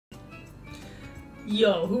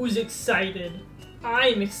Yo, who's excited?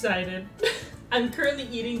 I'm excited. I'm currently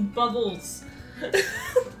eating bubbles.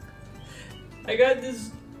 I got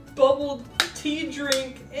this bubble tea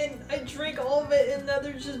drink, and I drink all of it, and now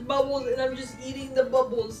there's just bubbles, and I'm just eating the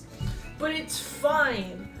bubbles. But it's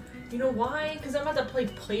fine. You know why? Because I'm about to play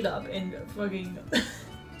Plate Up and fucking...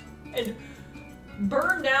 and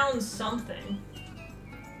burn down something.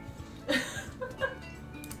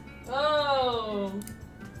 Oh...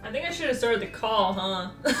 I think I should have started the call, huh?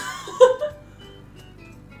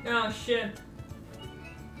 Oh shit.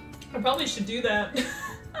 I probably should do that.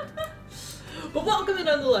 But welcome in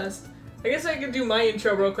nonetheless. I guess I could do my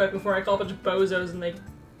intro real quick before I call a bunch of bozos and they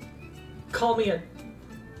call me an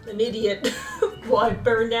idiot while I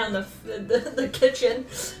burn down the kitchen.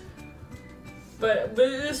 But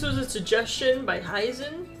this was a suggestion by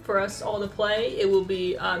Heizen for us all to play. It will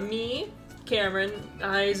be me, Cameron,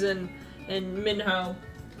 Heizen, and Minho.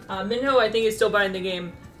 Minho, I think, is still buying the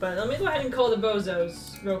game, but let me go ahead and call the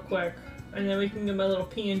bozos real quick, and then we can get my little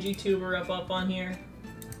PNG tuber up on here.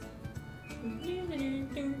 Hi,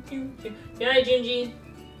 Gingy.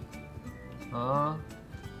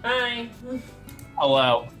 Hi.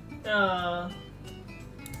 Hello.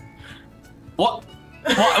 What?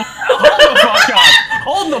 Hold the fuck up!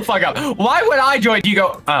 Hold the fuck up! Why would I join? You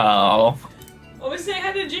go, oh. I was saying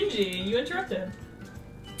hi to Gingy. You interrupted.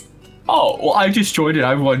 Oh, well, I just joined it.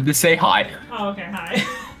 I wanted to say hi. Oh, okay, hi.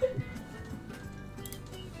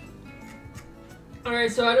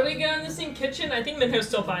 Alright, so how do we get in the same kitchen? I think Minho's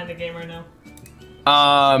still buying the game right now.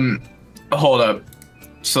 Hold up.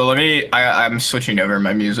 So let me, I'm switching over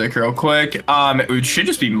my music real quick. It should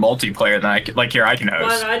just be multiplayer, then like here, I can host.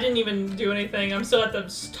 Well, I didn't even do anything. I'm still at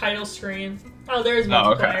the title screen. Oh, there's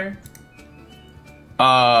multiplayer.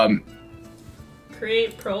 Okay.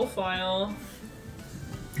 Create profile.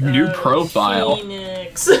 New profile.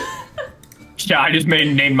 Phoenix. Yeah, I just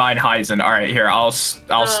named mine Heizen. All right, here I'll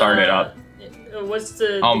start it up. What's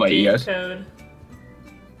the game code?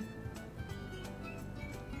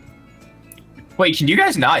 Wait, can you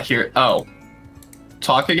guys not hear? Oh,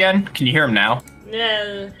 talk again. Can you hear them now?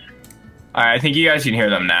 Yeah. All right, I think you guys can hear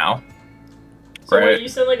them now. So right. Wait, you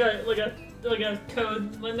said like a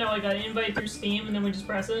code, like an invite through Steam, and then we just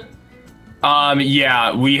press it.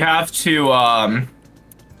 Yeah, we have to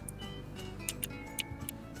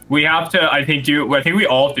I think we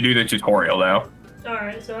all have to do the tutorial though.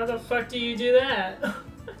 Alright, so how the fuck do you do that?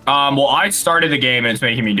 Well, I started the game and it's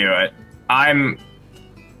making me do it.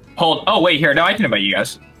 Oh wait, here, no, I can invite you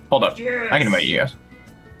guys. Hold up. Yes. I can invite you guys.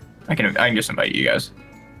 I can just invite you guys.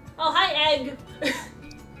 Oh, hi, Egg!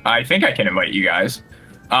 I think I can invite you guys.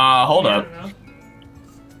 Hold up.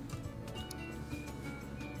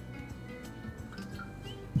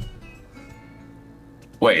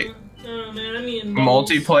 Wait. Oh man, I mean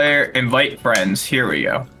multiplayer, invite friends. Here we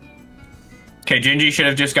go. Okay, Gingy should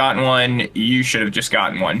have just gotten one. You should have just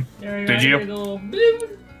gotten one. There Did you?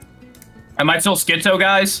 Am I still schizo,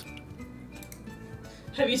 guys?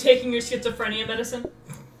 Have you taken your schizophrenia medicine?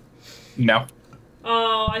 No.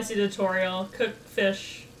 Oh, I see the tutorial. Cook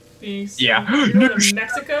fish. Yeah. You go to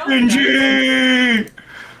Mexico? Gingy!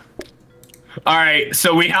 Alright,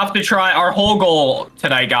 so we have to try, our whole goal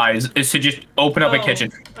tonight, guys, is to just open up a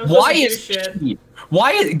kitchen. Gingy,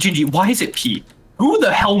 why is it Pete? Who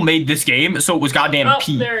the hell made this game so it was goddamn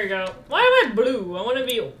Pete? There you go. Why am I blue? I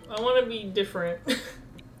wanna be different.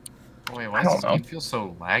 Wait, why does this game feel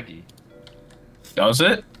so laggy? Does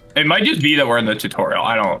it? It might just be that we're in the tutorial.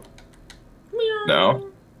 I don't know.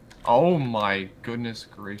 Oh my goodness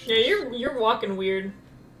gracious. Yeah, you're walking weird.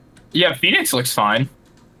 Yeah, Phoenix looks fine.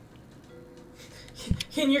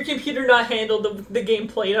 Can your computer not handle the game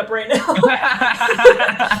Plate Up right now?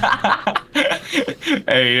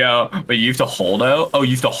 Hey, yo. But you have to hold out? Oh,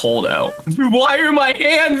 you have to hold out. Why do my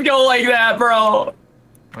hands go like that, bro?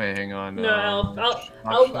 Wait, hang on. No,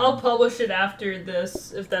 I'll publish it after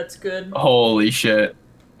this, if that's good. Holy shit.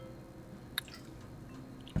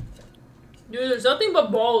 Dude, there's nothing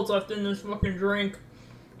but balls left in this fucking drink.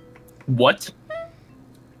 What?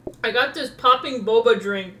 I got this popping boba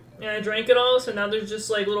drink. And I drank it all, so now there's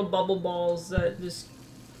just like little bubble balls that just...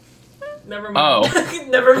 Never mind. Oh.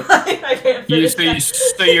 Never mind, I can't finish that.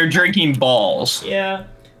 So you're drinking balls. Yeah.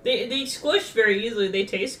 They squish very easily, they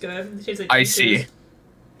taste good. They taste like I see.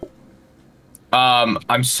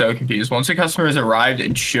 I'm so confused. Once a customer has arrived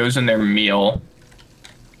and chosen their meal...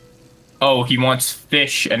 Oh, he wants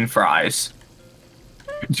fish and fries.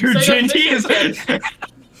 Dude, Gingy is...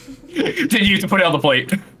 Did you have to put it on the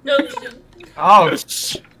plate? No. Oh,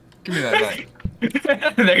 give me that knife.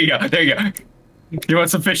 There you go. There you go. You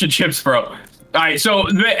want some fish and chips, bro? Alright, so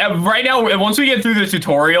right now, once we get through the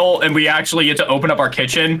tutorial and we actually get to open up our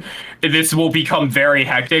kitchen, this will become very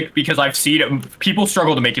hectic because I've seen it, people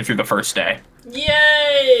struggle to make it through the first day.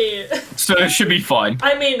 Yay! So it should be fun.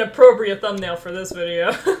 I made an appropriate thumbnail for this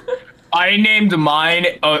video. I named mine,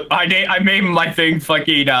 I made my thing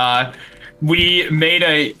fucking, we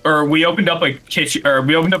opened up a kitchen, or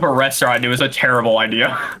we opened up a restaurant and it was a terrible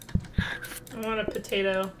idea. I want a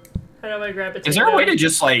potato. How do I grab a potato? Is there a way to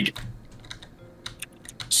just, like,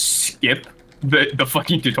 skip the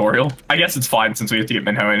fucking tutorial? I guess it's fine since we have to get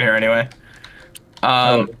Minho in here anyway.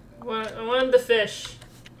 I wanted the fish.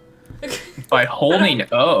 By holding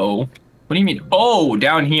O? What do you mean? Oh,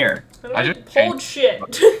 down here. I just hold shit.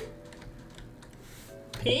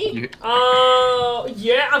 P? Oh,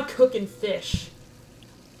 yeah, I'm cooking fish.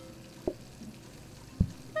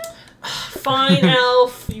 Fine,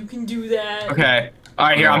 Elf, you can do that. Okay.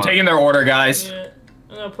 Alright, here, I'm taking their order, guys. Yeah.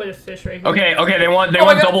 I'm gonna put a fish right here. Okay, they want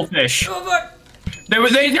double fish. Oh, fuck.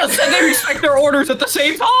 They just said they respect their orders at the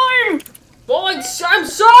same time! Well, I'm sorry,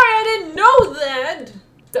 I didn't know that!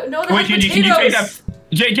 No, wait, Gingy, can you take that?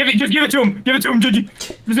 Jay, just give it to him. Give it to him,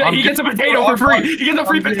 Gingy. He gets a potato for free. He gets a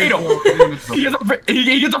free potato.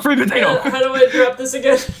 He gets a free potato. How do I drop this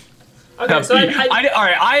again? Okay, so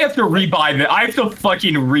alright, I have to rebind this. I have to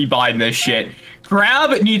fucking rebind this shit.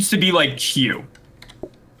 Grab needs to be like Q.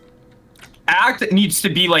 Act needs to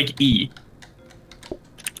be like E.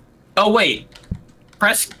 Oh, wait.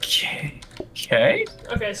 Press K?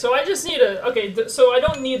 Okay, so I just need a... Okay, so I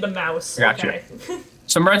don't need the mouse. Gotcha. Okay.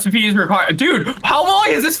 Some recipes required. Dude, how long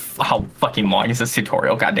is this? How fucking long is this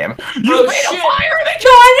tutorial? God damn it! You made a fire in the kitchen.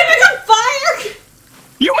 No, I didn't make a fire.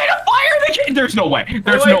 You made a fire in the kitchen. There's no way.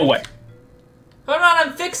 There's no way. Hold on,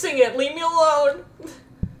 I'm fixing it. Leave me alone.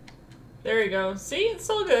 There you go. See, it's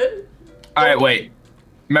all good. All right, wait.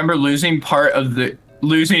 Remember, losing part of the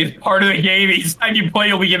game. Each time you play,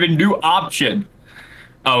 you'll be given new option.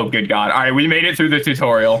 Oh, good God! All right, we made it through the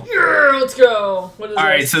tutorial. Yeah, let's go. What is all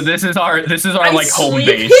right, this? so this is our like home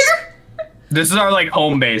base. Here? This is our like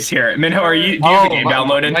home base here. Minho, do you have the game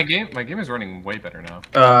downloaded? My game is running way better now.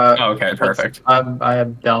 Okay, perfect. I have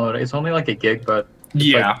downloaded. It's only like a gig, but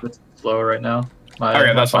yeah, it's slow right now.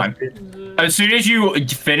 Okay, that's fine. As soon as you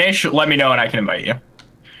finish, let me know and I can invite you.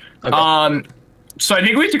 Okay. So I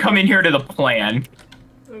think we have to come in here to the plan.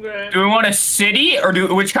 Okay. Do we want a city or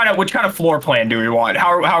which kind of floor plan do we want?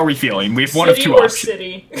 How are we feeling? We have one of two options.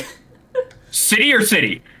 City. City or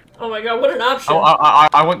city? Oh my God, what an option! Oh,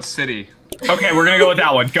 I want city. Okay, we're gonna go with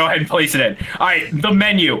that one. Go ahead and place it in. All right, the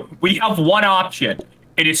menu. We have one option.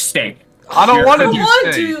 It is steak. I don't want to do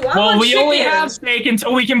steak. Well, we only have steak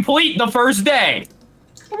until we complete the first day.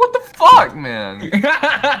 What the fuck, man?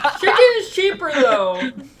 Chicken is cheaper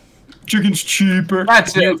though. Chicken's cheaper.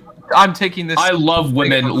 That's it. I'm taking this. I love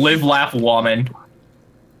women. Live, laugh, woman.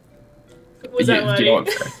 Was that like?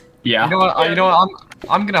 Yeah. You know what? You know what?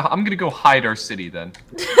 I'm gonna go hide our city then.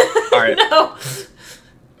 All right. No.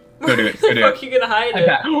 Go do it. Where the fuck you gonna hide it?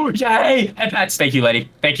 Oh, yay! Head pats. Thank you, lady.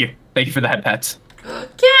 Thank you. Thank you for the head pats.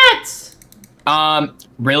 Cats.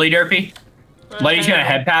 Really, Derpy? Okay. Lady's gonna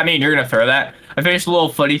head pat me, and you're gonna throw that. I finished a little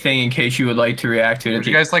funny thing in case you would like to react to it. Would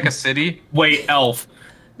you guys like a city? Wait, Elf.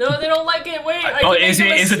 No, they don't like it. Wait. Is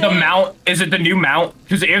it the mount? Is it the new mount?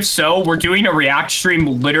 Because if so, we're doing a react stream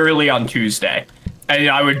literally on Tuesday, and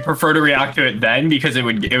I would prefer to react to it then because I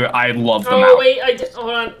love the mount. Oh wait, hold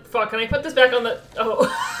on. Fuck, can I put this back on the? Oh,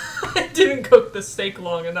 I didn't cook the steak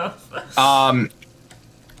long enough.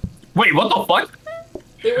 Wait, what the fuck?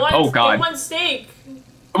 They want. Oh God. They want steak.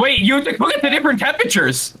 Wait, you have to cook it to different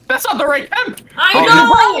temperatures. That's not the right temp. I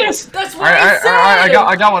know. That's what I said. I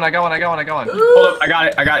got one. Hold up, I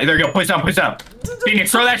got it. There you go. Place down. Phoenix,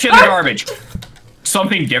 throw that shit in the garbage.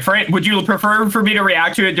 Something different? Would you prefer for me to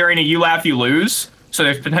react to it during a you laugh, you lose? So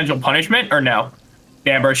there's potential punishment, or no?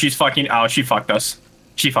 Damn, bro, she's fucking. Oh, she fucked us.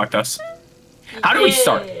 How do we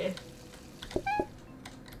start?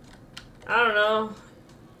 I don't know.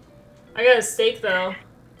 I got a steak though.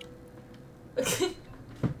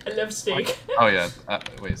 I love steak. Oh yeah.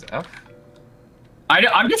 Wait, is it F?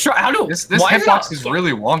 I'm just trying. How do this hitbox is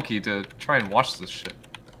really wonky to try and watch this shit.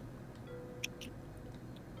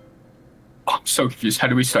 Oh, I'm so confused. How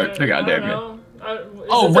do we start? The goddamn game.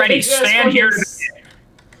 Oh, ready. Stand here.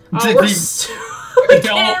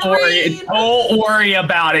 Don't worry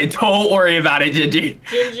about it. Don't worry about it, Gingy.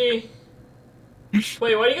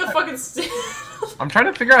 Wait, why do you go fucking stand? I'm trying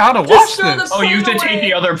to figure out how to watch this. Oh, you have to take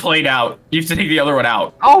the other plate out. You have to take the other one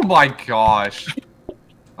out. Oh my gosh.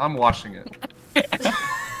 I'm watching it.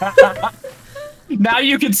 Now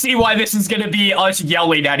you can see why this is going to be us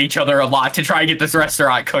yelling at each other a lot to try and get this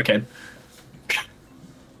restaurant cooking.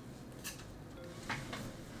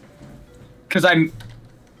 Because I'm...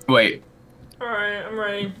 Wait. Alright, I'm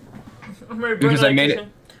ready. I'm ready to Because I made it...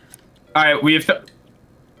 Alright, we have to...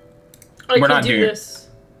 We're not here. This.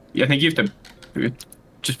 Yeah, I think you have to...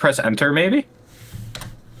 Just press enter, maybe?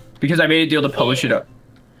 Because I made a deal to publish it up.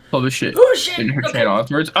 Publish it in her channel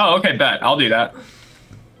afterwards. Oh, okay, bet. I'll do that.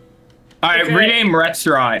 Alright, rename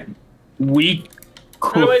restaurant. We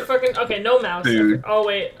cook. Oh, wait, fucking... Okay, no mouse. Food. Oh,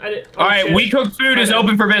 wait. I did... Oh, Alright, shit. We Cook Food is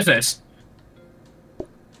open for business.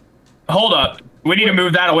 Hold up. We need to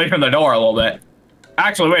move that away from the door a little bit.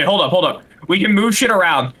 Actually, wait, hold up. We can move shit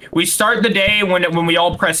around. We start the day when we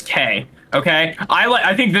all press K, okay?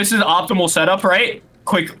 I think this is optimal setup, right?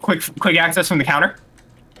 Quick access from the counter.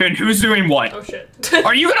 And who's doing what? Oh shit.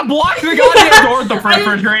 Are you gonna block the goddamn door with the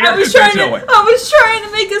refrigerator? I was trying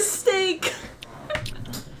to make a steak.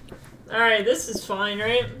 Alright, this is fine,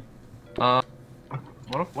 right?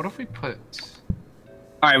 What if we put...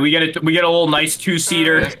 Alright, we get a little nice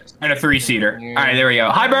 2-seater and a 3-seater. Alright, there we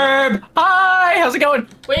go. Hi, Burb! Hi! How's it going?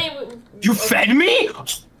 Wait, you fed me?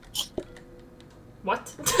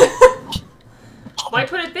 What? Why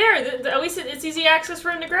put it there? At least it's easy access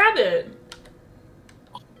for him to grab it.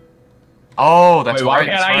 Oh, that's right.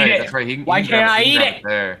 That's right. Why can't I eat it?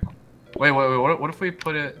 There. Wait. What if we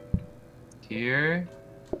put it here?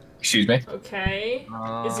 Excuse me. Okay.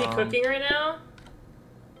 Is he cooking right now?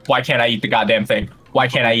 Why can't I eat the goddamn thing? Why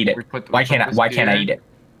can't I eat it? Why can't I eat it?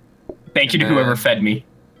 Thank you to whoever fed me.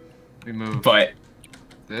 We move. But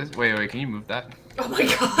this. Wait. Can you move that? Oh my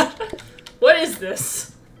god. What is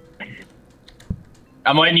this?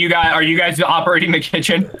 I'm letting you guys. Are you guys operating the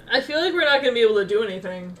kitchen? I feel like we're not gonna be able to do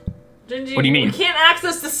anything. Gingy, what do you mean? We can't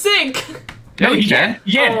access the sink. No, you can.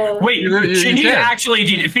 Yeah. Oh. Wait, Gingy,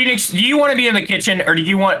 actually, Phoenix, do you want to be in the kitchen, or do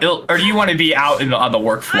you want to be out on the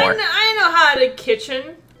work floor? I know how to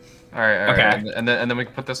kitchen. All right. Okay. And then we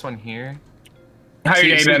can put this one here. How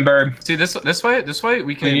your day been, Burb? See this way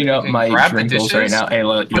we can. Cleaning up my grab the dishes right now. Hey,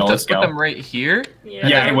 let's go. Put them right here.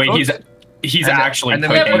 Yeah. Wait, he's actually. And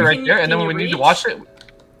then we put it right there, and then when we need to wash it.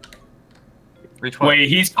 Wait,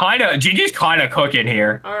 Gingy's kind of cooking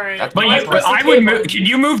here. Alright. But I would move, can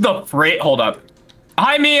you move the freight? Hold up.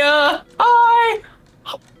 Hi, Mia. Hi.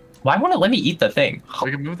 Why won't it let me eat the thing? We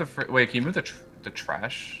can move the wait, can you move the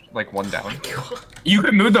trash? Like one down? You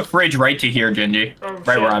can move the fridge right to here, Gingy.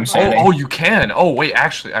 Right where I'm standing. Oh, you can. Oh, wait,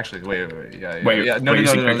 actually, wait. Yeah. No,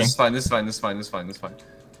 this is fine. This is fine.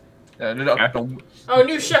 No. Oh,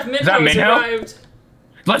 new chef Minho has arrived.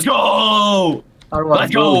 Let's go!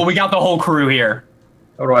 Let's go! We got the whole crew here.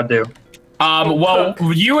 What do I do? Well,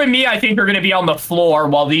 you and me, I think, are gonna be on the floor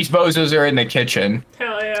while these bozos are in the kitchen.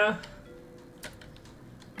 Hell yeah.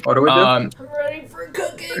 What do we do? I'm ready for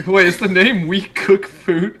cooking. Wait, is the name We Cook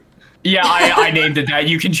Food? Yeah, I named it that.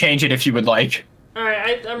 You can change it if you would like.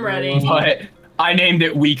 Alright, I'm ready. But I named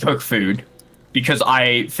it We Cook Food because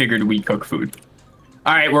I figured we cook food.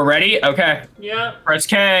 Alright, we're ready? Okay. Yeah. Press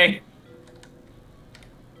K.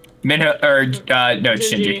 Minho, or, no,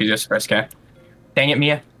 it's Gingy, you just press K. Dang it,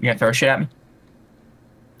 Mia. You gonna throw shit at me?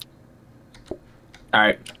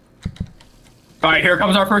 Alright. Alright, here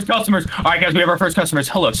comes our first customers. Alright, guys, we have our first customers.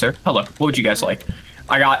 Hello, sir. Hello. What would you guys like?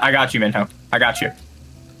 I got you, Minho. I got you.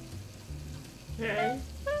 Okay.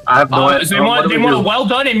 I have no idea. They want well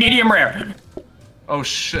done and medium rare. Oh,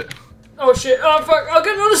 shit. Oh, shit. Oh, fuck. I'll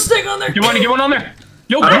get another steak on there. You want to get one on there?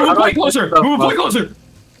 Yo, move a point closer. Move a point closer.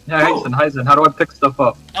 Yeah, Heisen, how do I pick stuff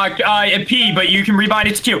up? P, but you can rebind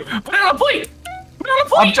it to Q. Put it on a plate! Put it on a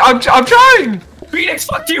plate! I'm trying! Phoenix,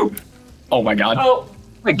 fuck you! Oh my god. Oh.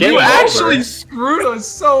 You actually screwed us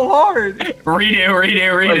so hard! Redo.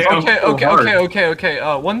 Okay.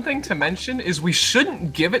 One thing to mention is we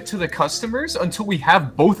shouldn't give it to the customers until we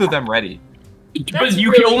have both of them ready. But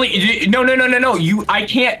you can only no. You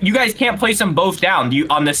guys can't place them both down.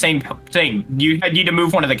 On the same thing. You need to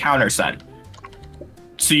move one of the counters then.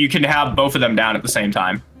 So you can have both of them down at the same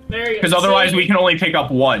time. There you go. Because otherwise we can only pick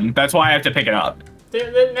up one. That's why I have to pick it up.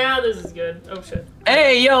 Now this is good. Oh shit.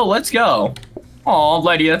 Hey, yo, let's go. Aw,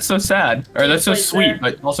 lady, that's so sad. Or that's so sweet,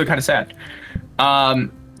 but also kind of sad.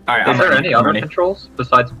 Alright. Is there any other controls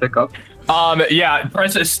besides pick up? Yeah,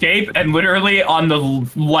 press escape, and literally on the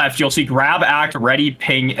left, you'll see grab, act, ready,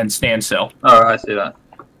 ping, and stand still. Oh, I see that.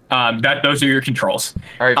 Those are your controls.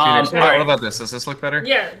 Alright, Phoenix, what about this? Does this look better?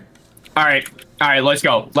 Yeah. Alright, let's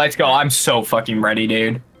go. I'm so fucking ready,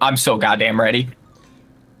 dude. I'm so goddamn ready.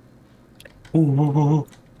 Ooh.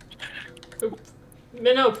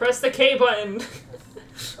 Minho, press the K button.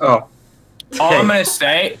 Oh. All I'm gonna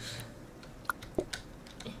say...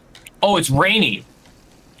 Oh, it's rainy.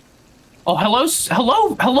 Oh,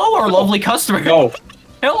 hello, our lovely customer. No.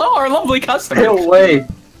 Hello, our lovely customer. No way.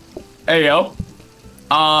 Hey, yo.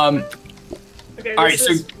 Okay, All right, this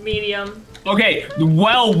is medium. Okay,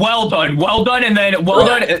 well done, and then well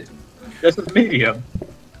done. This is medium.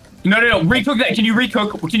 No, recook that. Can you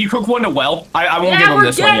recook? Can you cook one to well? I won't give him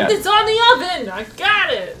this one yet. It's on the oven. I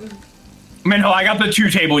got it. Minho, I got the 2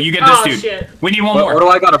 table. You get this, dude. Shit. We need one more. What do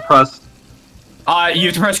I gotta press? You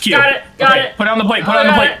have to press Q. Got it. Put it on the plate. Put it on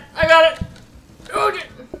the plate. I got it. Oh,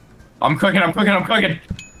 I'm cooking.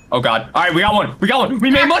 Oh god. All right, we got one. We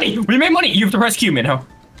made money. You have to press Q, Minho.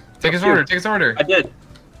 Take his order. I did.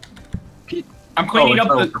 I'm cleaning up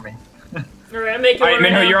the. For me. Alright, I'm making All right,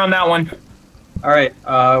 Minho, you're on that one. All right.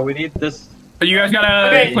 We need this. You guys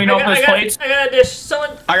gotta clean up those plates. I got a dish.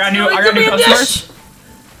 Someone. I got new customers.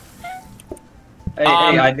 Hey,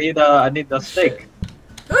 I need the steak.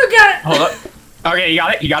 Who got it? Hold up. Okay, you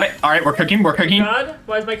got it. All right, we're cooking. Oh God,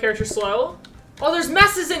 why is my character slow? Oh, there's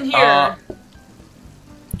messes in here.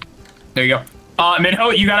 There you go. Minho,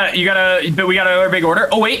 you gotta, but we got another big order.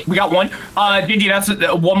 Oh wait, we got one. Gingy, that's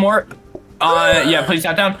one more. Yeah, place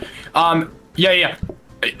that down. Yeah.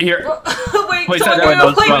 Here. Wait, place that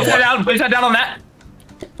down on that.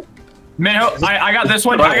 Minho, I got this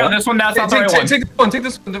one. That's not the right one. Take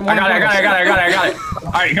this one. I got it.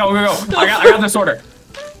 All right, go. I got this order.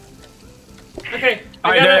 Okay.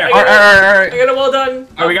 All right, there. All right. I got it well done.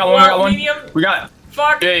 All right, we got one. Medium. We got.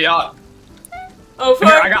 Fuck. Yeah. Oh fuck.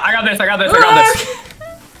 Here, I got this.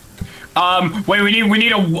 Wait, we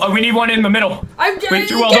need one in the middle. I'm getting.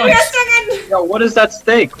 Give me a second. Yo, what is that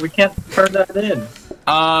steak? We can't turn that in.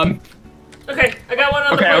 Okay, I got one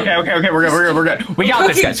on the plate. Okay, we're good. We got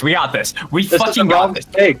this, guys. We got this. We fucking got this.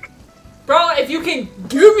 Steak. Bro, if you can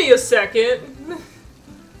give me a second.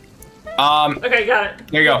 Okay, got it.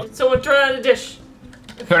 There you go. Someone throw it on a dish.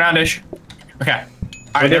 Throw it on a dish. Okay.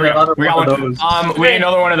 All right, there we go. We got one. We need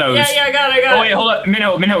another one of those. Yeah, I got it. Oh wait, hold up,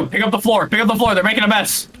 Minho, pick up the floor. They're making a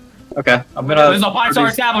mess. Okay, I'm gonna. This is a 5-star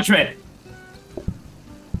establishment.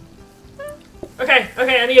 Okay,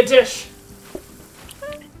 I need a dish.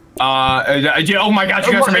 Oh my god,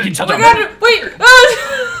 you guys are making such a. Wait!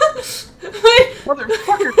 Wait!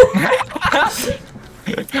 Motherfucker!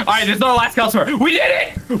 Alright, this is our last customer. We did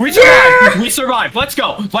it! We survived! We survived. Let's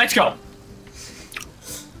go.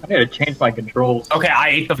 I need to change my controls. Okay, I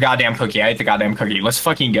ate the goddamn cookie. Let's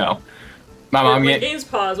fucking go. My game's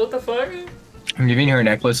paused. What the fuck? I'm giving her a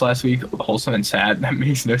necklace last week, wholesome and sad. That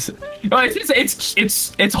makes no sense. No,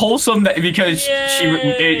 it's wholesome because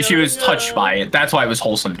she was touched by it. That's why it was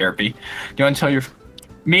wholesome, Derpy. Do you want to tell your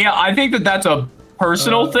Mia? I think that's a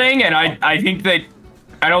personal thing, and I think that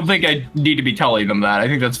I don't think I need to be telling them that. I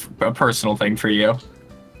think that's a personal thing for you.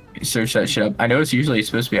 Search that shit up. I know it's usually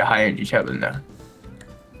supposed to be a high energy chat, but no.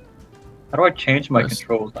 How do I change my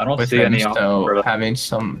controls? I don't see any. So having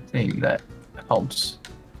something that helps.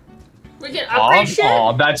 We can upgrade shit?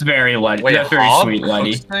 Oh, that's very Letty. Wait, that's very sweet,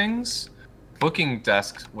 Letty. Things? Booking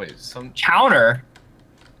desks. Wait, some counter.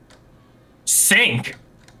 Sink.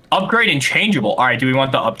 Upgrade and changeable. Alright, do we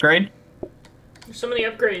want the upgrade? There's so many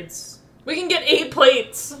upgrades. We can get 8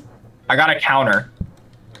 plates. I got a counter.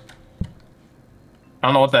 I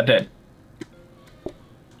don't know what that did.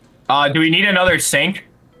 Do we need another sink?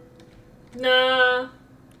 Nah.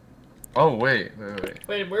 Oh, wait.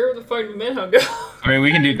 Wait, where the fuck did Minho go? I mean,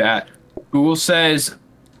 we can do that. Google says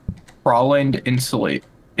Prolonged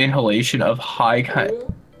inhalation of high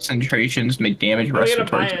concentrations may damage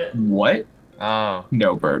respiratory. What? Oh.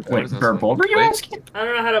 No, Bird. Wait, Bird, what were you asking? I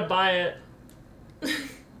don't know how to buy it.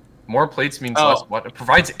 More plates means less what? It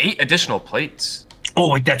provides 8 additional plates.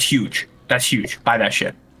 Oh, wait, that's huge. That's huge. Buy that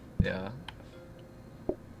shit. Yeah.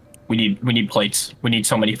 We need plates. We need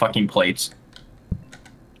so many fucking plates.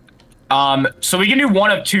 So we can do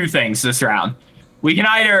one of 2 things this round. We can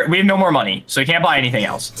either we have no more money, so we can't buy anything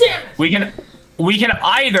else. Damn. We can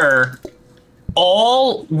either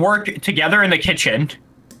all work together in the kitchen,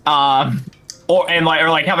 or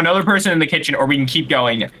have another person in the kitchen, or we can keep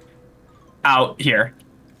going out here.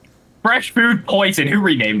 Fresh Food Poison. Who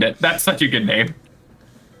renamed it? That's such a good name.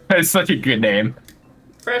 That is such a good name.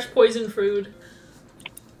 Fresh poison food.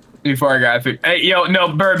 Before I got food. Hey, yo, no,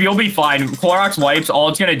 Burb, you'll be fine. Clorox wipes, all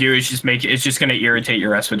it's gonna do is just gonna irritate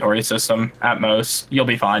your respiratory system at most. You'll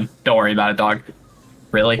be fine. Don't worry about it, dog.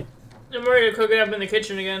 Really? I'm ready to cook it up in the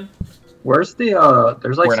kitchen again. Where's the,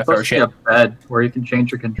 there's like supposed to be a bed where you can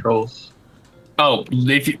change your controls. Oh,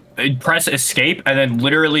 if you press escape and then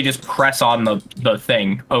literally just press on the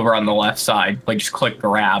thing over on the left side. Like, just click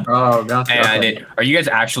grab. Oh, gotcha. And are you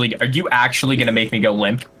actually gonna make me go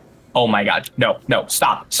limp? Oh my god. No,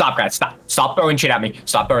 stop, guys, stop throwing shit at me.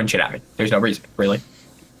 There's no reason. Really?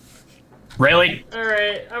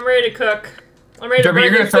 Alright, I'm ready to cook. I'm ready to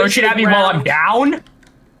You're gonna throw shit at me while I'm down?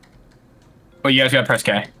 Oh, you guys gotta press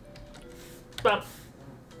K. About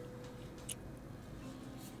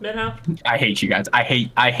Minho? I hate you guys. I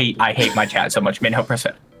hate my chat so much. Minho, press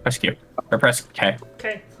it. Press Q. Or press K.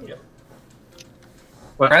 Okay. Yep.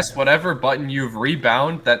 Press whatever button you've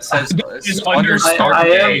rebound that says under start. I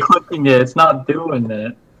am clicking it. It's not doing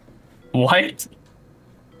it. What?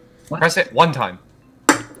 Press it one time.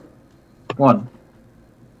 One.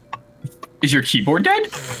 Is your keyboard dead?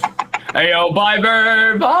 Hey yo, bye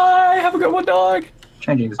bird. Bye. Have a good one, dog.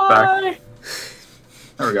 Changing this back.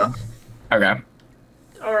 There we go. Okay.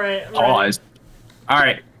 Alright. Pause.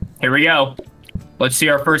 Alright. Here we go. Let's see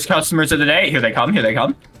our first customers of the day. Here they come. Here they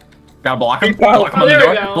come. Gotta block them. Block them on the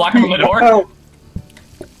door. Block them on the door.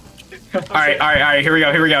 Alright. Here we go.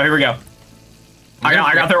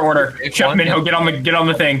 I got their order. Chef Minho, get on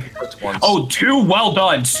the thing. Oh, two well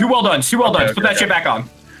done. Two well done. Put that shit back on.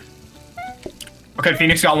 Okay,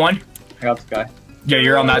 Phoenix got one. I got this guy. Yeah,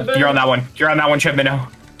 you're on that one. You're on that one, Chef Minho.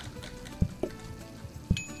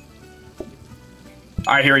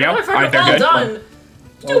 Alright, here we go. Alright, they're good. Well done.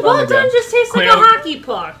 Dude, well done just tastes like a hockey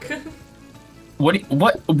puck.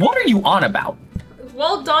 What are you on about?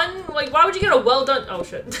 Well done? Like, why would you get a well done? Oh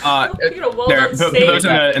shit. You get a well done put those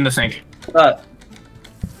in the sink.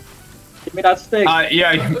 Give me that steak.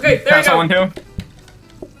 Yeah. Okay, there pass you go. that one too.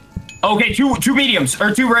 Okay, two mediums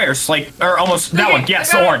or two rares, like or almost that one.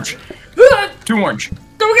 Yes, orange. Two orange.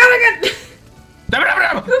 Don't get it.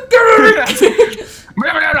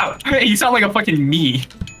 You sound like a fucking me.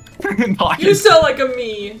 You sound like a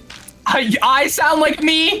me. I sound like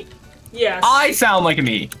me? Yes. I sound like a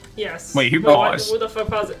me. Yes. Wait, who paused? Who the fuck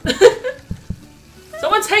paused it?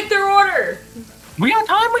 Someone take their order. We got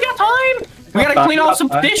time. We gotta clean off some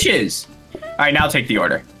dishes. All right, now take the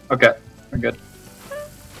order. Okay, we're good.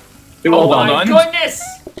 Well my done. Goodness.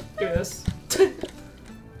 Give me this.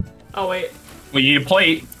 Oh wait. We need a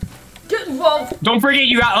plate. Well. Don't forget,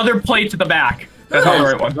 you got other plates at the back. That's not the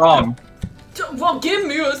right one. Wrong. Well, give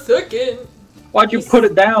me a second. Why'd you put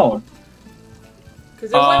it down?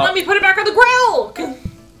 Because it wouldn't let me put it back on the grill.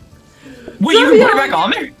 Wait, you can put it back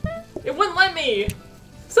on there? It wouldn't let me.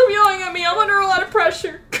 Stop yelling at me. I'm under a lot of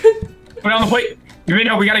pressure. Put it on the plate. We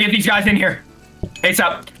gotta get these guys in here.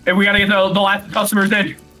 ASAP. And we gotta get the last customers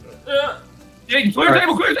in. Clear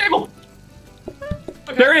the table.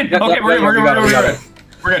 Okay. They're in. Okay, we're good.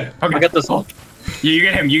 We're good. Okay. I get this one. Yeah,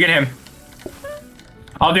 you get him.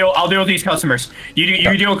 I'll deal with these customers.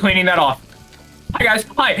 You deal with cleaning that off. Hi guys.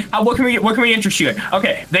 Hi. What can we interest you in?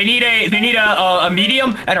 Okay. They need a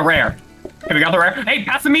medium and a rare. Okay, we got the rare. Hey,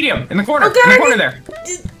 pass the medium in the corner. Okay. In the corner there.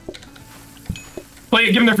 Play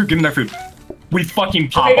it. Give them their food. We fucking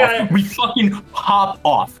pop off. We fucking pop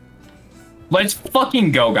off. Let's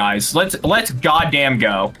fucking go, guys. Let's goddamn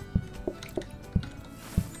go.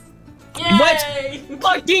 Yay! Let's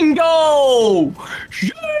fucking go!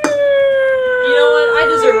 You know what? I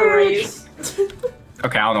deserve a raise.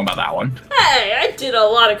 Okay, I don't know about that one. Hey, I did a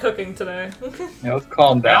lot of cooking today. Yeah, let's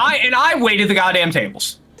calm down. And I waited the goddamn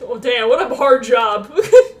tables. Oh damn, what a hard job.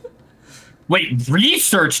 Wait,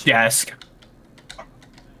 research desk?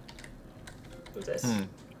 What's this?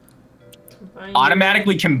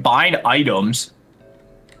 Automatically combine items.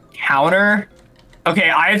 Counter?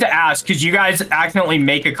 Okay, I have to ask, because you guys accidentally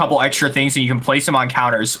make a couple extra things and you can place them on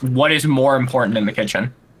counters. What is more important in the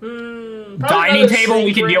kitchen? Dining table,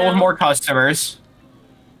 we can deal with more customers.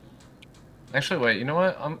 Actually, wait, you know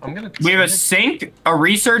what? I'm gonna... We have a sink, a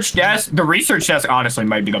research desk. The research desk, honestly,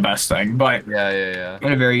 might be the best thing, but... Yeah.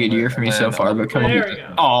 Been a very good year for me so far, but come on.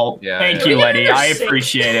 Oh, yeah, thank you, Letty. I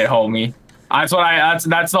appreciate it, homie. That's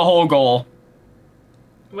the whole goal.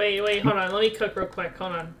 Wait, hold on. Let me cook real quick.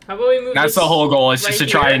 Hold on. How about we move That's the whole goal, is just to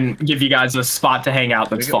try and give you guys a spot to hang out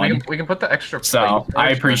that's fun. We can put the extra plate. So,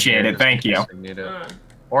 I appreciate it. Thank you.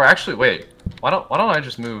 Or actually, wait. Why don't I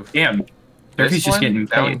just move? Damn. Durfee's just getting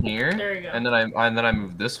down here. There you go. And then I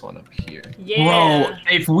move this one up here. Yeah. Bro,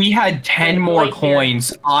 if we had 10 more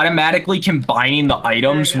coins, automatically combining the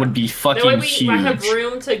items would be fucking huge. I have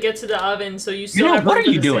room to get to the oven, so you still have what room are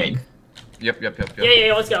you doing? Yep.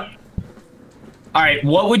 Yeah, let's go. All right,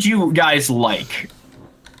 what would you guys like?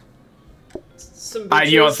 Some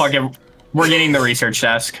you know what, fuck it. We're getting the research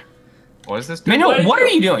desk. What is this? Man, what are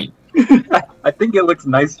you doing? I think it looks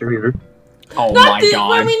nicer here. Oh my god.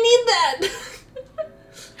 Why we need that?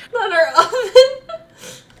 Not our oven.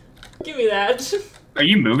 Give me that. Are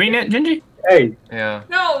you moving it, Gingy? Hey. Yeah.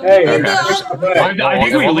 No. Hey. I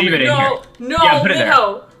think we leave it in here. No, yeah, put it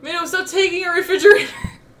there. Minho, stop taking a refrigerator.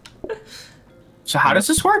 So how does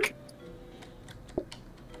this work?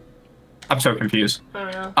 I'm so confused.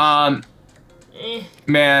 I don't know.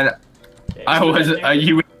 Man,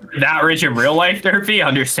 you were that rich in real life, Durfee?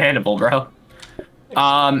 Understandable, bro.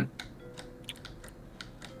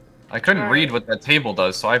 I couldn't read what that table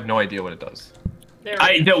does, so I have no idea what it does.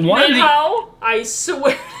 I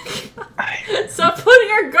swear to God. Stop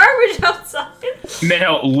putting our garbage outside.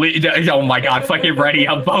 Minho, oh my God, fucking ready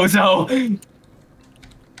up, bozo.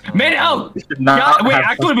 Minho! Wait,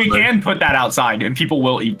 actually we can put that outside and people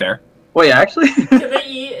will eat there. Wait, actually? Can they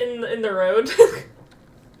eat in the road?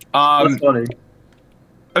 That's funny.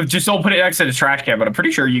 Just don't put it next to the trash can, but I'm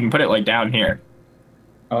pretty sure you can put it like down here.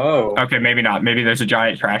 Oh. Okay, maybe not. Maybe there's a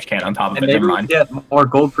giant trash can on top of it. Never mind. Maybe we get more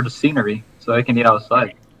gold for the scenery, so I can eat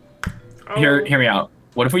outside. Hear me out.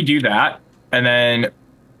 What if we do that, and then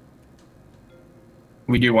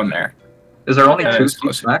we do one there? Is there only 2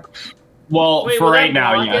 snacks? Well, for right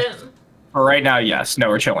now, yes. For right now, yes. No,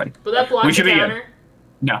 we're chilling. Will that block the counter?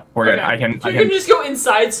 No, we're good. I can. You can just go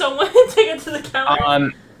inside someone and take it to the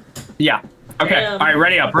counter. Yeah. Okay. All right.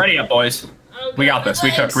 Ready up, boys. Okay, we got this.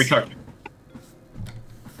 We cooked.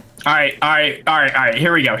 All right.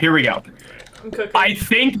 Here we go. I'm cooking. I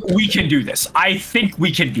think we can do this.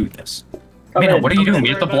 Minho, what are you doing? We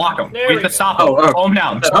have to block them. We have to stop them. Calm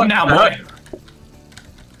down, boy.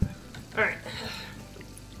 All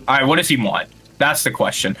right. What does he want? That's the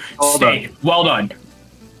question. Steak. Well done.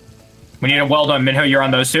 We need a well done. Minho, you're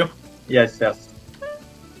on those two? Yes.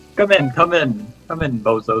 Come in,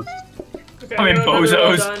 bozos. Okay, come in,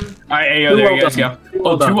 bozos. Alright, Ayo, there you guys go.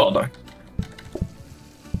 Oh, 2 well done.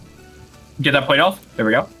 Get that plate off. There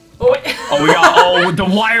we go. Oh, wait.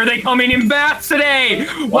 Why are they coming in baths today?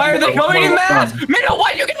 Why are they coming in baths? Minho,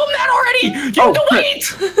 why did you give them that already? Give the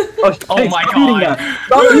plate! Oh my God.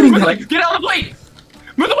 Get out of the plate!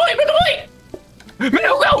 Move the plate!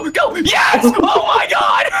 Minho, go! Yes! Oh my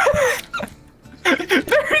God!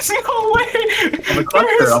 There's no way! I'm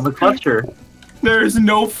a clutcher. There's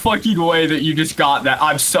no fucking way that you just got that.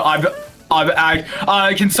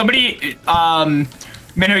 Can somebody,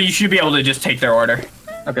 Minho, you should be able to just take their order.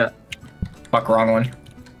 Okay. Fuck, wrong one.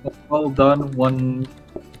 Well done, one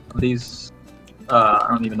of these, I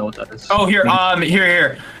don't even know what that is. Oh, here.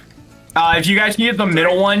 If you guys can get the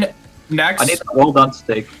middle one next. I need a well done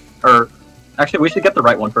steak. Or, actually, we should get the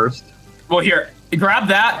right one first. Well, here. Grab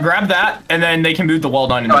that, and then they can move the well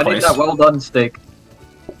done into place. I need that well done steak.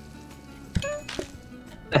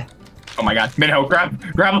 Oh my God, Minho, grab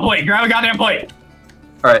a plate, grab a goddamn plate.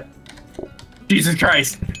 All right. Jesus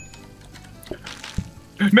Christ.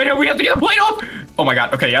 Minho, we have to get the plate off. Oh my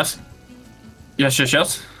God. Okay, yes.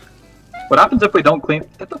 Yes. What happens if we don't clean?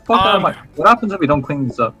 Get the fuck out of my. What happens if we don't clean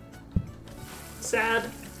this up?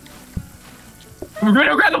 Sad.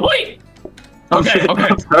 Minho, grab the plate. Okay.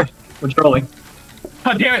 I'm sorry. I'm trolling.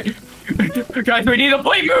 God damn it. Guys, we need the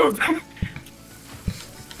plate moved.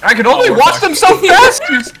 I can only watch them so fast,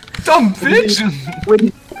 you dumb bitch!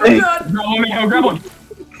 Grab one.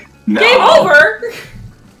 No. Game over!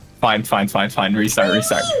 Fine. Restart.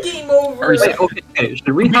 Game over. Wait, okay, should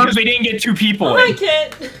we Because we didn't get 2 people in. I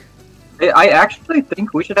can't. I actually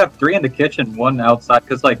think we should have 3 in the kitchen, 1 outside,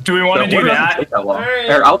 because, like... Do we want to do that? Take that long. Right.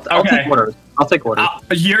 Here, I'll take orders. I'll take orders.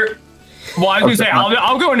 Well, I was gonna say,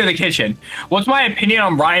 I'll go into the kitchen. What's my opinion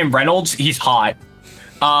on Ryan Reynolds? He's hot.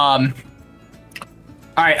 Alright.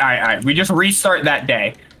 We just restart that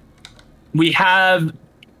day. We have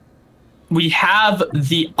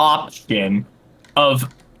the option of...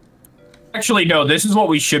 Actually, no, this is what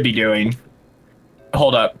we should be doing.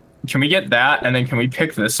 Hold up. Can we get that, and then can we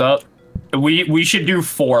pick this up? We should do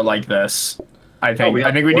 4 like this. I think.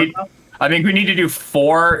 I think we need to do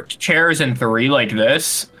 4 chairs and 3 like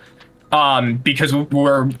this. Because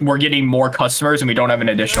we're getting more customers and we don't have an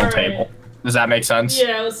additional table. Does that make sense?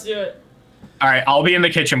 Yeah, let's do it. All right, I'll be in the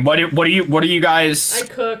kitchen. What are you guys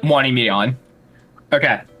wanting me on?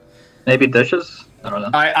 Okay. Maybe dishes? I don't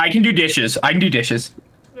know. I can do dishes.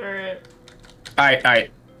 All right.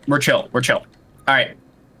 We're chill. All right.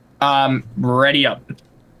 Ready up.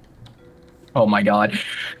 Oh my God.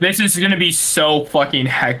 This is gonna be so fucking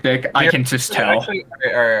hectic. I can just tell. Actually,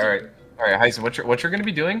 all right, Heisen, what you're gonna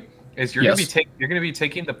be doing is you're gonna be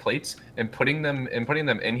taking the plates and putting them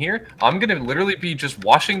in here. I'm gonna literally be just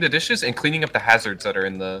washing the dishes and cleaning up the hazards that are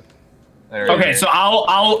in the. Okay, so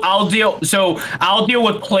I'll deal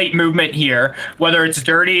with plate movement here, whether it's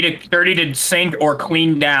dirty to sink or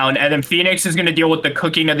clean down, and then Phoenix is gonna deal with the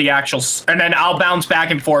cooking of the actual, and then I'll bounce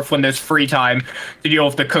back and forth when there's free time to deal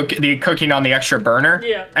with the cooking on the extra burner.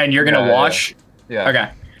 Yeah. And you're gonna wash. Yeah. Okay.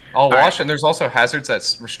 I'll wash, and there's also hazards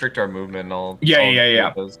that restrict our movement. And I'll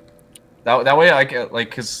yeah. That way I can I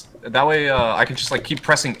can just like keep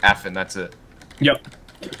pressing F and that's it. Yep.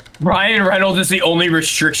 Ryan Reynolds is the only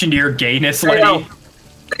restriction to your gayness, lady.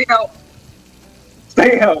 Stay out.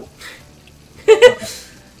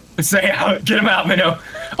 Stay out. Get him out, Minho.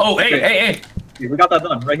 Oh, hey. We got that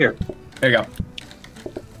done right here. There you go.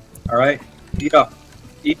 All right. Eat up.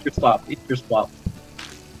 Eat your slop. Eat your slop.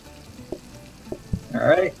 All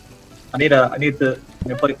right. I need the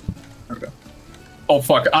plate. There we go. Oh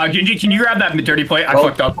fuck. Gingy, can you grab that dirty plate? I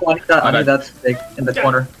fucked up. I need that steak in the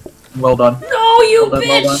corner. Well done. No, you well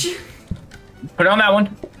bitch! Well Put it on that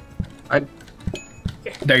one.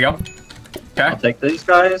 There you go. Okay. I'll take these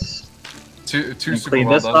guys. Two super clean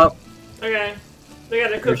well this done. up. Okay. They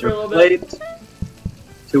gotta cook Here's for a your little bit. plate.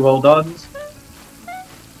 2 well dones.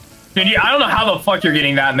 Gingy, I don't know how the fuck you're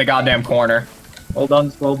getting that in the goddamn corner. Well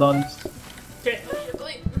dones. Well dones. Okay.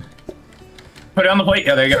 Put it on the plate.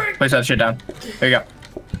 Yeah, there you go. Place that shit down. There you go.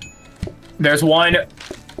 There's one.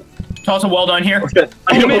 Toss a well done here. Oh, shit.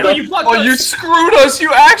 You screwed us!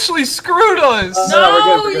 You actually screwed us!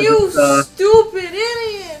 No, we're good, you just, stupid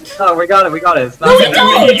idiot! No, we got it. We got it. It's not No, we bad.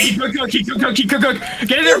 don't! Keep cook.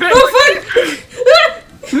 Get in there, man. Oh,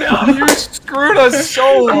 fuck! You screwed us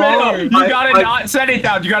so hard! You gotta not set it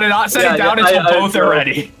down. You gotta not set it down until both are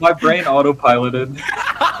ready. My brain autopiloted.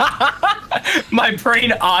 My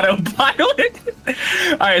brain autopilot.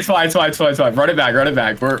 Alright, it's fine. Run it back.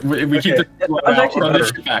 We keep the run this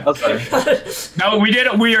shit back. No,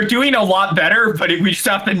 we are doing a lot better, but we just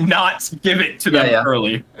have to not give it to them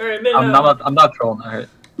early. Alright, I'm not trolling. Alright.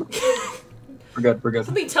 We're good.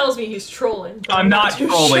 Something tells me he's trolling. I'm not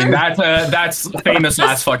trolling. Sure. That's famous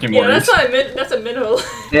last fucking Yeah, words. that's what I meant. That's a minnow.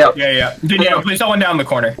 Yeah. Dude, please that one down the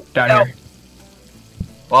corner. Down here.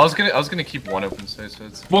 Well, I was gonna keep one open, so it's...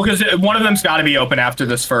 Well, because one of them's got to be open after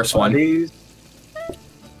this first one. There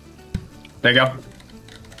you go.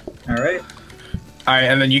 Alright,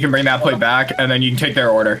 and then you can bring that plate back, and then you can take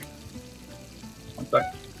their order.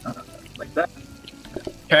 like that.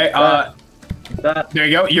 Okay, Like that. there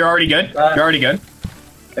you go. You're already good.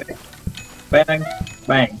 Okay. Bang.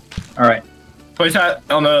 Alright. Place that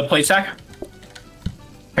on the plate stack.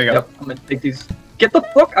 There you go. Yep, I'm gonna take these. Get the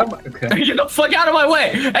fuck out of my... Okay. Get the fuck out of my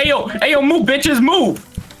way! Hey yo, move, bitches, move!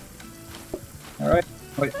 Alright,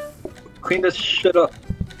 wait. Clean this shit up.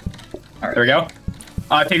 Alright. There we go.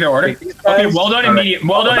 Take their order. Take Okay, well done and medium.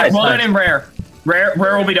 Well done, nice. and rare.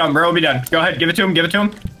 Rare will be done. Go ahead, give it to him.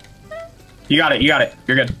 You got it. You're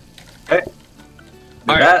good. Okay.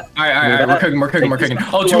 Alright. We're cooking.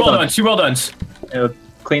 Oh, two well dones.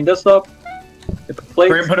 Clean this up. Get the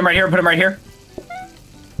plate. Put them right here.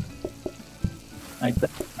 Like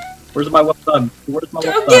that. Where's my well done? I'm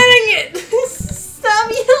getting it!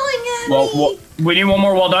 Stop yelling at me! Well, we need one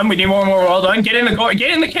more well done. Get in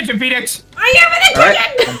the kitchen, Phoenix. I am in the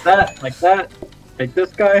kitchen! Like that. Take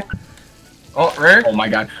this guy. Oh, rare? Oh my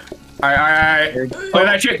god. Alright. Clear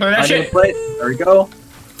that shit. Plate. There we go.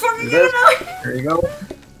 Fucking There get you go.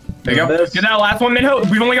 There you go. Get that last one, Minho.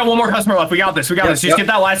 We've only got one more customer left. We got this. Just get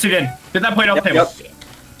that last suit in. Get that plate off the table.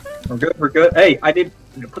 We're good. Hey, I need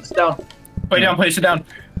to put this down. Place it down.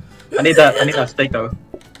 I need that steak though.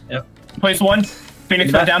 Yep. Place one.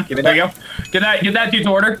 Phoenix back down. There you go. Get that dude's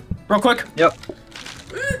order real quick. Yep.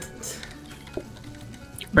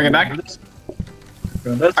 Bring it back. I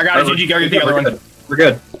got it, GG. Go get the other one. We're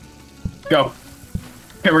good. Go.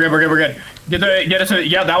 Okay, we're good. Get us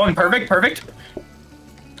that one. Perfect. Okay.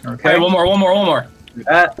 Okay, one more. Oh,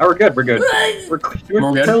 we're good. We're good. We're good.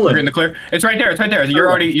 We're in the clear. It's right there. You're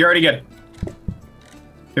already good.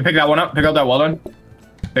 You pick that one up. Pick up that well done.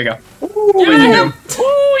 There you go. Yeah.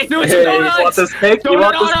 Ooh, he's doing some donuts. You want this steak? Too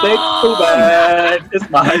bad. It's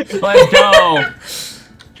mine. Let's go.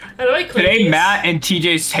 How do I clean Today, these? Matt and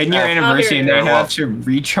TJ's 10-year anniversary, and they have to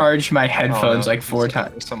recharge my headphones like 4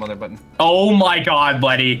 times. Some other button. Oh my god,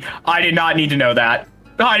 Letty. I did not need to know that.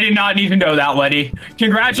 Letty.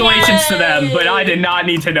 Congratulations to them, but I did not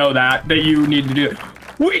need to know that you need to do it.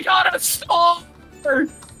 We got a star!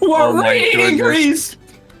 What rating increase?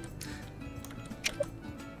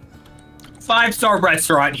 5-star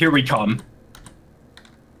restaurant, here we come.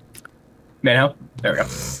 Minho, there we go.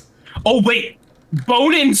 Oh wait,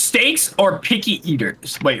 bone-in steaks or picky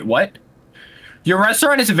eaters? Wait, what? Your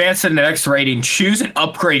restaurant is advanced to the next rating. Choose an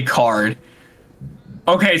upgrade card.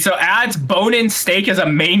 Okay, so adds bone-in steak as a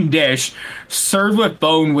main dish, served with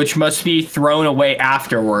bone, which must be thrown away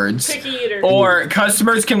afterwards. Picky eater. Or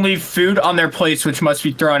customers can leave food on their plates, which must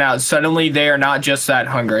be thrown out. Suddenly, they are not just that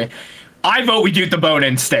hungry. I vote we do the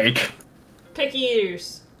bone-in steak. Picky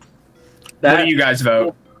eaters. What do you guys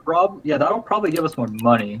vote? That'll probably give us more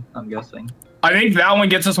money, I'm guessing. I think that one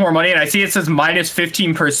gets us more money, and I see it says minus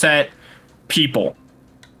 15% people,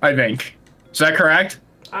 I think. Is that correct?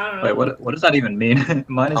 I don't know. Wait, what does that even mean?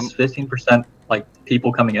 Minus 15%, like,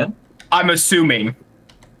 people coming in? I'm assuming.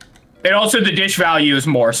 And also the dish value is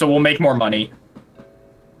more, so we'll make more money.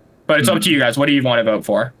 But it's up to you guys. What do you want to vote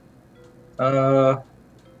for?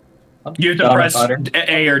 You have to press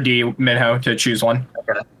A or D, Minho, to choose one.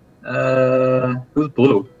 Okay. Who's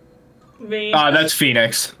blue? Me. That's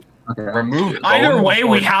Phoenix. Okay. Remove. Either way,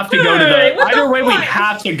 we have to go to the. Either way, we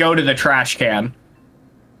have to go to the trash can.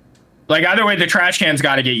 Like either way, the trash can's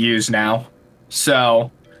got to get used now.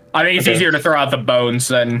 So, I think it's easier to throw out the bones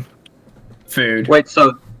than food. Wait,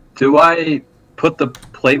 so do I put the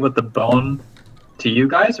plate with the bone to you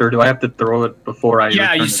guys, or do I have to throw it before I?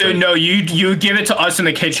 Yeah, you give it to us in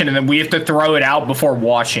the kitchen, and then we have to throw it out before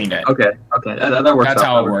washing it. Okay, that works. That's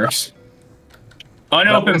how it works.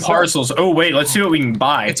 Unopened parcels. Oh wait, let's see what we can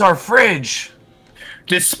buy. It's our fridge.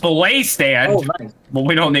 Display stand. Oh, nice. Well,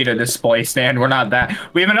 we don't need a display stand. We're not that.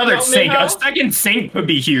 We have another sink. A second sink would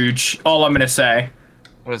be huge. All I'm gonna say.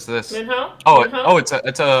 What is this? Minho? Oh, Minho? oh,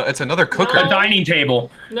 it's another cooker. A dining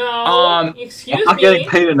table. No. Excuse me. I'm getting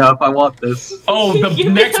paid enough. I want this. Oh, the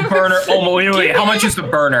next burner. Oh, wait. How much is the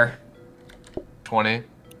burner? 20.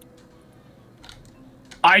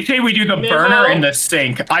 I say we do the burner and the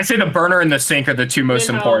sink. I say the burner and the sink are the two most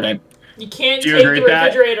important. You can't take the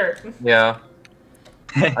refrigerator. Yeah.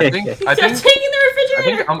 I think taking the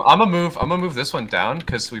refrigerator. I'm gonna move this one down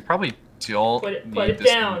because we probably don't put it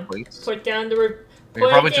down. Put down the we could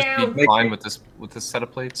probably just be fine with this set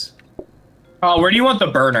of plates. Oh, where do you want the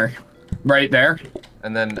burner? Right there.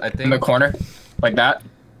 And then I think in the corner, like that.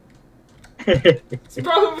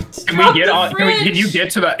 Bro, can we get on? Can you get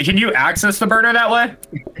to the? Can you access the burner that way?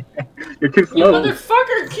 You're too slow. You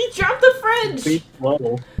motherfucker! He dropped the fridge. Too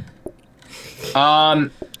slow.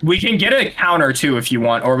 We can get a counter too if you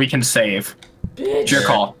want, or we can save. Bitch. It's your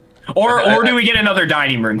call. Or do we get another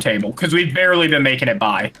dining room table? Because we've barely been making it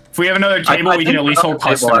by. If we have another table, we can at least hold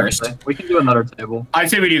customers. We can do another table. I'd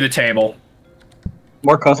say we do the table.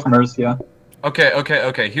 More customers, yeah.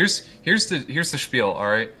 Okay. Here's the spiel. All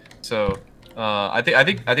right. So, I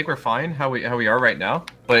think we're fine how we are right now.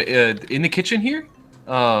 But in the kitchen here,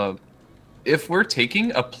 if we're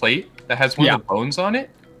taking a plate that has one of the bones on it,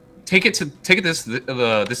 take it this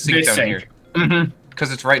sink down here. Mm-hmm.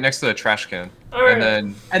 Because it's right next to the trash can. Right.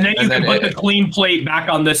 And then you can put the clean plate back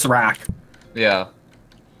on this rack. Yeah.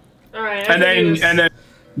 All right. And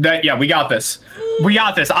then we got this. We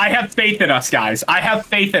got this. I have faith in us, guys. I have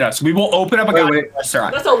faith in us. We will open up a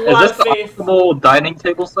restaurant. That's a lot of faith. Is this the optimal dining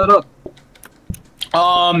table setup?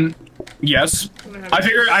 Yes.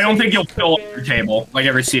 I don't think you'll fill every table, like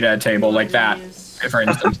every seat at a table like that, for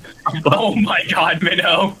instance. Oh my God,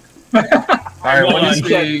 Minho. All right,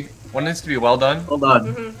 one needs to be well done. Hold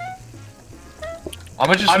on. I'm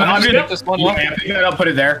gonna get this one. I'll put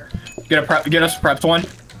it there. Get us prepped one.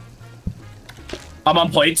 I'm on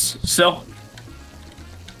plates still.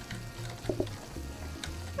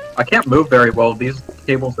 I can't move very well. These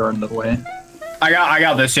tables are in the way. I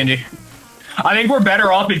got this, Shinji. I think we're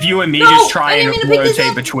better off if you and me just try and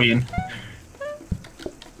rotate between.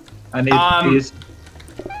 I need these.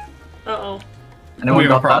 Uh-oh. Anyone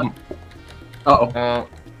got that? Uh-oh.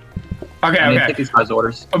 Okay. I need to take these guys'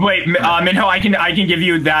 orders. Wait, Minho, I can give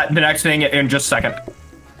you the next thing in just a second.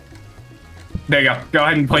 There you go. Go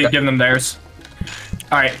ahead and give them theirs.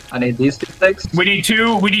 All right. I need these two steaks. We need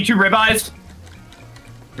two ribeyes.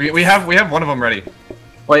 We have one of them ready.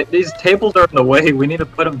 Wait, these tables are in the way. We need to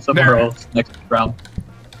put them somewhere else next round.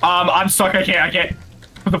 I'm stuck. I can't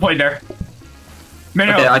put the plate there.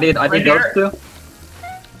 Minho, okay, I need those two.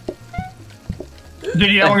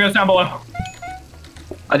 Dude, that one goes down below.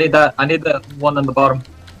 I need that one on the bottom.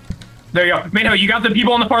 There you go. Minho, you got the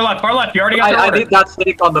people on the far left. You already got the order. I need that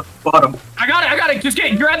steak on the bottom. I got it. Just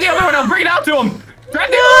grab the other one. I'll bring it out to him. Grab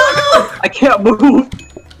the other one. I can't move.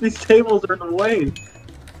 These tables are in the way.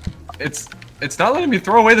 It's not letting me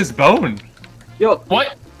throw away this bone. Yo,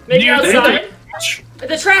 what? Maybe outside.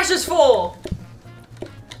 The trash is full.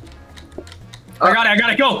 I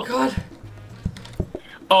got it. Go. God.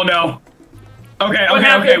 Oh no. Okay.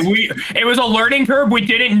 It was a learning curve. We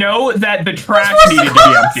didn't know that the trash needed to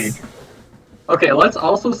be emptied. Okay, let's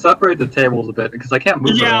also separate the tables a bit because I can't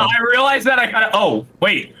move. Yeah, I realized that. Oh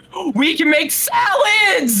wait, we can make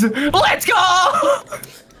salads. Let's go.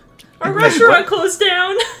 Our restaurant closed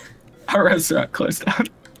down. Our restaurant closed down.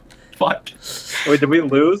 Fuck. Wait, did we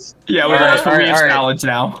lose? Yeah, we lost. We have salads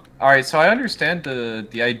now. All right, so I understand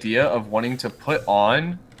the idea of wanting to put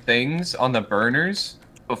on things on the burners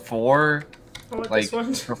before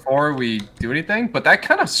we do anything, but that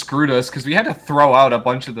kind of screwed us because we had to throw out a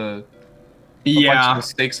bunch of the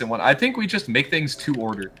steaks in one. I think we just make things to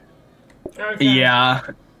order. Okay. Yeah,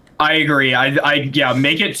 I agree. I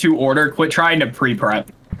make it to order. Quit trying to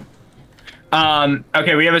pre-prep.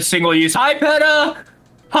 Okay, we have a single use. Hi, Peta.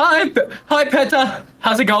 Hi, Peta.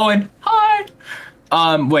 How's it going? Hi.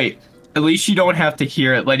 Wait. At least you don't have to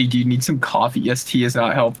hear it. Letty, do you need some coffee? Yes, tea is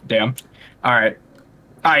not help. Damn. All right.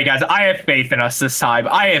 All right, guys. I have faith in us this time.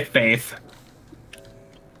 I have faith.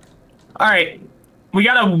 All right. We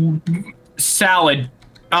got a salad.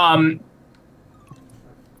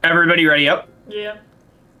 Everybody ready up? Yeah.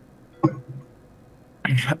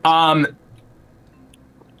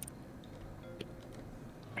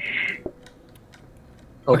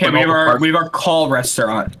 Okay, we have our call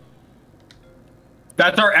restaurant.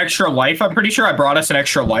 That's our extra life. I'm pretty sure I brought us an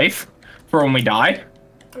extra life for when we die.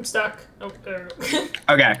 I'm stuck. Oh, there we go.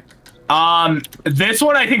 Okay. This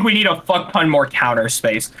one I think we need a fuck ton more counter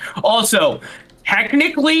space. Also,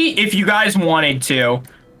 technically, if you guys wanted to,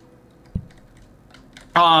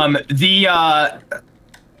 well,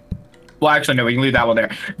 actually, no, we can leave that one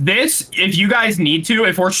there. This, if you guys need to,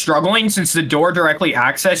 if we're struggling, since the door directly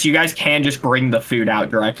access, you guys can just bring the food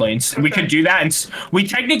out directly. And we could do that, and we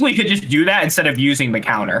technically could just do that instead of using the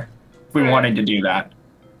counter if we wanted to do that.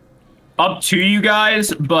 Up to you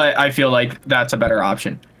guys, but I feel like that's a better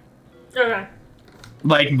option. Okay.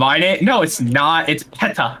 Like, mine it? No, it's not. It's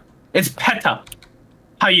Peta. It's Peta.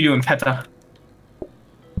 How you doing, Peta?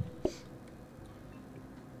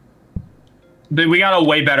 But we got a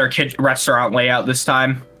way better restaurant layout this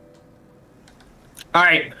time. All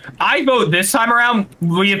right, I vote this time around.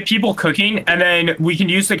 We have people cooking, and then we can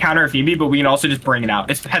use the counter if need be, but we can also just bring it out.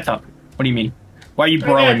 It's Peta. What do you mean? Why are you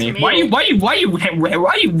broing me? Why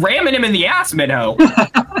are you ramming him in the ass, Minho?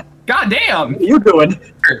 God damn. What are you doing?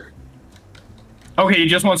 Okay, you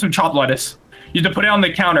just want some chopped lettuce. You have to put it on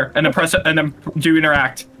the counter and then press it and then do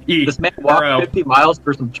interact. E. This man walked 50 miles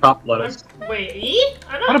for some chopped lettuce. Wait, E?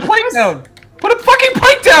 Put a plate down. Put a fucking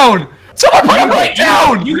plate down. Someone put a plate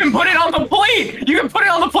down. You can put it on the plate. You can put it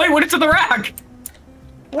on the plate when it's in the rack.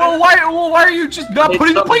 Well, why are you just not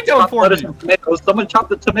putting the plate down for me? Tomatoes. Someone chopped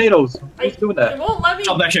the tomatoes. Who's doing that? It won't let me.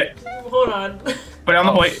 Chop that shit. Hold on. Put it on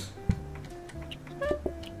the plate.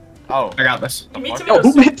 Oh, I got this. You mean Yo,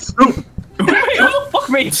 who made soup? Who the fuck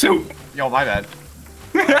made soup? Yo, my bad.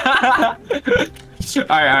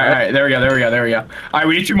 Alright, there we go. Alright,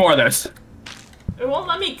 we need 2 more of this. It won't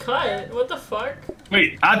let me cut. What the fuck?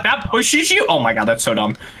 Wait, that pushes you? Oh my god, that's so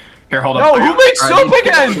dumb. Here, hold No, on. who made soup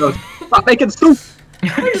again? Stop making soup.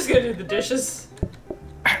 I'm just gonna do the dishes.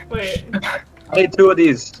 Wait. I need 2 of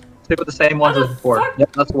these. 2 of the same ones as before. fuck?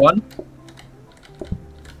 Yep, that's 1.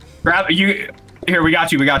 Grab you. Here, we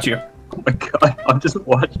got you. Oh my god, I'm just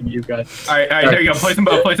watching you guys. Alright, there you go. Place them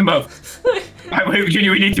both. Alright, wait,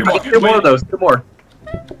 Junior, we need 2 more. 2 more of those. 2 more.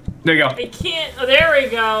 There you go. I can't. Oh, there we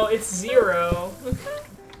go. It's 0.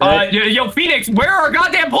 Yo, Phoenix, where are our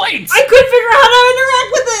goddamn plates? I couldn't figure out how to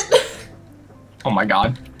interact with it. Oh my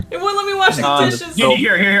god. It wouldn't let me wash the dishes.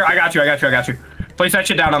 Here, I got you. Place that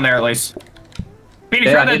shit down on there at least. Phoenix,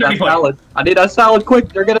 Hey, grab that dirty plate. salad. I need that salad quick.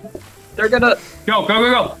 They're gonna.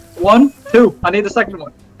 Go. 1, 2. I need the second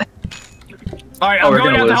one. Alright, I'm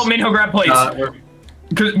going out to help Minho grab plates.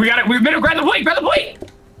 Cause we got it. Minho, grab the plate.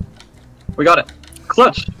 We got it.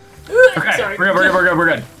 Clutch. Okay, Sorry. we're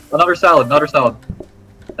good. Another salad.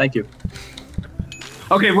 Thank you.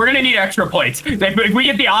 Okay, we're gonna need extra plates. If we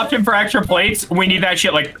get the option for extra plates, we need that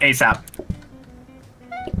shit like ASAP.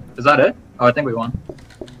 Is that it? Oh, I think we won.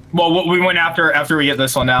 Well, we went after we get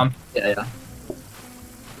this one down. Yeah.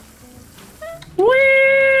 Whee!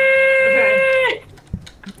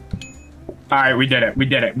 Alright, we did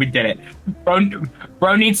it.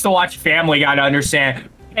 Bro needs to watch Family Guy to understand.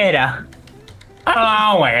 Beta.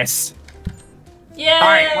 Always.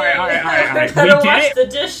 Yeah. Alright. Gotta We wash did the it.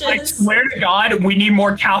 dishes. I swear to God, we need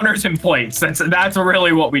more counters and plates. That's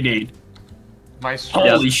really what we need. My stress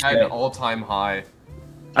Holy is at an shit. all-time high.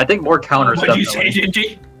 I think more counters. What did you say, definitely.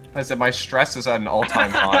 Gingy? I said my stress is at an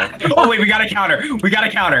all-time high. Oh wait, we got a counter.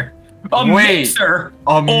 A mixer.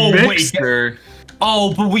 Mixer.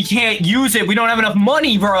 Oh, but we can't use it. We don't have enough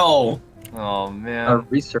money, bro. Oh A man.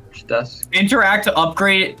 research desk. Interact to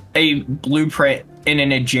upgrade a blueprint in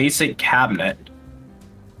an adjacent cabinet.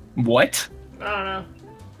 What? I don't know.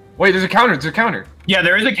 Wait, there's a counter. Yeah,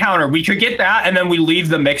 there is a counter. We could get that, and then we leave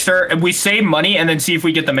the mixer, and we save money, and then see if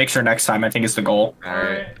we get the mixer next time. I think is the goal.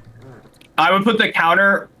 Alright. I would put the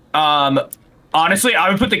counter. Honestly, I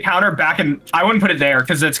would put the counter back in. I wouldn't put it there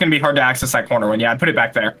because it's gonna be hard to access that corner one. Yeah, I'd put it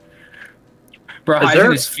back there. Bro,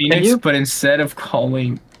 Heisen is Phoenix, but instead of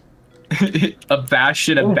calling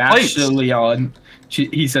Abastion Leon,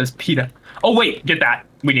 he says Peta. Oh wait, get that.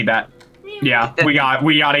 We need that. Yeah, we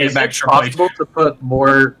gotta get back extra plates. Is it possible to put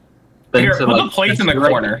more things Here, in, put like, the plates in the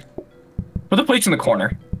corner. Put the plates in the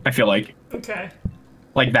corner. I feel like Okay.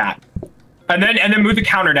 that, and then move the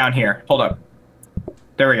counter down here. Hold up.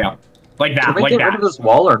 There we go. Like that. Can we get rid of this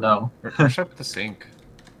wall or no? Where should I put the sink?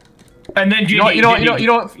 And then You know what?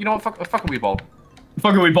 Fuck a Weeball.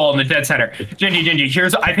 fucking we ball in the dead center. Gingy,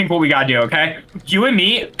 here's I think what we gotta do, okay? You and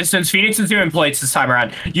me, since Phoenix is doing plates this time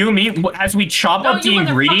around, you and me, as we chop up the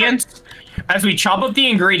ingredients,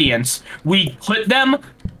 we put them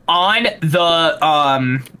on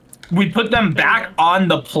the we put them back on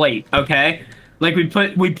the plate, okay? Like we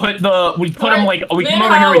put them like we come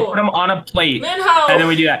over here, we put them on a plate, Minho! and then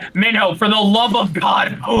we do that. Minho, for the love of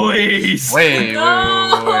God, please. Wait.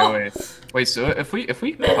 So if we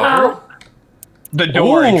cover The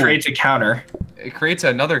door, Ooh. it creates a counter. it creates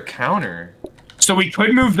another counter. So we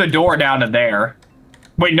could move the door down to there.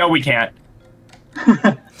 Wait, no, we can't.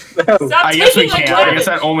 Stop I guess we taking my can't. I guess garbage.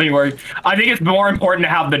 that only works. I think it's more important to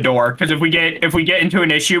have the door because if we get into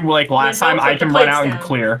an issue like last don't time, put I the can run plates out and down.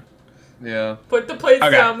 clear. Yeah. Put the plates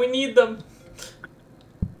Okay. down. We need them.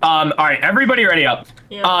 All right, everybody ready up?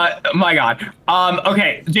 Yeah. My God.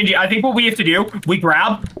 Okay, Gingy, I think what we have to do, we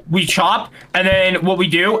grab, we chop, and then what we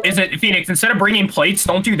do is that Phoenix, instead of bringing plates,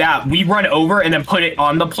 don't do that. We run over and then put it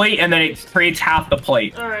on the plate, and then it creates half the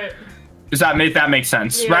plate. All right. Does that make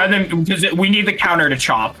sense? Yeah. Rather than because we need the counter to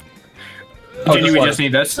chop. Oh, Gingy, just we let just it.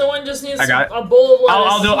 need this. Someone just needs I got it. a bowl of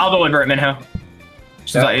lettuce. I'll deliver it, Minho.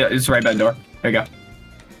 Yeah. It's right by the door. There you go.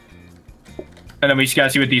 And then we just gotta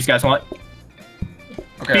see what these guys want.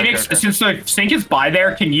 Okay. Phoenix, okay. since the sink is by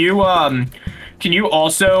there, can you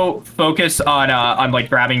also focus on like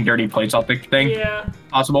grabbing dirty plates off the thing? Yeah.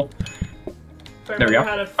 Possible. If I There we go. remember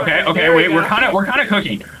how to Okay, fucking- okay, there we wait, we're go. kind of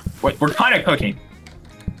cooking. Wait, we're kind of cooking.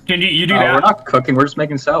 Can you do We're that? not cooking. We're just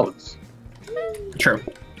making salads. True.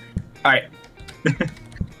 All right.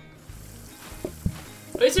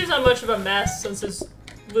 At least there's not much of a mess since it's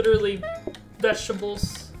literally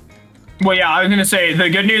vegetables. Well, yeah, I was gonna say the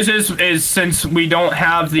good news is since we don't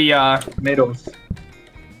have the Tomatoes.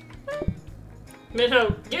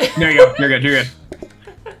 Minho. there you go. You're good. You're good.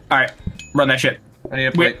 All right, run that shit. I need a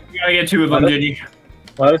We plate. gotta get 2 of them, Gingy.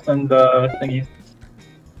 Lettuce and thingies.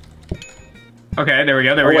 Okay, there we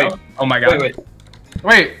go. There Oh, we wait. go. Oh my God.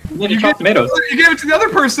 Wait. You need to chop tomatoes. You gave it to the other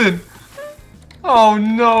person. Oh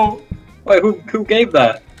no. Wait, who gave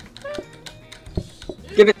that?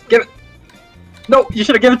 Give it. No, you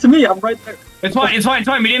should have given it to me. I'm right there. It's fine. It's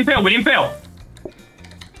fine. We didn't fail.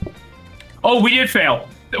 Oh, we did fail.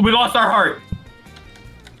 We lost our heart.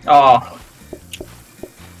 Oh,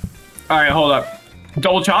 All right, hold up.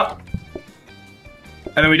 Double chop.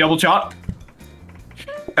 And then we double chop.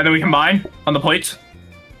 And then we combine on the plates.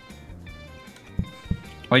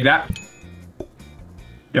 Like that. Yep.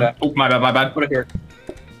 Yeah. Oh, my bad. put it here.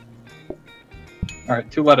 All right,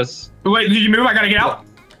 2 lettuce. Wait, did you move? I gotta get out.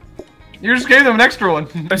 You just gave them an extra one.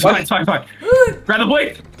 It's What? fine. Grab the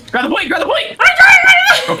plate.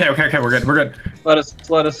 Okay, we're good. Lettuce.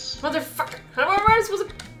 Motherfucker. How am I supposed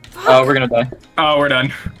to... Fuck. Oh, we're gonna die. Oh, we're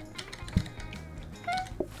done.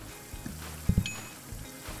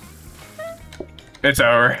 It's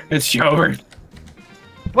over. It's over.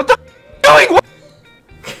 What the? Going? What?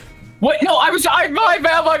 What? No, my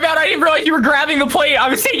bad. I didn't realize you were grabbing the plate. I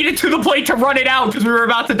was taking it to the plate to run it out because we were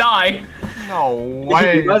about to die. No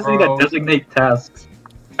way, You guys need to bro. designate tasks.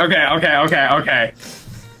 Okay.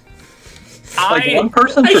 Like one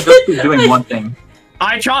person should just be doing one thing.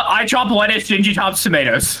 I chop lettuce, Gingy chops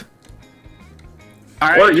tomatoes.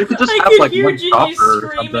 Alright. Or you could just I have could like hear one Gingy chopper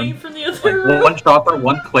or screaming something. from the other Like room. one chopper,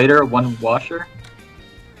 one plater, one washer.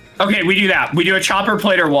 Okay, we do that. We do a chopper,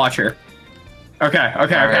 plate, or washer. Okay.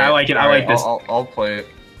 I like it. I like this. I'll play it.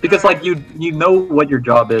 Because like you know what your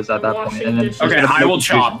job is at that point, Washing and then dishes. there's Okay, gonna be I no will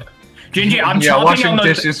confusion. chop. Gingy, I'm Yeah, chopping washing on the.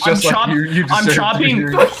 dishes I'm just like chop- you I'm deserve chopping. to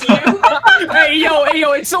hear. Fuck you. Hey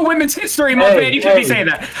yo, it's a Women's History Month, Hey, man. You should be hey. saying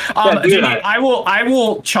that. Yeah, do Gingy, that. I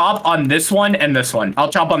will chop on this one and this one. I'll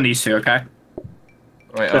chop on these 2, okay?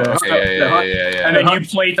 Wait, oh, okay, yeah. And then you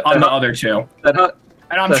plate on the other 2. That hut.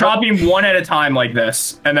 And I'm So- chopping one at a time like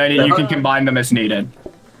this, and then you can combine them as needed.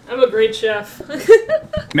 I'm a great chef. Man,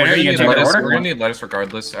 We're are gonna you need gonna take the lettuce. order? We're gonna need lettuce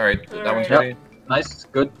regardless. All right, that one's Alright. ready. Nice,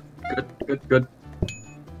 good.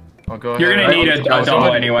 I'll go ahead. You're gonna need a I'll go double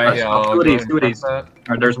ahead- anyway. Yeah, I'll Two go of these, ahead and two of these. prep that.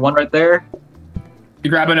 Alright, there's one right there. You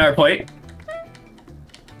grab another plate.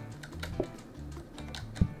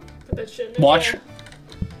 Put that shit in Watch. there.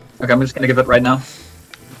 Okay, I'm just gonna give it right now.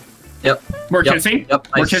 Yep. We're Yep, kissing. Yep.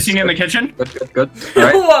 We're Nice. kissing in the kitchen. Good.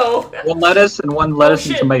 Alright. Whoa! One lettuce and one lettuce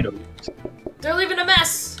and shit. tomato. They're leaving a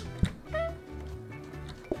mess.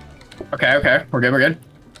 Okay. We're good.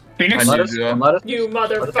 Phoenix. I One need lettuce, to do one that. lettuce. You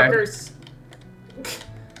motherfuckers.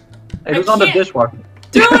 Hey, who's I on the can't- dishwasher?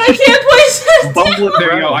 Dude, I can't place this Bumbling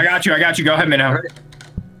There you go. around. I got you. Go ahead, Minho. Alright.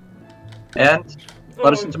 And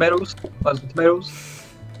lettuce and tomatoes. Lettuce and tomatoes.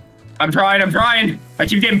 I'm trying. I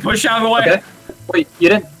keep getting pushed out of the way. Okay. Wait, you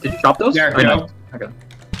didn't? Did you chop those? There, Oh, you no. know. Okay.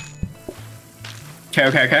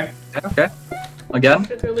 Okay. Okay. Again?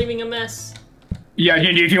 They're leaving a mess. Yeah,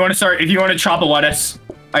 Gingy, if you want to chop a lettuce,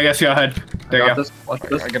 I guess go ahead. There you go. This. Watch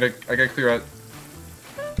this. I gotta clear out.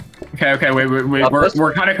 Okay, wait.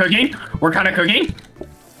 We're kind of cooking. We're kind of cooking.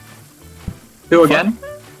 2 again.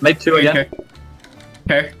 Make 2 again.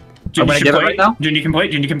 Okay. I'm gonna give it right now. Gingy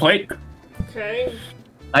can plate. Okay.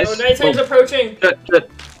 Nice. Oh, nighttime's Boom. approaching. Shit.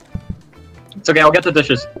 It's okay, I'll get the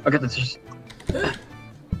dishes.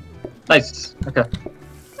 Nice. Okay.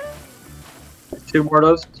 2 more of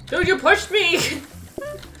those. Dude, you pushed me!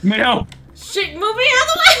 No. Shit, move me out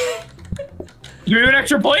of the way! Do we have an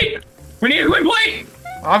extra plate? We need a quick plate.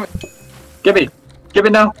 Give me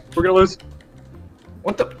now. We're gonna lose.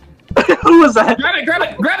 What the? Who was that? Grab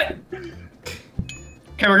it.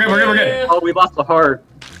 Okay, we're good. Oh, we lost the heart.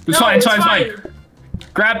 It's fine.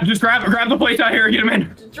 Just grab the plates out here and get them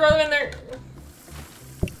in. Just throw them in there.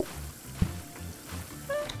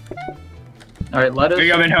 Alright, lettuce. There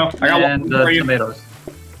you go, Minho. I got and one for you. tomatoes.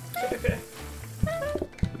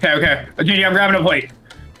 Okay. Gingy, I'm grabbing a plate.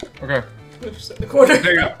 Okay. Just in the corner.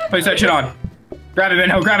 There you go. Place that shit on. Grab it,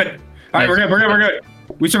 Minho. Grab it. All right, Nice. we're good.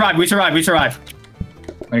 We survived.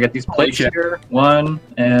 I'm gonna get these plates shit. here. 1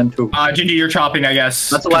 and 2. Gingy, you're chopping, I guess.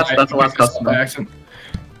 That's the last customer. Excellent.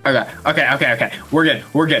 Okay. We're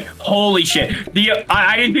good. Holy shit.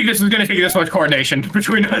 I didn't think this was gonna take this much coordination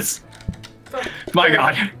between us. My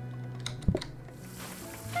God.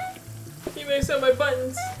 You makes up my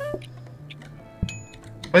buttons.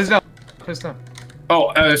 Place it down.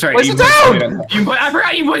 Oh, that's right. Place it down! I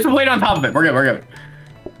forgot you placed the plate on top of it. We're good.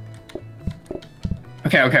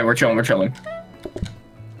 Okay, we're chilling.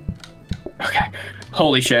 Okay.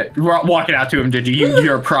 Holy shit. We're walking out to him, did you?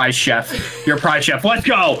 You're a prize chef. Let's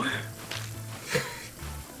go!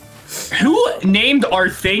 Who named our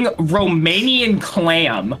thing Romanian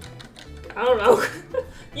clam? I don't know.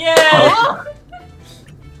 Yeah!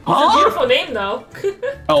 It's a beautiful name, though.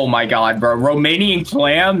 Oh my God, bro. Romanian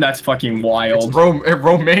clam? That's fucking wild. It's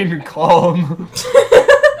Romaine calm.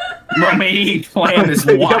 Romanian clam is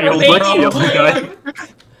wild, Romanian bro. clam.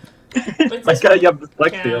 What's My this God, one? you have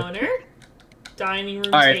dyslexia. Counter. Dining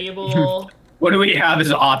room All right. table. What do we have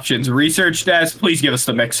as options? Research desk? Please give us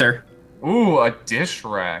the mixer. Ooh, a dish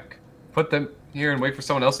rack. Put them here and wait for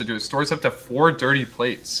someone else to do it. Stores up to 4 dirty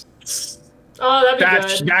plates. Oh, that'd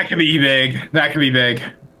be good. That could be big.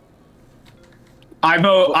 I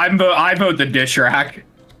vote the dish rack.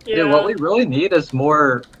 Yeah, what we really need is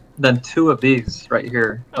more than 2 of these right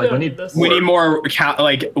here. I Like, don't we need need this. We need more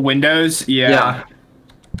windows. Yeah.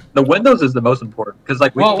 The windows is the most important because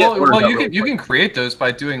like we can get orders out you real can quick. create those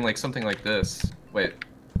by doing like something like this. Wait.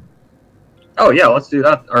 Oh yeah, let's do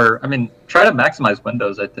that. Or I mean, try to maximize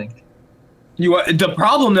windows. I think. The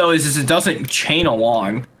problem though is it doesn't chain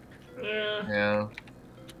along. Yeah. Yeah.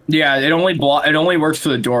 Yeah, it only works for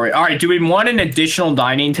the doorway. All right, do we want an additional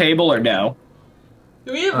dining table or no?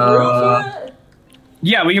 Do we have room for that?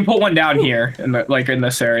 Yeah, we can put one down here in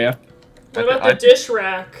this area. What about the dish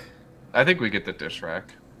rack? I think we get the dish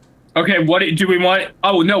rack. Okay, what do we want?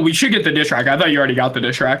 Oh no, we should get the dish rack. I thought you already got the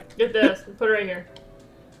dish rack. Get this. Put it right here.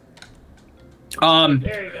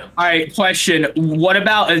 There you go. All right, question. What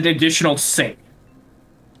about an additional sink?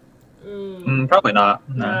 Probably not.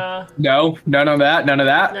 No. No, none of that.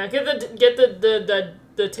 Nah, get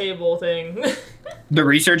the table thing. The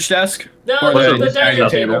research desk? No, Or the dining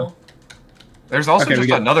table. There's also Okay, we just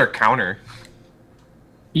got- another counter.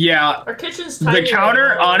 Yeah. Our kitchen's tiny. The counter,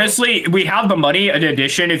 right now. honestly, we have the money in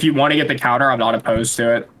addition. If you want to get the counter, I'm not opposed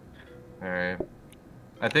to it. All right.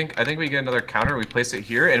 I think we get another counter. We place it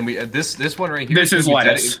here, and we this one right here. This is we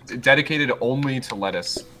lettuce. dedicated only to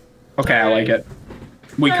lettuce. Okay, I like it.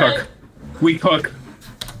 We cook. We cook.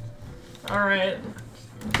 All right.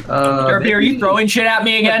 Derpy, are you throwing shit at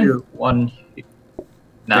me again? One. There you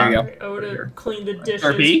Nah. go. Oh, to clean the dishes.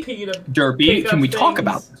 Derpy? Pete to Derpy, pick can up we talk things.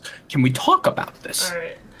 about this? Can we talk about this? All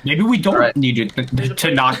right. Maybe we don't Alright. need you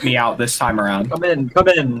to knock me out this time around. Come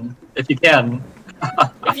in, if you can.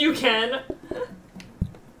 If you can.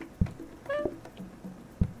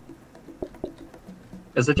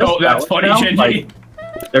 Is it just Oh, that's funny, now? Shinji.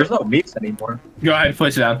 Like, there's no meats anymore. Go ahead,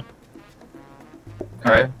 place it down.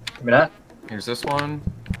 All right. Give me that. Here's this one.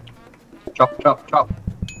 Chop.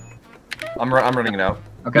 I'm running it out.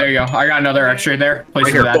 Okay. There you go. I got another extra there. Place Right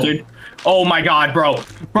it here, that, boom. dude. Oh my god, bro.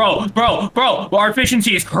 Our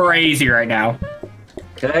efficiency is crazy right now.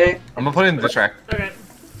 Okay. I'm gonna put it in the track. Okay.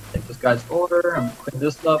 Take this guy's order. I'm gonna clean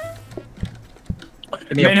this up.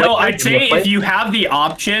 Give me a Minho, plate, I'd give me a say plate. if you have the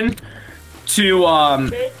option to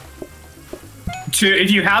Okay.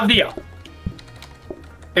 if you have the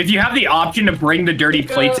If you have the option to bring the dirty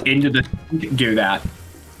plates into the sink, do that.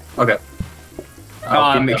 Okay.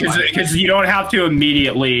 Because you don't have to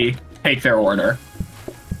immediately take their order.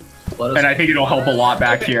 And I think it'll help a lot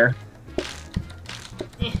back here.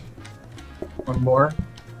 One more.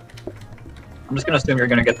 I'm just gonna assume you're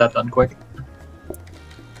gonna get that done quick.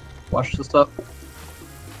 Watch this up.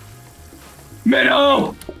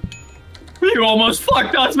 Minnow! You almost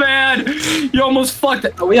fucked us, man! You almost fucked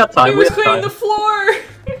it. Oh, we have time. He We was have cleaning time. the floor!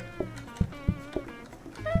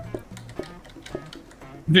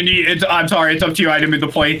 I'm sorry, it's up to you. I didn't move the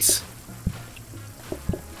plates.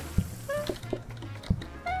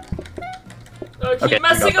 Oh, keep Okay,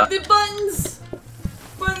 messing got up the buttons!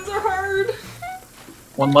 Buttons are hard!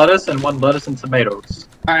 One lettuce and tomatoes.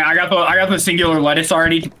 Alright, I got the singular lettuce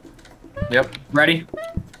already. Yep. Ready?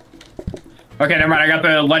 Okay, never mind. I got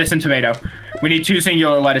the lettuce and tomato. We need 2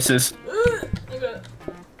 singular lettuces. Okay.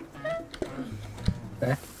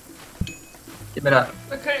 Okay. Give me that.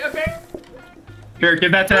 Okay, okay. Here,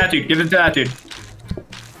 give that to that dude. Give it to that dude.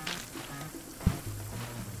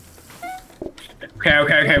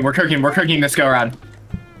 Okay. We're cooking this go around.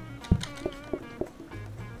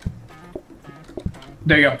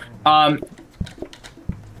 There you go.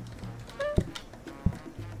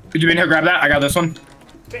 Did you mean to grab that? I got this one.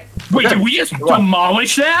 Okay. Wait, did we just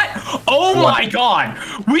demolish that? Oh my god!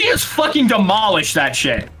 We just fucking demolished that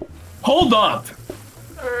shit. Hold up.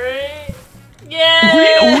 Alright.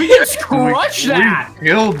 Yeah! We just crushed that. We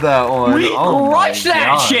killed that one. We crushed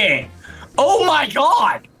that shit. Oh my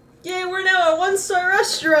god. Yeah, we're now a 1-star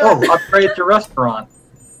restaurant! Oh, upgrade your restaurant.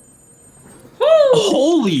 Woo!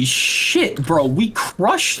 Holy shit, bro. We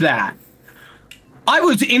crushed that. I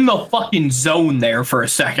was in the fucking zone there for a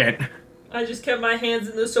second. I just kept my hands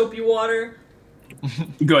in the soapy water.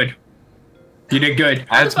 Good. You did good.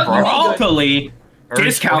 That's Broccoli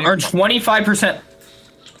discount or 25%.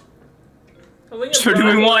 So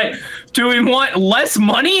do we want less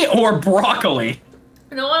money or broccoli?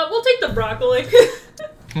 You know what? We'll take the broccoli.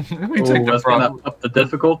 We take the that's gonna up the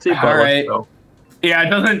difficulty. But Alright. let's go. Yeah,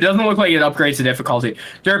 it doesn't look like it upgrades the difficulty.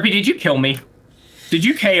 Derpy, did you kill me? Did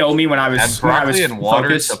you KO me when I was Add broccoli and water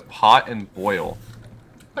focused? to pot and boil.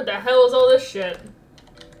 What the hell is all this shit?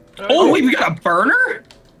 Oh wait, we got a burner?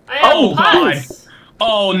 I have Oh pots.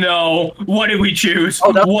 Oh no! What did we choose?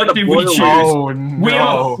 Oh, that's What the did we boiler. choose? Oh no! We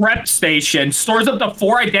have a prep station. Stores up to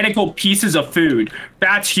 4 identical pieces of food.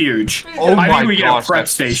 That's huge. Oh I my think we get a gosh, prep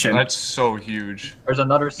that's, station. That's so huge. There's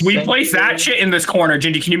another. We sink place here. that shit in this corner.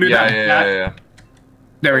 Gingy, can you move Yeah, that? yeah.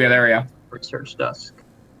 There we go. Research desk.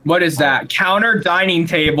 What is that? Counter dining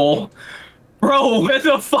table. Bro, what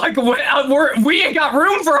the fuck? We ain't got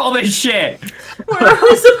room for all this shit. Where are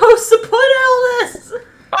we supposed to put all this?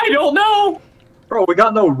 I don't know. Bro, we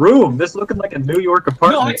got no room. This is looking like a New York No,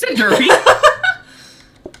 apartment. I said derpy.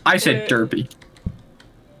 I said derpy.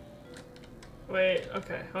 Wait,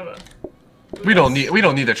 okay, hold on. We don't need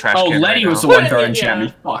the trash Oh, can. Letty right was the now. one Put it throwing in, yeah.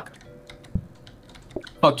 Shammy. Fuck.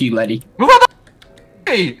 Fuck you, Letty. Move out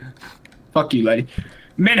the way! Fuck you, Letty.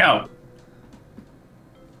 Minho.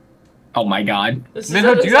 Oh my god. This is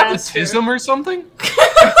Minho, a do you have disaster. autism or something?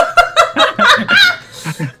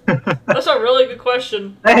 That's a really good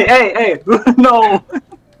question. Hey! No!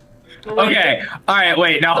 Okay. All right.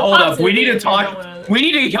 Wait. Now The hold pots up. We in need here to if you don't talk. wanna- We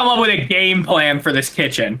need to come up with a game plan for this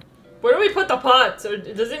kitchen. Where do we put the pots? Or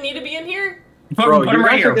does it need to be in here? Put Bro, them you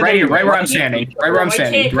right guys here. are Right getting here. Right where I'm lucky. standing. Right where I'm I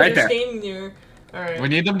standing. can't, 'cause Right you're there. standing there. Alright. We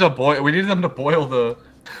need them to boil. We need them to boil the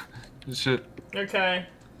shit. Okay.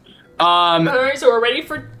 Um. Alright, so we're ready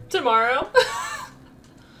for tomorrow.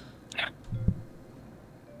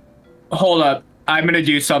 Hold up. I'm gonna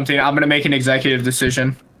do something. I'm gonna make an executive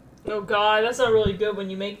decision. Oh god, that's not really good when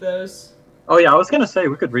you make those. Oh yeah, I was gonna say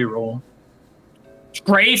we could re-roll.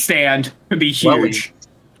 Tray stand could be Welly. huge.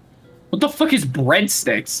 What the fuck is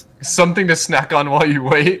breadsticks? Something to snack on while you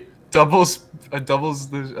wait. Doubles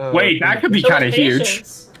the. Wait, that could be Show kind of huge.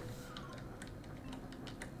 patience.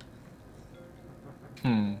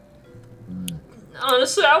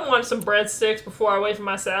 Honestly, I want some breadsticks before I wait for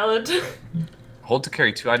my salad. Hold to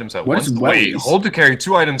carry 2 items at What once. is Wait, Welly's? hold to carry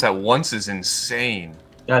 2 items at once is insane.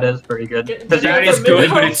 That is pretty good. Get- Does get That Yeah, is the good,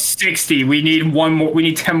 middle. but it's 60. We need one more. We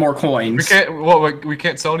need 10 more coins. We can't. What? We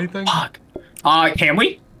can't sell anything. Fuck. Can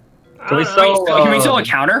we? Can we I don't sell, know. Can we sell a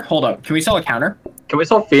counter? Hold up. Can we sell a counter? Can we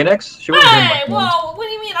sell Phoenix? She wasn't doing Hey, much more. whoa, what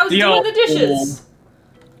do you mean? I was Yo, doing the dishes.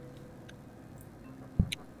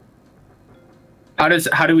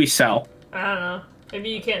 How do we sell? I don't know. Maybe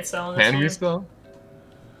you can't sell in this Can we one. sell?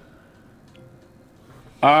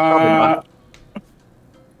 I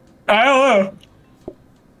don't know.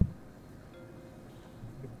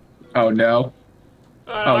 Oh no.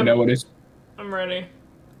 Oh no, what is? I'm ready.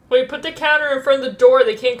 Wait, put the counter in front of the door.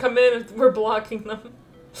 They can't come in if we're blocking them.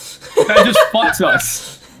 That just fucks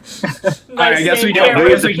us. Nice Alright, I guess we name, don't. I Karen.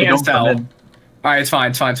 guess we can't Don't come sell. in. Alright, it's fine.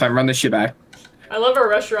 It's fine. It's fine. Run this shit back. I love our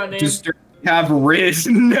restaurant name. Just have Riz.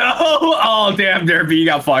 No. Oh damn, Derby, you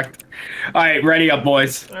got fucked. Alright, ready up,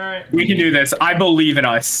 boys. Alright. We can do this. I believe in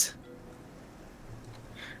us.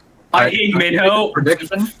 I Alright, hate make a Minho.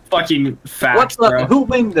 prediction. Fucking facts, What's the bro. who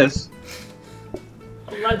winged this?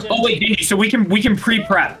 Legend. Oh wait, Dingy, so we can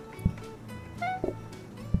pre-prep.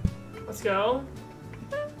 Let's go.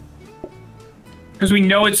 Because we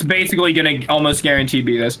know it's basically gonna almost guaranteed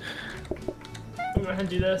be this. I'm gonna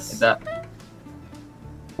do this. That.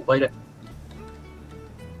 Played it.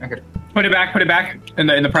 Okay. Put it back in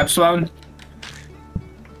the prep zone.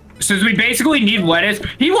 Since we basically need lettuce.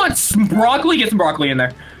 He wants some broccoli, get some broccoli in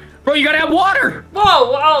there. Bro, you gotta have water!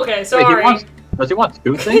 Whoa, whoa, okay, Wait, sorry. does he want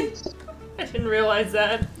two things? I didn't realize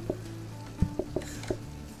that.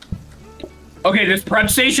 Okay, this prep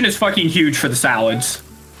station is fucking huge for the salads.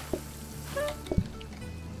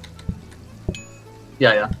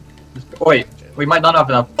 Yeah. Wait, we might not have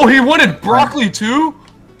enough. Oh, he wanted broccoli too?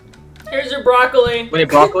 Here's your broccoli. We need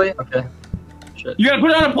broccoli? Okay. Shit. You gotta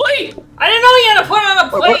put it on a plate! I didn't know you had to put it on a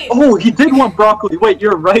Wait, what? plate. Oh, he did want broccoli. Wait,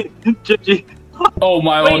 you're right, Gigi. Oh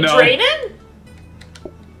my, Wait, oh no. Drayden?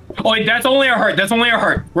 Oh wait, that's only our heart, that's only our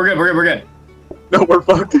heart. We're good. No, we're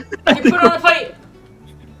fucked. You put it on a plate.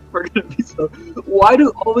 We're gonna be so. Why do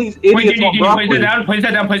all these Wait, idiots Dingy, want broccoli?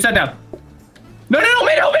 place that down. No,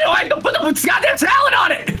 I don't put the goddamn salad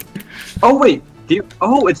on it! Oh wait, do you?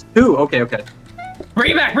 Oh, it's two. Okay.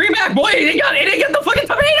 Bring it back, boy! It didn't get the fucking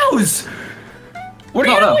tomatoes! What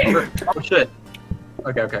are you doing? Oh shit.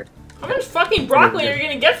 Okay. How much fucking broccoli are you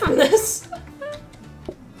gonna get from this?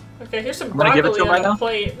 Okay, here's some I'm gonna give it broccoli to him on right the now.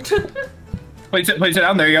 plate. Place it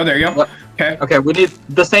down. There you go. What? Okay. Okay, we need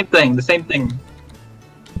the same thing.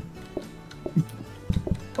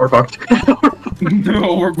 We're fucked.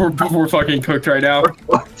 No, we're fucking cooked right now. We're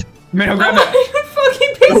fucked. Man, Oh grab that. my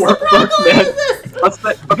fucking piece We're of broccoli! fucked, man. What is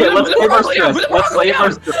this? Let's save our stress. Let's save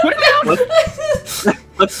our stress. Put it down.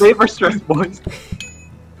 Let's save our stress, boys.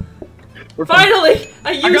 We're fucked. Finally!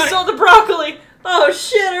 I got used it. all the broccoli! Oh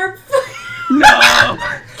shit, her No.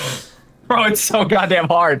 Bro, it's so goddamn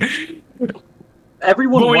hard.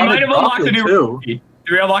 Everyone But we might wanted have unlocked a broccoli new too. recipe.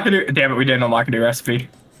 Did we unlock a new? Damn it, we didn't unlock a new recipe.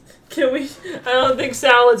 Can we? I don't think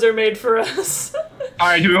salads are made for us. All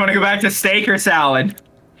right, do we want to go back to steak or salad?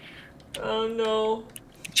 Oh no.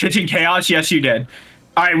 Kitchen chaos? Yes, you did.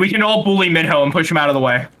 All right, we can all bully Minho and push him out of the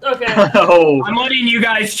way. Okay. Oh, I'm letting you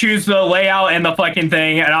guys choose the layout and the fucking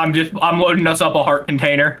thing, and I'm loading us up a heart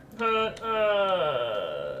container.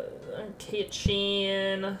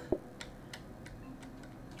 Kitchen.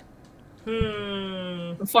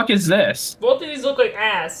 What the fuck is this? Both of these look like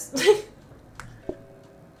ass.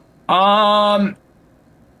 That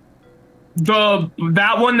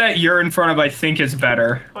one that you're in front of, I think, is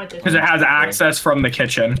better because it has access from the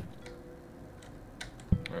kitchen.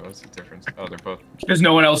 Wait, what's the difference? Oh, they're both. Because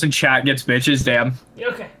no one else in chat gets bitches. Damn.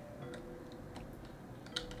 Okay.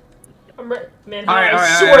 Man, All right, I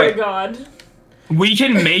all swear right. to God. We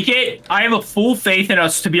can make it. I have a full faith in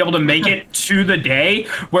us to be able to make it to the day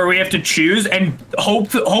where we have to choose, and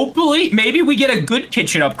hopefully, maybe we get a good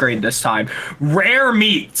kitchen upgrade this time. Rare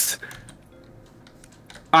meats.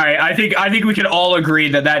 All right, I think we can all agree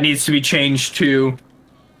that needs to be changed to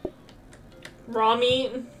Raw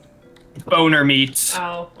meat? boner meats.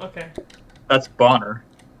 Oh, okay. that's Bonner.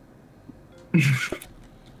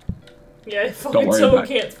 Yeah, I Don't fucking worry so about it.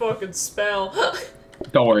 can't fucking spell.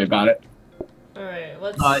 Don't worry about it. Alright,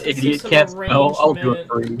 let's If do you some can't spell, I'll do it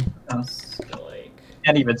arrangement. for you. Like,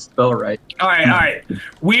 Can't even spell right. All right.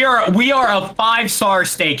 We are a 5-star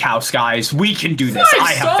steakhouse, guys. We can do this. 5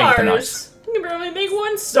 I have faith in us. stars? You can barely make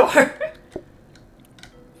 1 star.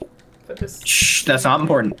 Put this. Shh, that's not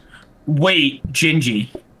important. Wait, Gingy.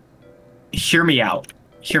 Hear me out.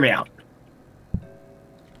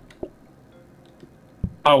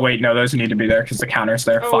 Oh wait, no, those need to be there because the counter's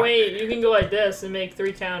there. Oh Fuck. wait, you can go like this and make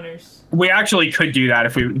 3 counters. We actually could do that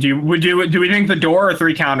if we do. Do we think the door or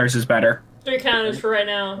 3 counters is better? 3 counters for right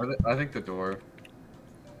now. I think the door.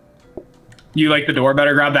 You like the door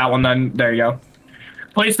better? Grab that one then. There you go.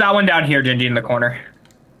 Place that one down here, Gingy, in the corner.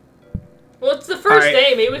 Well, it's the first Alright.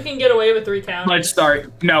 day. Maybe we can get away with 3 counters. Let's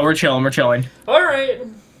start. No, we're chilling. Alright.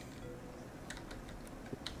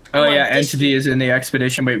 Oh Come yeah, on, Entity is in the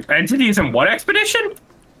expedition. Wait, Entity is in what expedition?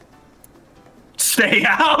 Stay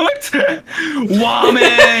out!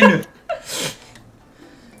 Woman!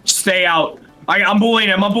 Stay out. I'm bullying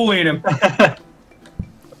him.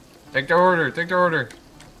 Take their order.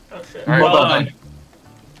 Oh shit. All right, Well hold done. on.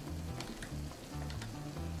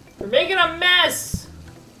 We're making a mess.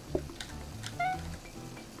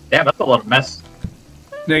 Damn, that's a lot of mess.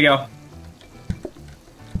 There you go.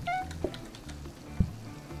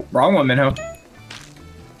 Wrong one, Minho.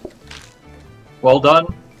 Well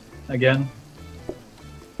done. Again.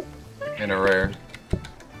 In a rare.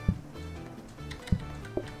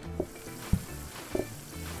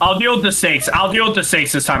 I'll deal with the steaks. I'll deal with the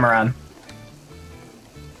steaks this time around.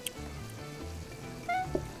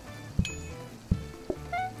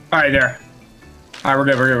 Alright, there. Alright, we're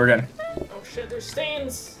good, we're good, we're good. Oh shit, there's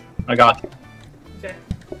stains. I got you. Okay.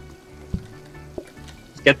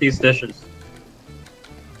 Let's get these dishes.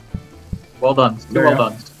 Well done. Two There you well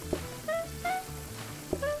go. done.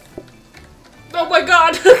 Oh my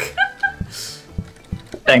god!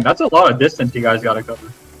 Dang, that's a lot of distance you guys gotta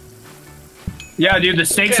cover. Yeah, dude, the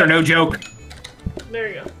steaks Okay. are no joke. There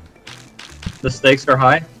you go. The stakes are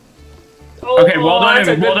high. Oh, Okay, well done, that's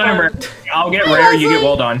a well good done, part. Rare. I'll get rare, you get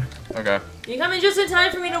well done. Okay. You come in just in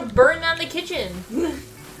time for me to burn down the kitchen.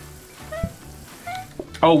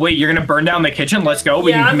 Oh wait, you're gonna burn down the kitchen? Let's go.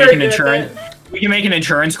 We Yeah, can I'm make very an good at insurance. that. We can make an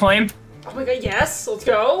insurance claim. Oh my god, yes, let's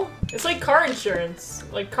go. It's like car insurance,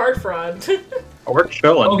 like card fraud. Oh, we're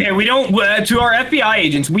chilling. Okay, we don't. To our FBI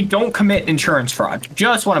agents, we don't commit insurance fraud.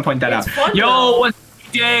 Just want to point that It's out. fun, Yo, though. what's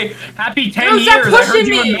DJ? Happy 10 No, stop years. I heard pushing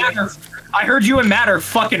you me. and Matt are. I heard you and Matt are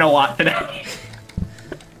fucking a lot today.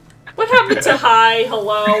 What happened to hi,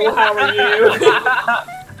 hello, how are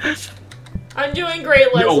you? I'm doing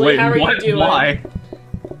great, Leslie. Yo, wait, how are what? you doing? Why?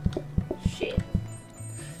 Shit.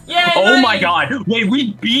 Yay! Oh my buddy! god. Wait,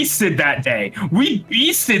 we beasted that day. We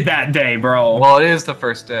beasted that day, bro. Well, it is the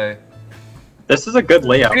first day. This is a good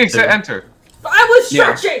layout. Phoenix, too. enter. I was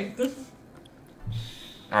Yeah. stretching.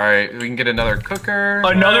 All right, we can get another cooker.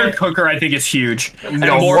 Another cooker, I think, is huge. And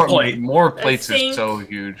No, more plate. More plates sink. is so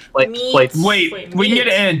huge. Meat. Plates. Wait, Wait, we can get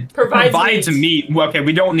meat. in. Provides meat. Okay,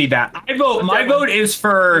 we don't need that. I vote. My that one? vote is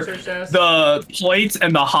for Research desk. the plates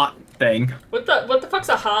and the hot thing. What the fuck's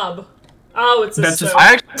a hob? Oh, it's a That's a- stove.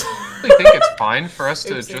 I actually think it's fine for us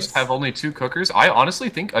to Oopsies. just have only 2 cookers. I honestly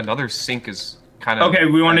think another sink is kind of Okay,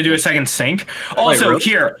 we want to do a second sink. Also, really?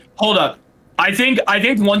 here, hold up. I think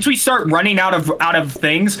once we start running out of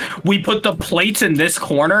things, we put the plates in this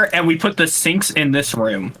corner and we put the sinks in this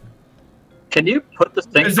room. Can you put the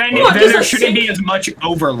sink? Because then, What, then there's there a shouldn't be sink? as much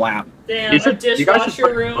overlap. Damn, You a guys should dishwasher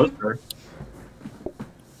put it room. closer.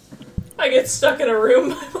 I get stuck in a room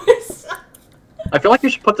by myself. I feel like you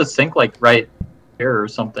should put the sink like right here or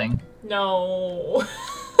something. No.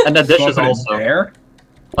 And the You wanna dishes put it also. there?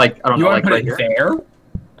 Like I don't You know, want like to put right it here. there?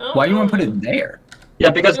 Oh. Why do you want to put it there? Yeah,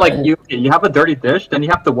 because like you have a dirty dish, then you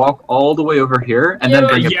have to walk all the way over here and Yeah, then but-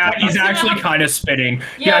 bring it. Yeah, back. he's gonna actually have- kind of spitting.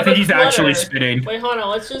 Yeah, Yeah, I think but he's actually clutter. spitting. Wait, hold on.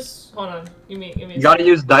 Let's just hold on. You mean? You gotta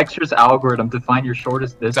use Dijkstra's algorithm to find your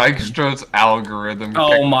shortest distance. Dijkstra's algorithm.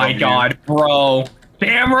 Oh my god, bro.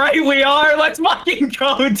 Damn right we are. Let's fucking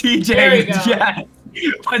go, TJ. There you go. Yeah.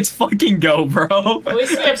 Let's fucking go, bro. At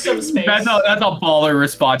least we have some space. That's a baller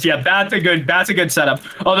response. Yeah, that's a good setup.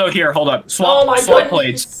 Although here, hold up. Oh Swap my swap goodness.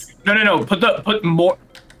 plates. No. Put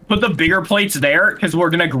the bigger plates there because we're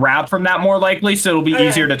gonna grab from that more likely, so it'll be Okay.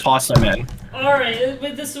 easier to toss them in. All right,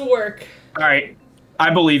 but this will work. All right. I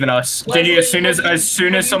believe in us. Diddy, as soon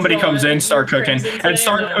as somebody comes in, start cooking. And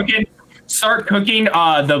start cooking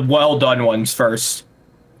the well done ones first.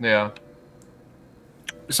 Yeah.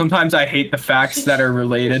 Sometimes I hate the facts that are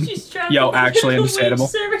related. She's trapped Yo, in the actually wage understandable.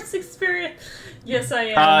 service experience. Yes, I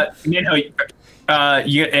am.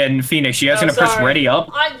 You and Phoenix, you guys Oh, gonna press sorry. ready up?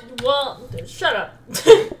 Well, shut up.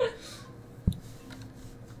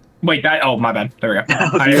 Wait, oh my bad. There we go.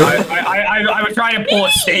 I was trying to pull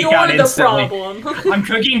a steak You're out the instantly. problem. I'm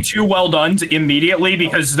cooking 2 well dones immediately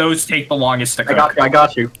because those take the longest to cook. I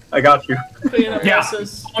got you. Clean up Yeah.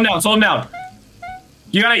 messes. Slow him down.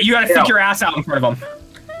 You gotta Yeah. stick your ass out in front of him.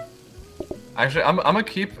 Actually, I'm gonna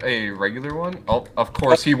keep a regular one. Oh, of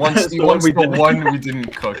course, he wants The one we the didn't. one we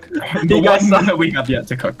didn't cook. The You guys one saw- that we have yet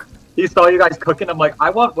to cook. He saw you guys cooking. I'm like,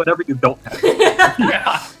 I want whatever you don't have.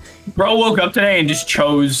 Yeah. Bro woke up today and just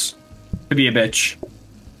chose to be a bitch.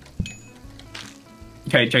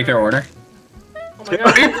 Okay, take their order. Oh my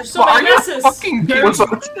god, there's so many messes. Fucking There's-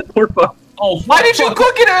 Poor folks. Oh, Why did you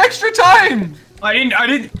cook it an extra time? I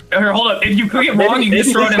didn't. Here, hold up. If you cook it wrong, Maybe, you maybe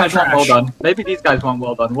just throw it these in the guys want trash. well done. Maybe these guys want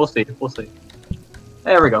well done. We'll see.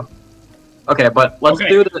 There we go. Okay, but let's Okay.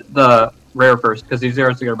 do the rare first because these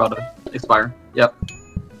zeros are about to expire. Yep. Give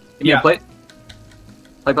me Yeah. a plate.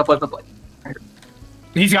 Plate.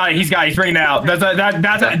 He's got it. He's bringing it out.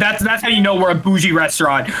 That's how you know we're a bougie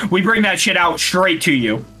restaurant. We bring that shit out straight to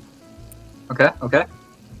you. Okay.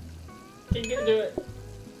 You can do it.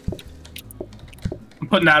 I'm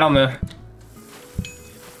putting that on the.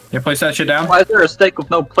 You place that shit down? Why is there a steak with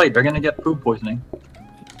no plate? They're gonna get food poisoning.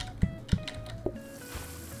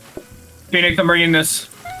 Phoenix, I'm bringing this.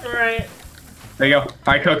 Alright. There you go.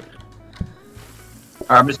 Alright, cook.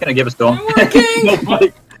 Alright, I'm just gonna give us to him. I'm working! No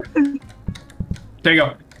plate. There you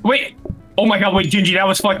go. Wait! Oh my god, wait, Gingy, that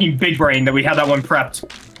was fucking big brain that we had that one prepped.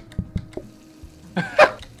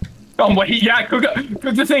 Oh, wait, yeah, cook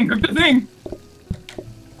the thing, cook the thing!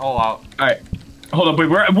 All out. Alright. Hold up, wait,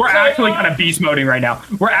 we're actually kind of beast moding right now.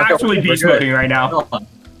 We're actually okay, beast we're good. moding right now. Hold on.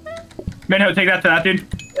 Minho, take that to that dude.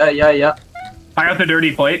 Yeah. I got the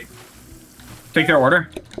dirty plate. Take their order.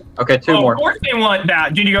 Okay, two Of more. course they want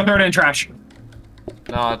that. Gingy, go throw it in the trash.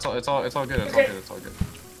 No, it's all good. It's all good. It's all good.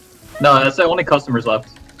 No, that's the only customers left.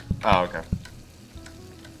 Oh, okay.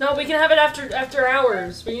 No, we can have it after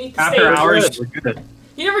hours. We need to After stay. hours. We're good.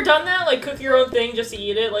 You never done that? Like cook your own thing just to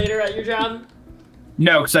eat it later at your job?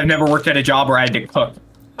 No, because I've never worked at a job where I had to cook.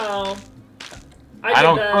 Oh. I did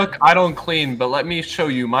don't that. cook, I don't clean, but let me show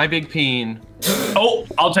you my big peen. Oh,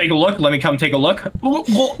 I'll take a look. Let me come take a look. Alright,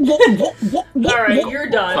 you're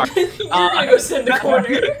done. You're gonna go sit in the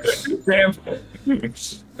corner. Damn.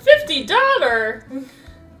 $50!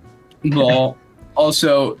 Lol.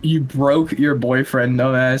 Also, you broke your boyfriend,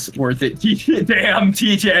 no ass worth it. TJ, damn,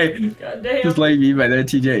 TJ. God damn. Just like me by that,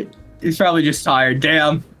 TJ. He's probably just tired.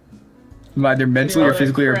 Damn. Either mentally or Yeah,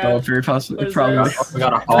 physically or crap. both. Very possibly. What is Probably. this? We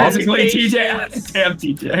got a hog. Physically, TJ. Patience. Damn,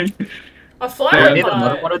 TJ. A Do I flower need another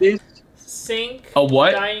one pot. of these? Sink. A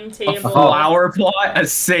what? Dining A table. flower plot, a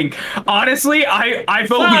sink. Honestly, I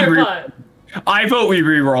vote Flower we pot. I vote we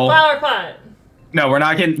re-roll. Flower pot. No, we're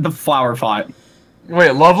not getting the flower pot.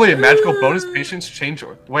 Wait, lovely and magical bonus patience change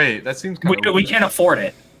order. Wait, that seems kind of We can't afford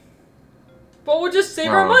it. But we'll just save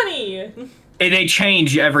our Oh. money. They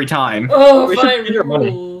change every time. Oh, We should fine. spend our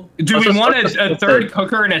money. Rule. Do Let's we just want start a this third thing.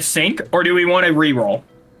 cooker and a sink, or do we want to re-roll?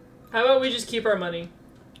 How about we just keep our money?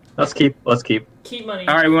 Let's keep. Keep money.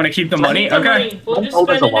 All right, we want to keep the money. Keep the Okay. money. We'll just Oh,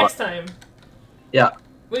 that's spend a it lot. next time. Yeah.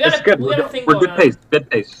 We got It's good. We We're got a thing good going on. pace. Good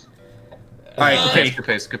pace. All right. Uh, Okay. Good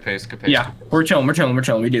pace, good pace, good pace. Yeah, we're chilling.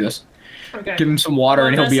 We do this. Okay. Give him some water,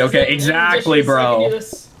 and he'll be Messes okay. in Exactly, dishes, I can do bro.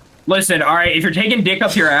 this. Listen. All right. If you're taking dick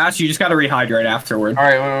up your ass, you just gotta rehydrate afterward.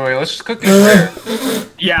 Alright, wait, let's just cook this.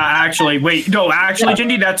 Yeah. Actually, wait. No. Actually,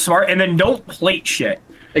 Jindy, that's smart. And then don't plate shit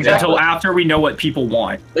Exactly. until after we know what people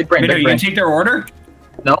want. Big brain. Minho, Big you brain. gonna take their order?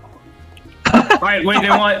 No. All right. Wait. They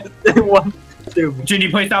want. 1, 2,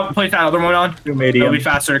 Jindy, place that other one on. 2 It'll medium. be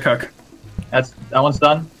faster to cook. That one's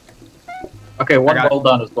done. Okay, one got it. well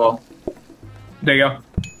done as well. There you go.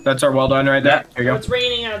 That's our well done right there. There you Oh, go. it's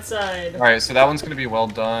raining outside. Alright, so that one's gonna be well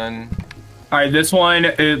done. All right, this one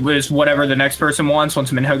is whatever the next person wants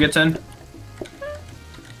once Minho gets in.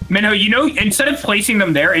 Minho, you know, instead of placing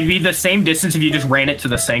them there, it'd be the same distance if you just ran it to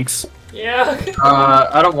the sinks. Yeah.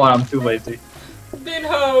 I don't want. I'm too lazy.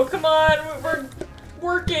 Binho, come on. We're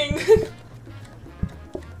working.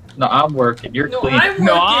 No, I'm working. You're No, clean. I'm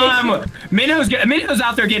working. No, Minho's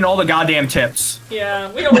out there getting all the goddamn tips.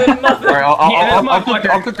 Yeah, we don't win nothing. Alright,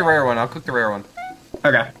 Yeah, I'll cook the rare one. I'll cook the rare one.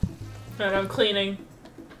 Okay. And I'm cleaning.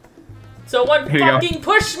 Someone Here you go. fucking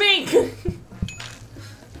push me! Here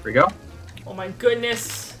we go. Oh my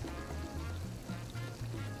goodness.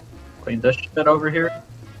 Clean this shit over here.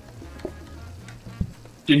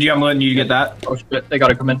 Gingy, I'm letting you get that. Oh shit, they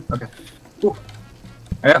gotta come in. Okay. Ooh.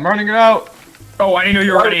 I'm running it out. Oh, I didn't know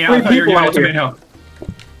you were Why are running out. I thought you were people giving it out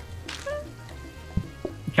to here? Minho.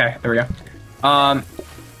 Okay, there we go. I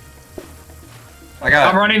I'm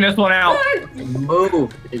got it. running this one out.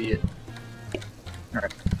 Move, idiot.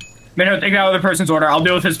 Minho, take that other person's order. I'll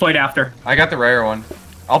deal with his plate after. I got the rare one.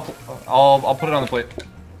 I'll put it on the plate.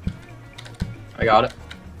 I got it.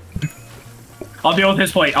 I'll deal with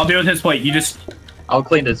his plate. You just... I'll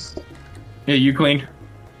clean this. Yeah, you clean.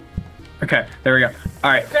 Okay, there we go.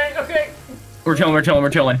 Alright, Okay. we're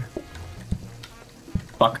chilling.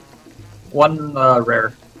 Fuck. One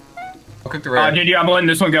rare. I'll cook the rare. Gingy, I'm letting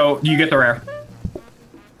this one go. You get the rare.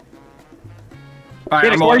 Alright,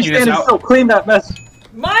 Phoenix, I'm why are you watching this standing out. still? Clean that mess.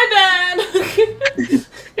 My bad!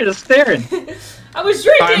 You're just staring. I was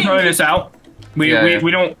I'm drinking! throwing this out. We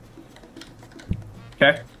don't...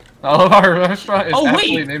 Okay. I love our restaurant is Oh,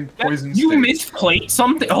 actually wait! named Poison You Steak. misplate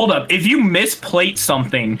something? Hold up. If you misplate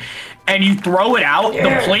something and you throw it out,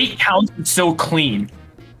 Yeah. the plate counts as still clean.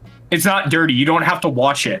 It's not dirty. You don't have to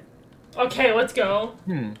wash it. Okay, let's go.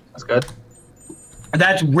 That's good.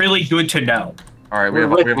 That's really good to know. Alright, we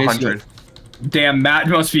have We're 100. Damn, Matt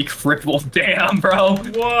must be crippled. Damn, bro.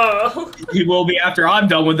 Whoa. He will be after I'm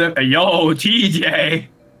done with it. Yo, TJ.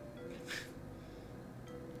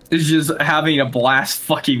 Is just having a blast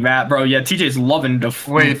fucking Matt, bro. Yeah, TJ's loving the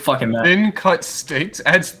Wait, fucking Matt. thin cut steaks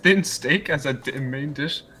adds thin steak as a main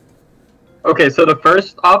dish. Okay, so the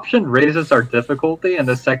first option raises our difficulty, and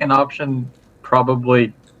the second option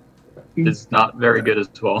probably is not very good as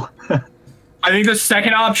well. I think the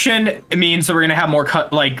second option means that we're gonna have more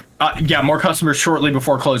more customers shortly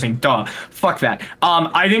before closing. Duh, fuck that.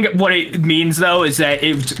 I think what it means though is that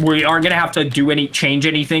if we aren't gonna have to change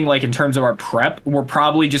anything like in terms of our prep, we're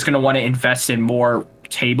probably just gonna want to invest in more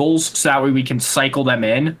tables so that way we can cycle them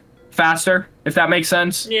in faster. If that makes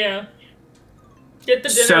sense. Yeah. Get the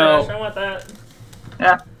dinner rush. I want that.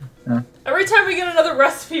 Yeah. Every time we get another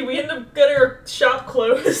recipe, we end up getting our shop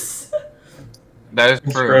closed. That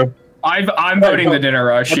is true. I'm voting the dinner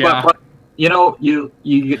rush. Yeah. But, you know,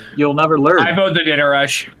 you'll never learn. I vote the dinner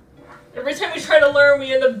rush. Every time we try to learn,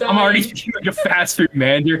 we end up dying. I'm already thinking like a fast food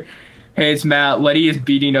manager. Hey, it's Matt. Letty is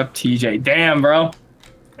beating up TJ. Damn, bro.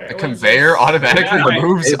 The conveyor automatically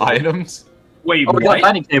removes items. Wait, we what? got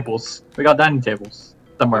dining tables. We got dining tables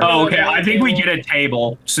somewhere. Oh, okay. I think we get a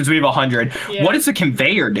table since we have 100. Yeah. What does the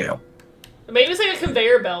conveyor do? Maybe it's like a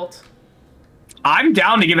conveyor belt. I'm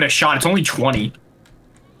down to give it a shot. It's only 20.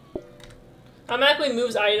 Automatically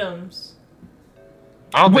moves items.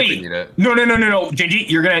 I don't Wait. think we need it. No, Gingy,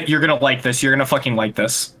 you're gonna like this. You're gonna fucking like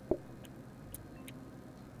this.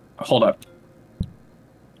 Hold up.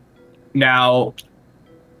 Now,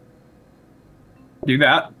 do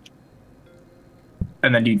that.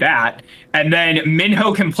 And then do that. And then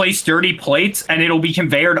Minho can place dirty plates and it'll be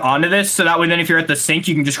conveyored onto this. So that way then if you're at the sink,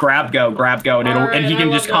 you can just grab, go, and Alright, he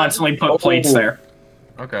can just constantly put plates there.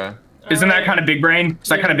 Okay. Isn't that kind of big brain? Is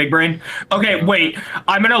that kind of big brain? Okay, wait.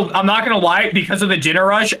 I'm not gonna lie, because of the dinner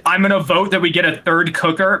rush, I'm gonna vote that we get a third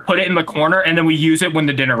cooker, put it in the corner, and then we use it when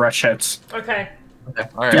the dinner rush hits. Okay. Okay.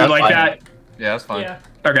 All right. Do you like fine. that? Yeah, that's fine. Yeah.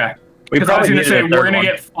 Okay. We Because I was probably gonna say needed a we're third gonna one.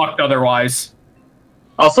 get fucked otherwise.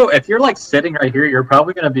 Also, if you're like sitting right here, you're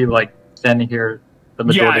probably gonna be like standing here the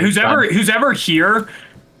majority Yeah, of the time. who's ever here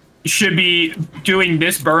should be doing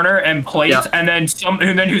this burner and plates, Yeah. and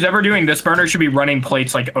then who's ever doing this burner should be running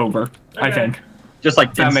plates like over. I Okay. think. Just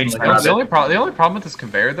like That makes instantly sense. The grab only problem with this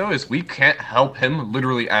conveyor though is we can't help him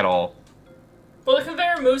literally at all. Well, the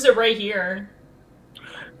conveyor moves it right here.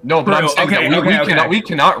 No, but I'm Bro, saying okay, that okay. we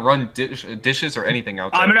cannot run dishes or anything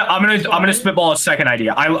out there. I'm gonna spitball a second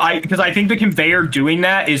idea. Because I think the conveyor doing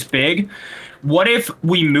that is big. What if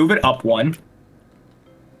we move it up one?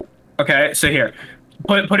 Okay, so here,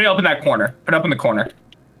 put it up in that corner. Put it up in the corner,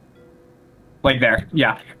 like there.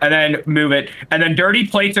 Yeah, and then move it. And then dirty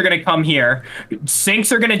plates are gonna come here.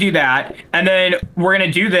 Sinks are gonna do that, and then we're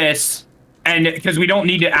gonna do this. And because we don't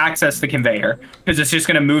need to access the conveyor, because it's just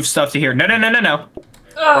gonna move stuff to here. No.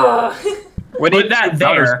 Ugh. We Put need that two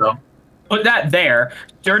counters, there. though. Put that there.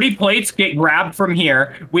 Dirty plates get grabbed from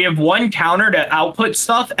here. We have one counter to output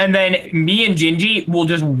stuff, and then me and Gingy will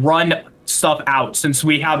just run stuff out. Since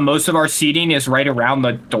we have most of our seating is right around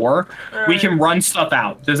the door, we can run stuff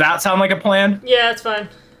out. Does that sound like a plan? Yeah, it's fine.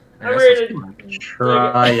 I I'm guess ready that's to...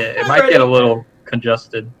 Try it. It I'm might ready. get a little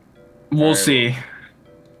congested. We'll Alright. see.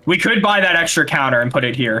 We could buy that extra counter and put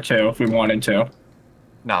it here too if we wanted to.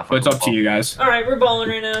 Nah, But it's up to you guys. Alright, we're balling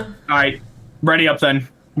right now. All right, ready up then,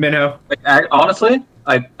 Minho. Like, honestly,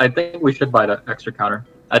 I think we should buy the extra counter.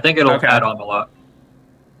 I think it'll Okay. add on a lot.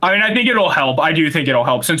 I mean, I think it'll help. I do think it'll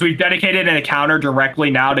help since we've dedicated an counter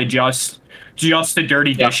directly now to just the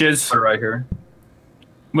dirty Yeah, dishes Put it right here.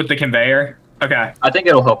 with the conveyor. Okay. I think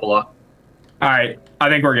it'll help a lot. All right. I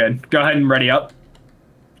think we're good. Go ahead and ready up.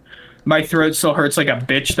 My throat still hurts like a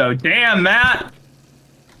bitch, though. Damn, Matt.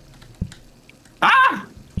 Ah!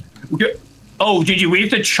 Oh, Gigi, we have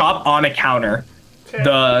to chop on a counter Okay.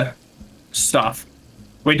 the stuff.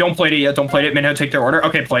 Wait, don't plate it yet. Don't plate it. Minho, take their order.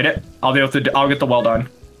 Okay, plate it. I'll get the well done.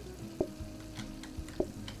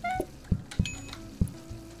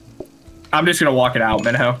 I'm just gonna walk it out,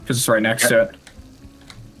 Minho, because it's right next to it.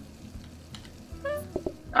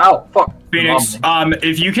 Ow, fuck. Phoenix,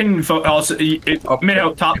 if you can also,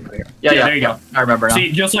 Minho, top. Yeah, there you go. I remember now.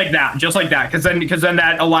 See, just like that, because then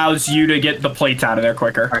that allows you to get the plates out of there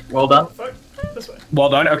quicker. Alright, well done. Fuck. This way. Well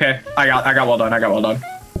done. Okay, I got well done.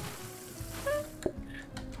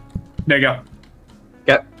 There you go.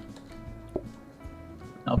 Okay.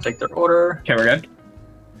 I'll take their order. Okay, we're good.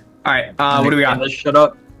 All right. What do we got? Clean this shit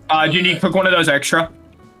up. Do you need to cook one of those extra?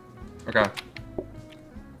 Okay.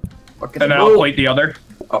 Fucking And then I'll move. plate the other.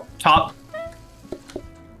 Oh. Top.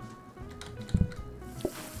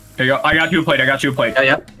 There you go. I got you a plate.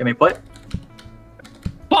 Yeah. Give me a plate.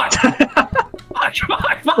 Fuck.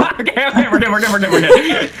 Fuck. Okay, we're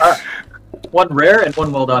good. One rare and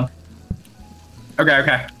one well done.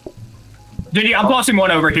 Okay. Diddy, I'm tossing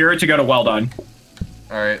one over here to go to well done.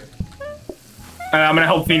 All right. And I'm gonna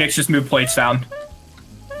help Phoenix just move plates down.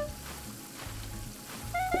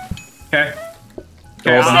 Okay. Well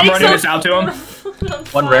Okay, I'm done. running this out to him.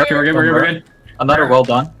 One rare. Okay, we're good, we're good, we're good. Another well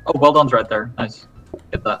done. Oh, well done's right there. Nice.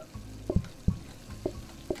 Get that.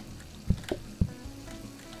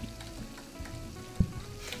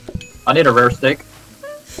 I need a rare steak.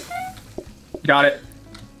 Got it.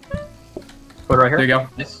 Put it right here. There you go.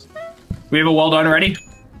 Nice. We have a well done already.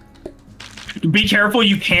 Be careful,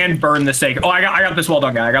 you can burn the steak. Oh, I got this well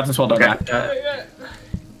done guy. I got this well done Okay. guy.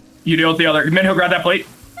 You deal with the other. Minho, grab that plate.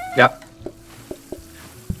 Yep.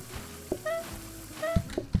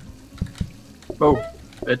 Oh,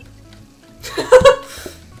 bitch.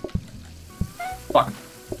 Fuck.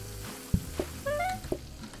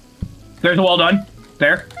 There's a well done.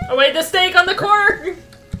 There. Oh wait, the steak on the corner!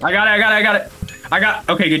 I got it.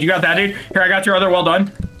 Okay, good. You got that, dude. Here, I got your other well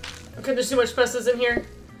done. Okay, there's too much pestas in here.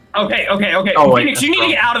 Okay. Oh, wait, Phoenix, you need to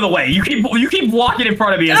get out of the way. You keep walking in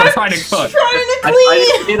front of me as I'm trying to cook. Trying to clean!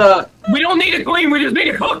 I need a. We don't need to clean. We just need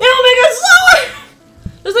to cook. It'll make it slower!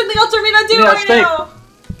 There's nothing else for me to do Yeah, right steak. now!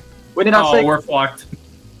 We need a Oh, steak. we're fucked.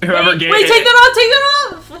 Whoever gave Wait, it. take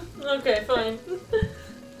that off! Okay, fine.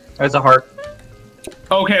 There's a heart.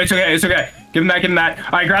 Okay, it's okay. Give him that.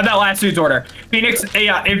 All right, grab that last dude's order. Phoenix,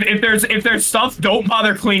 yeah, if there's stuff, don't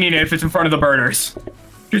bother cleaning it if it's in front of the burners,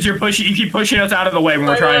 because you keep pushing us out of the way when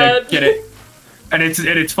we're trying to get it, and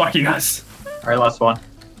it's fucking us. All right, last one.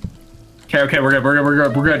 Okay, we're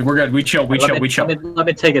good. We chill. Let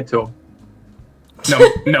me take it to him.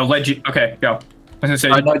 No, let you. Okay, go. I was gonna say.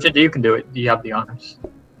 No, you can do it. You have the honors.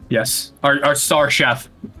 Yes, our star chef.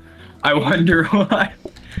 I wonder why.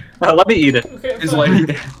 Let me eat it. Okay, Is fine.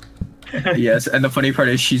 Letty? Yes, and the funny part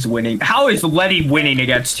is she's winning. How is Letty winning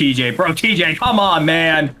against TJ? Bro, TJ, come on,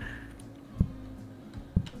 man.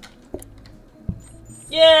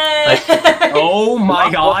 Yay! Oh my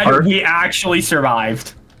Lost god, heart. we actually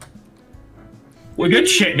survived. Well, good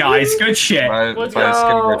shit, guys. Good shit. By Let's the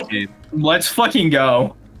skin of our go. teeth. Let's fucking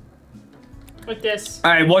go. With this.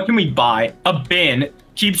 All right, what can we buy? A bin.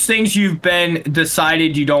 Keeps things you've been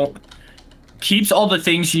decided you don't... Keeps all the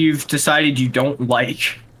things you've decided you don't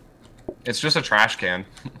like. It's just a trash can.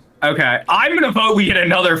 Okay, I'm gonna vote we get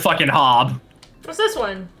another fucking hob. What's this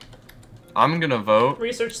one? I'm gonna vote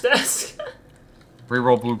Research desk.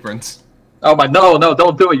 reroll blueprints. Oh my, no,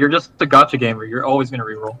 don't do it. You're just a gotcha gamer. You're always gonna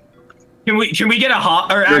reroll. Can we get a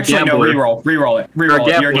hob? Or You're a actually, no, gambler. reroll it. You're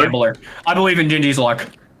a You're a gambler. I believe in Gingy's luck.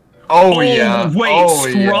 Oh, yeah. Wait, oh,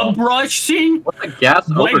 scrub brush scene? What's the gas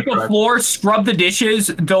Wipe the overdrive? floor, scrub the dishes.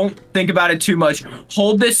 Don't think about it too much.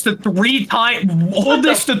 Hold this to 3 times. Hold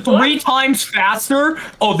this to 3 times faster.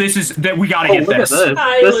 Oh, this is that we gotta Oh, get look this. at this.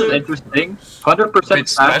 I This is lose. interesting. 100%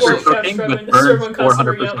 It's faster special. cooking, Chef but Sherman, burns serve on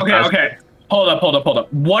customer, 400% yeah. Okay, faster. okay. Hold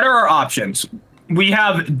up. What are our options? We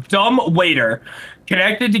have dumb waiter,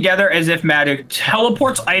 connected together as if magic,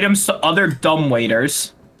 teleports items to other dumb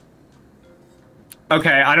waiters.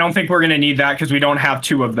 Okay, I don't think we're gonna need that because we don't have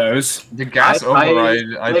 2 of those. The gas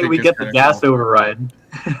override, I think we is get the kinda gas cool. override.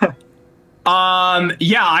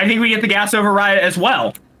 Yeah, I think we get the gas override as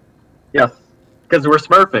well. Yes, because we're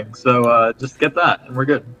smurfing, so just get that, and we're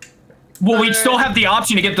good. Well, we'd still have the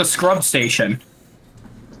option to get the scrub station.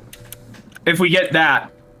 If we get that.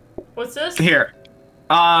 What's this? Here.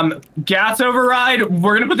 Gas override.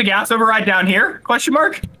 We're gonna put the gas override down here? Question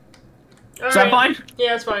mark? Is that fine?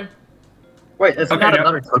 Yeah, it's fine. Wait, is Okay, that no.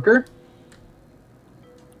 another cooker?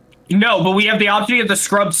 No, but we have the option to get the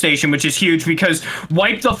scrub station, which is huge because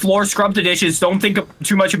wipe the floor, scrub the dishes, don't think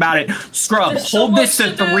too much about it. Scrub. There's so Hold this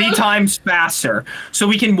much to to 3 do. times faster so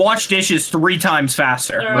we can wash dishes 3 times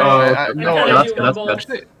faster. Alright. No, I no, kinda that's do good, one that's bowl. good.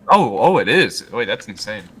 Actually, oh, it is. Wait, that's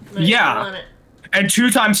insane. Nice, Yeah. I'm on it. And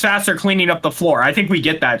 2 times faster cleaning up the floor. I think we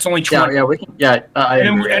get that. It's only 20. Yeah, we can. Yeah, I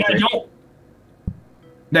agree. And I don't.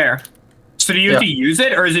 There. So do you have to use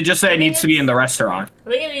it, or is it just that it needs to be in the restaurant? I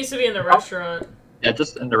think it needs to be in the restaurant. Yeah,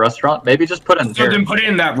 just in the restaurant. Maybe just put it in So here. then put it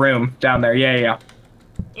in that room down there. Yeah.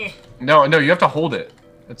 No, you have to hold it.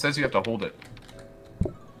 It says you have to hold it.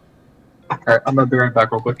 Alright, I'm gonna be right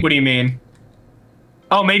back real quick. What do you mean?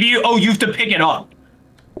 Oh, maybe you. Oh, you have to pick it up.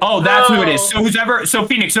 Oh, that's who it is. So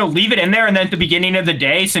Phoenix, leave it in there, and then at the beginning of the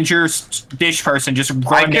day, since you're a dish person, just I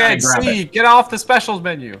run down and can't grab see. it. Get off the specials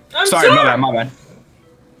menu. I'm Sorry, my bad.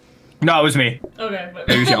 No, it was me. Okay, but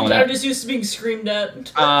He was yelling at. I'm just used to being screamed at.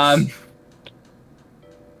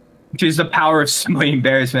 Just the power of simply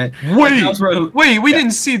embarrassment. Wait, we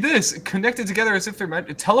didn't see this. Connected together as if they're meant.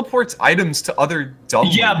 It teleports items to other dumb.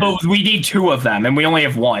 Yeah, but we need 2 of them, and we only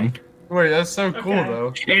have 1. Wait, that's so cool Okay.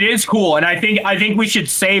 though. It is cool, and I think we should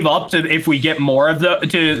save up to if we get more of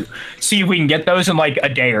to see if we can get those in like a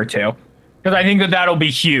day or 2, because I think that'll be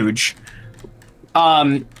huge.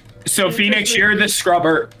 So Phoenix, you're the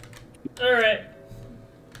scrubber. Alright.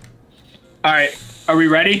 All right, are we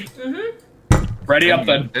ready? Mm-hmm. Ready up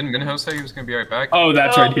then. Didn't Minho say he was gonna be right back? Oh,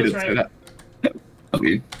 that's Oh, right. He that's didn't say right. that.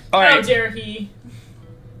 Okay. All How right. dare he?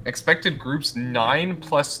 Expected groups 9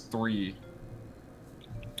 plus 3.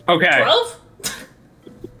 Okay. 12?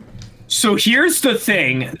 So here's the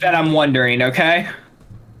thing that I'm wondering. Okay.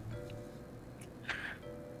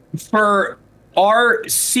 For our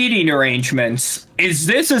seating arrangements, is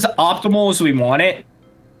this as optimal as we want it?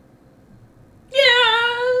 Yeah.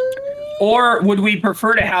 Or would we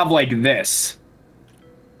prefer to have like this?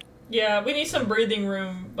 Yeah, we need some breathing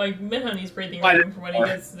room. Like, Minho needs breathing I- room for when he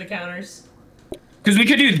gets to the counters. Because we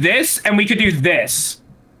could do this and we could do this.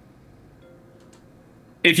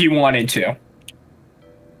 If you wanted to.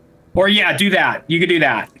 Or yeah, do that. You could do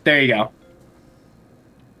that. There you go.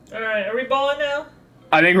 Alright, are we balling now?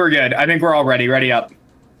 I think we're good. I think we're all ready. Ready up.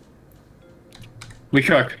 We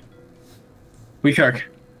cook. We cook.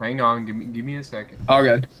 Hang on, give me a second. All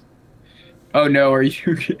good. Oh no, are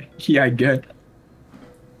you good? Yeah, good.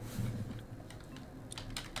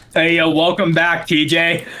 Hey, welcome back,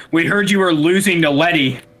 TJ. We heard you were losing to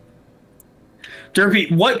Letty.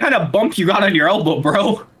 Derpy, what kind of bump you got on your elbow,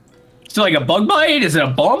 bro? Is it like a bug bite? Is it a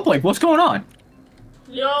bump? Like, what's going on?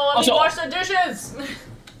 Yo, let Also- me wash the dishes.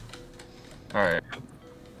 Alright.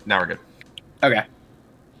 Now we're good. Okay.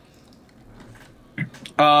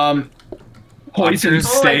 Poison Hunters.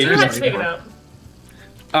 Oh, I do stage. have to pick it up.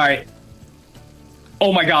 All right.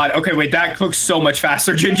 Oh my god. Okay, wait. That cooks so much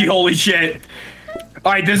faster, Gingy. Holy shit.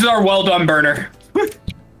 All right, this is our well done burner.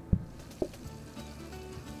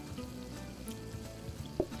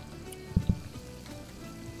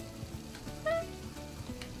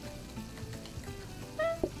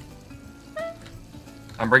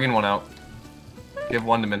 I'm bringing one out. Give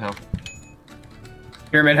one to Minho.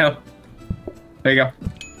 Here, Minho. There you go. All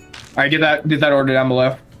right, get that order down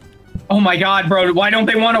below. Oh my god, bro. Why don't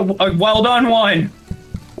they want a well done one?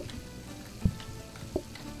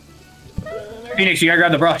 Phoenix, you gotta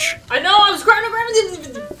grab the brush. I know, I was grabbing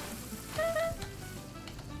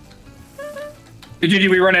Gingy,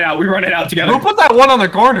 we run it out. We run it out together. Who put that one on the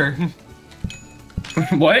corner?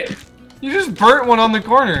 What? You just burnt one on the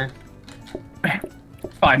corner.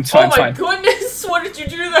 Fine, it's Oh fine, it's my fine. goodness, what did you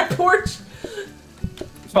do to that porch?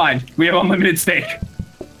 It's fine. We have unlimited steak.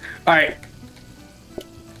 Alright.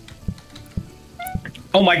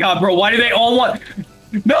 Oh my god, bro, why do they all want...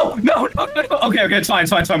 No, no, no, no, no. Okay, it's fine,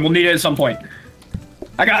 it's fine, it's fine. We'll need it at some point.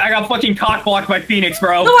 I got fucking cock blocked by Phoenix,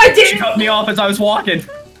 bro. No, I didn't. She cut me off as I was walking.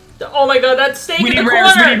 Oh my god, that steak We in need the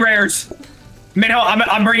rares, corner! we need rares. Minho,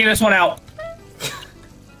 I'm bringing this one out.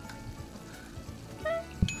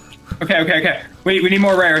 Okay. Wait, we need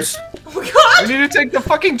more rares. Oh my god! We need to take the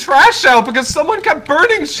fucking trash out because someone kept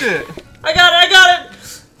burning shit. I got it!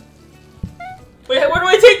 Wait, where do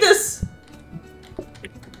I take this?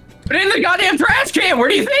 Put it in the goddamn trash can, where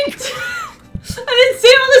do you think? I didn't see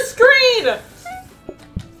it on the screen!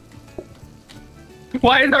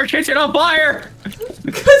 Why is our kitchen on fire?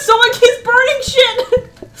 Because someone keeps burning shit!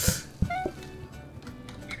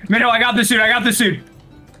 Minho, I got this suit.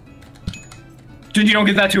 Gingy, don't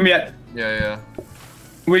get that to him yet. Yeah.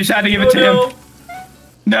 We just had to give Oh it to no. him.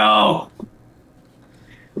 No!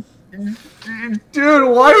 Dude,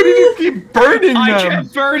 why did you keep burning I them?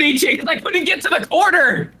 kept burning because I couldn't get to the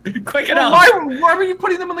corner quick Well, enough. why were you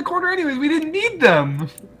putting them in the corner anyways? We didn't need them.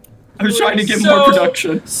 I was trying to get So more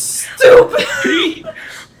production. Stupid!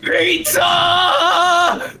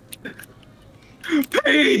 Pizza!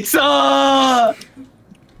 Pizza!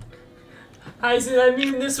 Aizen, I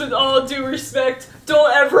mean this with all due respect.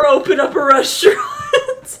 Don't ever open up a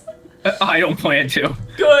restaurant. I don't plan to.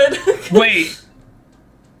 Good. Wait,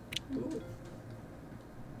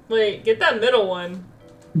 Wait, get that middle one.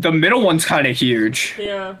 the middle one's kind of huge.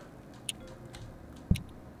 Yeah.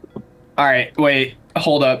 Alright, wait,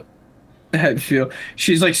 hold up. I feel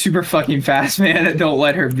she's like super fucking fast, man. Don't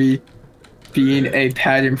let her be being a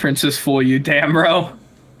pageant princess fool you, damn bro.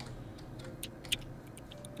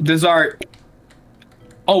 Does our...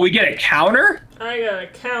 Oh, we get a counter? I got a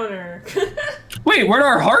counter. Wait, where'd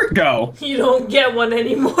our heart go? You don't get one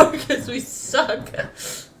anymore because we suck.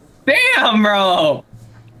 Damn, bro.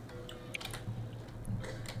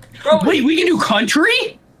 Bro, Wait, we can do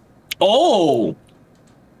country? Oh.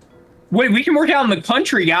 Wait, we can work out in the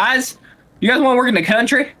country, guys. You guys want to work in the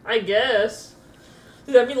country? I guess.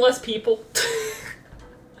 Does that mean less people?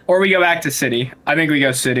 Or we go back to city? I think we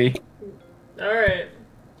go city. Alright.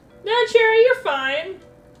 Nah, Cherry, you're fine.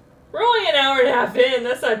 We're only an hour and a half in.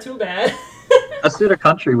 That's not too bad. Let's do the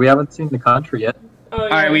country. We haven't seen the country yet. Oh, yeah.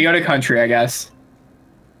 Alright, we go to country, I guess.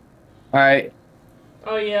 Alright.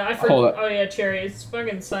 Oh, yeah. I Hold forgot. up. Oh, yeah, Cherry. It's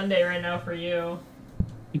fucking Sunday right now for you.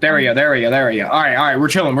 There we go. There we go. There we go. All right. We're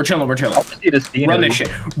chilling. We're chilling. We're chilling. I just need a scenery. Run this shit.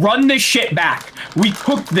 Run this shit back. We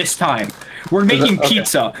cooked this time. We're making Okay.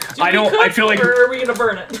 pizza. Do we cook, I feel like. Or are we gonna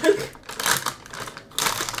burn it?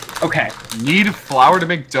 Okay. Need flour to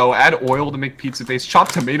make dough. Add oil to make pizza base. Chop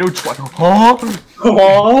tomato. Huh?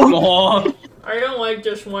 Oh. I don't like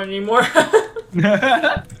this one anymore.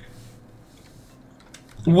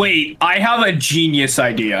 Wait, I have a genius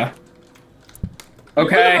idea. People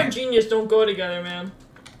Okay. and genius don't go together, man.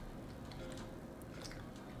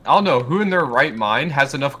 I don't know who in their right mind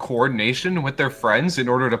has enough coordination with their friends in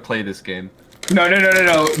order to play this game. No.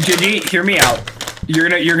 Gingy, hear me out. You're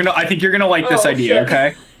gonna. I think you're gonna like this Oh, idea. shit.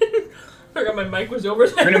 Okay. I forgot my mic was over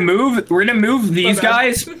there. We're gonna move these My bad.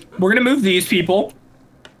 guys. We're gonna move these people.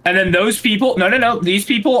 And then those people, no. These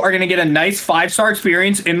people are gonna get a nice 5-star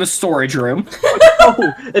experience in the storage room.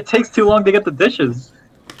 Oh, it takes too long to get the dishes.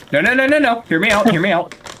 No. Hear me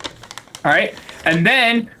out. All right. And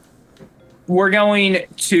then we're going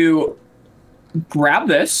to grab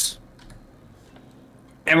this.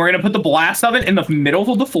 And we're gonna put the blast oven in the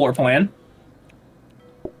middle of the floor plan.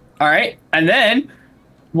 All right. And then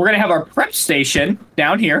we're gonna have our prep station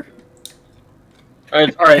down here. All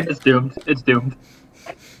right, it's doomed. It's doomed.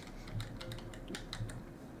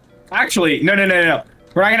 Actually, no.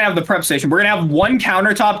 We're not gonna have the prep station. We're gonna have one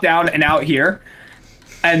countertop down and out here,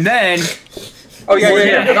 and then Oh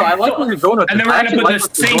yeah. No, I like where you're going with and this. then we're I gonna actually put like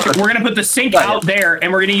the where you're sink. going with We're gonna put the sink Yeah, out there,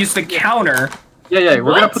 and we're gonna use the counter. this. Yeah.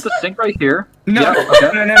 We're gonna What? put the sink right here. No, Yeah,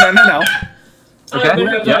 okay. no. Okay, I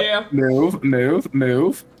don't yeah. yeah.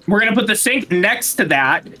 Move. We're gonna put the sink next to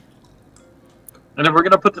that. And then we're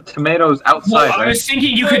gonna put the tomatoes outside. Well, I right? was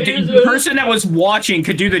thinking you could. Right, The person that was watching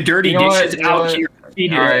could do the dirty You know what, dishes you know out what? here.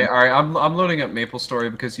 All right. I'm loading up Maple Story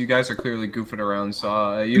because you guys are clearly goofing around.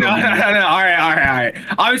 So you No. don't. need me. All right.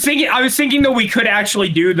 I was thinking that we could actually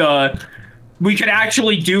do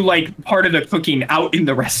like part of the cooking out in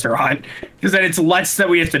the restaurant, because then it's less that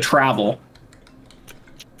we have to travel.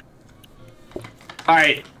 All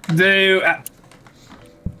right.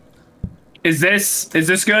 Is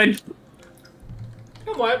this good?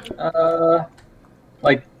 What?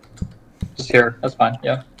 Like, just here. That's fine.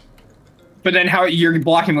 Yeah. But then how you're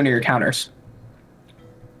blocking one of your counters?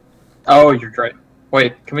 Oh, you're right.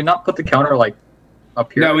 Wait, can we not put the counter like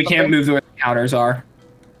up here? No, or we can't something? move where the counters are.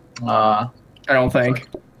 I don't think.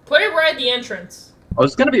 Put it right at the entrance. Oh,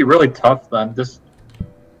 it's gonna be really tough then. Because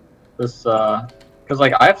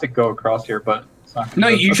like I have to go across here, but it's not. No,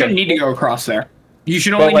 you okay. shouldn't need to go across there. You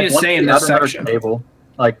should But, only like, need to once stay we in this add another section. Table,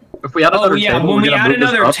 like if we add Oh another yeah, table, when we're we gonna add move this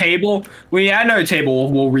another up. table,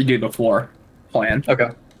 we'll redo the floor plan. Okay.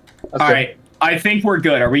 That's All good. right, I think we're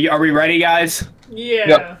good. Are we ready, guys? Yeah.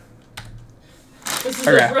 Yep. This is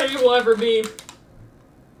Okay. as ready we'll ever be.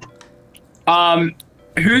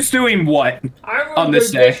 Who's doing what? I'm On running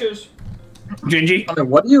this good day. dishes. Gingy? I mean,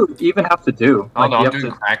 what do you even have to do? I don't know. you I'm have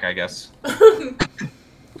doing to. crack, I guess.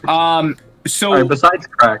 So Alright, besides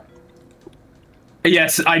crack,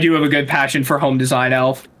 yes, I do have a good passion for home design,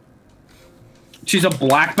 Elf. She's a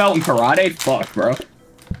black belt in karate. Fuck, bro.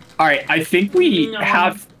 All right, I think we No.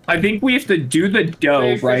 have. I think we have to do the dough,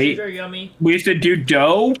 Fish right? dishes are yummy. We have to do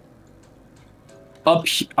dough. I'm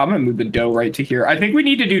gonna move the dough right to here. I think we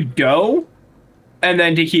need to do dough, and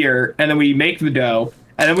then to here, and then we make the dough,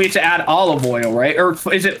 and then we have to add olive oil, right? Or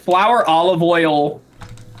is it flour, olive oil,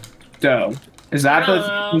 dough? Is that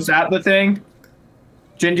the thing?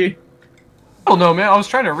 Gingy? Oh no, man! I was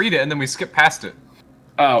trying to read it and then we skipped past it.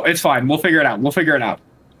 Oh, it's fine. We'll figure it out.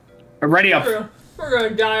 Ready up. We're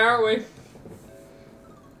gonna die, aren't we?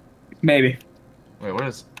 Maybe. Wait, what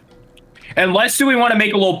is? Unless do we want to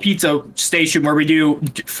make a little pizza station where we do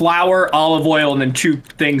flour, olive oil, and then 2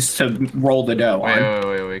 things to roll the dough on?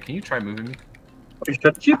 Wait. Can you try moving me?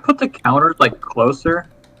 should you put the counters like closer?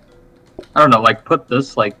 I don't know. Like put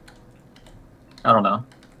this like. I don't know.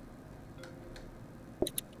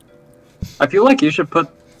 I feel like you should put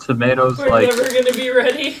tomatoes We're like. never gonna be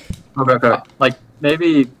ready. Okay. Like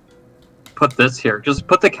maybe put this here. Just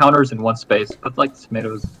put the counters in one space. Put like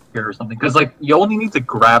tomatoes here or something. Because like you only need to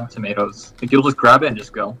grab tomatoes. Like you'll just grab it and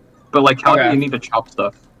just go. But like how do Okay. you need to chop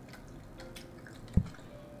stuff?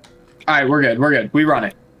 Alright, we're good. We run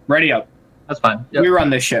it. Ready up. That's fine. Yep. We run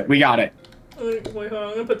this shit. We got it. Wait, hold on.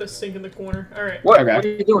 I'm gonna put the sink in the corner. Alright. What? Okay. What are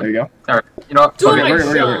you There doing? you go. All right. You know what? Doing Okay, my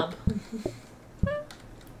we're good. job.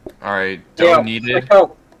 All right, dough needed. Check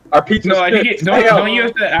out our pizza. No, I think don't you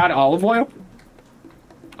have to add olive oil?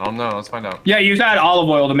 I don't know. Let's find out. Yeah, you have to add olive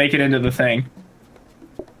oil to make it into the thing.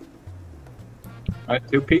 Alright,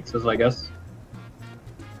 2 pizzas, I guess.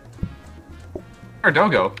 Where'd dough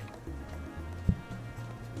go?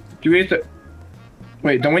 Do we have to...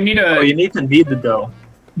 Wait, don't we need Oh, a... you need to knead the dough.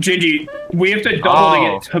 Gingy, we have to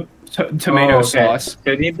double to get tomato sauce.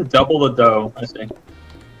 You need to double the dough. I see.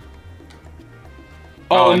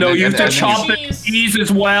 Oh, no, and you have to then chop the cheese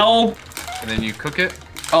as well. And then you cook it.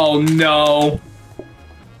 Oh no.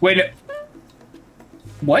 Wait.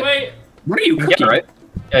 What? Wait, What are you cooking? Yeah, right?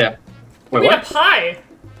 Yeah. we Wait, need a what? pie.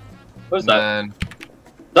 What is that? And Is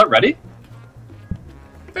that ready?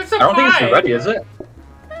 That's a I don't pie. think it's ready, is it?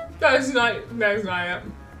 That is not it.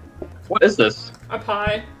 What is this? A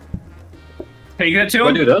pie. Take that to Do I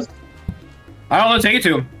him? do this? I don't know, take it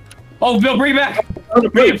to him. Oh, Bill, bring it back. Oh, the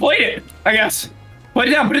Bring it, food. plate it, I guess. Put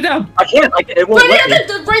it down, put it down. I can't. It won't let me.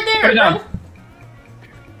 Right there, Put it down.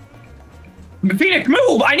 bro. Phoenix,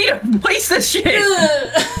 move! I need to place this shit!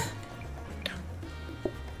 Ugh.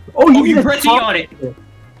 Oh, Oh, need you to pressing top on it.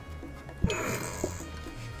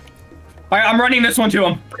 Alright, I'm running this one to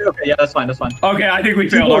him. Okay, yeah, that's fine. That's fine. Okay, I think we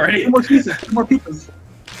failed already. 2 more pieces. 2 more pieces.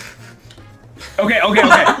 Okay.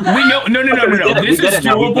 We know, no. We did it, This we did is it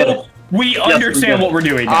now, we did doable. We we understand did what it. we're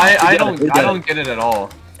doing. Now. I we don't get it at all.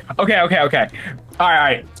 Okay.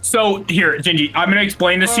 Alright. So here, Gingy, I'm gonna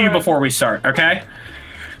explain this to you before we start, okay?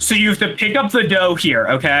 So you have to pick up the dough here,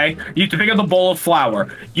 okay? You have to pick up the bowl of flour.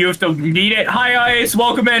 You have to knead it. Hi, Ice.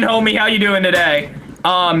 Welcome in, homie. How you doing today? You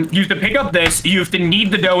have to pick up this. You have to knead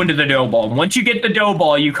the dough into the dough ball. Once you get the dough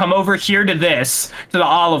ball, you come over here to this, to the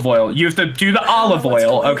olive oil. You have to do the olive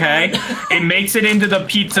oil, okay? It makes it into the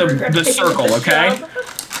pizza, the circle, okay?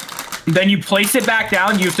 Then you place it back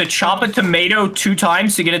down. You have to chop a tomato 2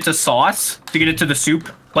 times to get it to sauce, to get it to the soup,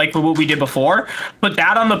 like what we did before. Put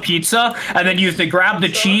that on the pizza, and then you have to grab the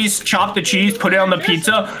cheese, chop the cheese, put it on the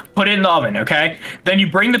pizza, put it in the oven, okay? Then you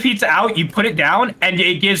bring the pizza out, you put it down, and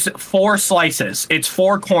it gives 4 slices. It's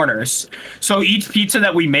 4 corners. So each pizza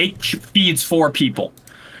that we make feeds 4 people.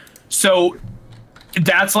 So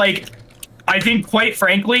that's like, I think quite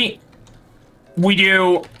frankly, we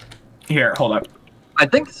do, here, hold up. I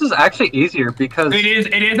think this is actually easier because It is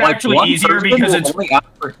like, actually one easier person because will it's, only ask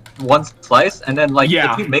for 1 slice, and then like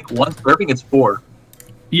Yeah. if you make 1 serving, it's 4.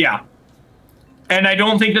 yeah. And I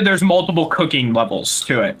don't think that there's multiple cooking levels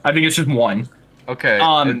to it. I think it's just 1. Okay.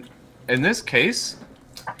 In this case,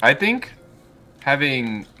 I think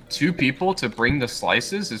having 2 people to bring the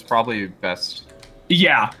slices is probably best.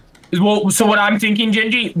 Yeah. Well, so what I'm thinking,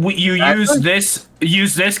 Gingy, you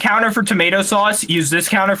use this counter for tomato sauce, use this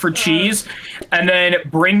counter for cheese, and then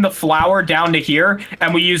bring the flour down to here,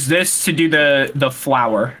 and we use this to do the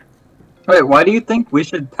flour. Wait, why do you think we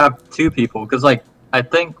should have 2 people? Because like I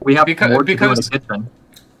think we have more to do in the kitchen.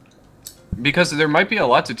 Because there might be a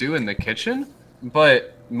lot to do in the kitchen,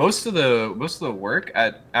 but most of the work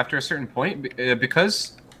after a certain point,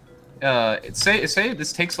 because say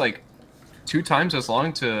this takes like 2 times as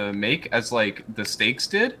long to make as like the steaks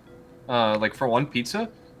did, like for 1 pizza.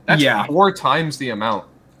 That's 4 times the amount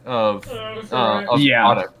of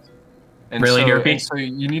product. And really, so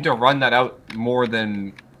you need to run that out more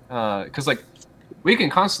than because like we can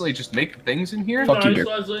constantly just make things in here, Fuck you,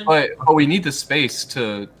 but we need the space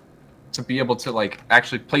to be able to like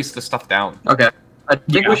actually place the stuff down. Okay, I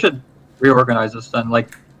think we should reorganize this then.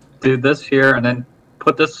 Like do this here and then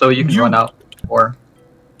put this so you can run out, or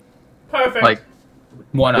Perfect. like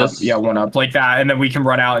 1 up, this. yeah, 1 up, like that, and then we can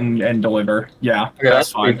run out and deliver. Yeah, Okay,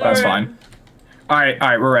 that's fine. pretty That's fine. fine. All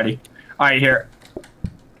right, we're ready. All right, here.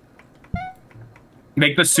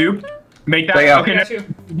 Make the soup. Make that. Yeah. Okay. Got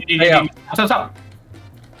you. Stop.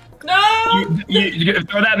 No! You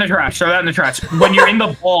throw that in the trash. Throw that in the trash. When you're in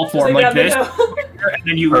the ball form like this, and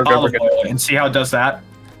then you olive oil it and see how it does that.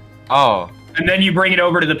 Oh. And then you bring it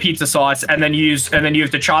over to the pizza sauce, and then you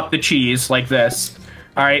have to chop the cheese like this.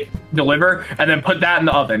 All right, deliver, and then put that in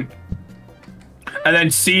the oven. And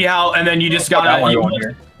then see how, and then you just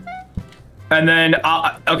gotta. And then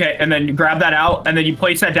okay, and then you grab that out, and then you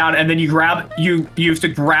place that down, and then you have to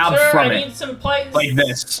grab Sir, from I it need some plates. like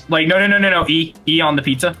this. Like no. E on the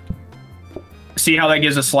pizza. See how that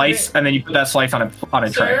gives a slice, Okay. and then you put that slice on a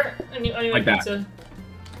tray. Sir, I need Like a that. pizza.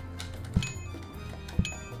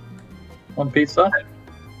 1 pizza.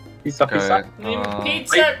 Pizza. Okay. I need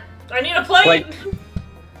pizza. I need a plate.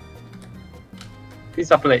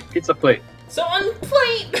 Pizza plate. Pizza plate. So on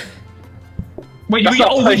plate. Wait, That's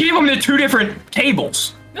not we plate. gave them the 2 different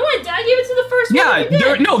tables. No, I gave it to the first Yeah,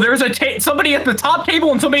 one. Yeah, there's somebody at the top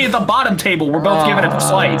table and somebody at the bottom table. We're both given a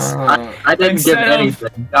slice. I didn't give Instead of-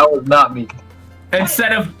 anything. That was not me.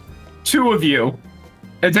 Instead of 2 of you.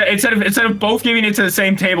 Instead of both giving it to the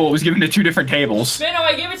same table, it was given to 2 different tables. Spino,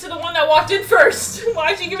 I gave it to the one that walked in first.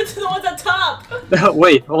 Why'd you give it to the ones at top?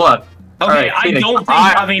 Wait, hold on. Okay, Alright, I Phoenix, don't think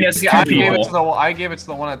having us 2 I gave it people. to I gave it to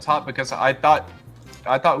the one at top because I thought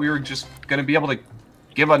we were just gonna be able to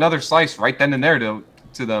give another slice right then and there to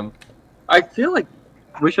to them. I feel like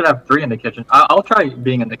we should have 3 in the kitchen. I'll try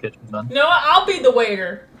being in the kitchen then. You know what? I'll be the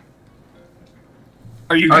waiter.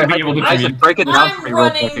 Are you gonna be able to? I should break it down for I'm me real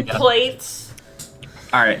quick running again. plates.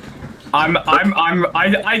 All right.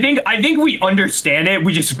 I think we understand it.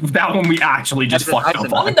 We just that one we actually just fucked up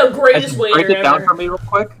I'm on. the greatest waiter Break it down ever. for me real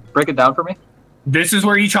quick. Break it down for me. This is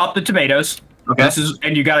where you chop the tomatoes. Okay.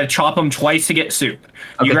 And you gotta chop them twice to get soup.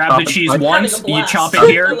 You Okay, grab chop the them cheese twice. once, Having a you blast. chop it I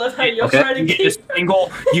here. love how you're Okay. trying to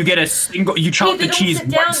You get a single, you chop they the don't cheese sit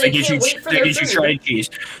down, once, they that gives you, can't wait for that their gives you food. shredded cheese.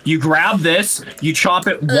 You grab this, you chop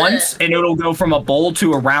it once, and it'll go from a bowl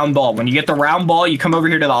to a round ball. When you get the round ball, you come over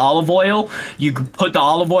here to the olive oil, you put the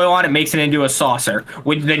olive oil on it, makes it into a saucer.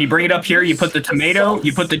 Then you bring it up here, you put the tomato,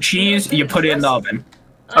 you put the cheese, you put it in the oven.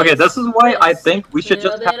 Okay, this is why I think we should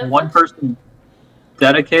just have one person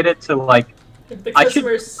dedicated to like. The I could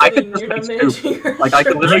customer's just sitting, you're make not soup. managing your Like I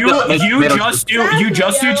could literally just make tomatoes. You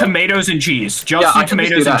just do tomatoes and cheese. Just Yeah, do I can just tomatoes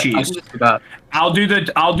do and that. I cheese. can just do that.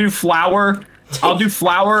 I'll do flour. I'll do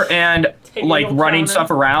flour and Take like little running counter.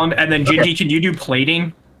 stuff around, and then Gingy, can you do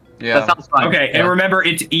plating? Yeah. That sounds fine. Okay, Yeah. and remember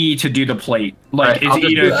it's E to do the plate. Like Alright, I'll it's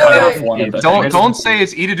E just to do cut that. off one of the Don't things. don't say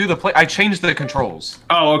it's E to do the play. I changed the controls.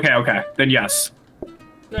 Oh, okay. Then yes.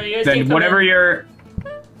 No, you guys Then can't come whatever in. you're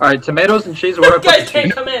All right, tomatoes and cheese. You Where do I guys put the can't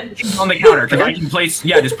cheese? come in. cheese on the counter, because I can place.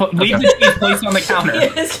 Yeah, just leave the cheese placed on the counter. You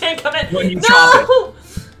guys can't come in. When you no! chop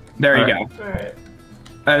There you Alright. go. Alright.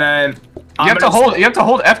 And then You have to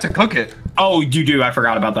hold F to cook it. Oh, you do. I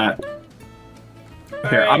forgot about that.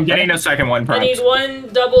 Here, Alright. I'm getting a second one. I Perhaps. need one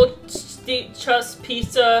double steep crust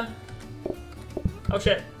pizza. Oh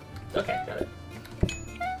shit. Okay, got it.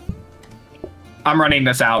 I'm running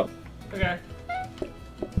this out. Okay.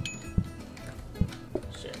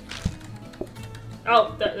 Shit.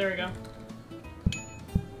 Oh, there we go.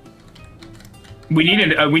 We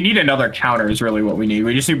need another counter. Is really what we need.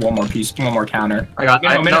 We just need one more piece, one more counter. I got.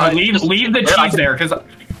 Leave the cheese there, because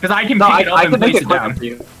I can No, pick it up I and can make place it it quicker down. for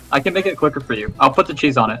you. I can make it quicker for you. I'll put the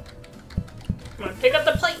cheese on it. Come on, pick up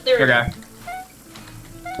the plate there. Okay.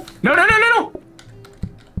 No.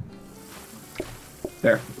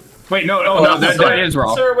 There. Wait, no, Oh, no, that's that is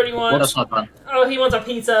wrong. Sir, what do you want? That's not done. Oh, he wants a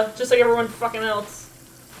pizza, just like everyone fucking else.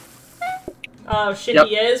 Oh shit, Yep,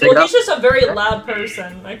 he is? take it Well, out. he's just a very loud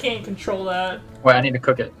person. I can't control that. Wait, I need to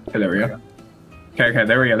cook it. Okay, there we go. Okay,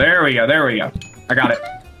 there we go. I got it.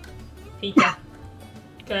 Pizza.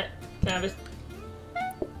 Can I have it?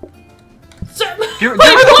 Sir! Give me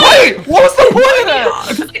the plate. What was the point of that?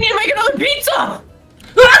 Because I need to make another pizza!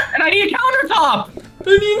 And I need a countertop!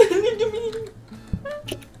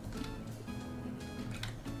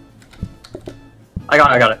 I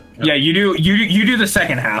got it. Yeah, you do the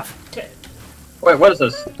second half. Okay, Wait, what is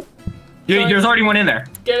this? There's already one in there.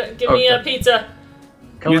 give me a pizza.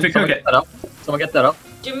 Can You have to someone cook get that up? Someone get that up.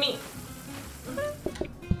 Give me.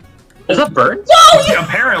 Is that burnt? Whoa! You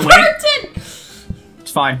Apparently. burnt it!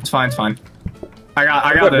 It's fine. I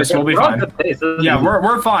got this. We'll be We're on fine. good pace. This is Yeah, easy.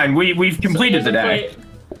 we're fine. We've completed the day.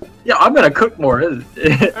 Yeah, I'm gonna cook more. This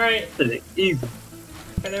is Alright, easy.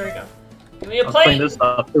 okay, there we go. Give me a I'll clean plate. this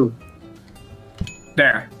up too.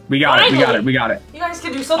 There. We got it. We got it. You guys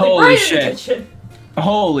can do something Holy right shit. in the kitchen.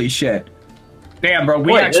 Holy shit. Damn, bro,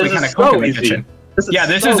 we Wait, actually this is kind of cook so in the easy. kitchen. This is Yeah,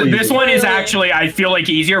 this so is this easy. one is Really? actually, I feel like,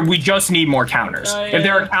 easier. We just need more counters. Oh, If there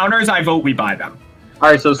yeah. are counters, I vote we buy them. All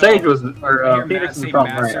right, so Sage was or You're Phoenix was massive, from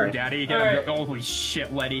master, right. daddy. Alright. Holy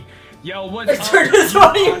shit, Letty. Yo, what's up? Turn this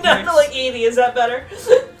volume down to Onyx? like 80, is that better?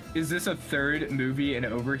 Is this a third movie in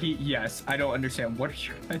Overheat? Yes. I don't understand. What are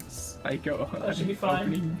your guys' psycho? That should be fine.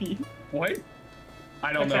 opening me? What?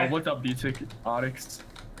 I don't Okay. know. What's up, Music Onyx?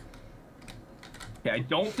 Yeah, I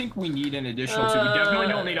don't think we need an additional two. We definitely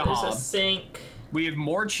don't need a There's hob. a sink. We have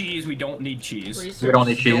more cheese. We don't need cheese. Research. We don't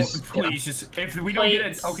need cheese. Please, just if we don't get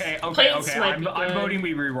Plates. it. Okay. Plates might I'm be good. voting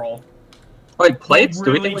we re-roll. Wait, plates?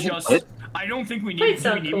 Do we Really think we need just- plates? I don't think we need. Plates Do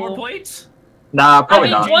we sound need more cool. plates? Nah, probably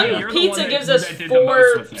I mean, not. one You're the pizza one gives that us did the most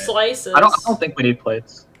 4 with it. slices. I don't think we need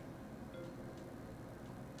plates.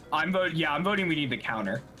 I'm voting we need the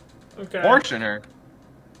counter. Okay. Portioner.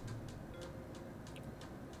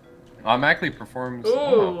 Automatically performs. Ooh.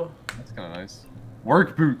 Oh, that's kind of nice.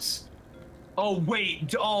 Work boots. Oh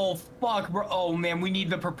wait, oh fuck, bro. Oh man, we need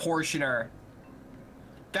the proportioner.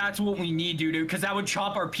 That's what we need, dude, because that would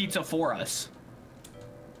chop our pizza for us.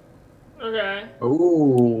 Okay.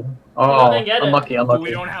 Ooh. I Oh, didn't get it. unlucky, But unlucky.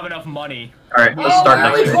 we don't have enough money. All right, let's Oh, start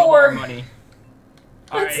only next week. four. Money.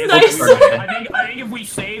 That's Alright, nice. I think if we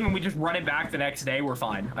save and we just run it back the next day, we're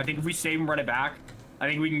fine. I think if we save and run it back, I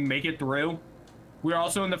think we can make it through. We're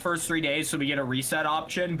also in the first 3 days, so we get a reset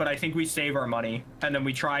option, but I think we save our money. And then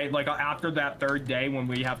we try, like, after that 3rd day when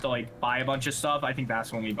we have to, like, buy a bunch of stuff, I think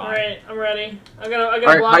that's when we buy. Alright, I'm ready. I gotta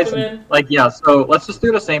Alright, block them Tyson, in. like, yeah, so let's just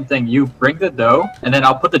do the same thing. You bring the dough, and then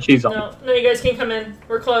I'll put the cheese on. No, you guys can't come in.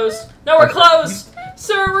 We're closed. No, we're closed!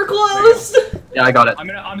 Sir, we're closed! Yeah, I got it.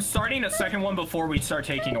 I'm starting a second one before we start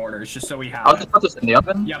taking orders, just so we have I'll it. just put this in the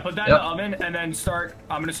oven. Yeah, put that in the oven, and then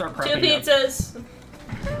I'm gonna start 2 prepping. pizzas.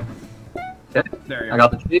 Okay, There you go. I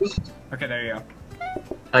got the cheese. Okay, there you go.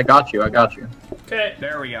 I got you. Okay.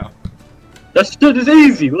 There we go. That shit is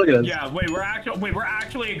easy. Look at this. Yeah, wait, we're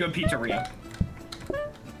actually a good pizzeria.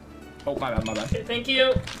 Oh, my bad. Okay, thank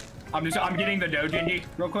you. I'm getting the dough, Gingy,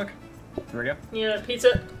 real quick. There we go. Yeah,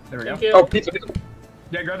 pizza. There we Thank go. you. Oh, pizza.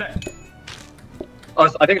 Yeah, grab that. Oh,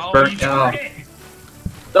 I think it's Oh, burnt. you Yeah. tried it.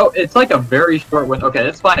 No, it's like a very short one. Okay,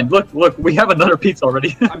 it's fine. Look, we have another pizza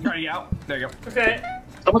already. I'm trying to get out. There you go. Okay.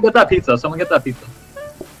 Someone get that pizza. Oh, Someone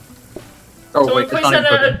wait, it's place not even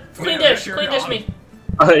that cooking. clean Yeah, dish. sure, Clean dish God. me.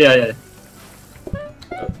 Oh, yeah.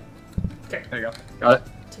 Okay. There you go. Got it.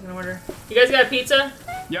 Taking an order. You guys got a pizza?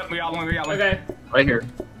 Yep, we got one. Okay. Right here.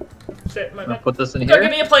 Shit, my I'm gonna bad. put this in Go, here.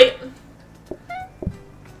 give me a plate.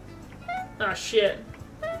 Oh shit.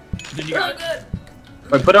 Did you Really got good.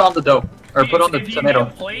 Wait, put it on the dough. Or put on the If you tomato.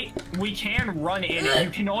 need a plate, we can run in it. You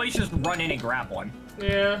can always just run in and grab one.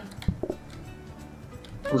 Yeah.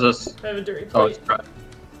 What's this? I have a dirty Oh, plate. it's dry.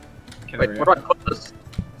 Okay, Wait, there we where go. do I put this?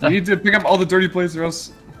 You need to pick up all the dirty plates or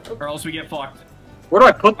else. Or else we get fucked. Where do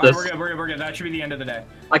I put Alright, this? we're good. That should be the end of the day.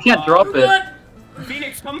 I can't drop it. What?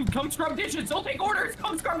 Phoenix, come scrub dishes. Don't take orders.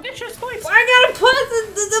 Come scrub dishes, please. I gotta put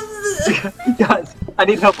the Guys, I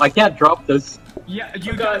need help. I can't drop this. Yeah,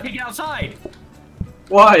 you Oh, gotta God. take it outside.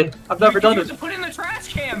 Why? I've never You done have this. to put it in the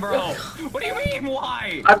trash can, bro. What do you mean,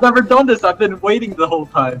 why? I've never done this. I've been waiting the whole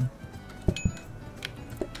time.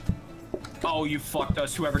 Oh, you fucked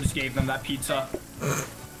us. Whoever just gave them that pizza.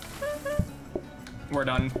 We're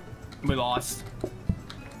done. We lost.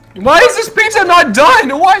 Why is this pizza not done?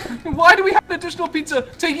 Why do we have an additional pizza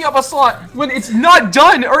taking up a slot when it's not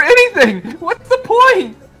done or anything? What's the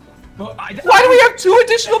point? Well, Why do we have 2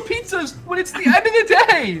 additional pizzas when it's the end of the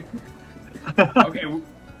day? Okay.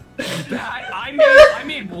 I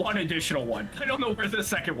made one additional one. I don't know where the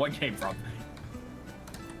second one came from.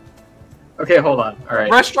 Okay, hold on. Alright.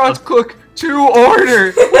 Restaurants cook to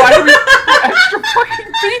order. Why do we have extra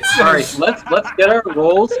fucking pizza? Alright, let's get our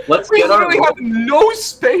rolls. Let's We get our literally rolls. have no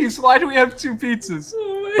space. Why do we have 2 pizzas?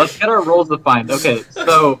 Let's get our rolls defined. Okay,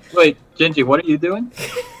 so wait, Gingy, what are you doing?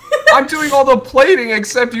 I'm doing all the plating,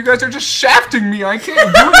 except you guys are just shafting me. I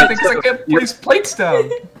can't do anything because I can't place plates down.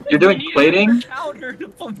 You're doing We need plating? another counter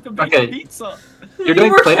to make Okay. pizza. You're doing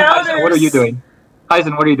more plating. Tyson, what are you counters. doing?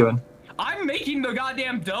 Tyson, what are you doing? I'm making the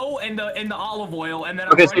goddamn dough and the olive oil, and then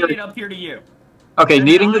I'm Okay, so running you're- it up here to you. Okay, And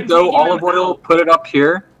kneading the I'm dough, taking olive them oil, out. put it up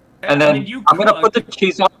here, and then you I'm gonna put the cook.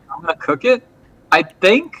 cheese on. I'm gonna cook it. I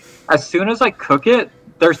think as soon as I cook it,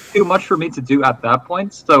 there's too much for me to do at that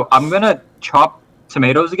point. So I'm gonna chop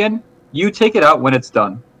tomatoes again. You take it out when it's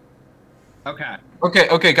done. Okay.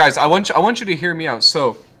 Okay, guys. I want you to hear me out.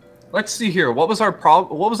 So, let's see here. What was our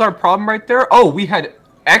problem? What was our problem right there? Oh, we had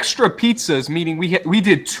extra pizzas, meaning we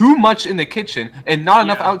did too much in the kitchen and not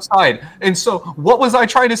enough Yeah. outside. And so, what was I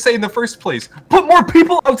trying to say in the first place? Put more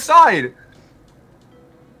people outside.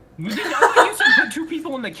 You didn't know you said put 2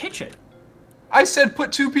 people in the kitchen. I said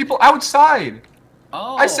put 2 people outside.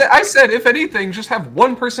 Oh. I said if anything, just have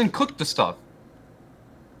 1 person cook the stuff.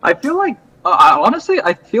 I feel like, honestly,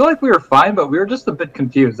 I feel like we were fine, but we were just a bit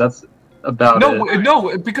confused. That's about it.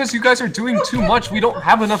 No, because you guys are doing too much. We don't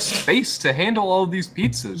have enough space to handle all of these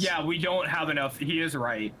pizzas. Yeah, we don't have enough. He is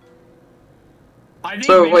right. I think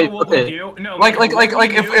So, maybe wait, what okay. we'll do. No, Like what we'll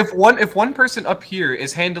do- if one person up here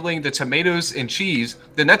is handling the tomatoes and cheese,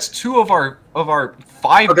 then that's 2 of our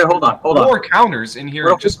 5 Okay, hold on. more counters in here.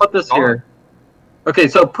 Where do we Just put this here? Okay,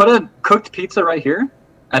 so put a cooked pizza right here,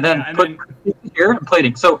 and then Yeah, and put then- pizza here and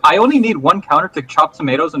plating. So I only need 1 counter to chop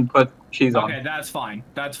tomatoes and put cheese on. Okay, that's fine.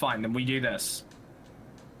 That's fine. Then we do this.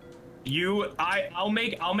 I'll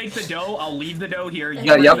make the dough. I'll leave the dough here. You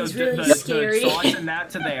Yeah, put yep. the, He's really the scary. sauce and that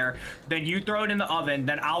to there. Then you throw it in the oven.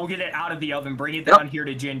 Then I'll get it out of the oven, bring it Yep. down here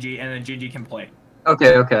to Gingy, and then Gingy can play.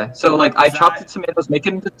 Okay. So like I Is chopped the that- tomatoes, make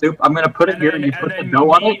it into soup. I'm gonna put it And here, then- you and put the then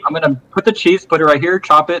dough on we- it. I'm gonna put the cheese, put it right here,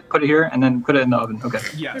 chop it, put it here, and then put it in the oven. Okay.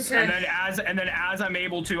 Yes, Okay. and then as I'm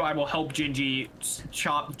able to, I will help Gingy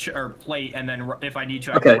or plate, and then if I need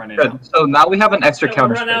to, I Okay, can run it good. out. So now we have an extra We'll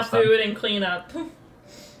counter run out space. then. food and clean up.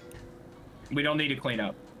 We don't need to clean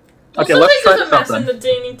up. Okay, Well, let's try sometimes there's a mess in something.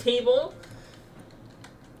 the dining table.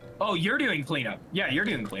 Oh, you're doing cleanup. Yeah, you're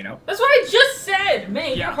doing cleanup. That's what I just said. Man,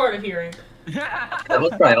 Yeah. you're hard of hearing. Yeah,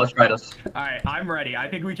 let's try it. Let's try this. Alright, I'm ready. I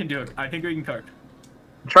think we can do it. I think we can cook.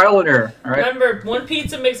 Trial and error. All right. Remember, one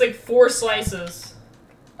pizza makes like 4 slices.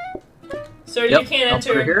 Sir, you can't I'll put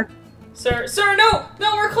it enter. here. Sir, no!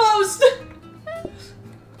 No, we're closed!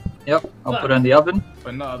 Yep. I'll put it in the oven, Put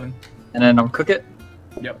in the oven. and then I'll cook it.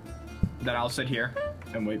 Yep. Then I'll sit here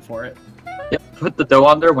and wait for it. Yep. Put the dough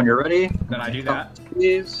on there when you're ready. Then I do that.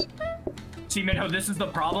 Please. See, Minho, this is the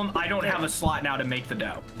problem. I don't have a slot now to make the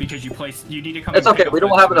dough because you need to come. It's and pick okay. up We don't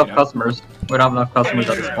the have enough tomato. customers. We don't have enough customers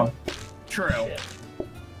at this True. point. True.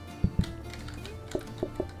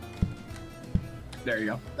 There you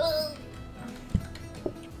go.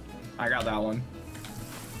 I got that one.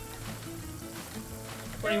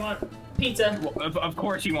 What do you want? Pizza. Well, of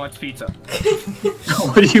course he wants pizza.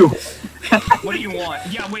 What do you? What do you want?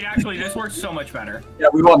 Yeah, wait, actually, this works so much better. Yeah,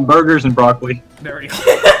 we want burgers and broccoli. There we go.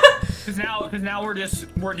 Because now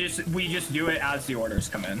we just do it as the orders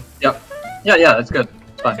come in. Yep. Yeah, that's good.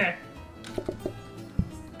 It's fine. Okay.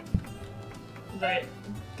 Right.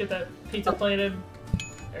 Get that pizza plated.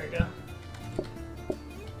 There we go.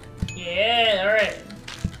 Yeah, alright.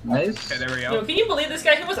 Nice. Okay, there we Yo, go. can you believe this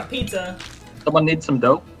guy? He wants a pizza. Someone needs some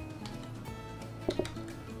dough.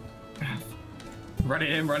 Run it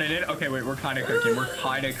in, run it in. Okay, wait, we're kind of cooking. We're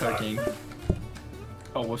kind of cooking.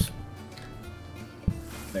 Oh, whoops.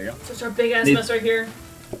 There you go. Such a big ass Need- mess right here.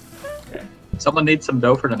 Okay. Someone needs some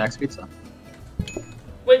dough for the next pizza.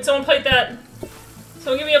 Wait, someone plate that.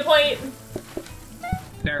 Someone give me a plate.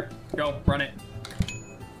 There, go, run it.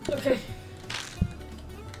 Okay.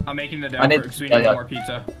 I'm making the dough I need- because we yeah, need yeah. more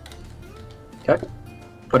pizza. Okay.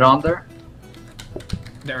 Put it on there.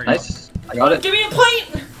 There we go. Nice. I got it. Give me a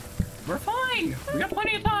plate! We're fine. We got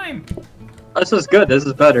plenty of time. This is good. This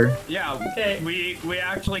is better. Yeah. Okay. We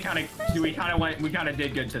actually kind of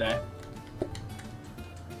did good today.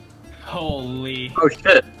 Holy. Oh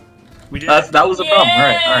shit. We did. That was the problem. All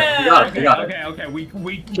right. We got it. Okay, We got it. okay.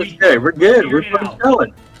 We It's okay. We're good. figured We're it fucking out.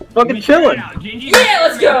 chilling. Fucking We figured it chilling. out. Gingy Yeah,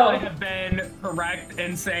 let's go. I have been correct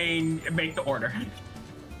in saying make the order.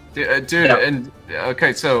 Dude, Yeah. and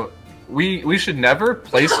okay, so we should never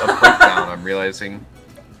place a plate down. I'm realizing.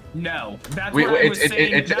 No, that's We- what I it- was it-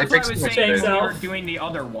 saying. it- That's it what I takes was too much saying space. when we were doing the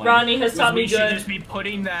other one. Ronnie has was taught me we should good. just be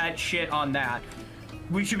putting that shit on that.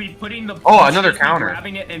 We should be putting the. Oh, we should another just be counter.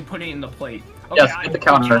 Grabbing it and putting it in the plate. Yes, get the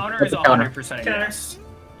counter. The counter Get is the counter. 100% Counter. yes.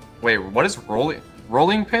 Wait, what is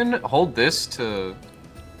rolling pin? Hold this to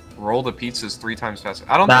roll the pizzas 3 times faster.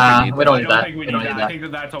 I don't Nah, think we we don't need I need don't that. think we We need don't that. need I that.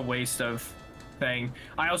 think that's a waste of thing.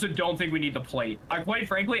 I also don't think we need the plate. Quite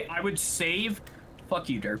frankly, I would save. Fuck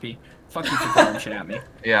you, Derpy. Fuck you for throwing shit at me.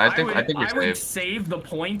 Yeah, I think would, we're I would safe. save the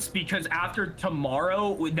points because after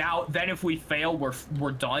tomorrow, then if we fail,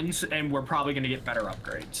 we're done, and we're probably gonna get better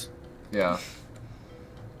upgrades. Yeah.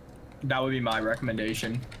 That would be my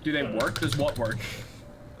recommendation. Do they work? Does what work?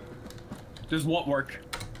 Does what work?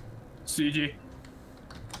 CG.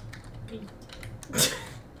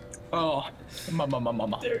 Oh,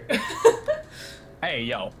 mama. There. Hey,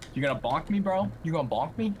 yo, you gonna bonk me, bro? You gonna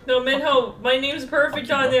bonk me? No, Minho, my name's perfect Fuck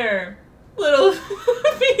you, on bro. there. Little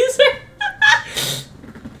Beezer.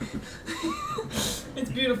 It's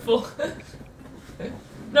beautiful.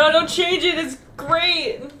 No, don't change it. It's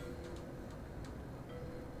great.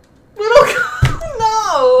 Little.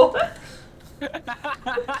 No.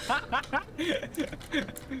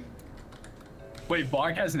 Wait,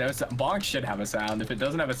 bonk has no sound. Bonk should have a sound. If it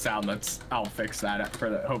doesn't have a sound, I'll fix that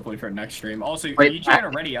hopefully for next stream. Also, are Wait, you trying to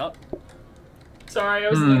ready up? Sorry, I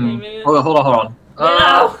was thinking. it. Hold on.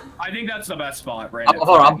 No. I think that's the best spot right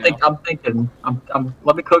Hold on. right now. I'm thinking.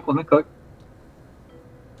 Let me cook.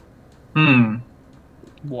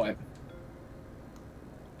 What?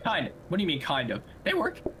 Kind of. What do you mean, kind of? They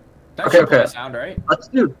work. That Okay, should play okay. a sound, right? Let's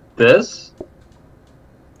do this.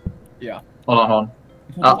 Yeah. Hold on.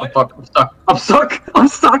 Oh, What? fuck. I'm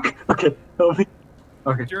stuck. Okay. Help me.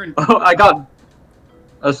 Okay. You're in- Oh, I got.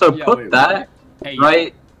 So Yeah, put wait, that Hey,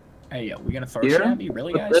 right Hey, yo, we gonna throw here. shit at me?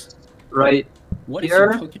 Really, Put guys? this right. What is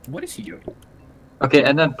here. he cooking? What is he doing? Okay,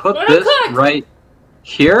 and then put Let him this cook. right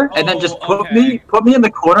here, and then just Oh, put me in the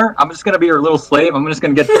corner. I'm just gonna be your little slave. I'm just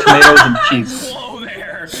gonna get tomatoes and cheese. Whoa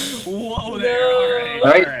there! No. Whoa there! All right.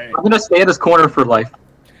 Alright, alright. I'm gonna stay in this corner for life.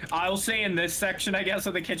 I'll stay in this section, I guess,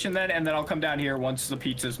 of the kitchen then, and then I'll come down here once the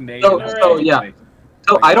pizza's made. So- and so, I'll- yeah.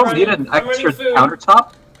 So I don't need an I'm running extra food.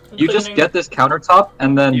 countertop. I'm You just cleaning. get this countertop,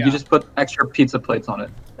 and then Yeah. you just put extra pizza plates on it.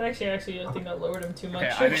 Actually, I think I lowered him too much.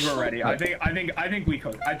 Okay, I think we're ready. I think we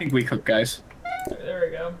cook. I think we cook, guys. There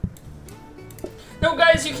we go. No,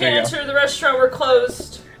 guys, you There can't you enter the restaurant. We're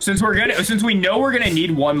closed. Since we know we're gonna need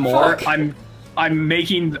one more, Fuck.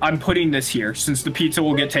 I'm putting this here since the pizza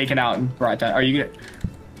will get taken out and brought down. Are you gonna?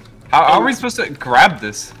 How are we supposed to grab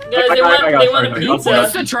this? Guys, they I want got they want a sorry.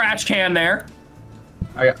 What's pizza. the trash can there?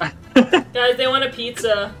 Guys, they want a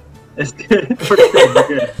pizza. It's good. We're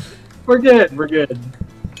good. We're good. We're good.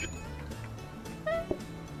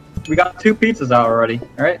 We got 2 pizzas out already.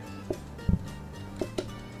 All right.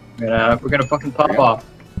 We're gonna fucking pop off.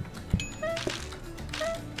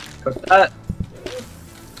 Cook that.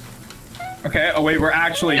 Okay. Oh wait, we're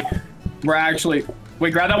actually.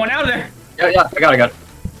 Wait, grab that one out of there. Yeah, I got it.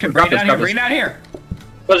 Okay, Grab bring this, that here. grab Bring this. that here.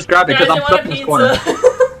 Well, just grab it Guys, because they I'm want stuck a in this corner.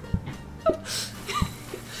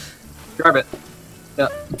 pizza. Grab it. Yeah.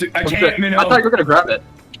 Dude, I Oh, can't. shit. Minho. I thought you were gonna grab it.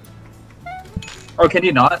 Oh, can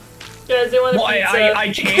you not? Guys, they want a Well, pizza.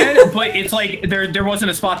 I can, but it's like there wasn't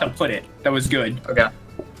a spot to put it. That was good. Okay.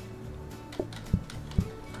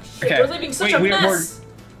 Shit, Okay. We're leaving such Wait, a we're- mess.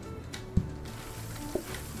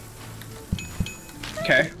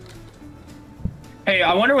 Okay. Hey,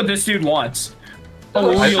 I wonder what this dude wants.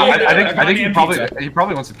 Oh, I you shit. like think goddamn he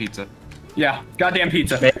probably wants a pizza. Yeah, goddamn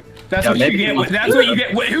pizza. May- That's yeah, what you maybe he get. wants That's what you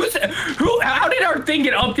get. Who? How did our thing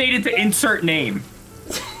get updated to insert name?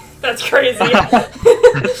 That's crazy. I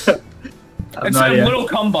have It's no idea. little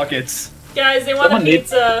cum buckets. Guys, they want Someone a needs-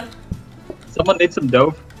 pizza. Someone needs some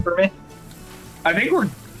dough for me. I think we're.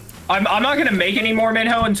 I'm not gonna make any more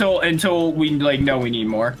Minho until we like know we need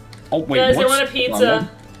more. Oh wait, Guys, they what's want a pizza.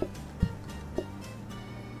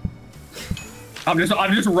 I'm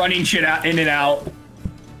just running shit out in and out.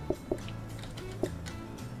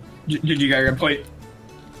 Did you guys gonna play?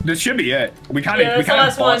 This should be it. We kind of Yeah, that's the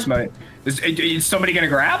last boss one. mode. Is somebody gonna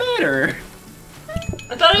grab it or?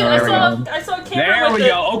 I thought Oh, I there we go. saw a camera There with we it.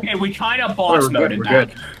 go. Okay, we kind of boss We're good, moded we're that.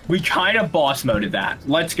 good. We kind of boss moded that.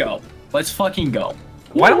 Let's go. Let's fucking go.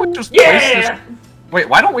 Why don't we just place this? Yeah. Wait,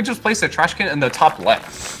 why don't we just place the trash can in the top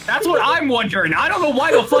left? That's what I'm wondering. I don't know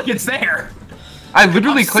why the fuck it's there. I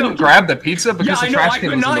literally I'm so- couldn't grab the pizza Yeah, because I the know. trash I can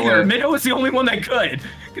couldn't was in the either. way. Minho was the only one that could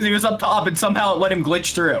because he was up top and somehow it let him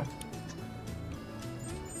glitch through.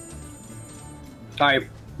 All right,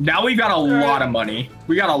 now we've got a lot of money.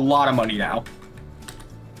 We got a lot of money now.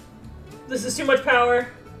 This is too much power.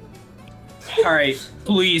 All right,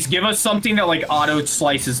 please give us something that like auto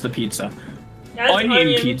slices the pizza. Guys,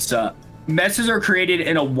 Onion pizza. Messes are created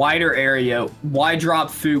in a wider area. Why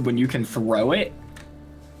drop food when you can throw it?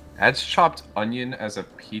 Adds chopped onion as a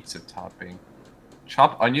pizza topping.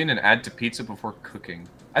 Chop onion and add to pizza before cooking.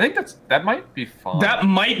 I think that might be fun. That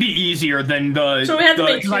might be easier than the. So we have to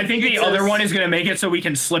make 'cause I two think the pizzas. other one is gonna make it so we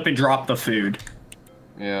can slip and drop the food,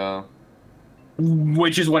 Yeah.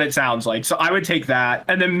 which is what it sounds like. So I would take that,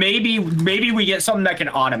 and then maybe we get something that can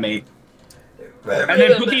automate, and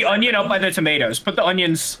then put the onion up by the tomatoes. Put the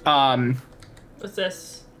onions. What's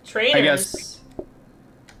this? Trainers. guess-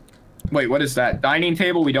 Wait, what is that? Dining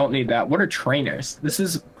table. We don't need that. What are trainers? This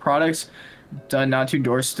is products done not to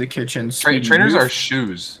endorse the kitchen. Trainers are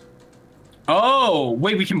shoes. Oh,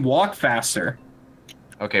 wait, we can walk faster.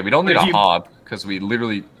 Okay, we don't need If a you- hob because we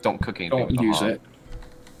literally don't cook anything Don't with a use hob. it.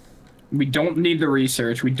 We don't need the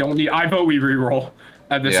research. We don't need. I vote we reroll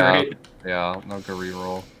at this Yeah. rate. Yeah, no go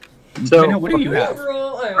reroll. So Minho, what do you have?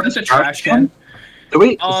 Overall, I don't What is know. a trash can? Do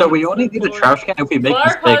we? So we only need a Flower- trash can if we make Flower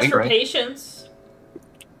pots mistakes, for right? patience.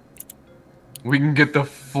 We can get the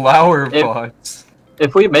flower If- pots.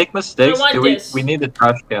 If we make mistakes, I want this. we need the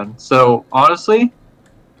trash can. So honestly,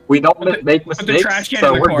 we don't make Put the mistakes, trash can so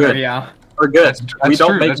in the we're corner. good. Yeah. We're good. That's We don't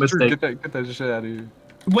true. make That's true. mistakes. Get that shit out of here.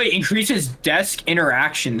 Wait, increases desk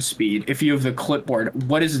interaction speed if you have the clipboard.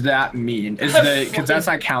 What does that mean? Is the because that's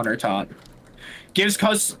not countertop. Give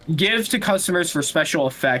to customers for special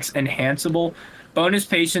effects, enhanceable, bonus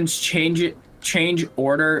patience, change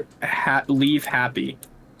order, leave happy.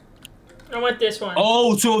 I want this one.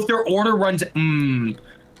 Oh, so if their order runs,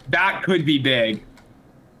 that could be big.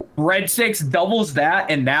 Breadsticks doubles that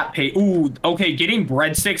and that pay. Ooh, okay, getting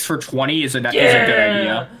breadsticks for 20 is a good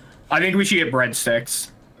idea. I think we should get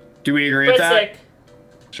breadsticks. Do we agree with that? Breadstick.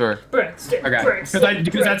 Sure. Breadstick. Okay, Breadstick.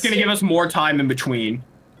 because that's gonna give us more time in between.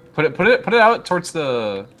 Put it out towards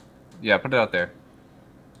the. Yeah, put it out there.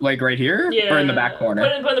 Like right here, Yeah. or in the back corner.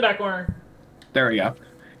 Put it in the back corner. There we go.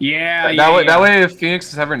 Yeah, That way, if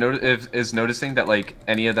Phoenix is ever is noticing that like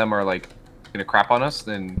any of them are like gonna crap on us,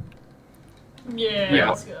 then Yeah, Yeah.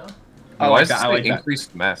 let's go. I why like is that. this I an like that.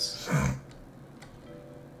 increased mess?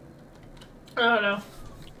 I don't know.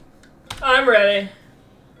 I'm ready.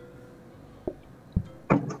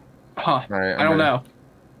 Huh? All right, I don't know.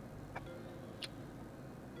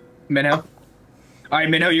 Minho. All right,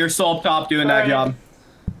 Minho, you're still up top doing that All right. job.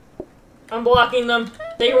 I'm blocking them.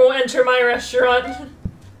 They won't enter my restaurant.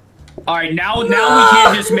 All right, now we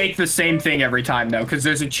can't just make the same thing every time though, because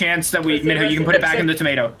there's a chance that we. Let's see, Minho, let's you can see, put it let's back see. in the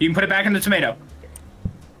tomato. You can put it back in the tomato.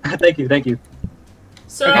 Thank you, thank you.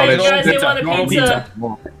 Sorry, Okay, guys, they pizza, want a normal pizza.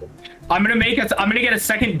 I'm gonna get a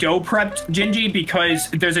second dough prepped, Gingy, because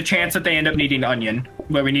there's a chance that they end up needing onion.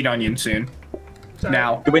 But we need onion soon. Sorry.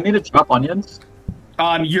 Now, Do we need to chop onions?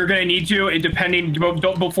 you're gonna need to,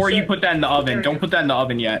 before you Shit. put that in the oven. Don't put that in the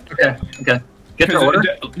oven yet. Okay, okay. Get their 'Cause, order?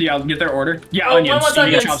 Yeah, get their order. Yeah, Oh, onions. one with You need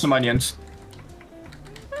to onions. chop some onions.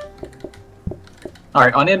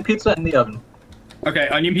 Alright, onion pizza in the oven. Okay,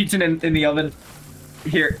 onion pizza in the oven.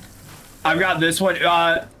 Here, I've got this one.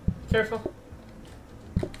 Careful.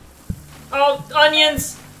 Oh,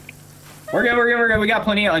 onions! We're good. We got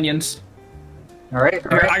plenty of onions. Alright, Here,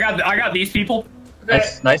 alright. I got these people. Okay.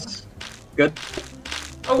 Nice, nice. Good.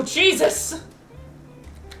 Oh, Jesus!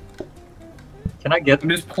 Can I get... I'm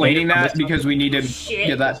just plating that because we need to Shit.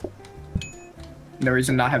 get that. No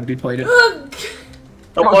reason not have it be plated. Ugh.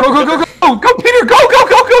 Oh, Go, Peter!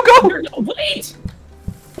 Go! Wait!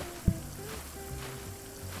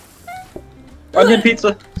 Onion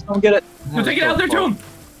pizza. Someone get it. No, take it out there to him.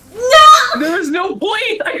 No! There was no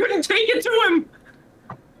point. I couldn't take it to him.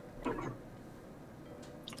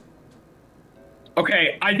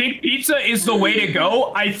 Okay, I think pizza is the way to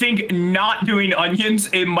go. I think not doing onions,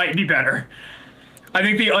 it might be better. I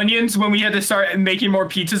think the onions, when we had to start making more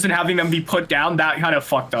pizzas and having them be put down, that kind of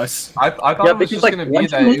fucked us. I thought Yeah, it was because, just like, gonna be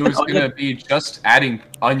once that you it make was an gonna onion- be just adding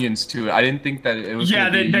onions to it. I didn't think that it was Yeah,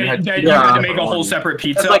 gonna be, that you had you Yeah. had to make a whole separate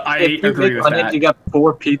pizza. It's like, I if you agree make with onions, that. you got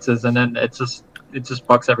 4 pizzas, and then it just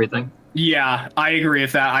fucks everything. Yeah, I agree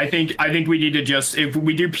with that. I think we need to just, if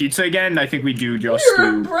we do pizza again, I think we do just You're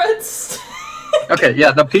a do. breadstick. Okay,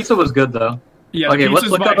 yeah, the pizza was good though. Yeah, Okay, let's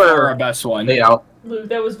pizza's look by up far our our best one. layout. Luke,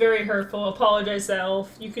 that was very hurtful. Apologize to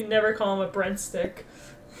Elf. You can never call him a breadstick.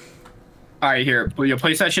 All right, here, will you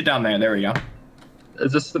place that shit down there? There we go.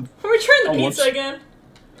 Is this the... Are we trying the Oh, pizza whoops. again?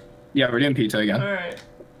 Yeah, we're doing pizza again. Alright.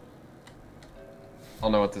 I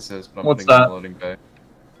don't know what this is, but I'm What's thinking that? loading bay.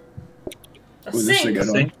 A Ooh, this is a sink. good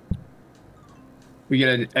one. Sink? We get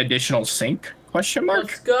an additional sink? Question mark?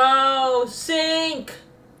 Let's go! Sink!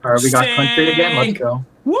 Alright, we got country again. Let's Sink. go.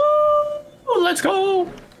 Woo! Let's go!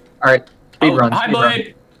 Alright, speed Oh, run. hi, Speed run.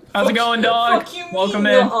 Blade. How's it going, dog? Fuck you, Welcome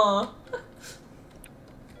mean, in.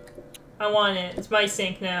 I want it. It's my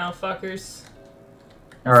sink now, fuckers.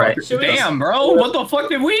 Alright. Should we Damn, bro. What the fuck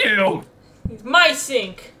did we do? It's my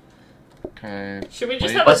sink! Okay. Should we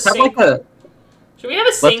just Wait. have a Let's have sink? like a... Should we have a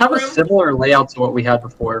Let's sink have a room? similar layout to what we had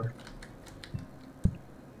before.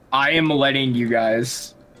 I am letting you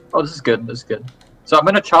guys. Oh, this is good. This is good. So I'm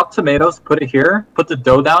gonna chop tomatoes, put it here, put the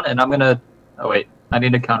dough down, and I'm gonna... Oh wait, I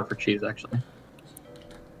need a counter for cheese actually.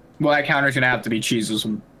 Well, that counter's gonna have to be cheese as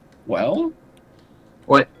well.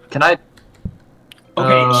 Wait, can I...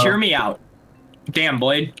 Okay, hear me out. Damn,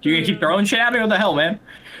 Blade. You gonna keep throwing shit at me? What the hell, man?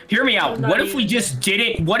 Hear me out. I'm not What if we eating just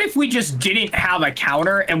didn't? What if we just didn't have a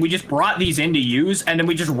counter and we just brought these in to use and then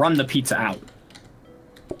we just run the pizza out?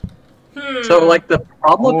 So like the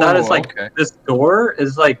problem with that is Oh, like okay. this door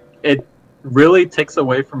is like it really takes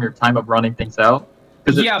away from your time of running things out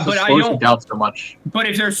because it Yeah, just but I slows you don't- down so much. But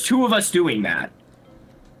if there's 2 of us doing that,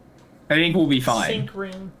 I think we'll be fine. Sink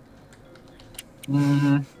room.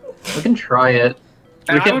 We can try it.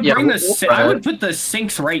 And We can- I would yeah, bring we'll try I would it. put the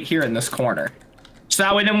sinks right here in this corner. So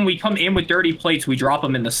that way then when we come in with dirty plates, we drop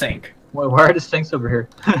them in the sink. Why are the sinks over here?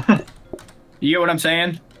 You get what I'm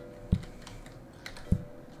saying?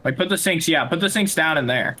 Like put the sinks down in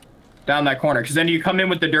there. Down that corner. Because then you come in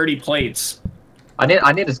with the dirty plates. I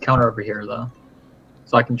need his counter over here though,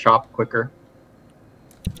 so I can chop quicker.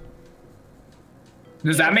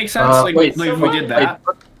 Does that make sense? Like wait, if we did that?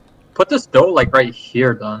 Wait, put this dough like right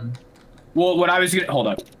here, then. Well, what I was gonna hold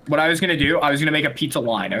up. What I was gonna do, I was gonna make a pizza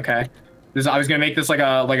line, okay? I was gonna make this like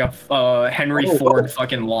a Henry Oh, Ford whoa.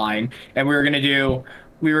 fucking line, and we were gonna do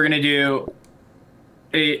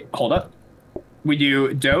a hold up. We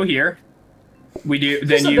do dough here. We do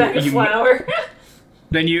Just then a bag of flour.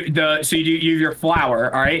 then you have your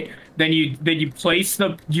flour, all right? Then you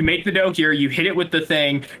make the dough here, you hit it with the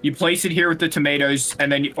thing, you place it here with the tomatoes, and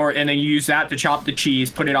then you use that to chop the cheese,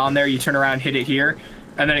 put it on there, you turn around, hit it here,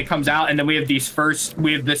 and then it comes out, and then we have this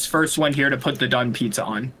first one here to put the done pizza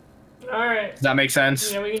on. Alright. Does that make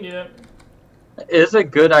sense? Yeah, we can do that. It is a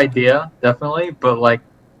good idea, definitely, but like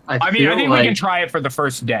I I feel think like we can try it for the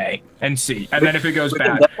first day and see, and then if it goes we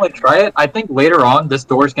can bad. definitely try it. I think later on this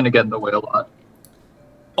door's gonna get in the way a lot.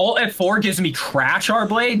 Alt F4 gives me crash our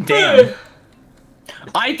blade? Damn.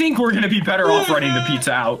 I think we're gonna be better off running the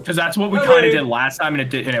pizza out, because that's what we kind of did last time,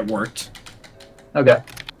 and it worked. Okay.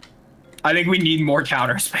 I think we need more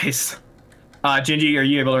counter space. Gingy, are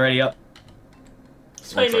you able to ready up?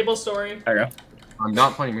 It's my Maple story. There you go. I'm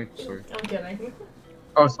not playing Maple Story. I'm kidding.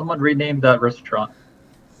 Oh, someone renamed that restaurant.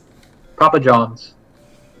 Papa John's.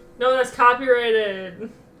 No, that's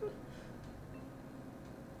copyrighted.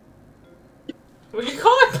 Would you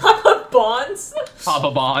call it Papa Bonds?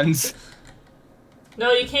 Papa Bonds.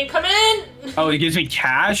 No, you can't come in! Oh, it gives me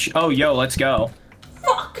cash? Oh, yo, let's go.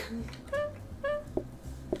 Fuck!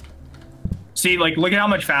 See, like, look at how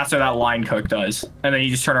much faster that line cook does. And then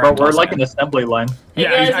you just turn around. Bro, we're and like toss an it. assembly line. Hey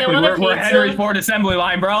Yeah, guys, exactly. I want a We're pizza. Henry Ford assembly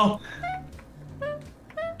line, bro.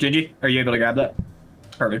 Gingy, are you able to grab that?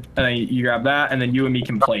 Perfect. And then you grab that, and then you and me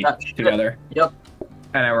can plate together. Yep.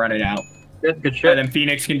 And then run it out. Good And shit. then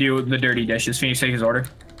Phoenix can do the dirty dishes. Phoenix, take his order,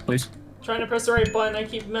 please. Trying to press the right button, I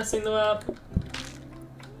keep messing them up.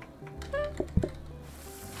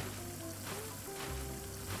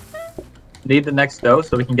 Need the next dough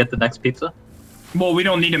so we can get the next pizza? Well, we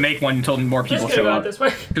don't need to make one until more people Just gonna show go out up. this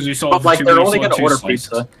way. Because we sold But like, two, they're we only sold gonna two order slices.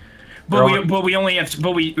 pizza. But we only have to,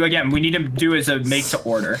 but we need to do is a make to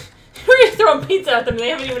order. We're throwing pizza at them, they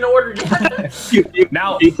haven't even ordered yet.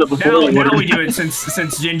 Now, Pizza before now, we now order. we do it since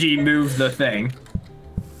Gingy moved the thing.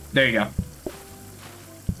 There you go.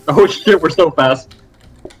 Oh shit, we're so fast.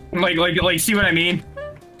 Like, see what I mean?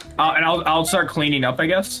 And I'll start cleaning up, I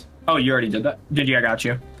guess. Oh, you already did that. Gingy, I got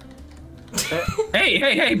you.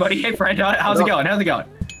 Hey, buddy. Hey, friend. How's it going? How's it going?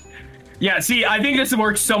 Yeah, see, I think this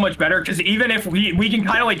works so much better because even if we can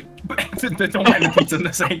kind of like don't have the pizza in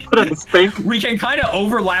the sink. Put it in the sink. We can kind of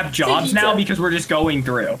overlap jobs now pizza. because we're just going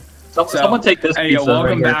through. Someone take this Hey, pizza. yo,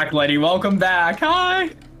 welcome right back, Letty. Welcome back.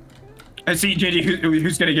 Hi. I see, Gingy,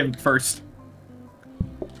 who's gonna give first?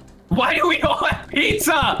 Why do we all have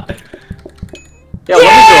pizza? Here. Yeah,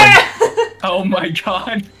 what are you Oh my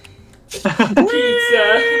god. Pizza.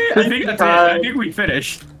 I think that's it. I think we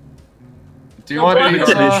finished. Do you No want problem.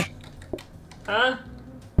 pizza? Huh?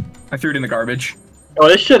 I threw it in the garbage. Oh,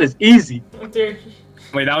 this shit is easy. Dude.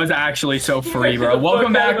 Wait, that was actually so free, bro.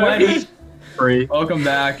 Welcome back, Letty. Free. Welcome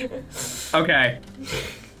back. Okay.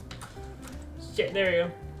 Shit, there you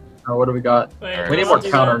go. Oh, what do we got? Wait, Alright. We need I'll more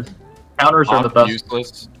do counters. that. Counters are the Mop, best.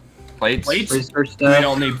 useless. Plates. Plates? Research We staff.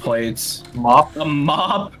 don't need plates. Mop. A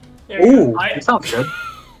mop? There you go. Ooh, I- that sounds good.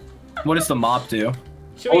 What does the mop do?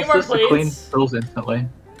 Should we get more Pulls this to clean plates? spills instantly.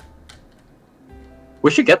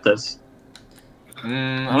 We should get this.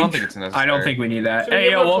 I don't think it's necessary. I don't think we need that. Should we Hey,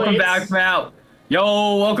 get yo, more welcome plates? back, Mal.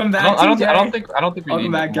 Yo, welcome I back. don't, I don't, TJ. I don't think. I don't think we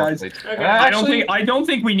Welcome need back, more guys. plates. Okay. I don't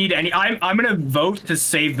think we need any. I'm gonna vote to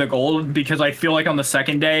save the gold because I feel like on the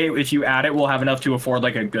second day, if you add it, we'll have enough to afford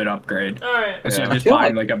like a good upgrade Alright. instead Yeah. of just I feel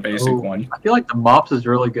buying like a basic Oh, one. I feel like the mops is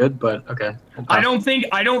really good, but okay. I don't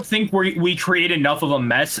think we create enough of a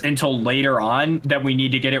mess until later on that we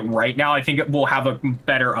need to get it right now. I think we'll have a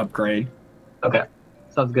better upgrade. Okay,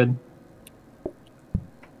 sounds good.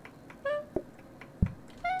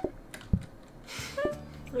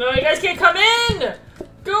 No, you guys can't come in!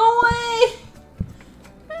 Go away!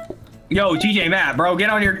 Yo, TJ, Matt, bro, get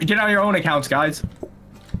on your own accounts, guys.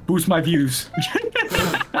 Boost my views.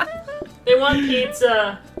 They want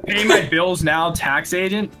pizza. Pay my bills now, tax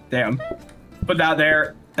agent. Damn. Put that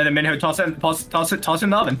there, and then Minho, toss it in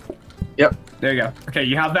the oven. Yep. There you go. Okay,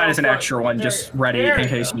 you have that as an fuck. extra one, just There- ready there in we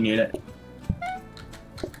case go. you need it.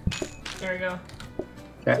 There we go.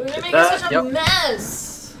 Okay. They're get making that, such a yep.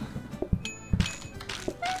 mess!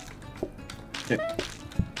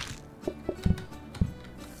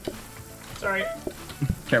 Sorry.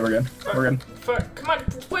 Okay, we're good. We're good. Fuck. Come on,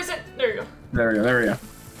 place it! There you go. There we go. There we go.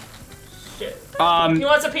 Shit. He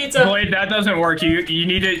wants a pizza. Boyd, that doesn't work. You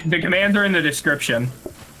need to. The commands are in the description.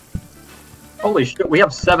 Holy shit, we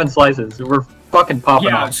have 7 slices. We're fucking popping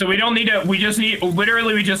Yeah, off. so we don't need to. We just need.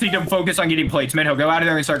 Literally, we just need to focus on getting plates. Minho, go out of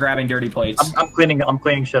there and start grabbing dirty plates. I'm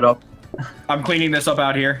cleaning shit up. I'm cleaning this up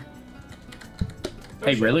out here.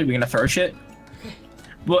 Hey, really? We gonna throw shit?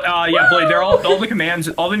 Well, yeah, Blade. They're all the commands.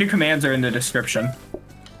 All the new commands are in the description.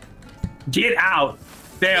 Get out!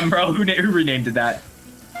 Damn, bro. Who renamed it that?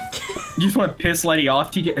 You just want to piss Letty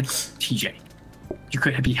off, TJ? It's TJ. You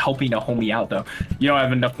could be helping a homie out though. You don't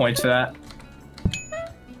have enough points for that.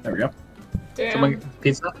 There we go. Damn. Someone,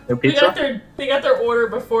 pizza? No pizza? They got their order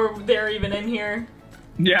before they're even in here.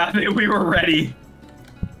 Yeah, we were ready.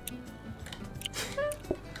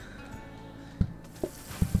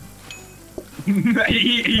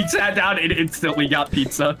 he sat down and instantly got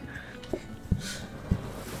pizza.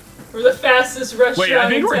 We're the fastest restaurant Wait, I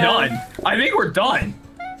think in we're town. done. I think we're done.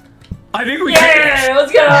 I think we Yeah, finished.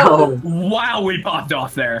 let's go! Oh, Wow, we popped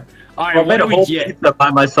off there. All right, I what made do a we whole get? pizza by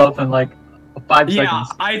myself in like 5 Yeah,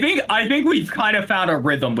 seconds. I think we've kind of found a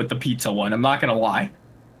rhythm with the pizza one. I'm not gonna lie.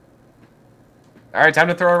 All right, time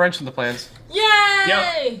to throw a wrench in the plans.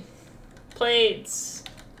 Yay! Plates.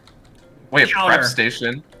 Wait, Counter. prep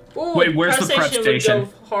station. Ooh, Wait, where's the prep station would station?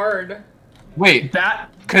 go hard. Wait, That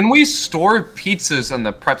can we store pizzas on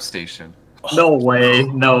the prep station? No way.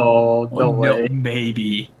 No. No way.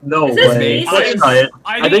 maybe. No Is this way. basis? Let's try it.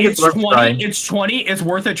 I think it's worth 20. trying. It's 20. It's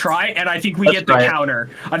worth a try, and I think we Let's get the try it. counter.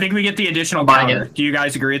 I think we get the additional Buying counter. it. Do you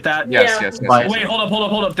guys agree with that? Yes, Yeah. yes, yes. Bye. yes. Wait,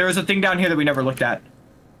 hold up. There was a thing down here that we never looked at.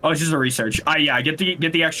 Oh, it's just a research. Yeah, get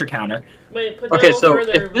the extra counter. Wait, put it Okay, a little so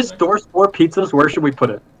further. if this stores 4 pizzas, where should we put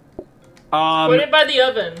it? Put it by the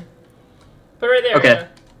oven. Put it right there. Okay.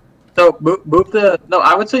 So move the. No,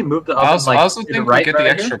 I would say move the oven I also, like I also to the think right. we get the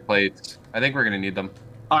right extra here. plates. I think we're gonna need them.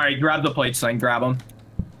 All right, grab the plates then. Grab them.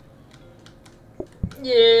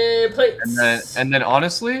 Yeah, plates. And then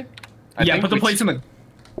honestly, I Yeah, think put the we plates in the.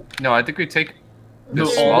 No, I think we take the No.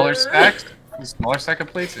 smaller stacks, the smaller stack of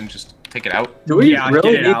plates, and just take it out. Do we Yeah,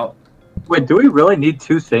 really get it need? out. Wait, do we really need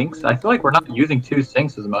 2 sinks? I feel like we're not using 2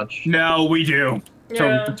 sinks as much. No, we do.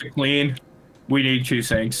 Yeah. To clean, we need 2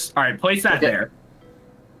 sinks. All right, place that Okay. there.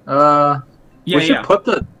 Yeah, Yeah, yeah. put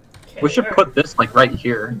the. Okay, We should alright. put this like right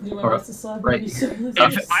here. Do you want Or, us to slap right you? here.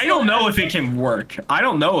 I don't know if it can work. I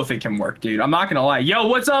don't know if it can work, dude. I'm not gonna lie. Yo,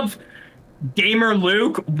 what's up, Gamer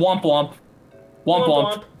Luke? Womp womp. Womp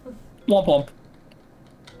womp. Womp womp.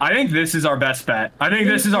 I think this is our best bet. I think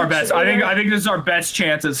this is our best. I think this is our best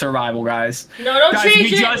chance at survival, guys. No, don't Guys,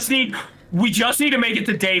 change we it. just need to make it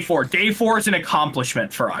to day 4. Day 4 is an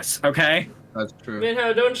accomplishment for us, okay? That's true.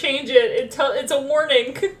 Minho, don't change it. It's a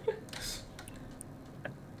warning.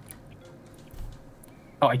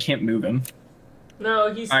 Oh, I can't move him.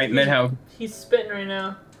 No, he's. All right, Minho. He's spitting right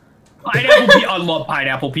now. Pineapple I love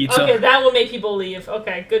pineapple pizza. Okay, that will make people leave.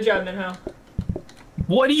 Okay, good job, Minho.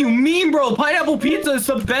 What do you mean, bro? Pineapple pizza is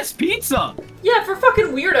the best pizza. Yeah, for fucking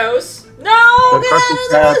weirdos. No, The get crust out is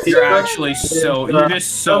of bad, this. pizza. You're actually so. You're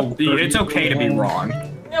just so. It's okay to be wrong.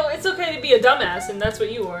 No, it's okay to be a dumbass, and that's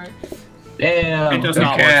what you are. Damn. It does You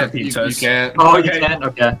not work can't. for You pizzas. can't. Oh, Okay. you can.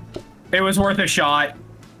 Okay. It was worth a shot.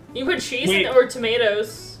 You put cheese Wait. in or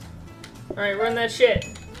tomatoes. Alright, run that shit.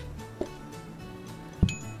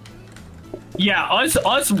 Yeah,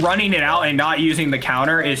 us running it out and not using the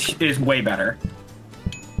counter is way better.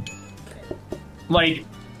 Like,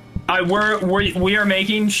 we are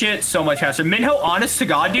making shit so much faster. Minho, honest to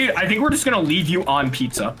God, dude, I think we're just gonna leave you on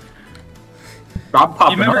pizza. I'm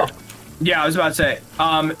popping You remember? off. Yeah, I was about to say.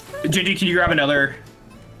 Gingy, can you grab another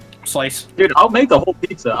slice? Dude, I'll make the whole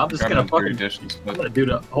pizza. I'm just Grab gonna them 30 fucking. dishes. I'm But gonna do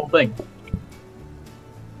the whole thing.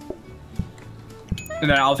 And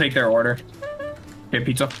then I'll take their order. Okay,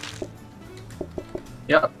 pizza.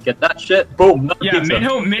 Yep, get that shit. Boom. Another Yeah,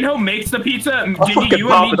 pizza. Minho makes the pizza. I'll Gingy, fucking you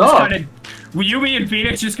pop and me it just off. kind of. You, me, and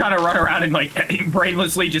Phoenix just kind of run around and like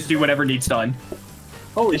brainlessly just do whatever needs done.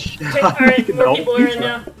 Holy shit. Okay, I'm alright, making the more whole people are in pizza.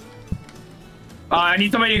 now. I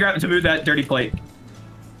need somebody to move that dirty plate.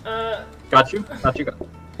 Got you. Got you.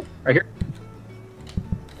 Right here.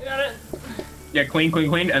 Got it. Yeah,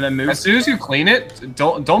 clean, and then move. as soon as you clean it,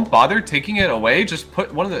 don't bother taking it away. Just put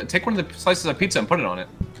take one of the slices of pizza and put it on it.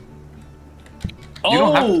 You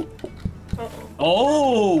don't have Oh, Uh-oh.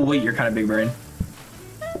 oh, wait, you're kind of big brain.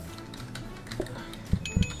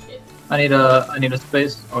 I need a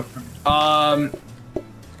space. Oh,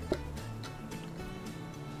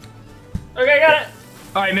 Okay, got it.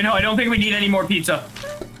 All right, Minho, I don't think we need any more pizza.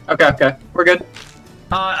 okay. We're good.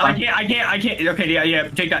 I can't. Okay, yeah,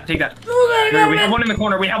 take that. Okay, Here, we have one in the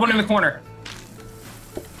corner.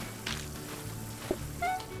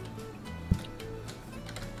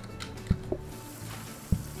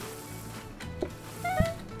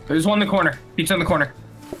 There's one in the corner. Pizza in the corner.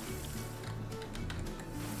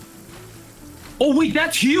 Oh, wait,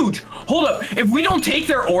 that's huge. Hold up. If we don't take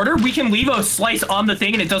their order, we can leave a slice on the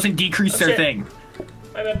thing and it doesn't decrease their shit. thing.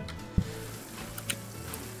 My bad.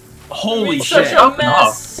 Holy It's shit. such a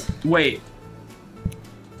mess. Wait,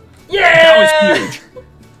 Yeah! that was huge.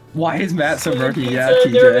 Why is Matt so broken? Yeah,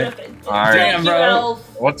 TJ. Alright. Damn, bro.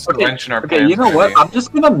 What's the wrench in our Okay, plans you know what? today? I'm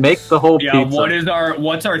just gonna make the whole Yeah, pizza.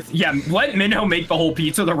 what's our, yeah, let Minho make the whole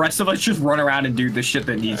pizza. The rest of us just run around and do the shit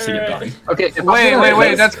that needs to get done. Alright. Okay, if I'm Wait, gonna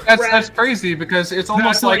wait, make- that's crazy because it's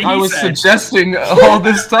almost what like I he was said. suggesting all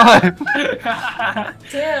this time.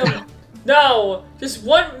 Damn. No. Just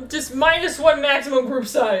minus 1 maximum group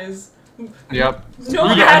size. Yep. No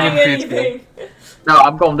Screw the adding onion pizza. anything. No,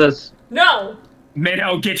 I'm going this. No.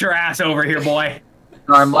 Minho, get your ass over here, boy.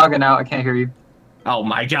 No, I'm logging out. I can't hear you. Oh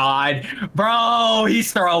my god. Bro,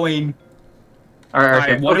 he's throwing. Alright, Alright,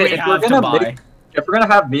 okay. what do Okay, we if we're have to gonna buy? make- If we're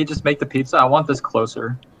gonna have me just make the pizza, I want this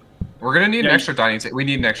closer. We're gonna need Yeah. an extra dining table. We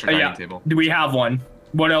need an extra dining Yeah, table. do we have one?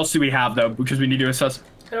 What else do we have, though? Because we need to assess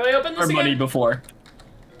How do I open our this money again? before.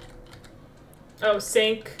 Oh,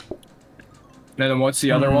 sink. And then what's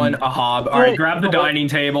the other one? A hob. Alright, grab the dining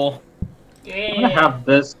table. I'm gonna Yeah. have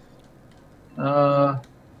this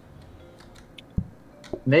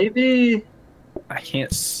Maybe I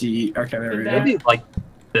can't see. Okay, there we go. maybe like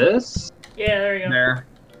this. Yeah, there you go. There.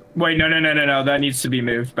 Wait, no. That needs to be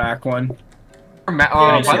moved back one.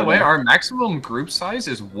 By the way, our maximum group size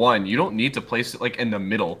is 1. You don't need to place it like in the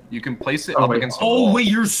middle. You can place it up wait. against the wall. Oh wait,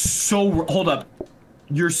 you're so hold up.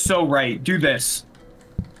 You're so right. Do this.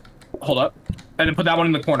 Hold up, and then put that one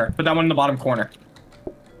in the corner. Put that one in the bottom corner.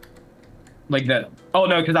 Like that. Oh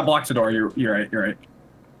no, because that blocks the door. You're right. You're right.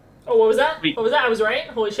 Oh, what was that? Wait. What was that? I was right?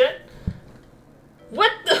 Holy shit.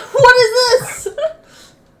 What the, what is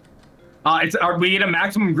this? We need a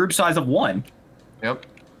maximum group size of 1. Yep.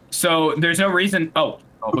 So there's no reason. Oh,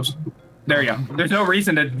 oops. There you go. There's no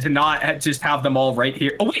reason to not just have them all right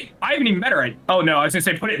here. Oh wait, I haven't even met her. Oh no, I was gonna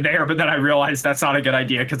say put it there, but then I realized that's not a good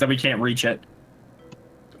idea because then we can't reach it.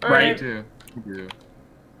 Right? You do.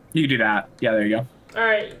 You can do that. Yeah, there you go.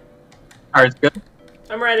 Alright, Alright, it's good.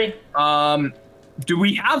 I'm ready. Do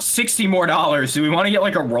we have $60 more? Do we want to get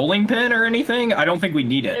like a rolling pin or anything? I don't think we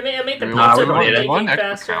need I it. make the We Nah, pizza we don't need it. baking One extra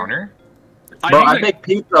faster. counter. Bro, I think make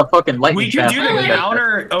pizza fucking lightning we could fast. do the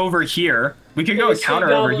counter over here. We could go a Holy shit, counter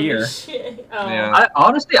over goblin here. shit. Oh. Yeah.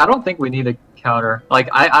 Honestly, I don't think we need a counter. Like,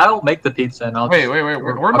 I'll make the pizza and I'll Wait. just-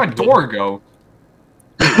 Where'd my door go?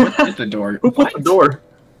 What is the door? Who put the door?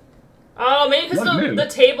 Oh, maybe because What move? the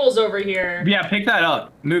table's over here. Yeah, pick that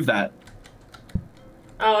up. Move that.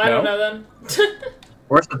 Oh, I don't No? know then.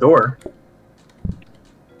 Where's the door?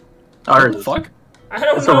 Oh, What the fuck? I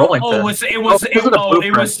don't It's a know. rolling Oh, pin. it was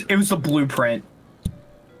it was the blueprint.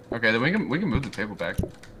 Okay, then we can move the table back.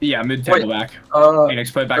 Yeah, move the Wait. table back.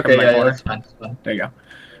 Phoenix, put it back Okay, in my yeah, corner. that's fine. That's fine. There you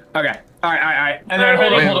go. Okay. All right. And Alright,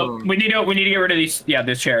 then ready? hold up. We need to get rid of these. Yeah,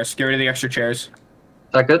 these chairs. Get rid of the extra chairs. Is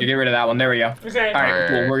that good? You get rid of that one. There we go. Okay. All right,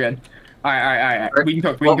 cool. Alright. We're good. All right. Alright. We can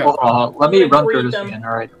cook. We Well, can cook. let me Let me run through breed this them. again.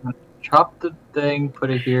 Alright. Chop the thing, put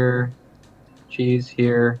it here. Cheese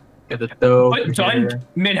here. Get the dough. Put over done here.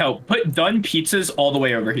 Minho. Put done pizzas all the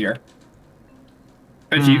way over here.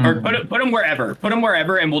 If you, or Hmm. put them wherever. Put them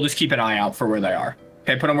wherever, and we'll just keep an eye out for where they are.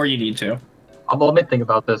 Okay, put them where you need to. Let me think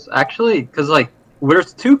about this. Actually, because like,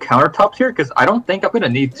 there's 2 countertops here. Because I don't think I'm gonna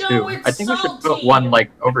need No, 2. it's I think we should put salty. one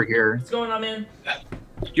like over here. What's going on, man?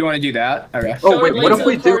 You want to do that? Okay. Oh wait, Late what to if the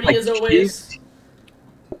we do party like as always. cheese?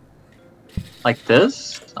 Like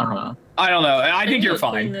this? I don't know. I don't know. I think need you're to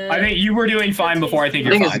clean fine. that. I think you were doing fine before. I think I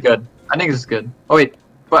you're think fine. it's good. I think it's good. Oh wait,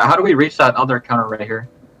 but how do we reach that other counter right here?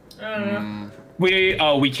 I don't know.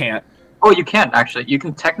 We can't. Oh, you can't actually. You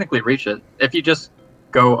can technically reach it if you just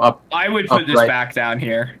go up. I would put this Upright. back down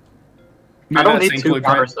here. I Move don't that need sink 2 blueprint.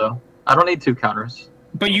 counters though. I don't need 2 counters.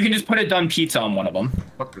 But you can just put a done pizza on one of them.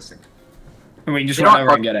 Fuck this thing. And we can just You run know over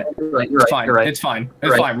what? and get it. You're right. You're It's right. fine. You're right. It's fine.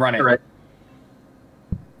 You're It's right. fine. Run it. You're right.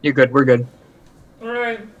 You're good. We're good.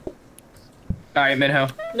 Alright. All right, Minho.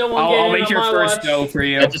 No one I'll getting make on your my first watch. dough for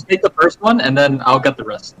you. Yeah, just make the first one and then I'll get the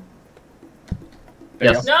rest. There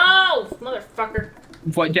you Yes. No! Motherfucker.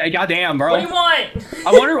 What? Goddamn, bro. What do you want?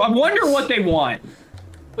 I wonder what they want.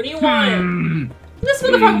 What do you want? Hmm. This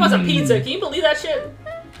motherfucker wants a pizza. Can you believe that shit?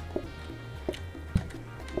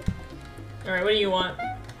 Alright, what do you want?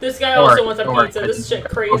 This guy Don't also worry, wants a don't worry. pizza. I This just- shit oh,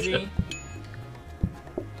 crazy.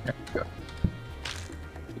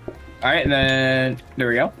 All right, and then there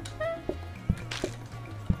we go.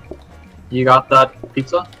 You got that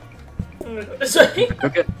pizza? I'm gonna go this way.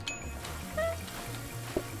 Cook it.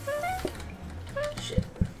 Shit.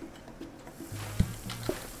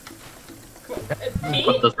 Come on. Put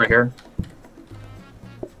Pete? this right here.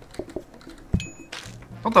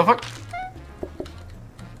 What the fuck?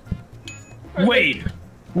 Wait,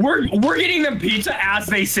 we're getting them pizza as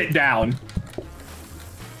they sit down.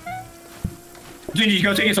 Gingy,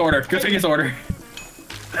 go take his order. Go take his order.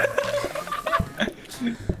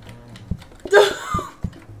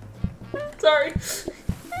 Sorry.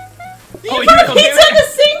 You Oh, put you a go pizza get in the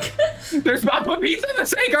sink? There's not put pizza in the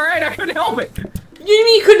sink. All right, I couldn't help it. You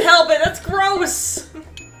mean you couldn't help it? That's gross.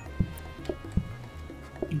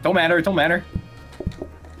 Don't matter. It don't matter.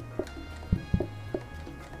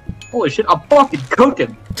 Holy shit, I'm fucking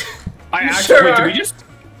cooking! I You actually sure wait. Do are. we just?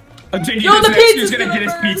 Gingy, Yo, this the next pizza's dude's gonna gonna get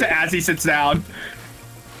his burn. pizza as he sits down.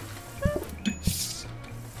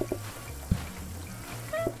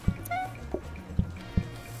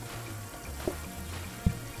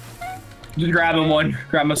 Just grab him one.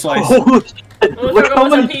 Grab him a slice. Holy shit! Look Motherfucker how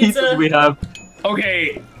wants a many pizza. pizzas we have.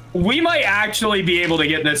 Okay, we might actually be able to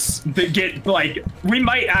get this. We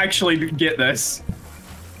might actually get this.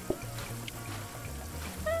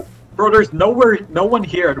 Bro, there's no one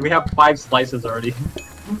here, and we have 5 slices already.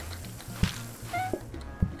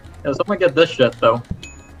 Yeah, someone get this shit though.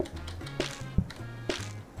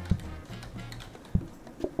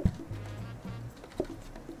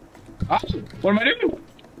 What am I doing?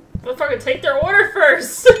 Motherfucker, take their order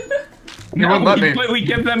first. You wouldn't let me. we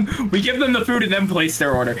give them the food and then place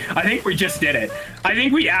their order. I think we just did it. I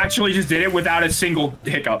think we actually just did it without a single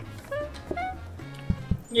hiccup.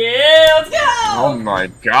 Yeah, let's go. Oh my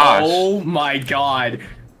gosh. Oh my god.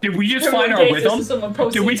 Did we just find our Everyone rhythm? gave someone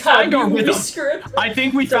posting Did we top find our movie rhythm? Script. I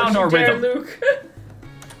think we Don't found you our dare, rhythm. Luke.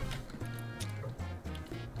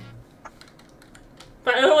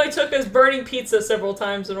 But it only took us burning pizza several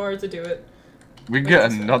times in order to do it. We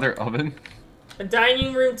get another oven. A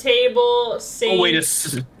dining room table, sink. Oh wait,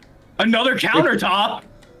 another countertop.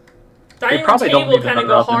 Dining room probably don't table need kind of another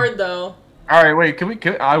go oven. hard though. All right, wait.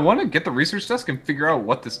 I want to get the research desk and figure out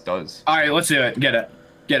what this does. All right, let's do it. Get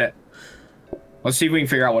it. Let's see if we can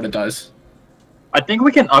figure out what it does. I think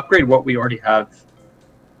we can upgrade what we already have.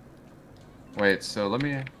 Wait, so let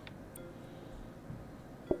me.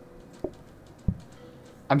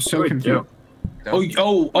 I'm so What do we confused. do?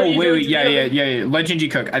 Oh, What are you wait, doing to yeah. the oven? Let Gingy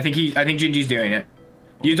cook. I think Gingy's doing it.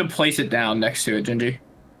 You have to place it down next to it, Gingy.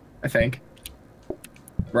 I think.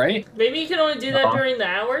 Right? Maybe you can only do that during the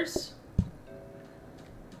hours.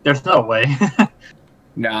 There's no way.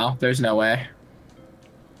 No, there's no way.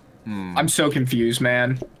 I'm so confused,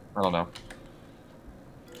 man. I don't know.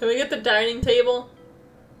 Can we get the dining table?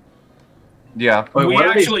 Yeah. Wait, we what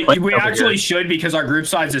are these actually plates over here? should because our group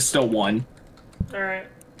size is still 1. All right.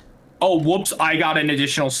 Oh, whoops! I got an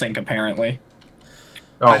additional sink apparently.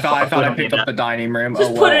 Oh, I thought fuck, we I don't picked need up the that. dining room.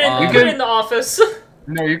 Just oh, put it in. well, Put it in the office.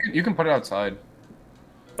 No, you can put it outside.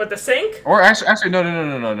 What, the sink? Or actually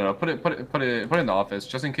no. Put it in the office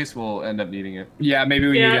just in case we'll end up needing it. yeah, maybe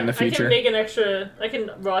we need it in the I can future. make an extra. I can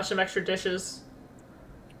wash some extra dishes.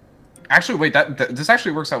 Actually, wait. This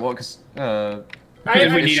actually works out well because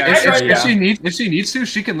If we need extra, if she needs to,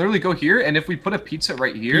 she can literally go here, and if we put a pizza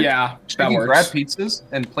right here, Yeah, she that can works. grab pizzas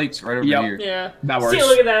and plates right over Yep. here. Yeah. That works. See,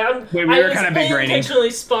 look at that. Wait, we I were was kinda big raining. intentionally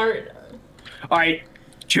smart. All right,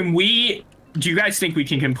 can we? Do you guys think we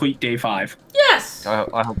can complete day 5? Yes. I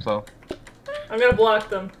hope so. I'm gonna block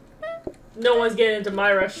them. No one's getting into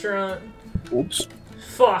my restaurant. Oops.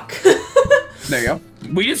 Fuck. There you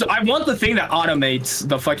go. I want the thing that automates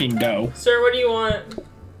the fucking dough. Sir, what do you want?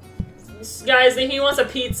 Guys, he wants a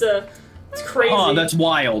pizza. It's crazy. Oh, that's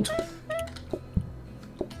wild.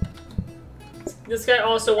 This guy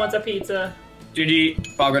also wants a pizza.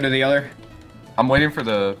 GG. I'll go to the other. I'm waiting for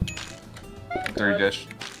the third dish.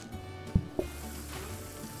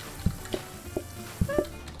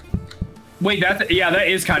 Wait, that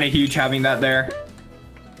is kind of huge having that there.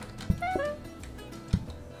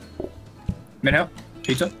 Minho,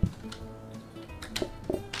 pizza.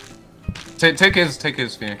 Take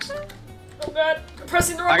his Phoenix. Oh god, I'm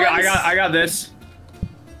pressing the wrong I got this.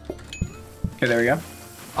 Okay, there we go.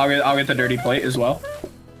 I'll get the dirty plate as well.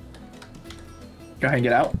 Go ahead and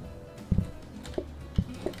get out.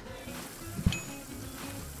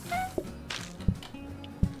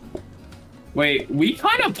 Wait, we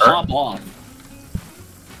kind of pop off.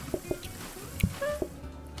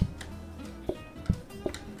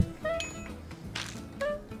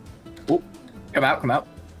 Oh, come out.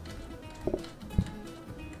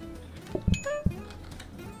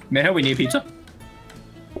 Minho, we need pizza.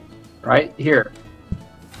 Right here.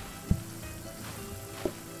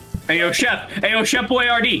 Hey yo, chef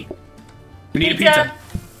Boyardee. We need a pizza.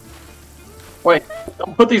 Wait,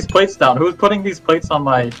 don't put these plates down. Who's putting these plates on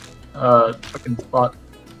my fucking spot?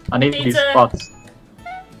 I need these Pizza. spots.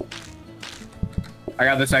 I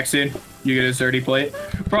got this next dude. You get his dirty plate.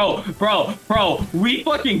 Bro, we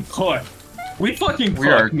fucking cook. We fucking We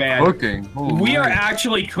are cook, man. cooking. Holy We are moly.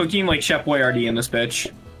 actually cooking like Chef Boyardee in this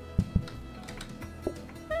bitch.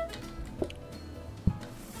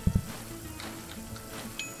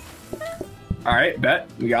 Alright, bet.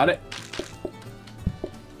 We got it.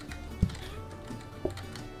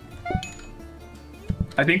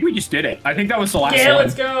 I think we just did it. I think that was the last Yeah, one.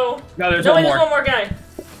 let's go. No, there's No, one wait, more. there's one more guy.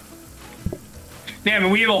 Damn,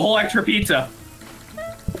 and we have a whole extra pizza.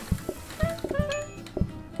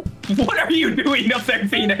 What are you doing up there,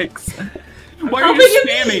 Phoenix? Why are you just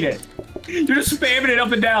spamming it? You're just spamming it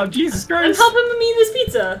up and down. Jesus I'm Christ. helping him eat this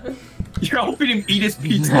pizza. You're helping him eat his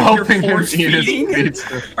pizza. Helping You're him force eat his feeding?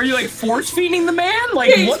 pizza. Are you like force feeding the man?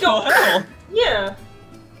 Like Yeah, what he's going- the hell? Yeah.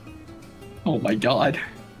 Oh my god.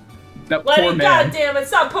 That Like, poor man. God damn it,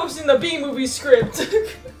 stop posting the B-movie script.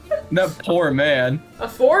 That poor man.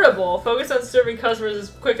 Affordable. Focus on serving customers as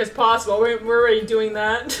quick as possible. We're already doing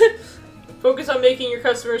that. Focus on making your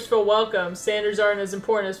customers feel welcome. Standards aren't as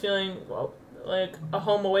important as feeling, well, like a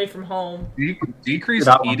home away from home. Decrease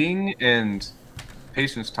That one. eating and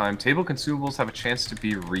patience time. Table consumables have a chance to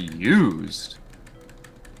be reused.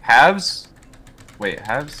 Halves? Wait,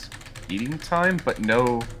 halves? eating time, but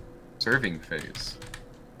no serving phase.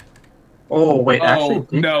 Oh wait, Oh,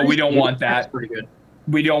 actually, no, we don't want that's that. pretty good.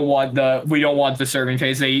 We don't want the serving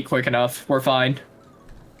phase. They eat quick enough. We're fine.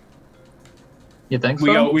 You think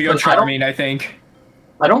so? We go 'Cause charming, I think.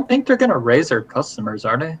 I don't think they're gonna raise their customers,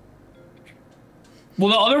 are they? Well,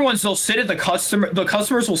 the other ones, they'll sit at the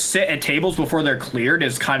customers will sit at tables before they're cleared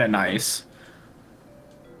is kind of nice.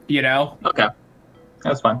 You know? Okay,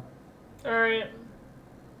 that's fine. Alright.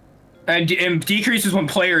 And decreases when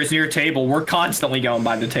player is near table. We're constantly going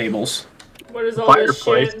by the tables. What is all this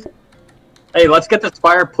Fireplace. shit? Hey, let's get this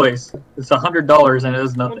fireplace. It's $100 and it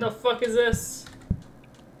is nothing. What the fuck is this?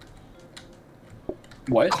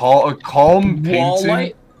 What? Calm Wall painting.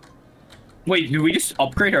 light? Wait, did we just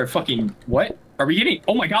upgrade our fucking... What? Are we getting...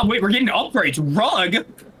 Oh my god, wait, we're getting upgrades. Rug!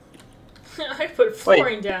 I put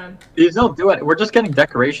flooring down. These don't do it. We're just getting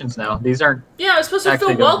decorations now. These aren't. Yeah, I was supposed to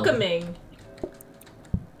Actually feel don't. welcoming.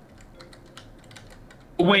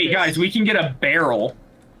 Wait, Okay. guys, we can get a barrel.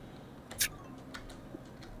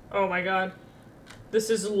 Oh my god. This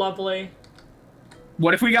is lovely.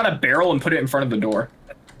 What if we got a barrel and put it in front of the door?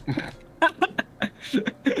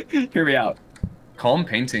 Hear me out. Calm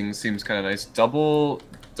painting seems kind of nice. Double,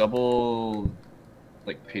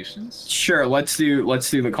 like patience. Sure, let's do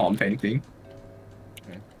the calm painting.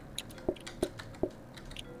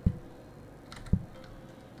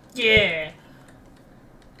 Yeah.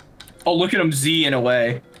 Oh, look at him Z in a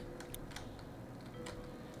way.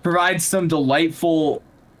 Provides some delightful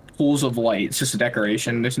pools of light. It's just a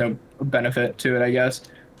decoration. There's no benefit to it, I guess.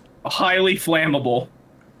 Highly flammable.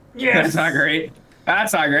 Yes. That's not great.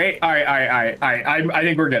 That's not great. All right. I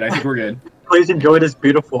think we're good. I think we're good. Please enjoy this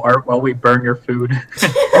beautiful art while we burn your food.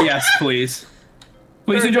 Yes, please.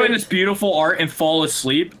 Please enjoy Perfect. this beautiful art and fall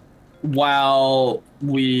asleep while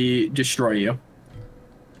we destroy you.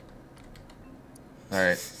 All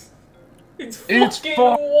right. It's It's fucking fu-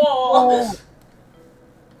 wall.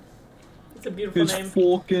 It's a beautiful It's name.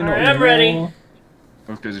 fucking. Alright, I'm ready.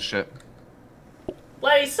 Who gives a shit?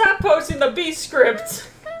 Lady, stop posting the B script.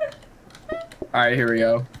 All right, here we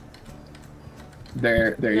go.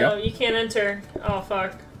 There you No, go. you can't enter. Oh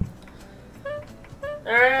fuck.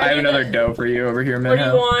 Alright. I have another dough for you over here, What do you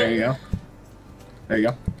Minho. want? There you go. There you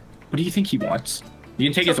go. What do you think he wants? You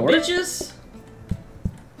can take his Some order. bitches.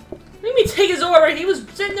 What do you mean take his order? He was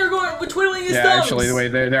sitting there going, twiddling his Yeah, thumbs. actually, the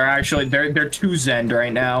way they're too Zen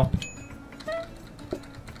right now.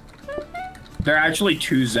 They're actually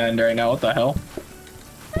too Zen right now. What the hell?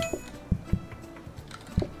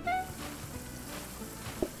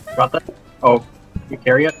 Got that? Oh, you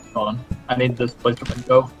carry it? Hold on. I need this place to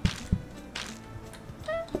go.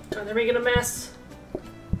 Oh, they're making a mess.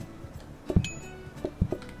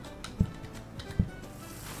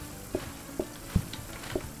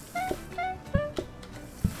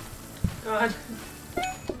 God.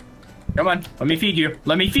 Come on, let me feed you.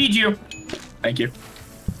 Let me feed you. Thank you.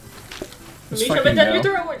 Let Just me shove it fucking down your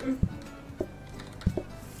no. throat.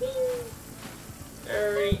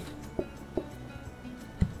 Alright.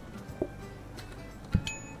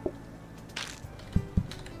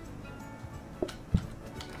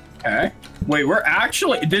 Okay. Wait,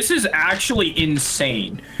 this is actually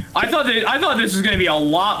insane. I thought this was gonna be a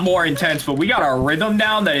lot more intense, but we got our rhythm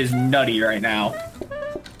down that is nutty right now.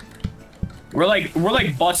 We're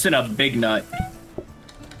like busting a big nut.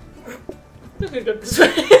 I'm gonna go this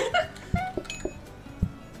way.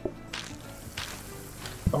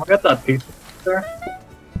 Someone got that piece there?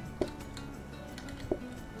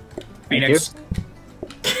 Phoenix.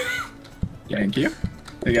 Thank you.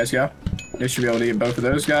 There you guys go. You should be able to get both of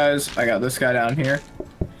those guys. I got this guy down here.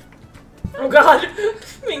 Oh god.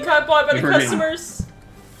 Being caught by the We're getting- customers.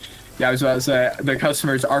 Yeah, I was about to say, the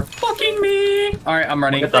customers are fucking me. All right, I'm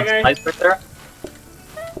running. Get that Okay. slice right there.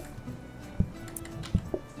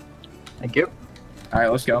 Thank you. All right,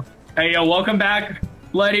 let's go. Hey, yo, welcome back.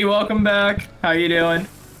 Letty, welcome back. How you doing?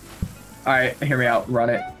 All right, hear me out. Run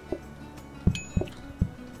it.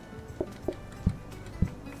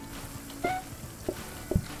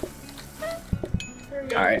 There we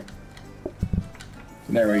go. All right.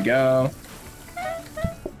 There we go.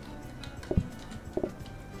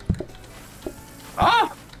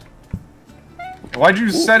 Ah! Why'd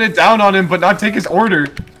you set it down on him but not take his order?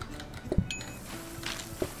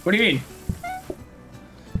 What do you mean?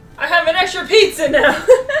 I have an extra pizza now.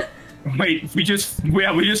 Wait, we just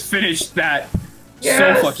finished that Yes!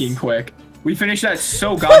 so fucking quick. We finished that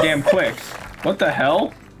so goddamn quick. What the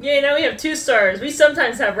hell? Yay, now we have 2 stars. We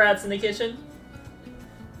sometimes have rats in the kitchen.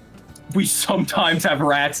 We sometimes have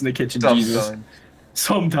rats in the kitchen, Jesus.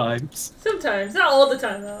 Sometimes. Sometimes. Not all the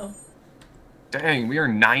time, though. Dang, we are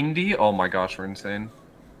 90? Oh my gosh, we're insane.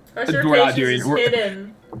 Customer We're not patience doing- is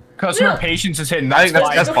hidden. Customer Yeah. patience is hidden. I think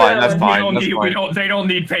that's fine. That's We fine. don't That's need, fine. they don't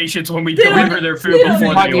need patience when we They don't- deliver their food they don't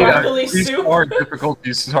before need they order. broccoli soup. Restart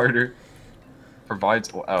difficulty starter. Provides.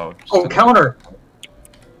 Oh. Oh, counter.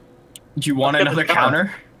 Do you want Let's get another the counter.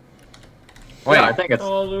 counter? Wait. Yeah, I think it's.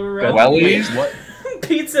 Oh, the Good. Wellies. What?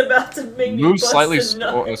 Pizza about to make me Move bust slightly a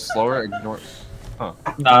nut. slower. Ignore.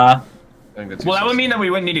 Nah. I think that's Well, that would useless. mean that we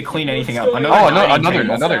wouldn't need to clean anything up. Oh, Another Oh, dining another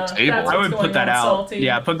table. another That's table. I would what's put that going on, out. salty.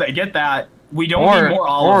 Yeah, put that. Get that. We don't need more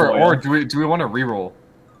olive oil. or do we want to reroll?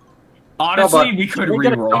 Honestly, No, but we could should we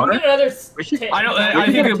get a reroll. counter? Get another We should- ta- I don't. We I can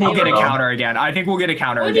think get a we'll get a table. counter again. I think we'll get a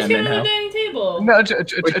counter We're again. just getting Minho. a dining table. No,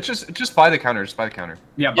 just buy the counter. Just buy the counter.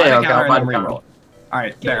 Yeah, buy Yeah, the okay, counter I'll buy and the then counter. reroll it. All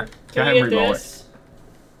right, there. Go Can ahead we and get reroll it. this?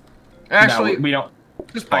 Actually, No, we don't.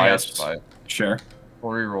 just buy it. guess. Just buy it. Sure.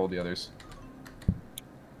 We'll reroll the others.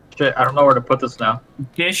 Shit, I don't know where to put this now.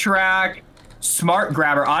 Dish rack, smart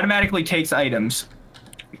grabber automatically takes items.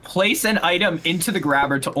 Place an item into the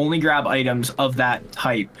grabber to only grab items of that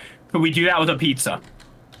type. Could we do that with a pizza?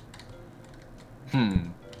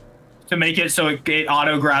 To make it so it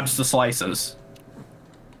auto grabs the slices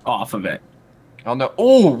off of it. Oh no!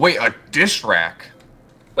 Oh wait, a dish rack.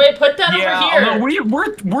 Wait, put that Yeah, over although here.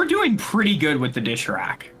 we're doing pretty good with the dish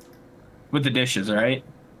rack, with the dishes, right?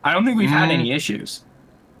 I don't think we've had any issues.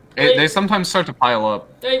 They sometimes start to pile up.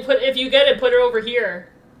 Wait, if you get it, put it over here.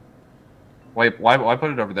 Wait, why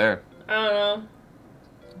put it over there? I don't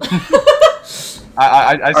know.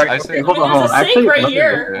 I Alright, say. okay, hold I mean, on, hold there's on. a sink Actually, right let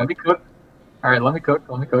here. me cook. Alright, let me cook.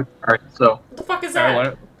 Alright, so. What the fuck is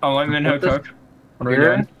Alright, that? let Minho Put this cook. What are we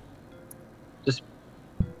here. doing? Just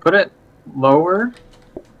put it lower.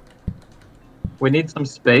 We need some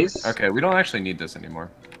space. Okay, we don't actually need this anymore.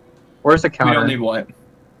 Where's the We counter? don't need what?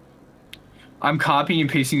 I'm copying and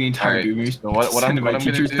pasting the entire Alright, Boomy. so what I'm gonna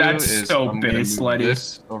do That's is so I'm gonna base, move Letty.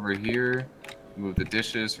 this over here, move the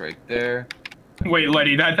dishes right there. Wait,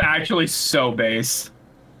 Letty, that's actually so base.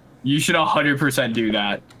 You should 100% do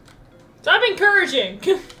that. Stop encouraging.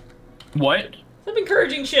 What? Stop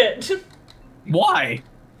encouraging shit. Why?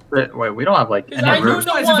 Wait, we don't have like Because any I room. don't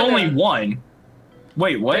know Size is only wanna. one.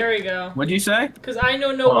 Wait, what? There we go. What'd you say? Because I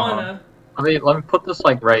know no Hold on. wanna. Let me put this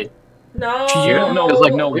like right. No. You don't know, 'Cause,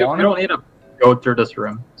 like, no we wanna? don't need to go through this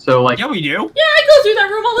room. So like, Yeah, we do. Yeah, I go through that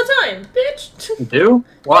room all the time, bitch. you do?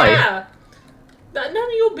 Why? Yeah. None of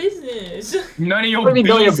your business. None of your What do you mean,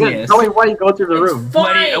 don't you business. Tell me why you go through the It's room. fine.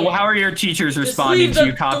 Letty, how are your teachers Just responding leave to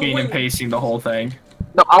you the copying and win- pasting the whole thing?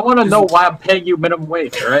 No, I want to know why I'm paying you minimum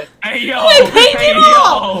wage, alright? Hey yo! Wait, paid Hey you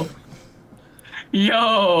yo!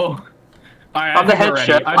 Yo! Alright, I'm the head we're ready.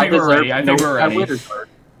 chef. I think we're ready. I think know we're how ready. waiters work.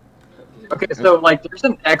 Okay, so like, there's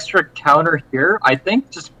an extra counter here. I think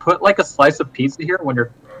just put like a slice of pizza here when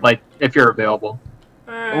you're like, if you're available.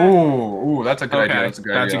 Alright. Ooh, that's a good Okay, idea. That's a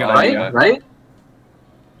good that's a idea. good I like idea. that. Right?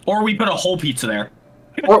 Or we put a whole pizza there.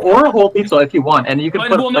 Or a whole pizza if you want, and you can But,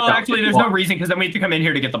 put. well, a no, plate out actually, if you there's no want. reason because then we have to come in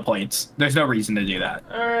here to get the plates. There's no reason to do that.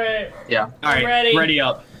 Alright. Yeah, All right, ready. ready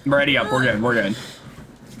up. Ready up. We're good. We're good.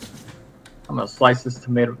 I'm gonna slice this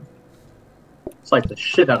tomato. Slice the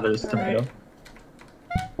shit out of this All tomato.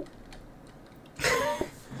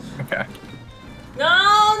 Okay.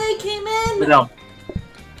 No, they came in. But no,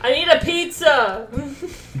 I need a pizza.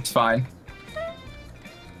 It's fine.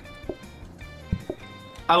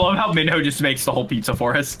 I love how Minho just makes the whole pizza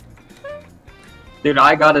for us. dude,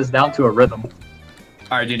 I got us down to a rhythm.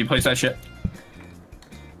 All right, did you place that shit?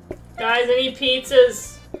 Guys, I need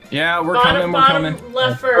pizzas. Yeah, we're Bottom, coming. We're coming.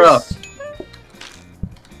 left Hurry up. first.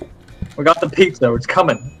 We got the pizza. It's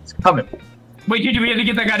coming. It's coming. Wait, dude, we have to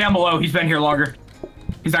get that guy down below. He's been here longer.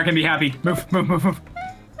 He's not gonna be happy. Move, move, move, move.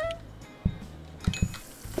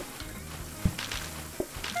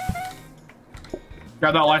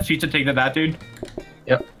 Grab that last pizza. Take that, dude.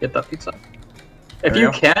 Yep, get that pizza. If There you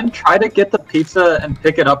we go. can, try to get the pizza and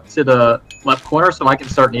pick it up to the left corner so I can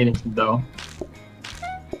start eating some dough.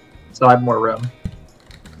 So I have more room.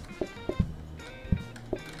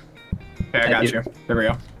 Okay, I got you. There we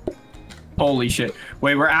go. Holy shit.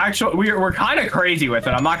 Wait, we're kind of crazy with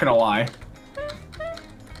it. I'm not gonna lie.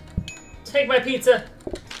 Take my pizza.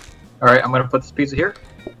 Alright, I'm gonna put this pizza here.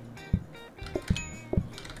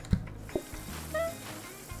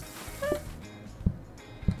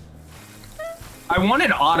 I want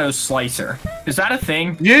an auto slicer. Is that a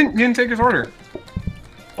thing? You didn't take his order.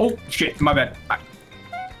 Oh shit, my bad.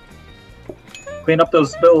 Clean up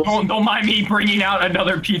those spills. Don't mind me bringing out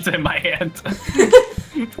another pizza in my hand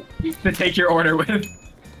to take your order with.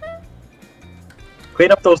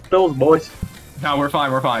 Clean up those spills, boys. No, we're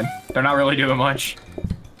fine. We're fine. They're not really doing much.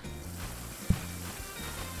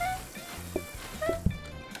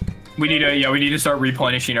 We need to start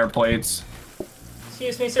replenishing our plates.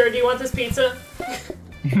 Excuse me, sir, do you want this pizza?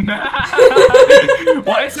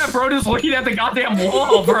 Why is that bro just looking at the goddamn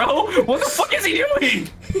wall, bro? What the fuck is he doing?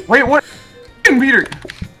 Wait, what? Peter!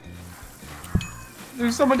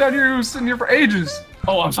 There's someone down here who's sitting here for ages.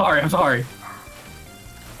 Oh, I'm sorry, I'm sorry.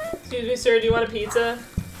 Excuse me, sir, do you want a pizza?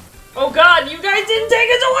 Oh god, you guys didn't take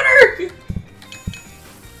his order!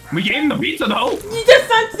 We gave him the pizza, though. That's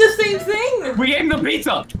not the same thing! We gave him the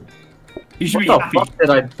pizza. You should What be the happy. fuck did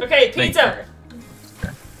I? Okay, pizza!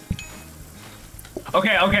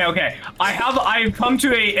 Okay. I've come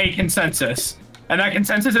to a consensus. And that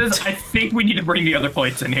consensus is I think we need to bring the other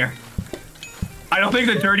plates in here. I don't think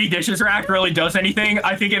the dirty dishes rack really does anything.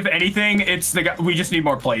 I think if anything, it's we just need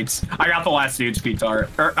more plates. I got the last dude's pizza.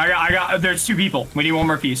 Or I got there's 2 people. We need 1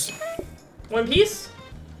 more piece. One piece?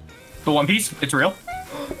 The 1 piece, it's real.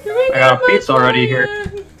 I got a pizza already here.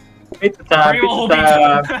 Pizza time, Bring a whole pizza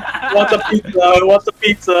time. pizza. Want the pizza? Want the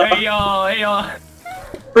pizza? Hey y'all.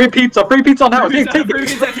 Free pizza now. Take it.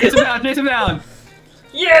 Chase him down.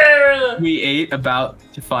 Yeah! We are about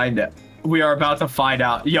to find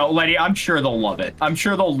out. Yo, Letty, I'm sure they'll love it. I'm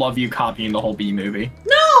sure they'll love you copying the whole B movie.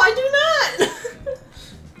 No, I do not!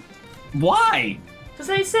 Why? Because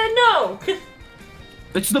I said no.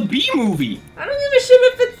 It's the B movie. I don't give a shit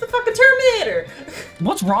if it's the fucking Terminator.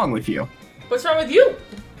 What's wrong with you? What's wrong with you?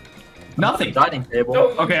 Nothing. Dining table.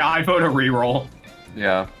 Oh, Okay, I vote a reroll.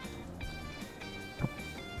 Yeah.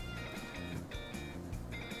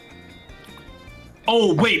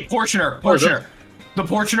 Oh, wait, Portioner. What is it? The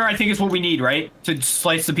Portioner, I think, is what we need, right? To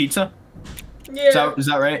slice the pizza? Yeah. Is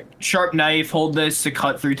that right? Sharp knife, hold this to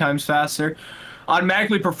cut 3 times faster.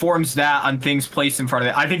 Automatically performs that on things placed in front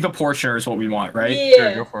of it. I think the Portioner is what we want, right? Yeah.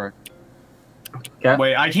 Sure, go for it. Okay.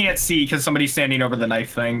 Wait, I can't see because somebody's standing over the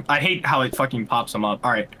knife thing. I hate how it fucking pops them up.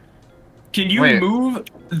 All right. Can you move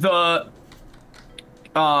the...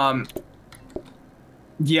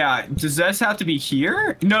 Yeah, does this have to be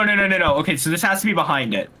here? No. Okay, so this has to be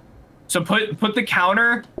behind it. So put the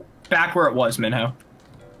counter back where it was, Minho.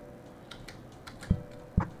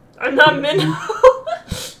 I'm not Minho.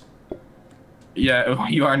 Yeah,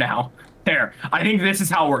 you are now. There. I think this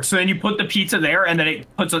is how it works. So then you put the pizza there, and then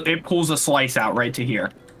it pulls a slice out right to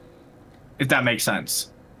here. If that makes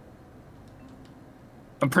sense.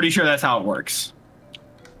 I'm pretty sure that's how it works.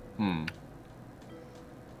 We'll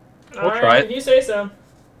try it. If you say so.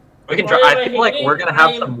 We can try. I feel like we're gonna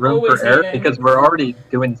have some room for error because we're already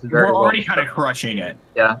doing this very We're well. already kind of crushing it.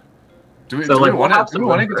 Yeah. Do we So, like, want we'll have to some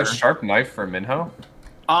get room the for- sharp knife for Minho?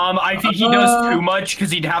 I think he does too much because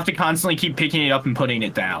he'd have to constantly keep picking it up and putting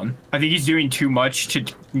it down. I think he's doing too much to.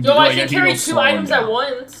 Yo, like, I can think carry it'll 2 slow him items down. at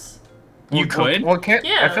once. You could? Well, can't.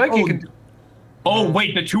 Yeah. I feel like you can. Oh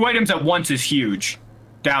wait, the 2 items at once is huge.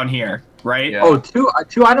 Down here, right? Yeah. Oh, two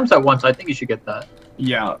items at once. I think you should get that.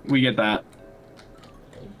 Yeah, we get that.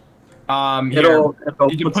 Here. It'll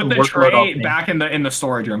You can put some put the workload off tray me. back in the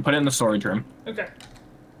storage room. Put it in the storage room. Okay.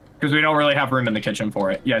 Because we don't really have room in the kitchen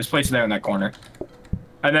for it. Yeah, just place it there in that corner.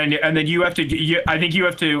 And then you have to. I think you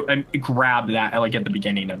have to grab that like at the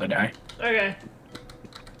beginning of the day. Okay.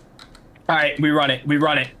 All right, we run it.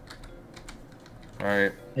 All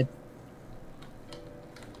right.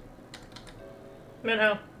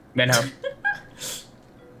 Minho. Minho.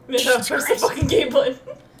 Minho, press the fucking game button.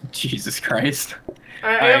 Jesus Christ.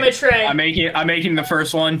 Alright, I got my tray. I'm making the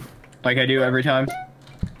first one, like I do every time.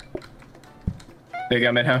 There you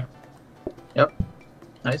go, Minho. Yep.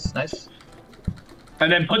 Nice.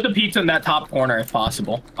 And then put the pizza in that top corner if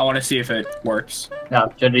possible. I want to see if it works. Now,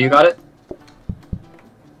 Ginger, you got it?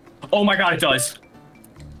 Oh my god, it does.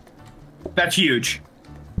 That's huge.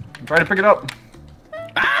 I'm trying to pick it up.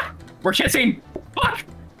 Ah! We're kissing! Fuck!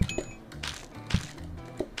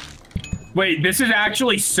 Wait, this is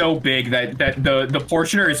actually so big that the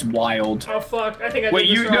portioner is wild. Oh fuck, I think I Wait,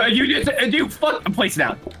 did this wrong. you just fuck place it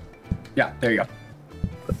down. Yeah, there you go.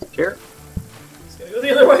 Put this here. It's gonna go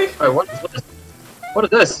the other way. Alright, what is this? What is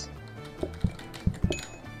this?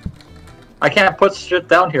 I can't put shit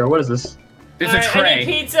down here. What is this? It's a Alright, I tray.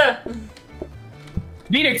 need pizza.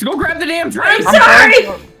 Phoenix, go grab the damn tray! I'm sorry!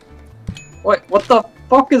 Wait, what the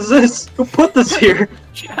fuck is this? Who put this here?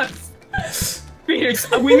 Yes. Phoenix,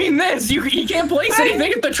 we mean this. You can't place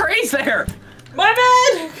anything if the tray's there. My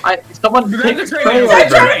bad! Someone Grab take the the tray, tray man. over.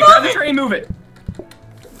 Grab the tray and move it.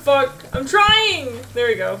 Fuck, I'm trying! There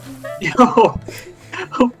we go. Yo,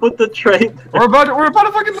 who put the tray? We're about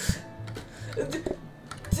to fucking.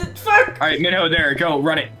 Fuck! Alright, Minho, there, go,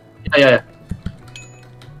 run it. Yeah.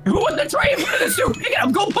 Who put the tray in front of the soup? Pick it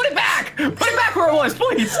up, go put it back! Put it back where it was,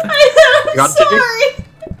 please! You I'm got it, sorry!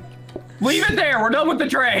 Leave it there, we're done with the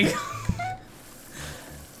tray.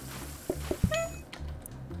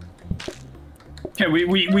 Okay,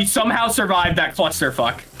 we somehow survived that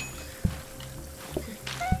clusterfuck.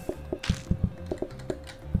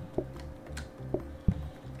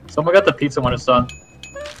 Someone got the pizza when it's done.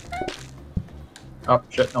 Oh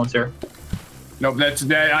shit, no one's here. Nope,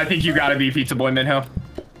 I think you gotta be Pizza Boy Minho.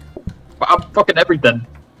 I'm fucking everything.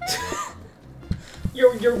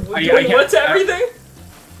 You're doing what's everything?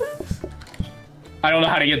 I don't know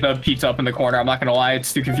how to get the pizza up in the corner. I'm not gonna lie,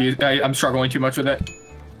 it's too confused. I'm struggling too much with it.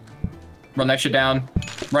 Run that shit down.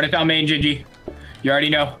 Run it down main, Gingy. You already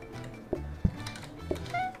know.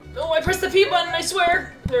 Oh, I pressed the P button, I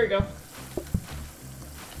swear. There we go.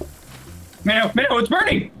 Minho, it's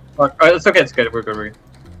burning! It's okay, it's good, we're good, we're good.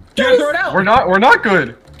 You gotta throw it out! We're not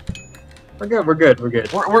good. We're good, we're good, we're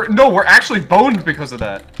good. We're actually boned because of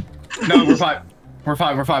that. No, we're fine.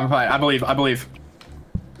 We're fine. I believe.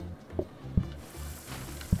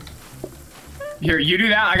 Here, you do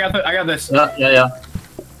that. I got this. Yeah.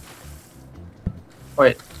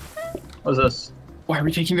 Wait. What is this? Why are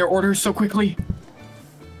we taking their orders so quickly?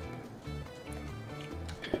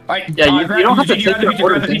 Alright, Yeah, you don't have to take their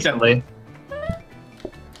orders instantly.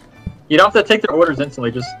 You don't have to take their orders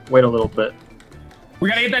instantly, just wait a little bit. We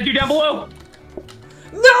gotta get that dude down below!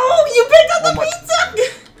 No! You picked up the pizza!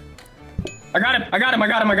 I got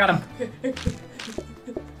him.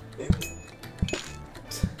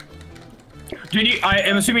 Ginny, I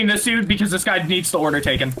am assuming this dude because this guy needs the order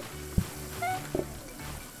taken.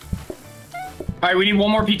 Alright, we need one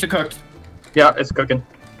more pizza cooked. Yeah, it's cooking.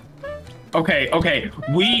 Okay.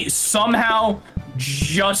 We somehow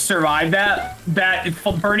just survived that.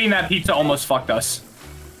 Burning that pizza almost fucked us.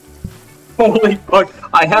 Holy fuck,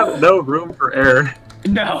 I have no room for error.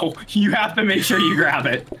 No, you have to make sure you grab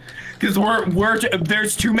it. Because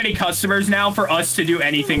there's too many customers now for us to do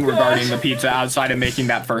anything regarding the pizza outside of making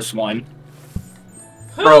that first one.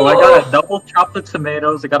 Bro, I gotta double chop the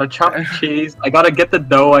tomatoes, I gotta chop the cheese, I gotta get the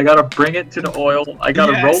dough, I gotta bring it to the oil, I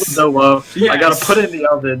gotta roll the dough up, I gotta put it in the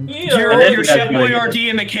oven. You're Chef Boyardee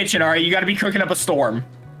in the kitchen, alright? You gotta be cooking up a storm.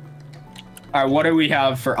 Alright, what do we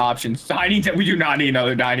have for options? We do not need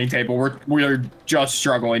another dining table. We're just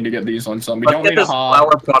struggling to get these ones done. We don't need a hob.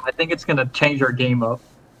 Flower pot. I think it's gonna change our game up.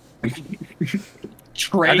 I think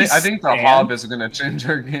the hob is gonna change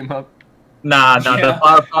our game up. Nah, the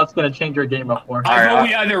flower pot's gonna change our game up more. I hope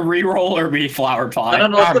we either re-roll or be flower pot. No,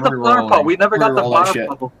 let's get the flower pot. We never got the flower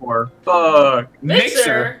pot before. Fuck.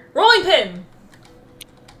 Mixer. Rolling pin.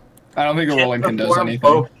 I don't think a rolling pin does anything.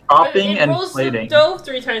 Both chopping and rolls plating. The dough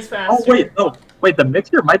 3 times faster. Oh wait, the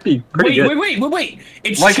mixer might be pretty good. Wait.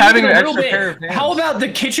 It's like cheap having and an a little extra bit. pair of hands. How about the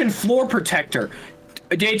kitchen floor protector?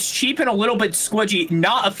 It's cheap and a little bit squidgy,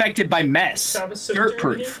 not affected by mess. Dirt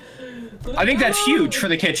proof. I think that's huge for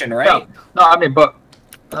the kitchen, right? No, I mean, but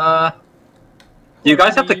do you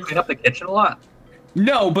guys have to clean up the kitchen a lot?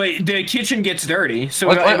 No, but the kitchen gets dirty. So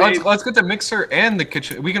let's get the mixer and the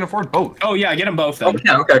kitchen. We can afford both. Oh yeah, get them both then.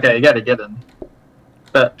 Okay, you gotta get them.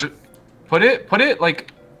 But just put it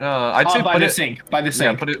like I'd say by the sink. By the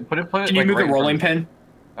sink. Yeah, put it. Can you move the rolling pin?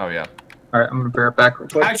 Oh yeah. All right, I'm gonna bear it back real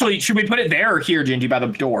quick. Actually, should we put it there or here, Gingy, by the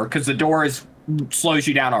door? Because the door slows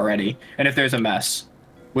you down already, and if there's a mess,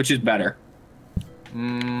 which is better?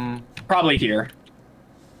 Probably here.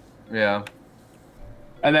 Yeah.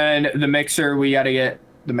 And then the mixer, we gotta get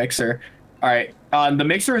the mixer. All right, the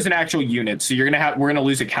mixer is an actual unit, so we're gonna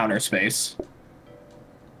lose a counter space.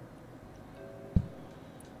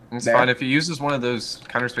 It's fine if he uses one of those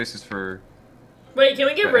counter spaces for. Wait, can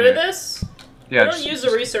we get rid of this? Yeah. I don't use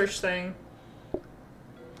the research thing.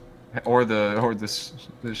 Or this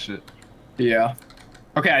shit. Yeah.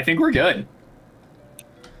 Okay, I think we're good.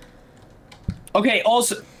 Okay,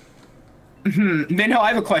 also... Minho, I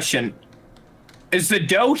have a question. Is the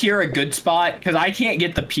dough here a good spot? Because I can't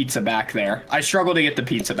get the pizza back there. I struggle to get the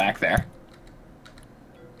pizza back there.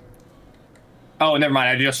 Oh, never mind.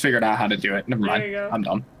 I just figured out how to do it. Never mind. There you go. I'm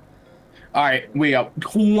done. Alright, we got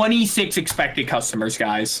 26 expected customers,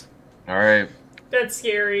 guys. Alright. That's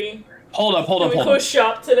scary. Hold up. Can we close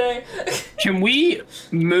shop today? Can we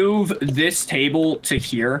move this table to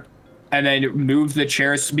here? And then move the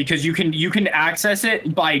chairs, because you can access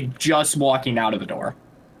it by just walking out of the door.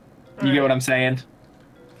 You get what I'm saying?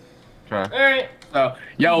 Try. Alright. So,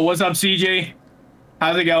 yo, what's up, CJ?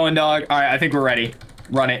 How's it going, dog? Alright, I think we're ready.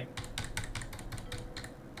 Run it.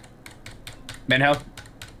 Minho?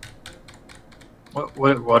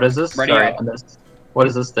 What is this? Ready? Sorry, what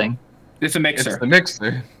is this thing? It's a mixer. It's the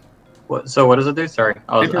mixer. So what does it do? Sorry,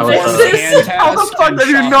 How the fuck have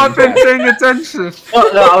you not been paying attention? No,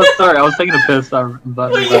 I was sorry. I was taking a piss. Oh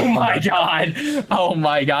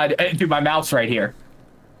my god. Dude, my mouth's right here.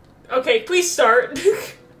 Okay, please start.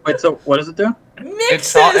 Wait, so what does it do?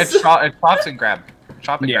 Mixes. It chops and grab.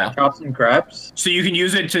 Chop and grab. Chops and grabs So you can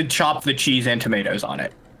use it to chop the cheese and tomatoes on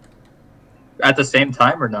it. at the same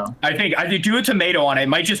time or no? I think I do a tomato on it. It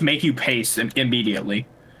might just make you paste immediately.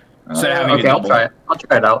 Instead of having Okay, to I'll double try it. I'll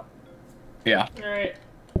try it out. Yeah. Alright.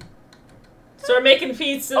 Start making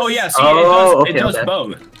pizzas. Oh yeah. See, Oh, it does okay.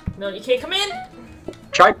 both. No, you can't come in.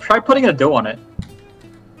 Try putting a dough on it.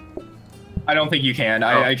 I don't think you can.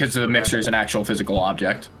 Because the mixer is an actual physical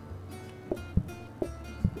object.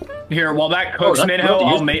 Here, while that cooks, that's Minho,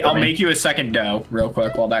 really I'll make you a second dough real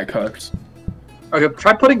quick while that cooks. Okay,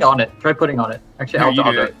 try putting on it. Try putting on it. Actually, Here, I'll you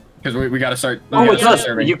do do it. it. Because we gotta start. Oh, we it gotta start does.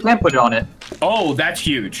 serving. You can put it on it. Oh, that's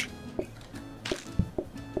huge.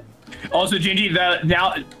 Also, Gingy,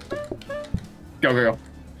 now. Go.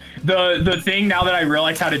 The thing now that I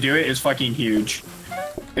realize how to do it is fucking huge.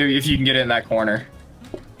 If you can get it in that corner.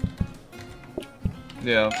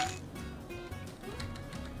 Yeah.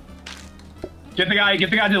 Get the guy to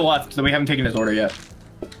the left, so we haven't taken his order yet.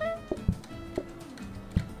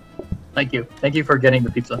 Thank you. Thank you for getting the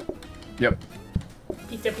pizza. Yep.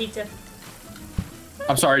 Pizza.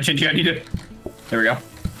 I'm sorry, Gingy, I need to... There we go.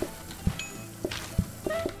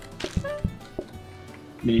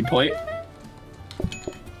 Mini plate.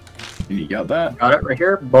 You got that. Got it right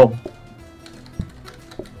here. Boom.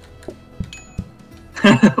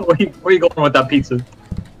 Where you going with that pizza? There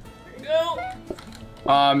you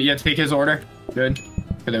go. Yeah, take his order. Good.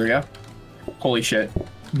 Okay, there we go. Holy shit.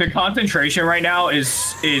 The concentration right now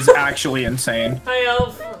is actually insane. Hi,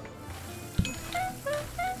 Elf.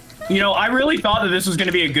 You know, I really thought that this was going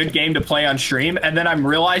to be a good game to play on stream, and then I'm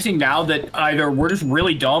realizing now that either we're just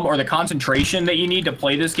really dumb or the concentration that you need to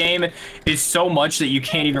play this game is so much that you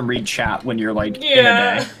can't even read chat when you're, like, in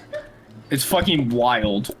a day. It's fucking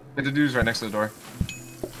wild. The dude's right next to the door.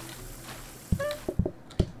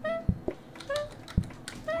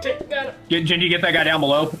 Okay, got it. Gingy, get that guy down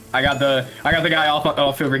below. I got the guy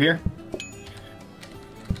off over here.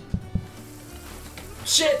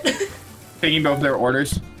 Shit. Taking both their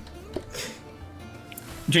orders.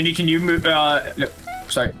 Gingy, can you move? No,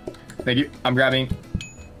 sorry. Thank you. I'm grabbing.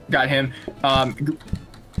 Got him. Okay,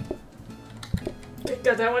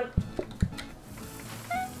 got that one.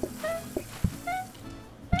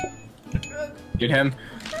 Get him.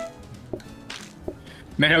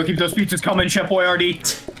 Manho, keep those pizzas coming, Chef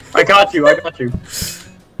Boyardee. I got you.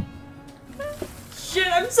 Shit,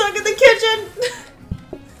 I'm stuck in the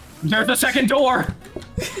kitchen. There's a second door.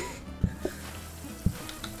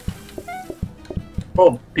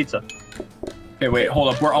 Boom. Pizza. Okay, wait,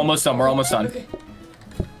 hold up. We're almost done. Okay.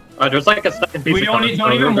 There's like a second pizza. We don't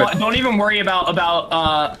coming. even worry about.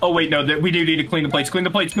 Oh wait, no. We do need to clean the plates. Clean the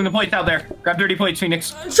plates out there. Grab dirty plates,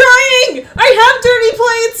 Phoenix. I'm trying. I have dirty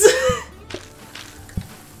plates.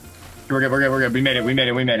 We're good. We made it.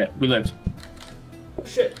 We lived. Oh,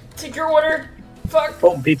 shit. Take your order. Fuck.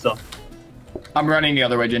 Boom. Pizza. I'm running the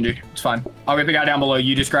other way, Ginger. It's fine. I'll get the guy down below.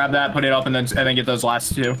 You just grab that, put it up, and then get those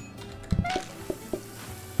last two.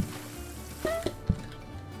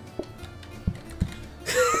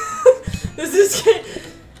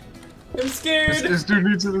 I'm scared. This dude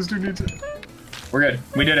needs it. We're good.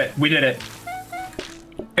 We did it.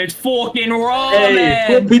 It's fucking raw, Hey,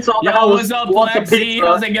 man. pizza on the Yo, house. what's up, Want some Lexi? pizza?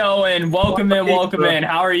 How's it going? Welcome Want some in.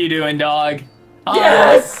 How are you doing, dog?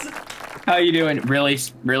 Yes. How you doing? Really,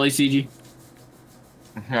 CG?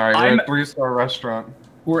 Alright, we're at a 3-star restaurant.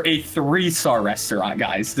 We're a 3-star restaurant,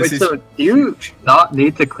 guys. Wait, so do you not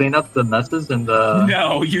need to clean up the messes in the...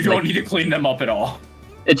 No, you don't need to clean them up at all.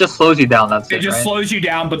 It just slows you down, that's it, It just right? slows you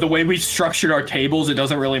down, but the way we've structured our tables, it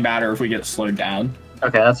doesn't really matter if we get slowed down.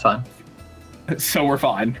 Okay, that's fine. So we're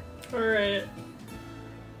fine. Alright.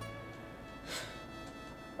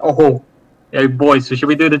 Oh, hey boys, so should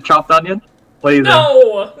we do the chopped onion? What do you think?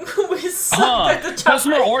 No! We suck at the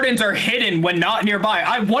Customer chocolate. orders are hidden when not nearby.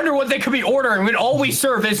 I wonder what they could be ordering when all we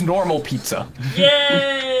serve is normal pizza.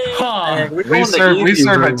 Yay! Huh. Hey, we're We going the serve easy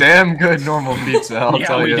a route. damn good normal pizza, I'll Yeah,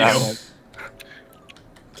 tell we you that do. much.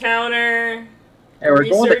 Counter. Hey, we're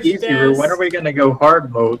going the Research easy route. When desk. are we gonna go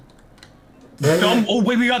hard mode? Oh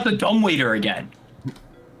wait, we got the dumb waiter again.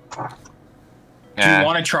 Do Yeah. you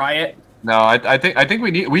want to try it? No, I think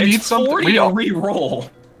we need It's something. 40 to re-roll.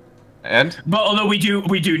 And But although we do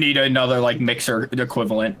need another like mixer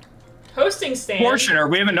equivalent. Hosting stand. Portioner.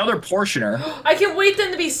 We have another portioner. I can wait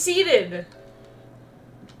them to be seated.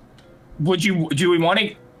 Do we want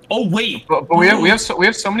to? Oh wait. but we have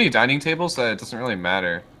so many dining tables that it doesn't really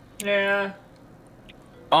matter. Yeah.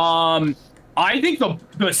 I think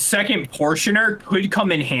the second portioner could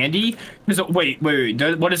come in handy because wait.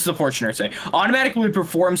 What does the portioner say? Automatically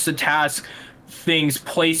performs the task things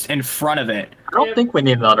placed in front of it. I don't think we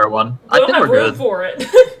need another one. We I don't think have we're room good. for it.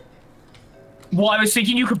 Well, I was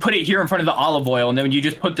thinking you could put it here in front of the olive oil, and then when you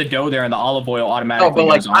just put the dough there, and the olive oil automatically No, but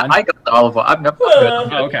like goes on. I got the olive oil. I'm never Uh,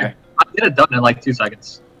 good. Oh, okay. I get it done in like 2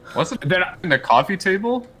 seconds. What's it? Then In the coffee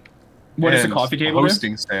table? what does the And coffee table do?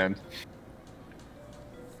 hosting stand.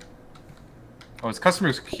 Oh, it's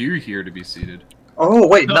customers queue here to be seated. Oh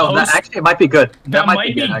wait, The no, that host- actually might be good. That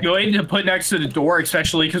might be actually. good to put next to the door,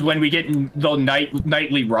 especially because when we get in the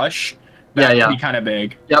nightly rush, Yeah, that yeah. would be kind of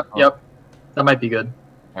big. Yep, yep. That might be good.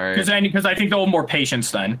 All right. Because I think they'll have more patience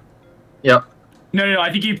then. Yep. No,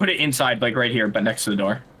 I think you put it inside, like right here, but next to the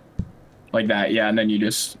door, like that. Yeah, and then you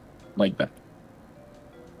just like that.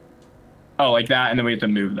 Oh, like that, and then we have to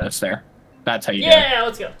move this there. That's how you do it. yeah,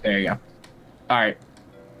 let's go. There you go. All right.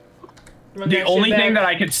 Run The that only shit thing back. that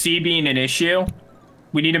I could see being an issue,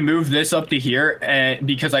 we need to move this up to here,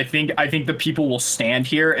 because I think the people will stand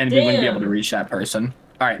here and we wouldn't be Damn. able to reach that person.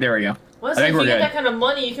 All right, there we go. Leslie, I think if we're you get good. that kind of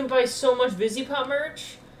money, you can buy so much VisiPop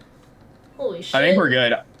merch. Holy shit. I think we're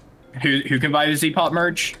good. Who can buy the Z-Pop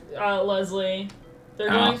merch? Leslie. They're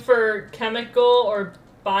Oh. going for chemical or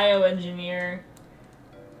bioengineer.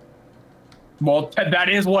 Well, that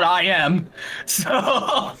is what I am. So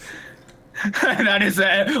that is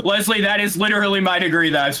Leslie. That is literally my degree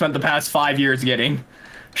that I've spent the past 5 years getting.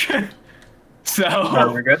 Are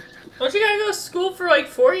So we good? Don't you gotta go to school for like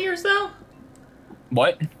 4 years though?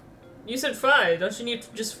 what? You said 5. Don't you need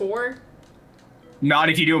just 4? Not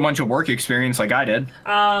if you do a bunch of work experience like I did.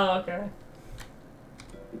 Oh, okay.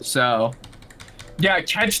 So, yeah,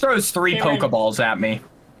 Catch throws 3 Cameron. Pokeballs at me.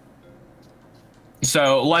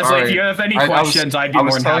 So, Leslie, Alright. if you have any I was- questions, I'd be I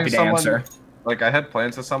was more than telling happy to someone- answer. Like I had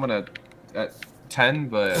plans with someone at 10,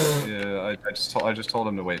 but I just told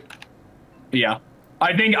him to wait. Yeah.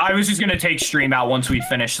 I think I was just going to take stream out once we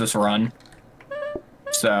finish this run.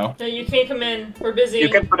 So, No, you can't come in. We're busy. You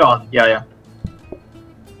can put it on. Yeah, yeah.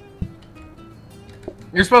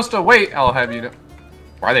 You're supposed to wait. I'll have you know.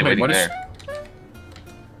 Why are they Wait, waiting what is- there?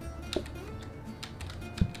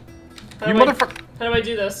 How You do I- motherfucker! How do I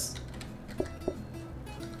do this?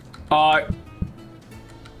 uh,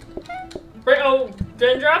 Right, oh,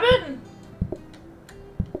 then drop it?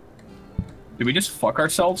 did we just fuck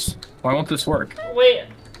ourselves? Why won't this work? Wait.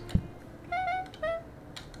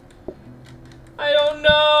 I don't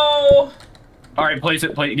know. Alright, place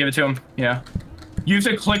it, give it to him. Yeah. You have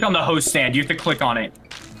to click on the host stand. You have to click on it.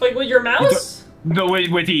 Like with your mouse? No,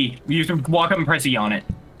 with E. You have to walk up and press E on it.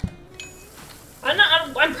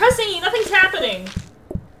 I'm pressing E, nothing's happening.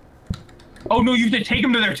 Oh no, you have to take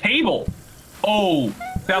them to their table. Oh,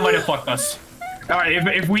 that might have fucked us. All right,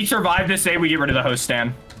 if we survive this day, we get rid of the host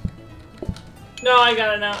stand. No, I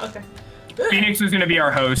got it now, okay. Phoenix is gonna be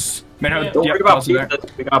our host. Minho, Yeah. Don't yep, worry about also there.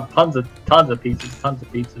 pizzas. We got tons of pizzas. Tons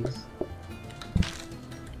of pizzas.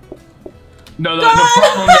 No, the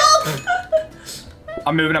problem is...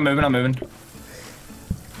 I'm moving. I'm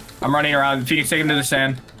running around. Phoenix, take him to the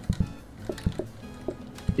stand.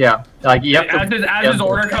 Yeah, like you have to. As his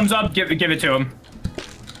order comes up, give it to him.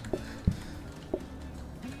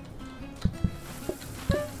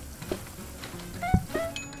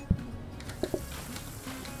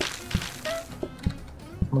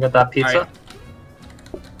 We got that pizza. Alright.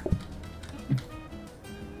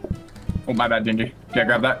 Oh, my bad, Gingy. Yeah,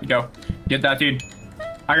 grab that. Go. Get that dude.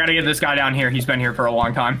 I gotta get this guy down here. He's been here for a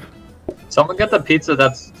long time. Someone get the pizza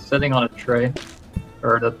that's sitting on a tray,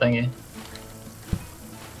 or the thingy.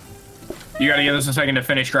 You gotta give us a second to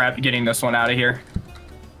finish getting this one out of here.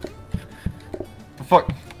 The fuck?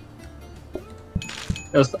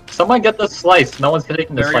 Someone get the slice. No one's hitting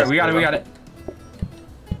the There we slice. go. We got it.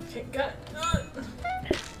 Okay, got it.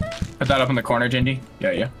 Put that up in the corner, Gingy.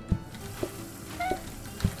 Yeah.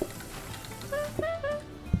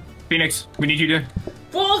 Phoenix, we need you to...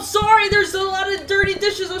 Well, sorry, there's a lot of dirty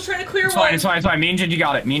dishes. I was trying to clear It's one. fine. Me and Gingy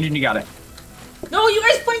got it. No, you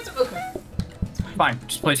guys played. Okay, Fine.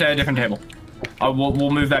 Just place it at a different table. We'll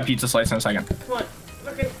move that pizza slice in a second. come on.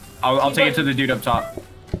 Okay. I'll take it to the dude up top.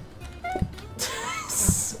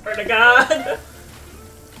 Swear to God.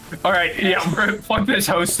 All right. Yeah. Fuck this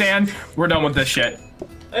host stand. We're done with this shit.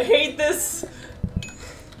 I hate this.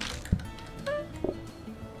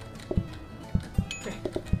 Okay.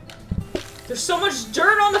 There's so much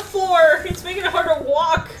dirt on the floor. It's making it hard to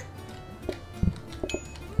walk.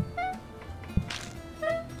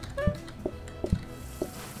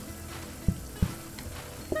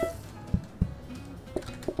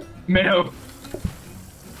 Minho.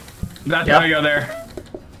 That's Yeah. how you go there.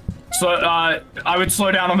 So, I would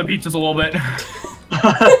slow down on the pizzas a little bit.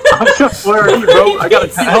 I'm just worried, bro. I gotta.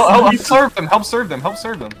 Help serve them. Help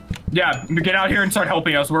serve them. Yeah, get out here and start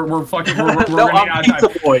helping us. We're fucking. We're No, running out I'm of time.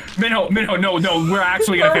 pizza boy. Minho, no, we're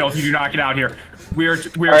actually gonna fail if you do not get out here. We're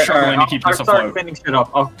Alright, struggling to keep I'll this start afloat. cleaning shit up.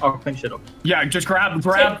 I'll clean shit up. Yeah, just grab.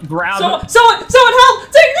 Someone help!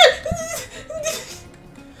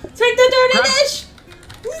 Take the dirty Grab- dish!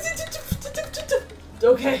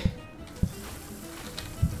 Okay.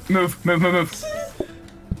 Move.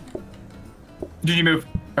 Did you move?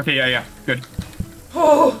 Okay, yeah, good.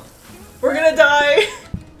 Oh, we're gonna die.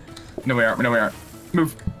 No, we aren't.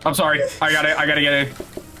 Move. I'm sorry. I gotta get it.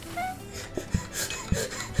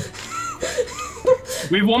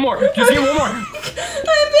 We have one more. Just get one more.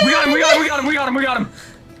 We got him.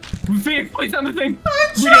 Phoenix, place down the thing.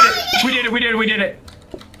 We did it.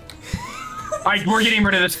 Alright, we're getting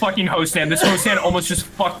rid of this fucking host stand. This host stand almost just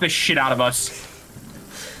fucked the shit out of us.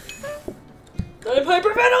 I'm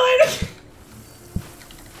hyperventilating.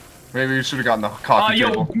 Maybe we should have gotten the coffee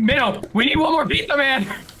table. Yo, Minnow, we need one more pizza, man.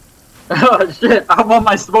 Oh shit! I'm on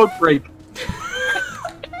my smoke break.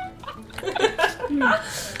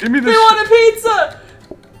 Give me They this. want a pizza.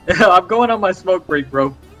 Yeah, I'm going on my smoke break, bro.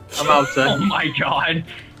 I'm Oh outside. my god.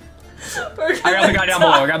 We're I got the guy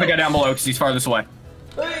down below. Because he's farthest away.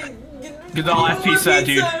 Get the last piece of that,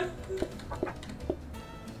 dude.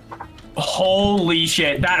 Holy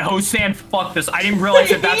shit. That host stand fucked us. I didn't realize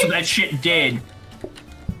that's what that shit did.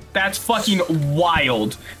 That's fucking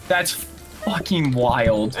wild. That's fucking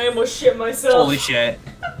wild. I almost shit myself. Holy shit.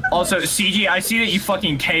 Also, CG, I see that you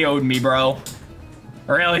fucking KO'd me, bro.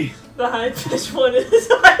 Really? The high pitch one is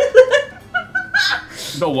higher.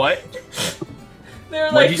 The what? They were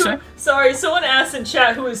What'd like, you say? sorry, someone asked in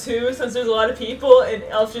chat who is who, since there's a lot of people, and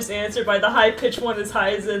Elf just answered by the high pitch one is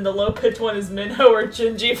Hyzen, the low pitch one is Minho or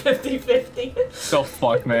Jinji 50-50. The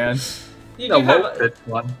fuck, man. You The do have low a, pitch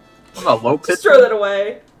one. I'm a low pitch. just throw that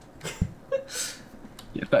away.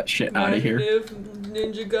 Get that shit out of here. Negative,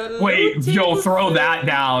 Ninja got a Wait, little yo, table throw for- that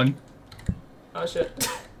down. Oh shit.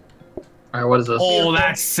 Alright, what is this? Oh,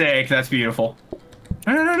 that's sick. That's beautiful.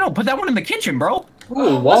 No. Put that one in the kitchen, bro.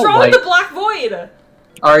 Ooh, What's wall wrong light. with the black void?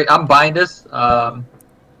 Alright, I'm buying this. I'm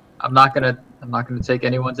not gonna take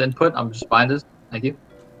anyone's input. I'm just buying this. Thank you.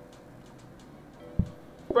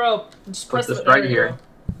 Bro, just press this the right there you here. go.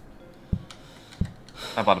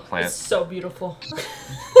 I bought a It's plant. so beautiful.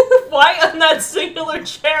 Why on that singular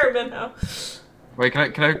chair, Minho? Wait,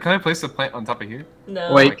 can I place the plant on top of here?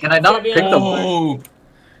 No. Wait, can I not Can't be pick on the? Oh.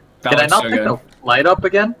 That Can I looks not so pick good. the light up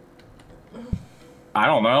again? I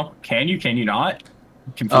don't know. Can you? Can you not?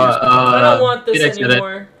 I'm confused. I don't want this Phoenix did it.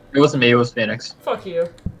 anymore. It wasn't me. It was Phoenix. Fuck you.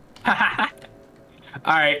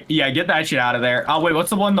 Alright, yeah, get that shit out of there. Oh, wait, what's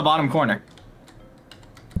the one in the bottom corner?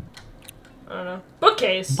 I don't know.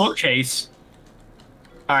 Bookcase. Bookcase.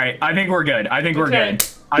 Alright, I think we're good. I think we're Okay. good.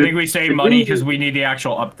 I think we save money because we need the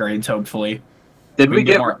actual upgrades, hopefully. Did We we can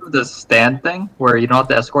get get more. rid of the stand thing where you don't have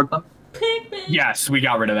to escort them? Pigman. Yes, we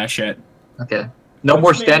got rid of that shit. Okay. No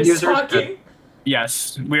more Which man stand is users. talking? Good.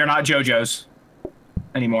 Yes, we are not JoJo's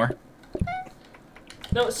anymore.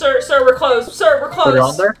 No, sir, we're closed. Sir, we're closed. Put it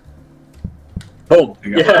on there. Boom. There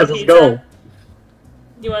you go. Yes, let's Pizza? go. Do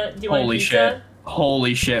you want Holy pizza? shit.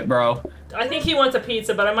 Holy shit, bro. I think he wants a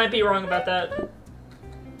pizza, but I might be wrong about that.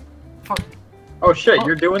 Oh shit,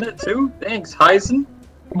 you're doing it too? Thanks, Hyzen.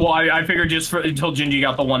 Well, I figured just for, until Gingy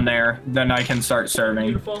got the one there, then I can start serving.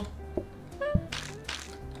 Beautiful.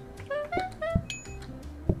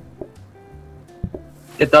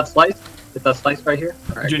 Get that slice. Get that slice right here.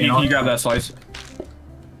 All right, Gingy, can you grab that slice?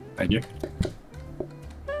 Thank you.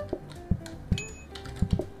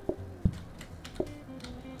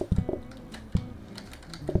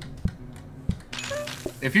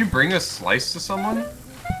 If you bring a slice to someone,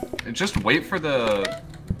 just wait for the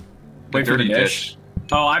Wait for the dirty dish.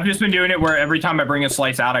 Oh, I've just been doing it where every time I bring a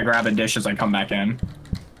slice out, I grab a dish as I come back in.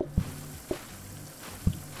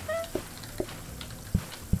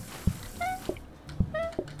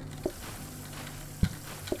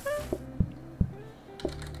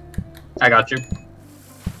 I got you.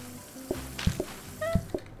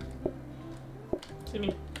 To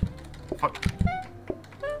me. Fuck.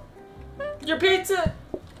 Your pizza!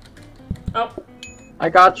 Oh, I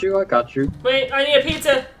got you. I got you. wait, I need a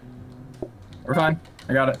pizza! We're fine.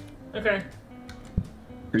 I got it. Okay.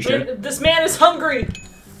 Appreciate it. Wait, this man is hungry!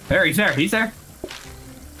 There, he's there. He's there.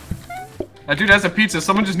 That dude has a pizza.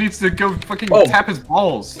 Someone just needs to go fucking Oh. tap his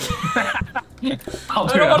balls. I'll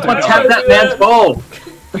do I don't it. want Someone I don't tap wanna that do man's that. ball.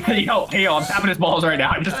 Yo, I'm tapping his balls right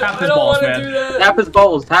now. I just tapped I his don't balls, want to man. do that. Tap his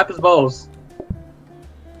balls. Tap his balls.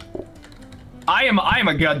 I am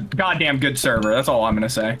a goddamn good server. That's all I'm gonna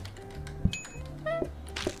say.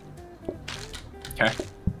 Okay.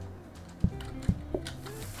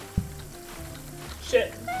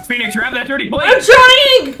 Shit. Phoenix, grab that dirty plate. I'm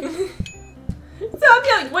trying! Stop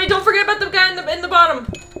yelling! Wait, don't forget about the guy in the bottom.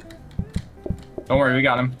 Don't worry, we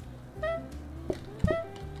got him.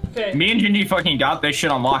 Okay. Me and Gingy fucking got this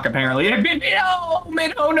shit on lock, apparently. No,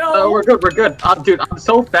 man, oh no! Oh, we're good, we're good. Dude, I'm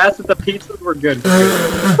so fast at the pizzas, we're good.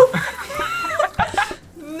 No!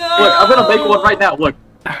 Look, I'm gonna make one right now, look.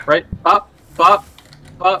 Right? Pop, pop,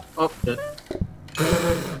 pop. Oh, shit.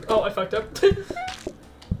 Oh, I fucked up.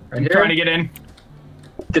 Right Trying to here. get in.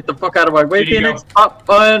 Get the fuck out of my way, Here you Phoenix. Pop,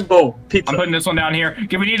 and boom. Pizza. I'm putting this one down here.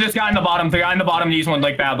 Okay, we need this guy in the bottom. The guy in the bottom needs one,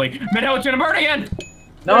 like, badly. Minho, it's gonna burn again!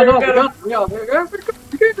 No, We're no, good. we're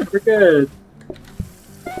good. We're good.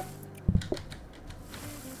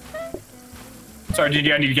 Sorry,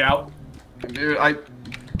 Gingy, I need to get out. Dude,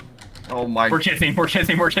 oh my. We're kissing.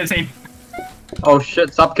 Oh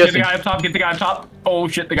shit, stop Get the kissing. guy up top, get the guy up top. Oh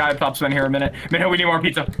shit, the guy up top's been here a minute. Minho, we need more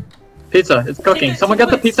pizza. Pizza, it's cooking. Take it, Someone get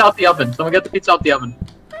the please. pizza out the oven. Someone get the pizza out the oven.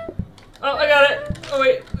 Oh, I got it. Oh,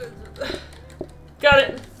 wait. Got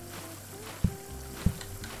it.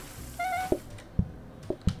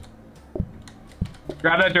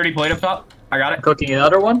 Grab that dirty plate up top. I got it. Cooking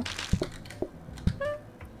another one.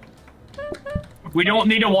 We don't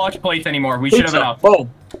need to wash plates anymore. We should have Pizza. enough, Boom.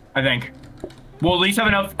 I think. We'll at least have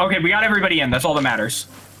enough. Okay, we got everybody in. That's all that matters.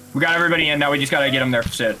 We got everybody in. Now we just gotta get them there for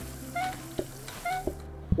sit.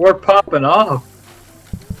 We're popping off.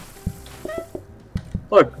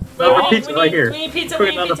 Look, Well, another we pizza need- right here. we need pizza, Cook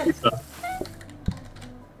we need another pizza.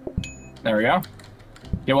 There we go.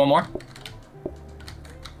 Get one more.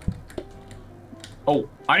 Oh,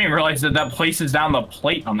 I didn't realize that that places down the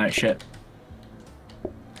plate on that shit.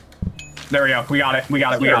 There we go. We got it. We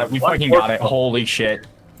got it. We got it. We One fucking more got it. cup. Holy shit.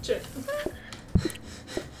 Shit.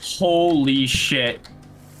 Holy shit.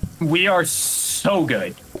 We are so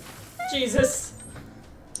good. Jesus.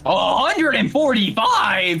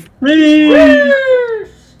 145? Whee!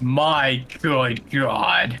 My good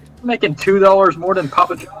God. Making $2 more than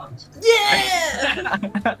Papa John's.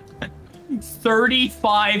 Yeah!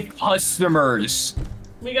 35 customers.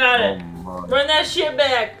 We got Oh it. my. Run that shit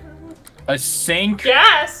back. A sink,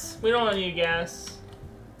 Gas? We don't need gas.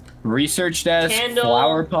 research desk, Candle.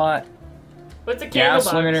 flower pot. What's a candle Gas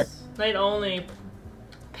box? limiter. Night only.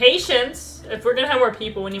 Patience. If we're gonna have more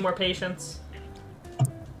people, we need more patience.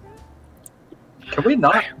 Can we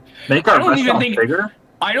not make I our don't even restaurant think- bigger?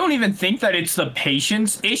 I don't even think that it's the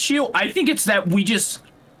patience issue. I think it's that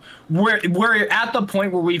we're at the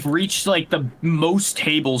point where we've reached like the most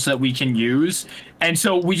tables that we can use, and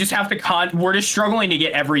so we just have to we're just struggling to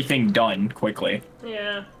get everything done quickly.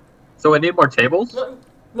 Yeah. So we need more tables?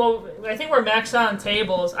 Well, I think we're maxed out on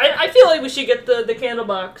tables. I feel like we should get the candle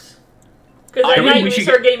box. Because I at think night we we should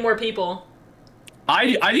start getting more people.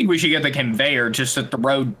 I think we should get the conveyor just to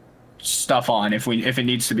throw stuff on if it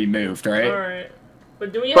needs to be moved, right? Alright.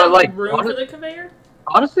 But do we But, have like, room honest- for the conveyor?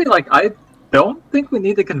 Honestly, like, I don't think we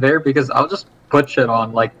need the conveyor because I'll just put shit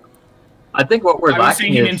on. Like, I think what we're I was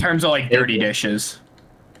lacking thinking is in terms of like dirty dishes,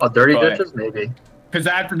 dirty but- dishes, maybe. because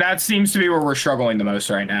that seems to be where we're struggling the most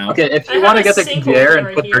right now. Okay, if I you have want to a get the sink conveyor opener and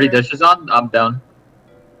right put dirty here. dishes on, I'm down.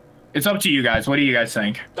 It's up to you guys. What do you guys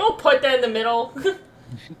think? Don't put that in the middle.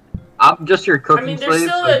 I'm just your I cooking mean, there's slave,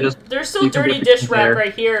 still so just there's still you can dirty get the dish rack conveyor.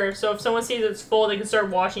 right here. So if someone sees it's full, they can start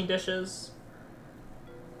washing dishes.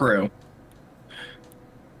 True.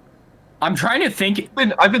 I'm trying to think.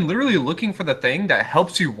 I've been literally looking for the thing that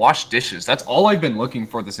helps you wash dishes. That's all I've been looking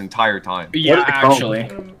for this entire time. Yeah, is it called? actually. I'm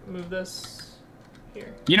gonna move this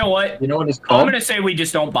here. You know what? You know what it's I'm called? gonna say we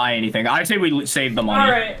just don't buy anything. I'd say we save the money.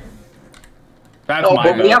 All right. That's Oh, my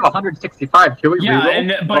but we vote. have 165. Can we Yeah,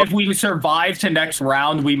 reroll? but if we survive to next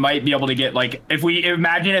round, we might be able to get like if we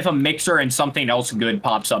imagine if a mixer and something else good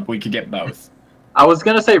pops up, we could get both. I was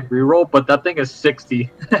gonna say reroll, but that thing is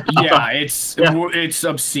 60. Yeah, it's Yeah. it's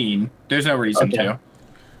obscene. There's no reason Okay. to.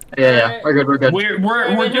 Yeah, we're good. We're good. We're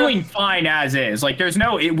Alright, doing fine as is. Like there's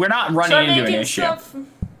no we're not running Start into an making issue. stuff.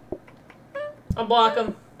 I'll block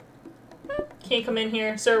them. Can't come in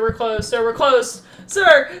here, sir. We're closed. Sir, we're closed.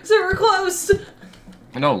 Sir, we're closed.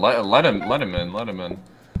 No, let him in.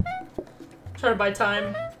 Trying to buy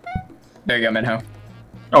time. There you go, Minho.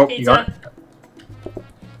 Oh, you got it? Pizza.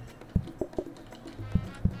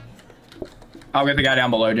 I'll get the guy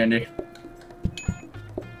down below, Gingy.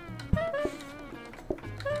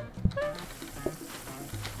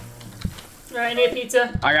 Alright, I need a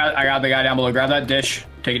pizza. I got the guy down below. Grab that dish.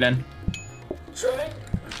 Take it in. Try.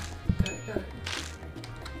 Got it.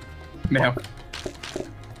 Minho.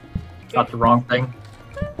 Got the wrong thing.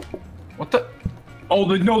 What the? Oh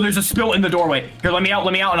no, there's a spill in the doorway. Here, let me out,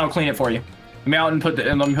 and I'll clean it for you. Let me out and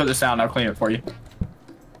let me put this down, and I'll clean it for you.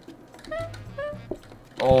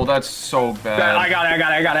 Oh, that's so bad. I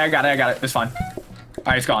got it. It's fine.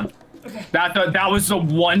 Alright, it's gone. Okay. That was the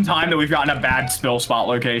one time that we've gotten a bad spill spot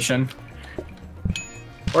location.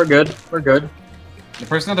 We're good. We're good. The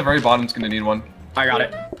person at the very bottom is gonna need one. I got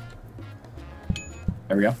it.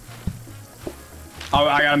 There we go. Oh,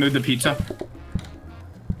 I gotta move the pizza.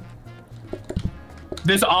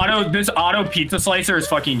 This auto pizza slicer is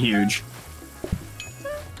fucking huge.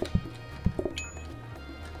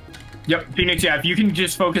 Yep, Phoenix, yeah, if you can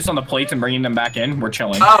just focus on the plates and bringing them back in, we're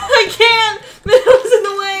chilling. I can't! Middle's in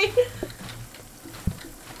the way!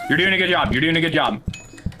 You're doing a good job. You're doing a good job.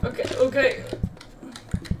 Okay, okay.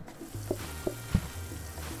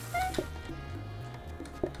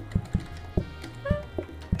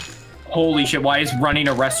 Holy shit, why is running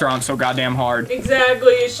a restaurant so goddamn hard?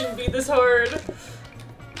 Exactly, it shouldn't be this hard.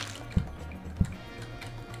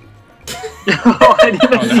 Oh, I didn't.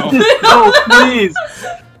 Oh, No, please.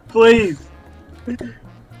 Please.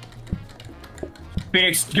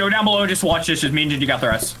 Phoenix, go down below and just watch this. Just means you got the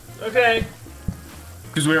rest. Okay.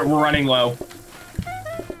 Because we're running low.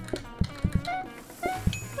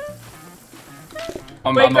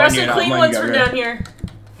 Wait, grab some clean ones from down here.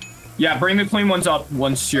 Yeah, bring the clean ones up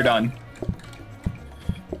once you're done.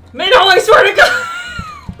 Minho, I swear to God!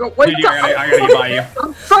 Oh, wait, Dude, I gotta get by you.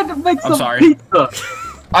 I'm trying to make some sorry. pizza.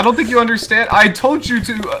 I don't think you understand. I told you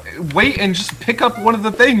to wait and just pick up one of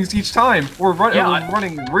the things each time. We're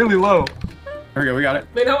running really low. There we go, we got it.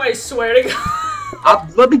 Minho, I swear to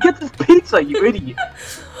God. Let me get this pizza, you idiot.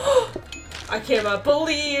 I cannot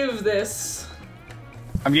believe this.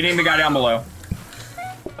 I'm getting the guy down below.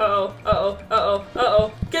 Uh-oh, uh-oh, uh-oh,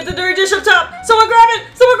 uh-oh. Get the dirty dish up top! Someone grab it!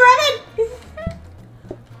 Someone grab it!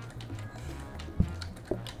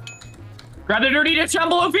 Grab the dirty dish down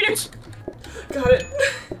below, Phoenix! Got it.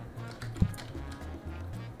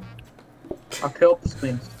 I'll kill this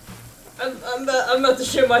thing. I'm about to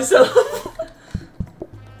shoot myself.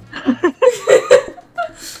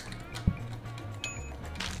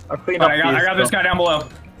 I'll clean up I got this guy down below.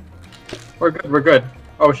 We're good, we're good.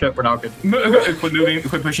 Oh shit, we're not good. Quit moving,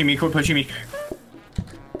 quit pushing me, quit pushing me.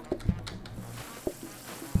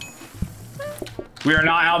 We are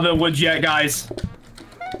not out of the woods yet, guys.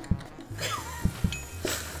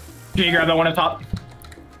 Can you grab that one up top?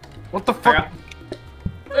 What the fuck?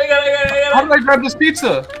 I got it. How did I grab this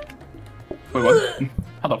pizza? Wait, what?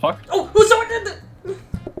 How the fuck? Oh, someone did that!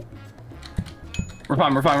 We're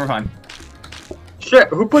fine, we're fine, we're fine. Shit,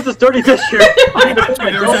 who put this dirty dish here? I need to put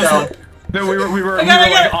my There was gun down. No, we were I got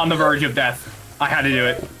like it. on the verge of death. I had to do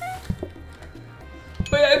it.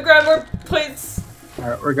 Wait, I grab more plates.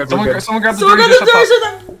 Alright, we're good, Someone, we're good. someone grab the Someone dirty grab dish the up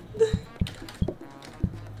top. doors with them!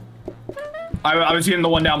 I was getting the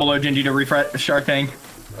one down below, Gingy, to refresh our thing.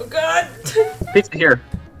 Oh god! Pizza here.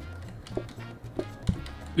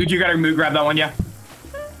 Dude, you gotta move, grab that one, yeah.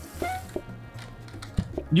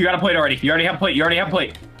 You got a plate already. You already have a plate. You already have a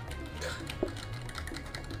plate.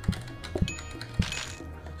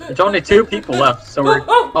 There's only 2 people left, so we're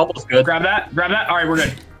almost good. Grab that. Grab that. All right, we're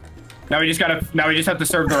good. Now we just have to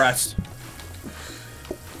serve the rest.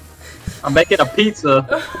 I'm making a pizza.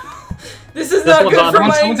 This is This not one's good on. for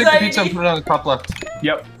my Someone take the pizza and anxiety. put it on the top left.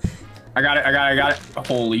 Yep. I got it.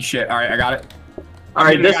 Holy shit. All right, I got it.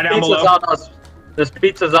 Alright, this Guy down pizza's below. on us. This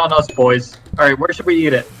pizza's on us, boys. Alright, where should we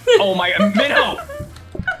eat it? Oh my, Minho!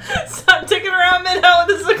 Stop ticking around, Minho.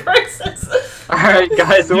 This is a crisis. Alright,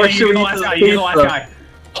 guys, where You should we the eat last this guy. You the last pizza? guy.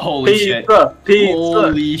 Holy shit. Pizza.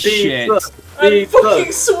 Holy shit. I'm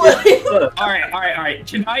fucking sweating. All right.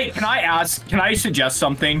 Can I suggest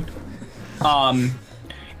something?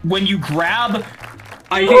 When you grab,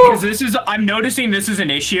 because I'm noticing this is an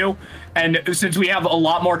issue, and since we have a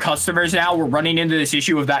lot more customers now, we're running into this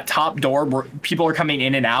issue of that top door where people are coming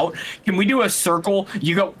in and out. Can we do a circle?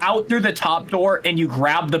 You go out through the top door and you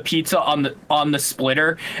grab the pizza on the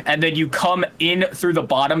splitter, and then you come in through the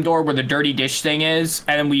bottom door where the dirty dish thing is,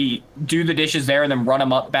 and then we do the dishes there and then run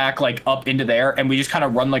them up into there, and we just kind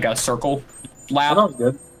of run like a circle lap. That sounds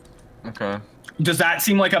good. Okay. Does that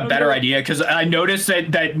seem like a better idea? Because I noticed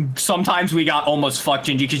that sometimes we got almost fucked,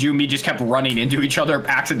 Gingy, because you and me just kept running into each other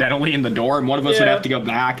accidentally in the door, and one of us would Yeah. have to go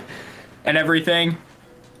back and everything.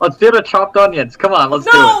 Let's do the chopped onions. Come on, let's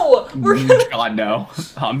No! We're gonna... God, no.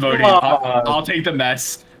 I'm voting. Come on. I'll take the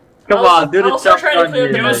mess. do it. Come on, do the I'll start chopped trying to clear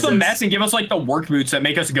the Give us onions. the messes. mess and give us like the work boots that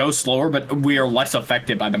make us go slower, but we are less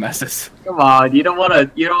affected by the messes. Come on, you don't wanna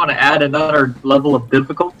add another level of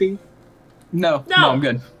difficulty? No, No. I'm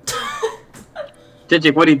good.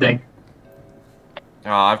 Gigi, what do you think?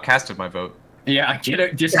 I've casted my vote. Yeah, get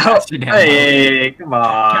it. Just cast your damn vote. Hey, come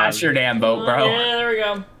on. Cast your damn vote, bro. Yeah, there we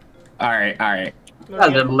go. All right. There we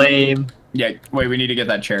That's go. lame. Yeah, wait, we need to get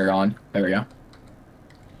that chair on. There we go.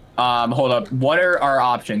 Hold up. What are our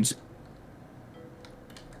options?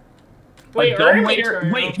 Wait, A dumb early waiter.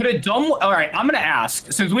 terminal. Wait, could a dumb? All right, I'm gonna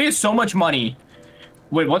ask. Since we have so much money.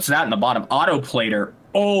 Wait, what's that in the bottom? Auto plater.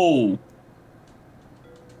 Oh.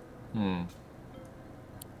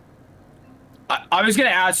 I was gonna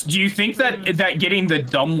ask. Do you think that getting the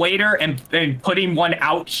dumb waiter and putting one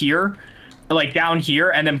out here, like down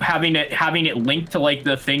here, and then having it linked to like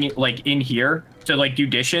the thing like in here to like do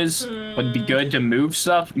dishes would be good to move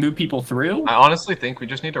people through? I honestly think we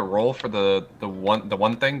just need to roll for the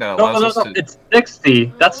one thing that allows us to. It's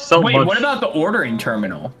 60. That's so Wait, much. what about the ordering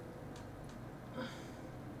terminal?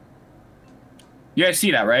 You guys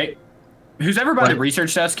see that, right? Who's ever by the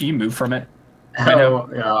research desk? Can you move from it? Oh,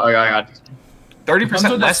 yeah, I got you.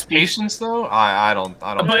 30% less patience though? I don't.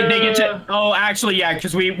 But they get to. Oh, actually, yeah,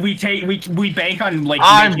 because we bank on like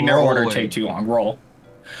I'm making their order rolling. take too long. Roll.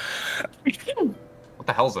 What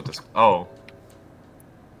the hell is that? Oh.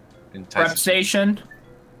 Prep Intense. station.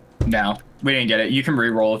 No, we didn't get it. You can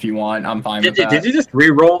re-roll if you want. I'm fine with Did that. you just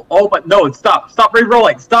re-roll? Oh, but no, stop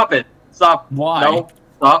re-rolling. Stop it. Stop. Why? No.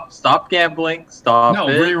 Stop gambling. Stop No,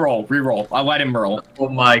 it. re-roll. I let him roll. Oh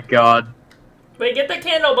my god. Wait, get the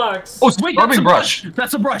candle box. Oh, Wait, scrubbing that's a brush.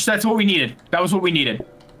 That's a brush. That's what we needed. That was what we needed.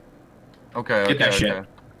 Okay. Get that shit.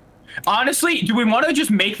 Honestly, do we want to just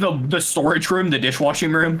make the storage room the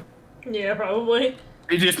dishwashing room? Yeah, probably.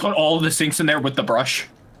 You just put all of the sinks in there with the brush.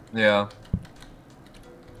 Yeah.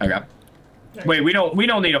 Okay. Wait, we don't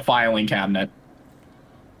need a filing cabinet.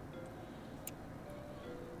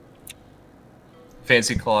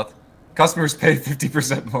 Fancy cloth. Customers pay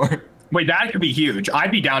 50% more. Wait, that could be huge.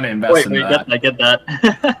 I'd be down to invest in that. I get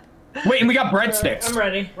that. Wait, and we got breadsticks. I'm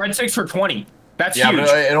ready. Breadsticks for 20. That's Yeah, huge.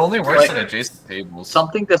 but it only works Like, on adjacent tables.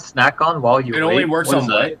 Something to snack on while you It wait. only works on is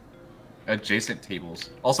what? that? Adjacent tables.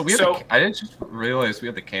 Also, we have. So- I didn't just realize we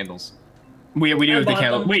have the candles. We do I have the bought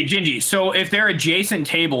candle. them. Wait, Gingy, so if they're adjacent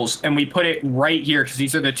tables and we put it right here, because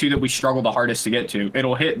these are the two that we struggle the hardest to get to,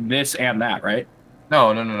 it'll hit this and that, right? No.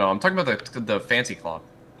 I'm talking about the fancy cloth.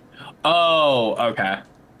 Oh, okay.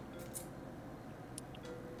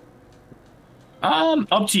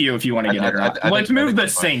 Up to you if you want to get it or not. Let's move the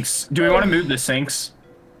sinks. Do we want to move the sinks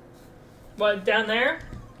What, down there?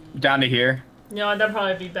 down to here? No, that'd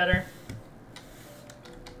probably be better.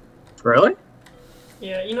 Really?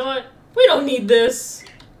 Yeah, you know what? We don't need this.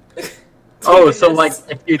 Oh, so This. like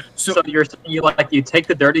if you So- so you're you like you take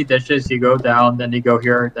the dirty dishes, you go down, then you go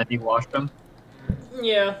here, then you wash them.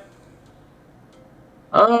 Yeah.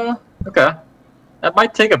 Okay. That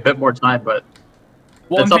might take a bit more time, but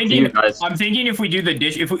Well, it's up to you guys. I'm thinking if we do the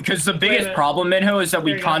dish, because the a biggest minute. problem, Minho, is that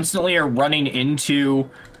we There you go. constantly are running into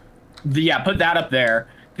put that up there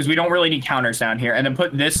because we don't really need counters down here, and then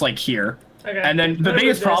put this like here. Okay. And then the Whatever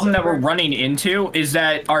biggest this problem that over. we're running into is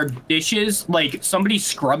that our dishes, like somebody's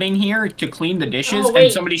scrubbing here to clean the dishes, Oh, wait.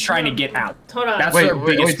 and somebody's trying to get out. Hold on. That's Wait, our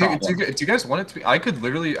biggest do problem. you guys want it to be? I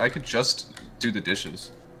could just do the dishes.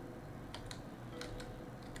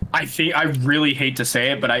 I really hate to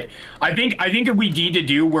say it, but I think if we need to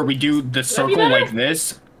do where we do the be circle better? like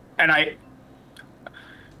this, and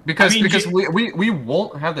Because I mean, we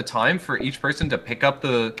won't have the time for each person to pick up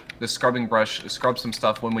the scrubbing brush, scrub some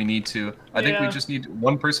stuff when we need to. I think we Yeah. just need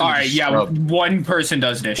one person all to right, just yeah, scrub. one person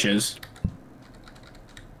does dishes.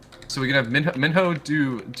 So we can have Minho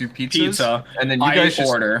do pizzas, Pizza. and then you I guys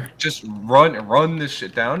order. just run this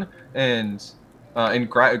shit down and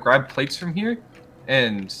grab plates from here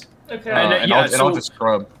and Okay. And I'll so- just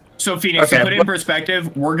scrub. So Phoenix, to Okay, put it in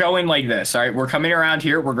perspective, we're going like this. All right, we're coming around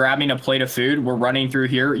here. We're grabbing a plate of food. We're running through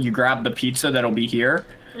here. You grab the pizza that'll be here,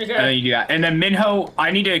 and then Okay. you do that. And then Minho,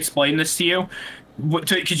 I need to explain this to you,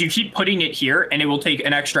 because you keep putting it here, and it will take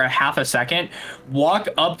an extra half a second. Walk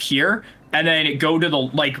up here, and then go to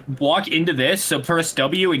the walk into this. So press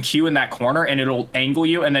W and Q in that corner, and it'll angle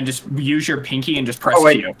you, and then just use your pinky and just press Oh,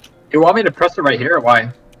 wait. Q. You want me to press it right here? Or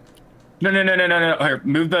why? No. Here,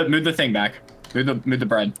 move the thing back. Move the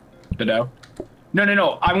bread, the dough.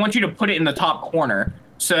 No. I want you to put it in the top corner,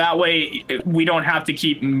 so that way we don't have to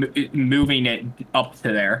keep moving it up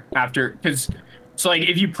to there after. So like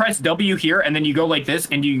if you press W here and then you go like this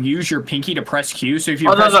and you use your pinky to press Q. So if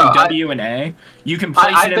you're pressing W and A, you can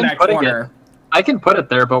place I've it in been that putting corner I can put it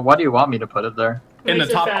there, but why do you want me to put it there? in the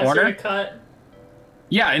Makes it top faster corner. to cut.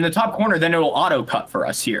 Yeah, in the top corner, then it'll auto cut for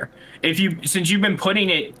us here. Since you've been putting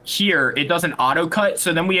it here, it doesn't auto cut,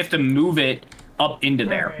 so then we have to move it up into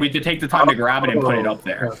there. Alright. We have to take the time to grab it and put it up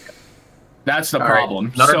there. Okay. That's the All right.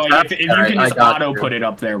 problem. Another So tap? if you Alright, can I just got auto you. put it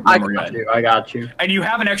up there, I then we're got good. you. I got you. And you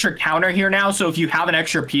have an extra counter here now, so if you have an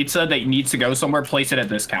extra pizza that needs to go somewhere, place it at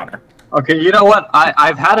this counter. Okay, you know what?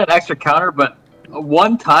 I've had an extra counter, but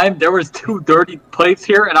one time there was 2 dirty plates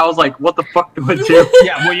here, and I was like, "What the fuck do I do?"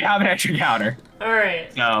 Yeah, well, you have an extra counter. All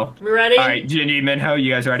right. No. We ready? All right, Gingy, Minho,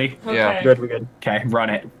 you guys ready? Okay. Yeah. Good, we're good. Okay, run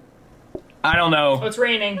it. I don't know. Oh, it's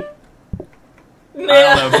raining. I don't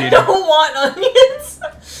know, I Peter. don't want onions.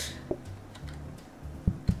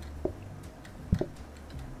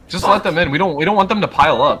 Just let them in. We don't want them to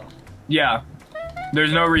pile up. Yeah.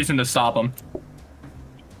 There's no reason to stop them.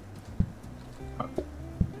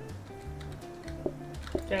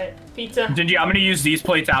 Okay, pizza. Gingy, I'm gonna use these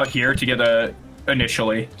plates out here to get a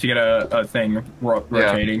thing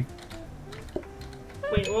rotating.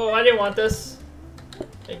 Wait, whoa, I didn't want this.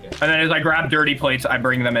 Thank you. And then as I grab dirty plates, I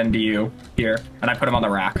bring them into you here, and I put them on the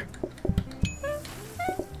rack.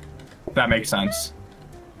 If that makes sense.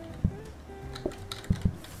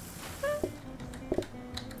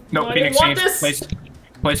 No, No, I Phoenix, didn't want Phoenix, this.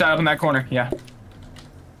 place that up in that corner, yeah.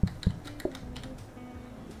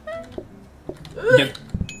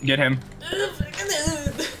 Get him.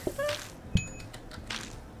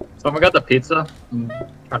 Someone got the pizza. I'm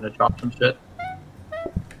trying to drop some shit.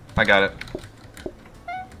 I got it.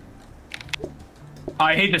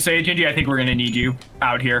 I hate to say it, Gingy, I think we're gonna need you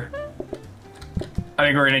out here. I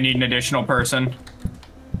think we're gonna need an additional person.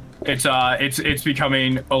 It's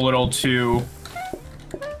becoming a little too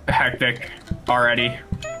hectic already.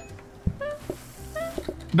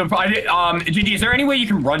 Gingy, is there any way you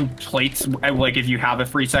can run plates, like if you have a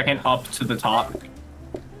free second, up to the top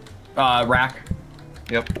rack?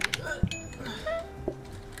 Yep.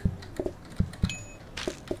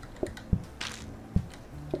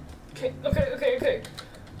 Okay.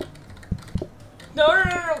 No,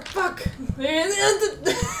 fuck.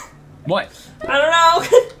 What? I don't know.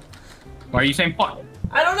 Why are you saying fuck?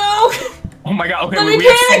 I don't know. Oh my god, okay, Let me we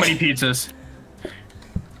have so pick. many pizzas.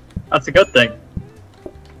 That's a good thing.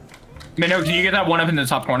 Minho, can you get that one up in the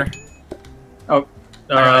top corner? Oh,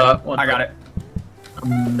 I got it.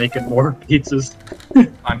 I'm making more pizzas.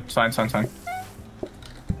 Fine. I'm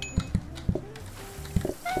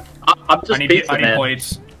just pizza, I need man.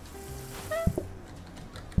 plates.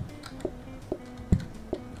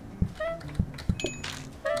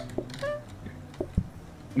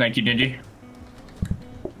 Thank you, Gingy.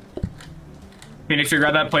 Phoenix, you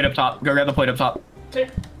grab that plate up top. Go grab the plate up top. Okay.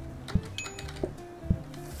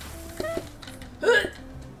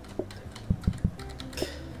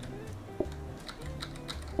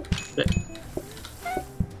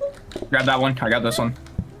 Grab that one. I got this one.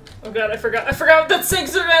 Oh god, I forgot that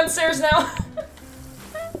sinks are downstairs now.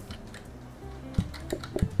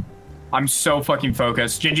 I'm so fucking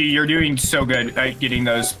focused. Gingy, you're doing so good at getting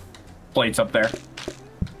those plates up there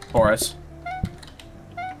for us.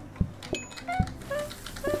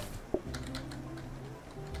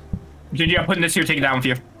 Gingy, I'm putting this here. Take it down with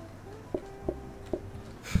you.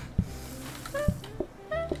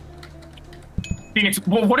 Phoenix,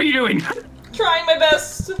 what are you doing? Trying my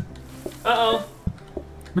best. Uh-oh.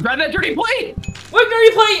 Grab that dirty plate! What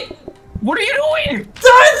dirty plate? What are you doing?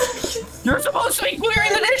 Done! You're supposed to be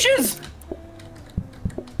clearing the dishes!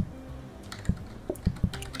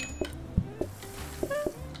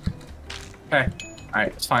 Okay.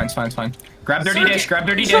 Alright, it's fine. Grab dirty dish, grab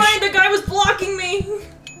dirty dish. Trying, the guy was blocking me.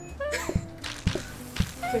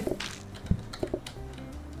 Okay.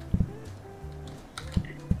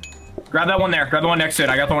 Grab that one there. Grab the one next to it.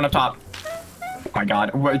 I got the one up top. Oh my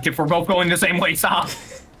god. If we're both going the same way, stop.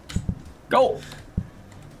 Go.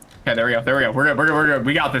 Okay, there we go. We're good.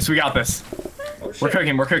 We got this. Oh, shit. We're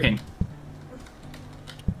cooking.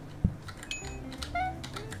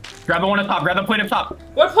 Grab the one up top. Grab the plate up top.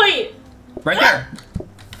 What plate? Right there.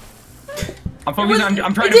 I'm focusing on.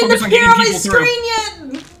 I'm trying it to focus on didn't appear getting on my people through. screen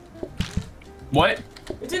yet. What?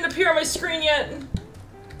 It didn't appear on my screen yet.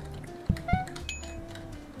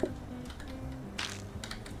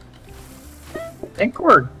 I think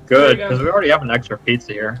we're good because we already have an extra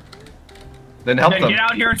pizza here. Then help Then them. get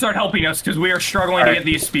out here and start helping us because we are struggling to Alright. get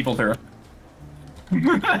these people through.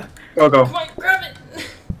 Go. Come on, grab it.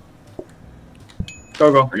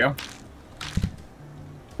 Go. There we go.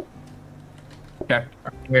 Okay.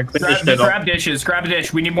 I'm gonna clean this shit Grab up. dishes. Grab a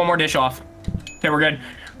dish. We need one more dish off. Okay, we're good.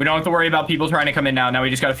 We don't have to worry about people trying to come in now. Now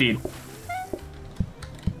we just gotta feed.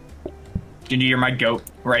 Gingy, you're my goat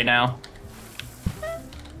right now.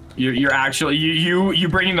 You're actually you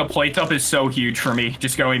bringing the plates up is so huge for me.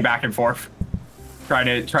 Just going back and forth, try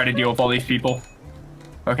to deal with all these people.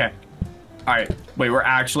 Okay. All right. Wait, we're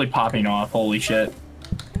actually popping off. Holy shit.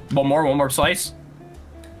 One more slice.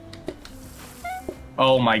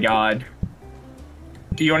 Oh my god.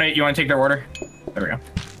 You wanna take their order? There we go.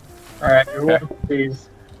 All right, you're welcome, please.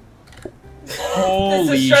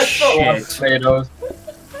 Holy stressful. shit. Tomatoes.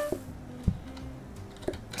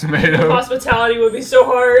 Tomato. Hospitality would be so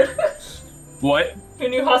hard. What? Who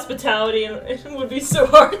knew hospitality would be so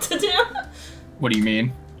hard to do? What do you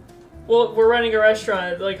mean? Well, we're running a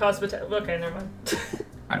restaurant, like hospitality. Okay, never mind.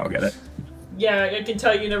 I don't get it. Yeah, I can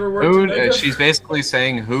tell you never worked. Who, in a- she's basically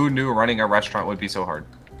saying who knew running a restaurant would be so hard.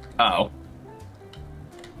 Oh.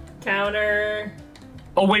 Counter.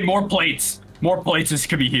 Oh wait, more plates. More plates. This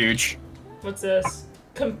could be huge. What's this?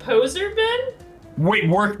 Composer bin? Wait,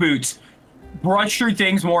 work boots. Brush through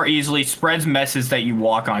things more easily. Spreads messes that you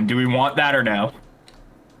walk on. Do we want that or no?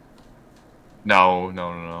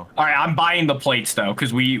 No. All right, I'm buying the plates though,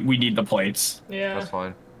 because we need the plates. Yeah. That's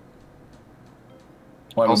fine.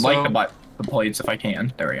 Well, I would Also- like to buy the plates if I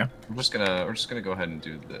can. There we go. We're just gonna go ahead and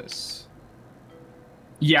do this.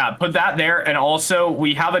 Yeah, put that there, and also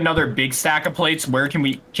we have another big stack of plates. Where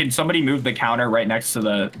can somebody move the counter right next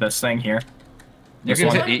to this thing here? You This can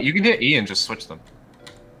one? hit E and just switch them.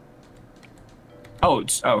 Oh,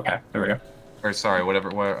 okay. There we go. Or sorry,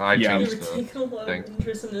 whatever. I Yeah. We changed were the taking a lot thing. of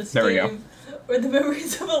interest in this There we go. game. Or the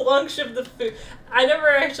memories of a long shift of food. I never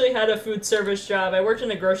actually had a food service job. I worked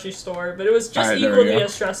in a grocery store, but it was just Alright, there we equally go.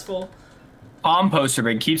 as stressful. Composter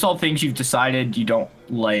bin keeps all things you've decided you don't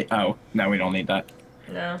like. Oh, no, we don't need that.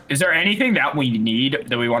 No. Is there anything that we need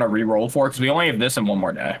that we want to re-roll for? Because we only have this in one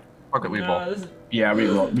more day. Pocket weed No, ball. this is... Yeah, we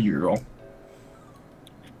re-roll.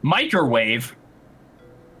 Microwave.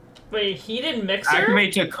 Wait, heated mixer?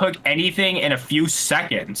 Activate to cook anything in a few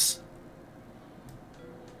seconds.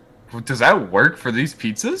 Does that work for these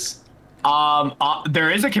pizzas? There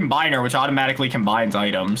is a combiner which automatically combines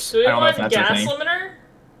items. Do we I don't know want if that's a gas thing. limiter?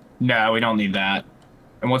 No, we don't need that.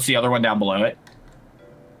 And what's the other one down below it?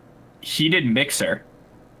 Heated mixer.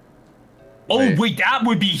 Oh, Wait. wait, that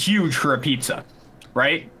would be huge for a pizza,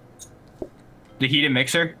 right? The heated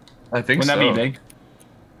mixer? I think Wouldn't so. that be big?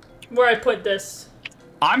 Where I put this.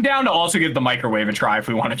 I'm down to also give the microwave a try if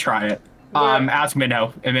we want to try it. Where? Ask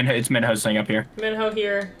Minho. And then it's Minho's thing up here. Minho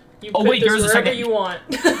here. You Oh, put wait, this there's a wherever second- you want.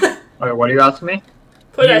 Wait, what are you asking me?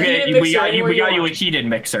 Put a You heated get- mixer we got anywhere you a want. heated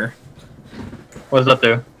mixer. What does that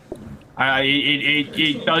do?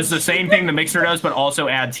 It does the same thing the mixer does, but also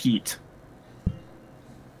adds heat.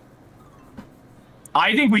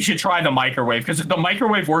 I think we should try the microwave, because if the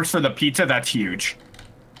microwave works for the pizza, that's huge.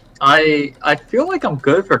 I feel like I'm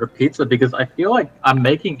good for the pizza because I feel like I'm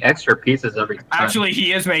making extra pizzas every time. Actually,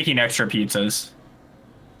 he is making extra pizzas.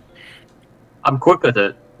 I'm quick with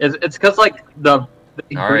it. It's because like the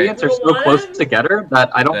ingredients are so What? close together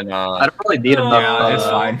that I don't Then, really need Oh. enough. Yeah, it's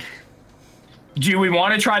Uh, fine. Do we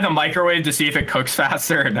want to try the microwave to see if it cooks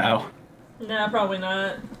faster or no? Nah, probably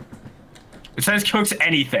not. It says cooks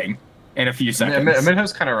anything in a few seconds.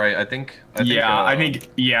 Minho's kind of right. I think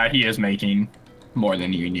Yeah, he is making more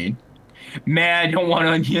than you need. Man, I don't want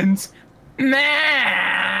onions.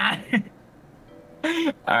 Man. All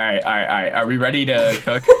right. Are we ready to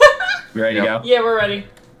cook? We ready to Yep. go? Yeah, we're ready.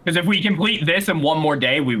 Because if we complete this in one more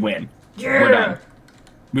day, we win. Yeah. We're done.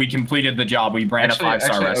 We completed the job. We ran a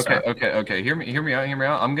 5-star restaurant. Okay. Hear me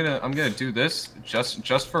out. I'm gonna do this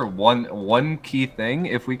just for one key thing.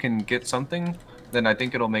 If we can get something, then I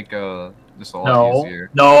think it'll make this a lot easier.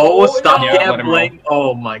 No, Oh, stop no. Yeah, let him roll. gambling.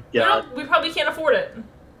 Oh my god. We probably can't afford it.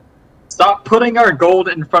 Stop putting our gold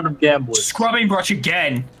in front of gamblers. Scrubbing brush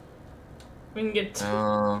again. We can get...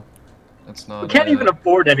 That's not. We can't even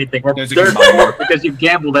afford anything. We're There's a dirt combiner. poor because you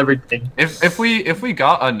gambled everything. If we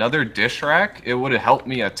got another dish rack, it would have helped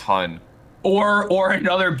me a ton. Or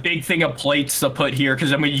another big thing of plates to put here,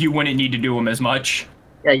 because then you wouldn't need to do them as much.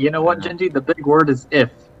 Yeah, you know what, Genji? The big word is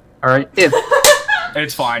if. Alright? If.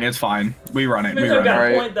 It's fine. We run it. We Minho run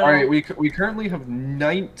got it. a point, though. All right. We currently have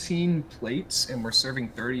 19 plates, and we're serving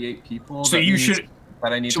 38 people. So That you means should.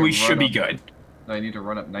 that I need So to we should run be up- good. I need to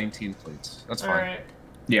run up 19 plates. That's fine. Alright.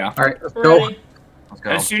 Yeah. Alright, let's We're go. ready. Let's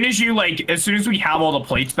go. As soon as we have all the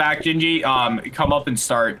plates back, Gingy, come up and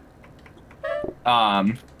start.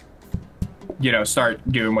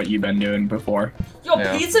 Start doing what you've been doing before. Yo,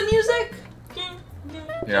 Yeah. pizza music?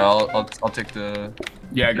 Yeah, I'll take the.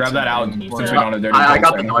 Yeah, grab that out Pizza. since we don't have dirty I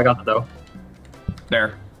got plates the dough. I got the dough.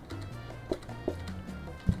 there.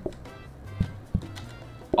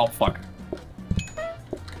 Oh fuck.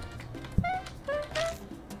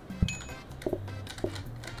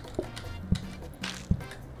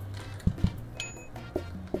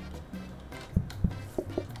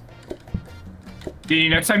 Diddy,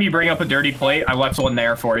 next time you bring up a dirty plate, I left one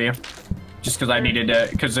there for you. Just because I needed to,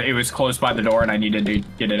 because it was close by the door and I needed to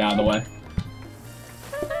get it out of the way.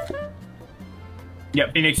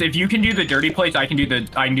 Yep, Phoenix, if you can do the dirty plates, I can do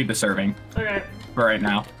the serving Okay. for right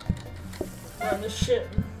now. Run this shit.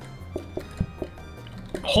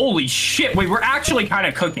 Holy shit, wait, we're actually kind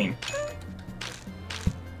of cooking.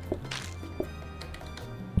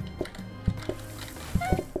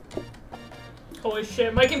 Holy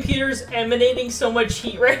shit, my computer's emanating so much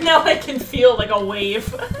heat right now, I can feel like a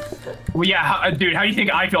wave. Well, yeah, dude, how do you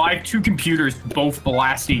think I feel? I have 2 computers both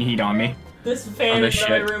blasting heat on me. This fan in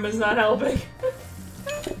my room is not helping.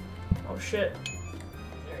 Oh shit.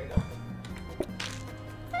 There you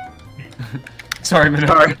go. Sorry, Minho.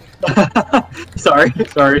 Sorry.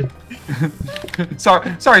 sorry, sorry.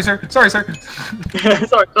 sorry, sir. Sorry, sir.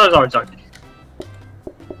 sorry.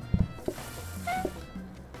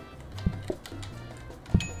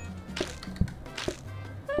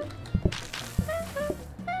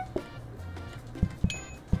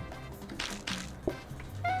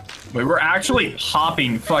 Wait, we're actually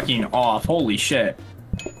popping fucking off. Holy shit.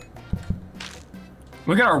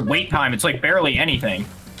 Look at our wait time. It's like barely anything.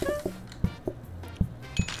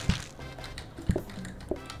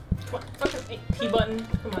 Come on, fucking P button.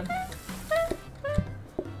 Come on.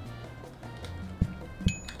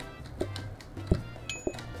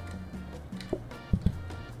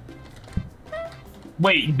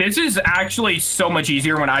 Wait, this is actually so much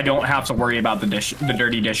easier when I don't have to worry about the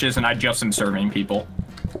dirty dishes and I just am serving people.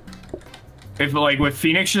 If, like, with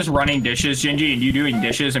Phoenix just running dishes, Gingy, and you doing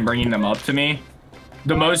dishes and bringing them up to me,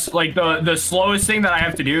 the most, like, the slowest thing that I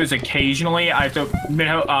have to do is occasionally I have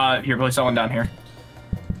to, here, place someone down here.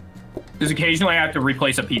 Is occasionally I have to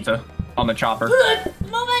replace a pizza on the chopper.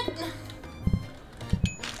 Moment!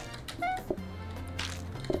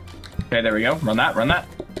 Okay, there we go. Run that, run that.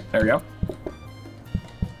 There we go.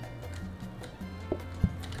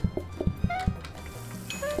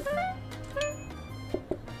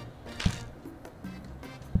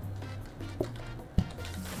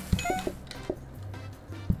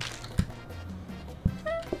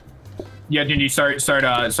 Yeah, did you start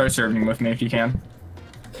serving with me if you can?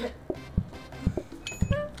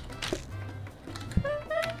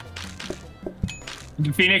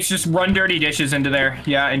 Phoenix, just run dirty dishes into there,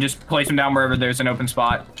 yeah, and just place them down wherever there's an open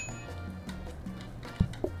spot.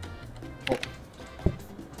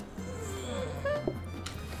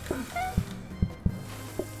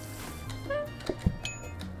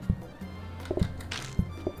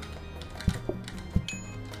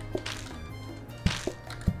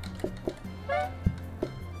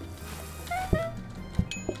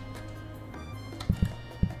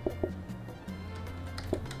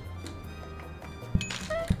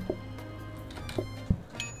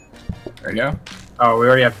 There you go. Oh, we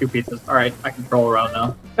already have 2 pizzas. Alright, I can roll around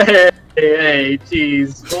now. Hey,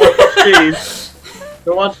 cheese. Who wants cheese?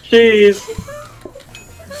 Who wants cheese?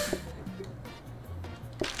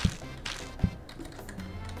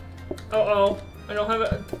 Uh-oh. I don't have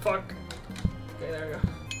a... Fuck. Okay, there we go.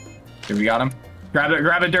 Okay, we got him.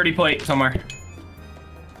 Grab a dirty plate somewhere.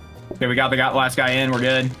 Okay, we got the last guy in. We're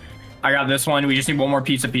good. I got this one. We just need one more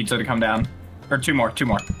pizza to come down. Or 2 more.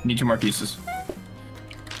 Need 2 more pieces.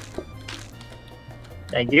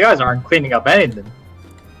 Dang, you guys aren't cleaning up anything.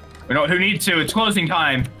 We don't. Who needs to? It's closing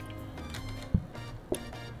time.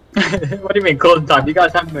 What do you mean closing time? You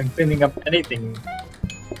guys haven't been cleaning up anything.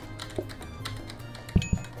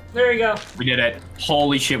 There you go. We did it.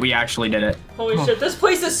 Holy shit, we actually did it. Holy shit, this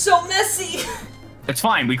place is so messy! It's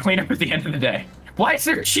fine. We clean up at the end of the day. Why is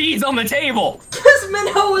there cheese on the table? Because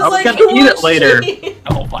Minho was like, gonna "Who eat it wants later." cheese?"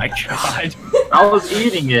 Oh my god. I was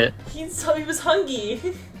eating it. He was hungry.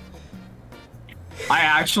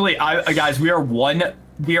 Guys, we are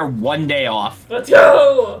one day off. Let's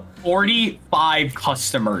go! 45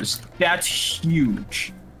 customers. That's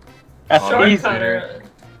huge. That's Shark easy. Cutter.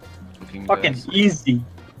 Fucking easy.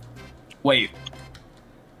 Wait.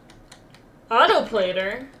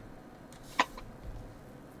 Autoplater.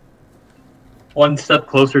 One step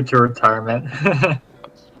closer to retirement.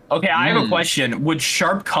 Okay, I have a question. Would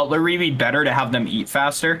sharp cutlery be better to have them eat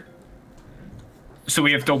faster? So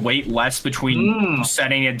we have to wait less between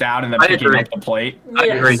setting it down and then picking up the plate? I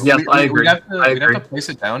agree. Yes, I agree. We'd have agree. to place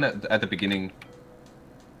it down at the beginning.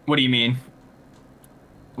 What do you mean?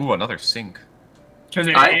 Ooh, another sink. Because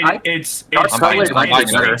it's cutlery might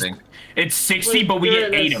be better. It's 60, but we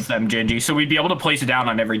get 8 of them, Gingy, so we'd be able to place it down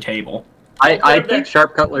on every table. I think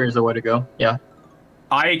sharp cutlery is the way to go. Yeah.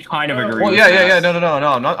 I kind of agree. Well, with yeah. that.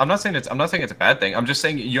 No. I'm not saying it's a bad thing. I'm just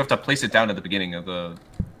saying you have to place it down at the beginning of the.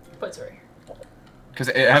 But sorry. Because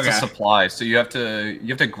it has a supply, so you have to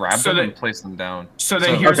grab them and place them down. So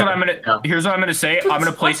then here's what I'm gonna say. I'm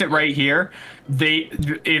gonna place it right here.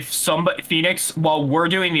 If somebody Phoenix, while we're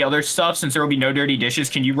doing the other stuff, since there will be no dirty dishes,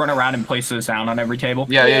 can you run around and place this down on every table?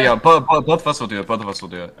 Yeah. Both of us will do it.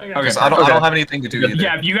 Okay. Because I don't have anything to do either.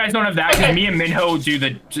 Yeah, if you guys don't have that, because me and Minho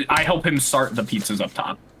I help him start the pizzas up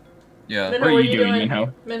top. Yeah. What are you doing,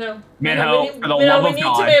 Minho? Minho, for the love of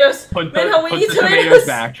God, tomatoes. put Minho, we the need tomatoes tomatoes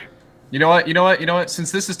back. You know what? You know what? You know what?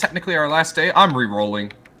 Since this is technically our last day, I'm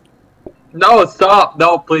re-rolling. No, stop!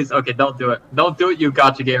 No, please. Okay, don't do it. Don't do it, you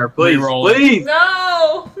gotcha gamer. Please, Reroll. please.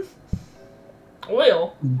 No.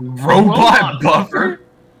 Oil. Robot buffer.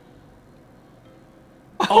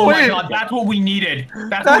 Oh my wait. god, that's what we needed.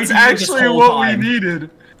 That's That's what we needed this actually whole what time. we needed.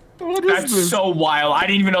 What is That's this? so wild. I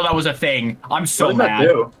didn't even know that was a thing. I'm so What does that mad.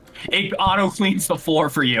 do? It auto cleans the floor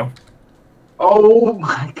for you. Oh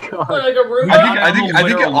my god. Like a room. I think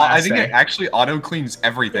Literal it actually auto cleans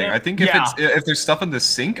everything. Yeah. I think Yeah. if there's stuff in the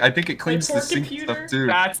sink, I think it cleans Like the for sink computer? stuff too.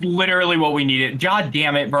 That's literally what we needed. God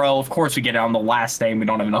damn it, bro. Of course we get it on the last day and we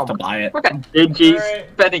don't have enough to buy it. Look at Digi Alright.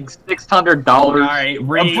 spending $600. Alright,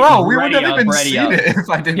 Bro, we wouldn't have even ready seen up. it if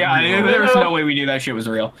I didn't. Yeah, reroll. there was no way we knew that shit was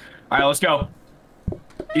real. Alright, let's go.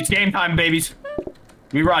 It's game time, babies.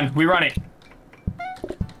 We run it.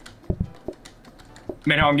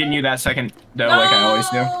 Minho, I'm getting you that second dough like I always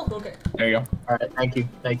do. Okay. There you go. Alright, thank you,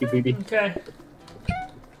 BB. Okay.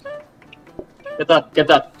 Get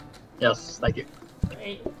that. Yes, thank you.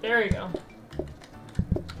 Right. There you go.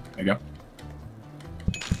 There you go.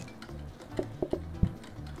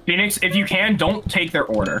 Phoenix, if you can, don't take their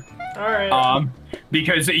order. All right.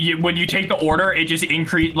 Because when you take the order, it just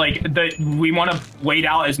increase we want to wait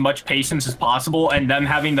out as much patience as possible, and them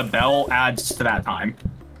having the bell adds to that time.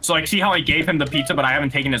 So like, see how I gave him the pizza, but I haven't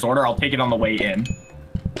taken his order. I'll take it on the way in,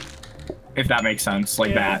 if that makes sense, like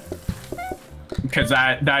Yeah. that. Because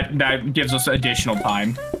that gives us additional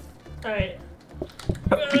time. All right.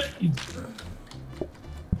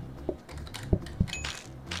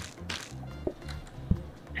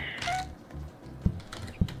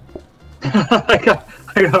 I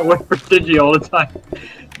gotta wait for Digi all the time.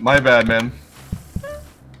 My bad, man.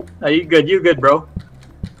 Are you good, bro?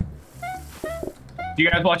 Do you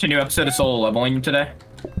guys watch a new episode of Solo Leveling today?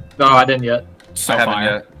 No, I didn't yet. So I haven't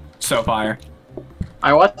fire. yet. So fire.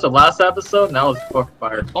 I watched the last episode, and that was fucking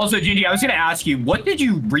fire. Also, Gingy, I was gonna ask you, what did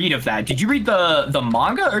you read of that? Did you read the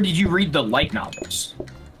manga or did you read the light novels?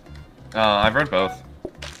 I've read both.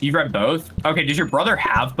 You've read both? Okay, does your brother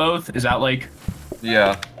have both? Is that like...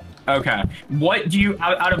 Yeah. Okay. What do you,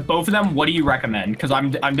 out of both of them, what do you recommend? Because I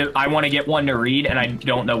want to get one to read, and I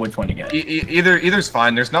don't know which one to get. Either's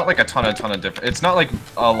fine. There's not like a ton of different. It's not like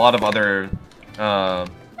a lot of other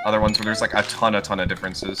ones where there's like a ton of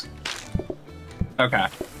differences. Okay.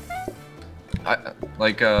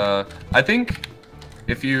 I think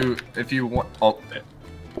if you want, oh,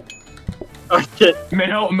 Oh shit.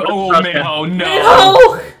 Minho, no. No.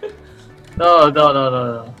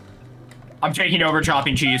 No. I'm taking over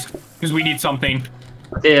chopping cheese, because we need something.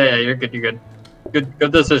 Yeah, you're good.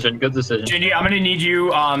 Good decision. Gingy, I'm gonna need you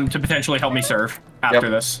to potentially help me serve after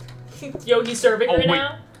Yep. this. Yo, he's serving right wait.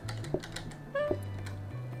 now.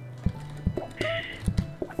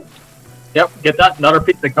 Yep, get that. Another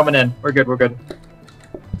pizza coming in. We're good.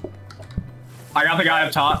 I got the guy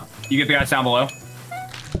up top. You get the guy down below.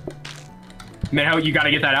 Minho, you gotta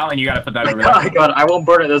get that out, and you gotta put that over I there. got it. I won't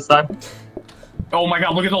burn it this time. Oh my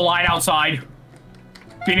god, look at the line outside.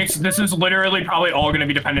 Phoenix, this is literally probably all gonna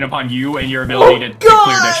be dependent upon you and your ability to clear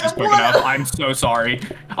God, dishes quick what? enough. I'm so sorry.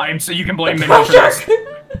 You can blame Minho for this.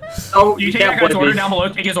 Oh, You take can't that guy's blame order me. down below.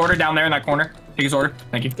 Take his order down there in that corner. Take his order.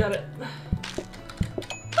 Thank you. Got it.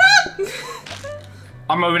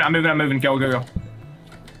 I'm moving. Go.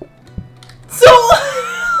 So.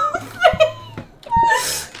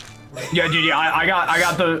 Yeah, dude. I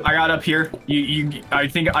got up here. I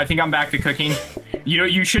think I'm back to cooking.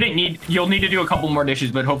 You shouldn't need. You'll need to do a couple more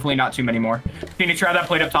dishes, but hopefully not too many more. Phoenix, grab that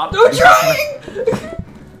plate up top. I'm trying.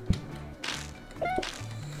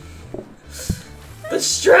 The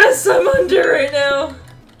stress I'm under right now.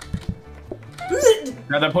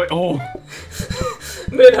 Grab that plate. Oh,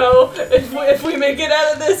 Minho, if we make it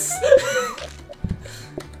out of this,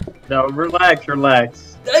 No, relax.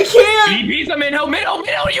 I can't. eat pizza, Minho,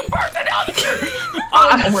 you burnt it out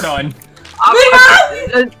there. We're done.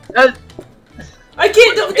 I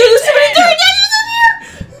can't do this to me. Doing it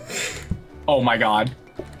in Oh my god.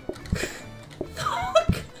 here.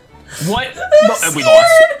 What? I'm We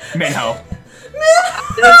lost. Minho.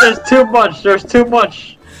 There's too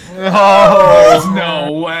much. Oh,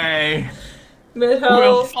 No way.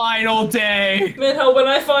 Minho, Final day. Minho, when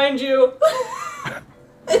I find you,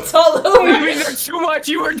 it's all over. I mean, there's too much.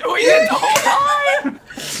 You were doing it the whole time.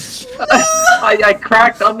 I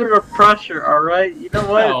cracked under the pressure, alright? You know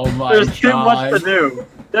what? Oh my There's too much to God. do.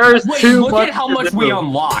 There's Wait, too look much at how to much do. we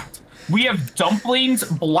unlocked. We have dumplings,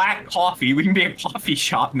 black coffee. We can be a coffee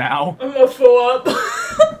shop now. I'm gonna fill up.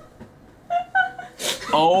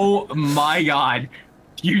 Oh my god.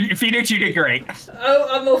 Phoenix, you did great.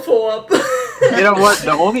 I'm a full up. You know what?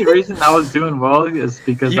 The only reason I was doing well is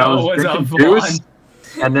because I was what's drinking up, juice,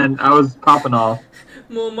 and then I was popping off.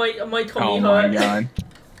 Well, my tummy Oh my hurt. god.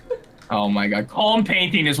 Oh my god. Calm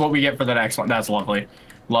painting is what we get for the next one. That's lovely.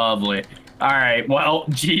 Lovely. Alright, well,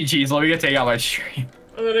 GG's. Let me take out my stream.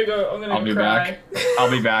 I'm gonna go I'll be cry. back.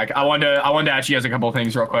 I'll be back. I wanted to ask you guys a couple of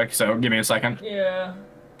things real quick, so give me a second. Yeah.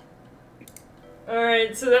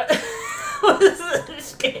 Alright, so that... what is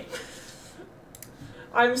this game?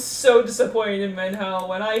 I'm so disappointed in Menho.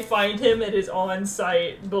 When I find him, it is on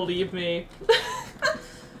site. Believe me.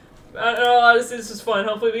 Honestly, this was fun.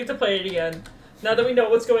 Hopefully we get to play it again. Now that we know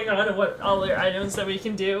what's going on and what other items that we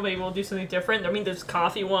can do, maybe we'll do something different. I mean, there's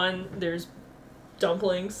coffee one, there's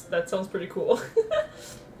dumplings. That sounds pretty cool.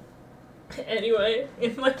 Anyway,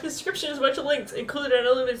 in my description is a bunch of links, included and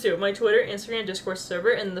unlimited to my Twitter, Instagram, Discord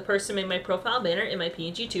server, and the person made my profile banner in my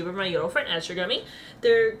PNG tuber, my Yodel friend Astrogummy.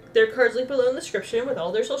 Their cards linked below in the description with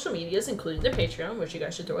all their social medias, including their Patreon, which you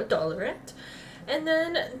guys should throw $1 at. And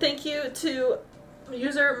then, thank you to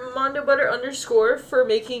user MondoButter_ for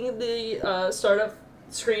making the startup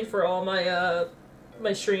screen for all my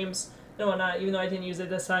my streams and whatnot, even though I didn't use it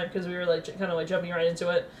this time because we were like kind of like jumping right into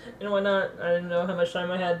it and whatnot. I didn't know how much time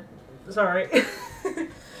I had. Sorry. I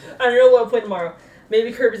don't know what I'll play tomorrow.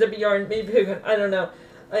 Maybe Kirby's Epic Yarn, maybe Pokemon. I don't know.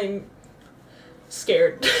 I'm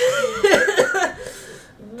scared.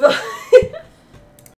 But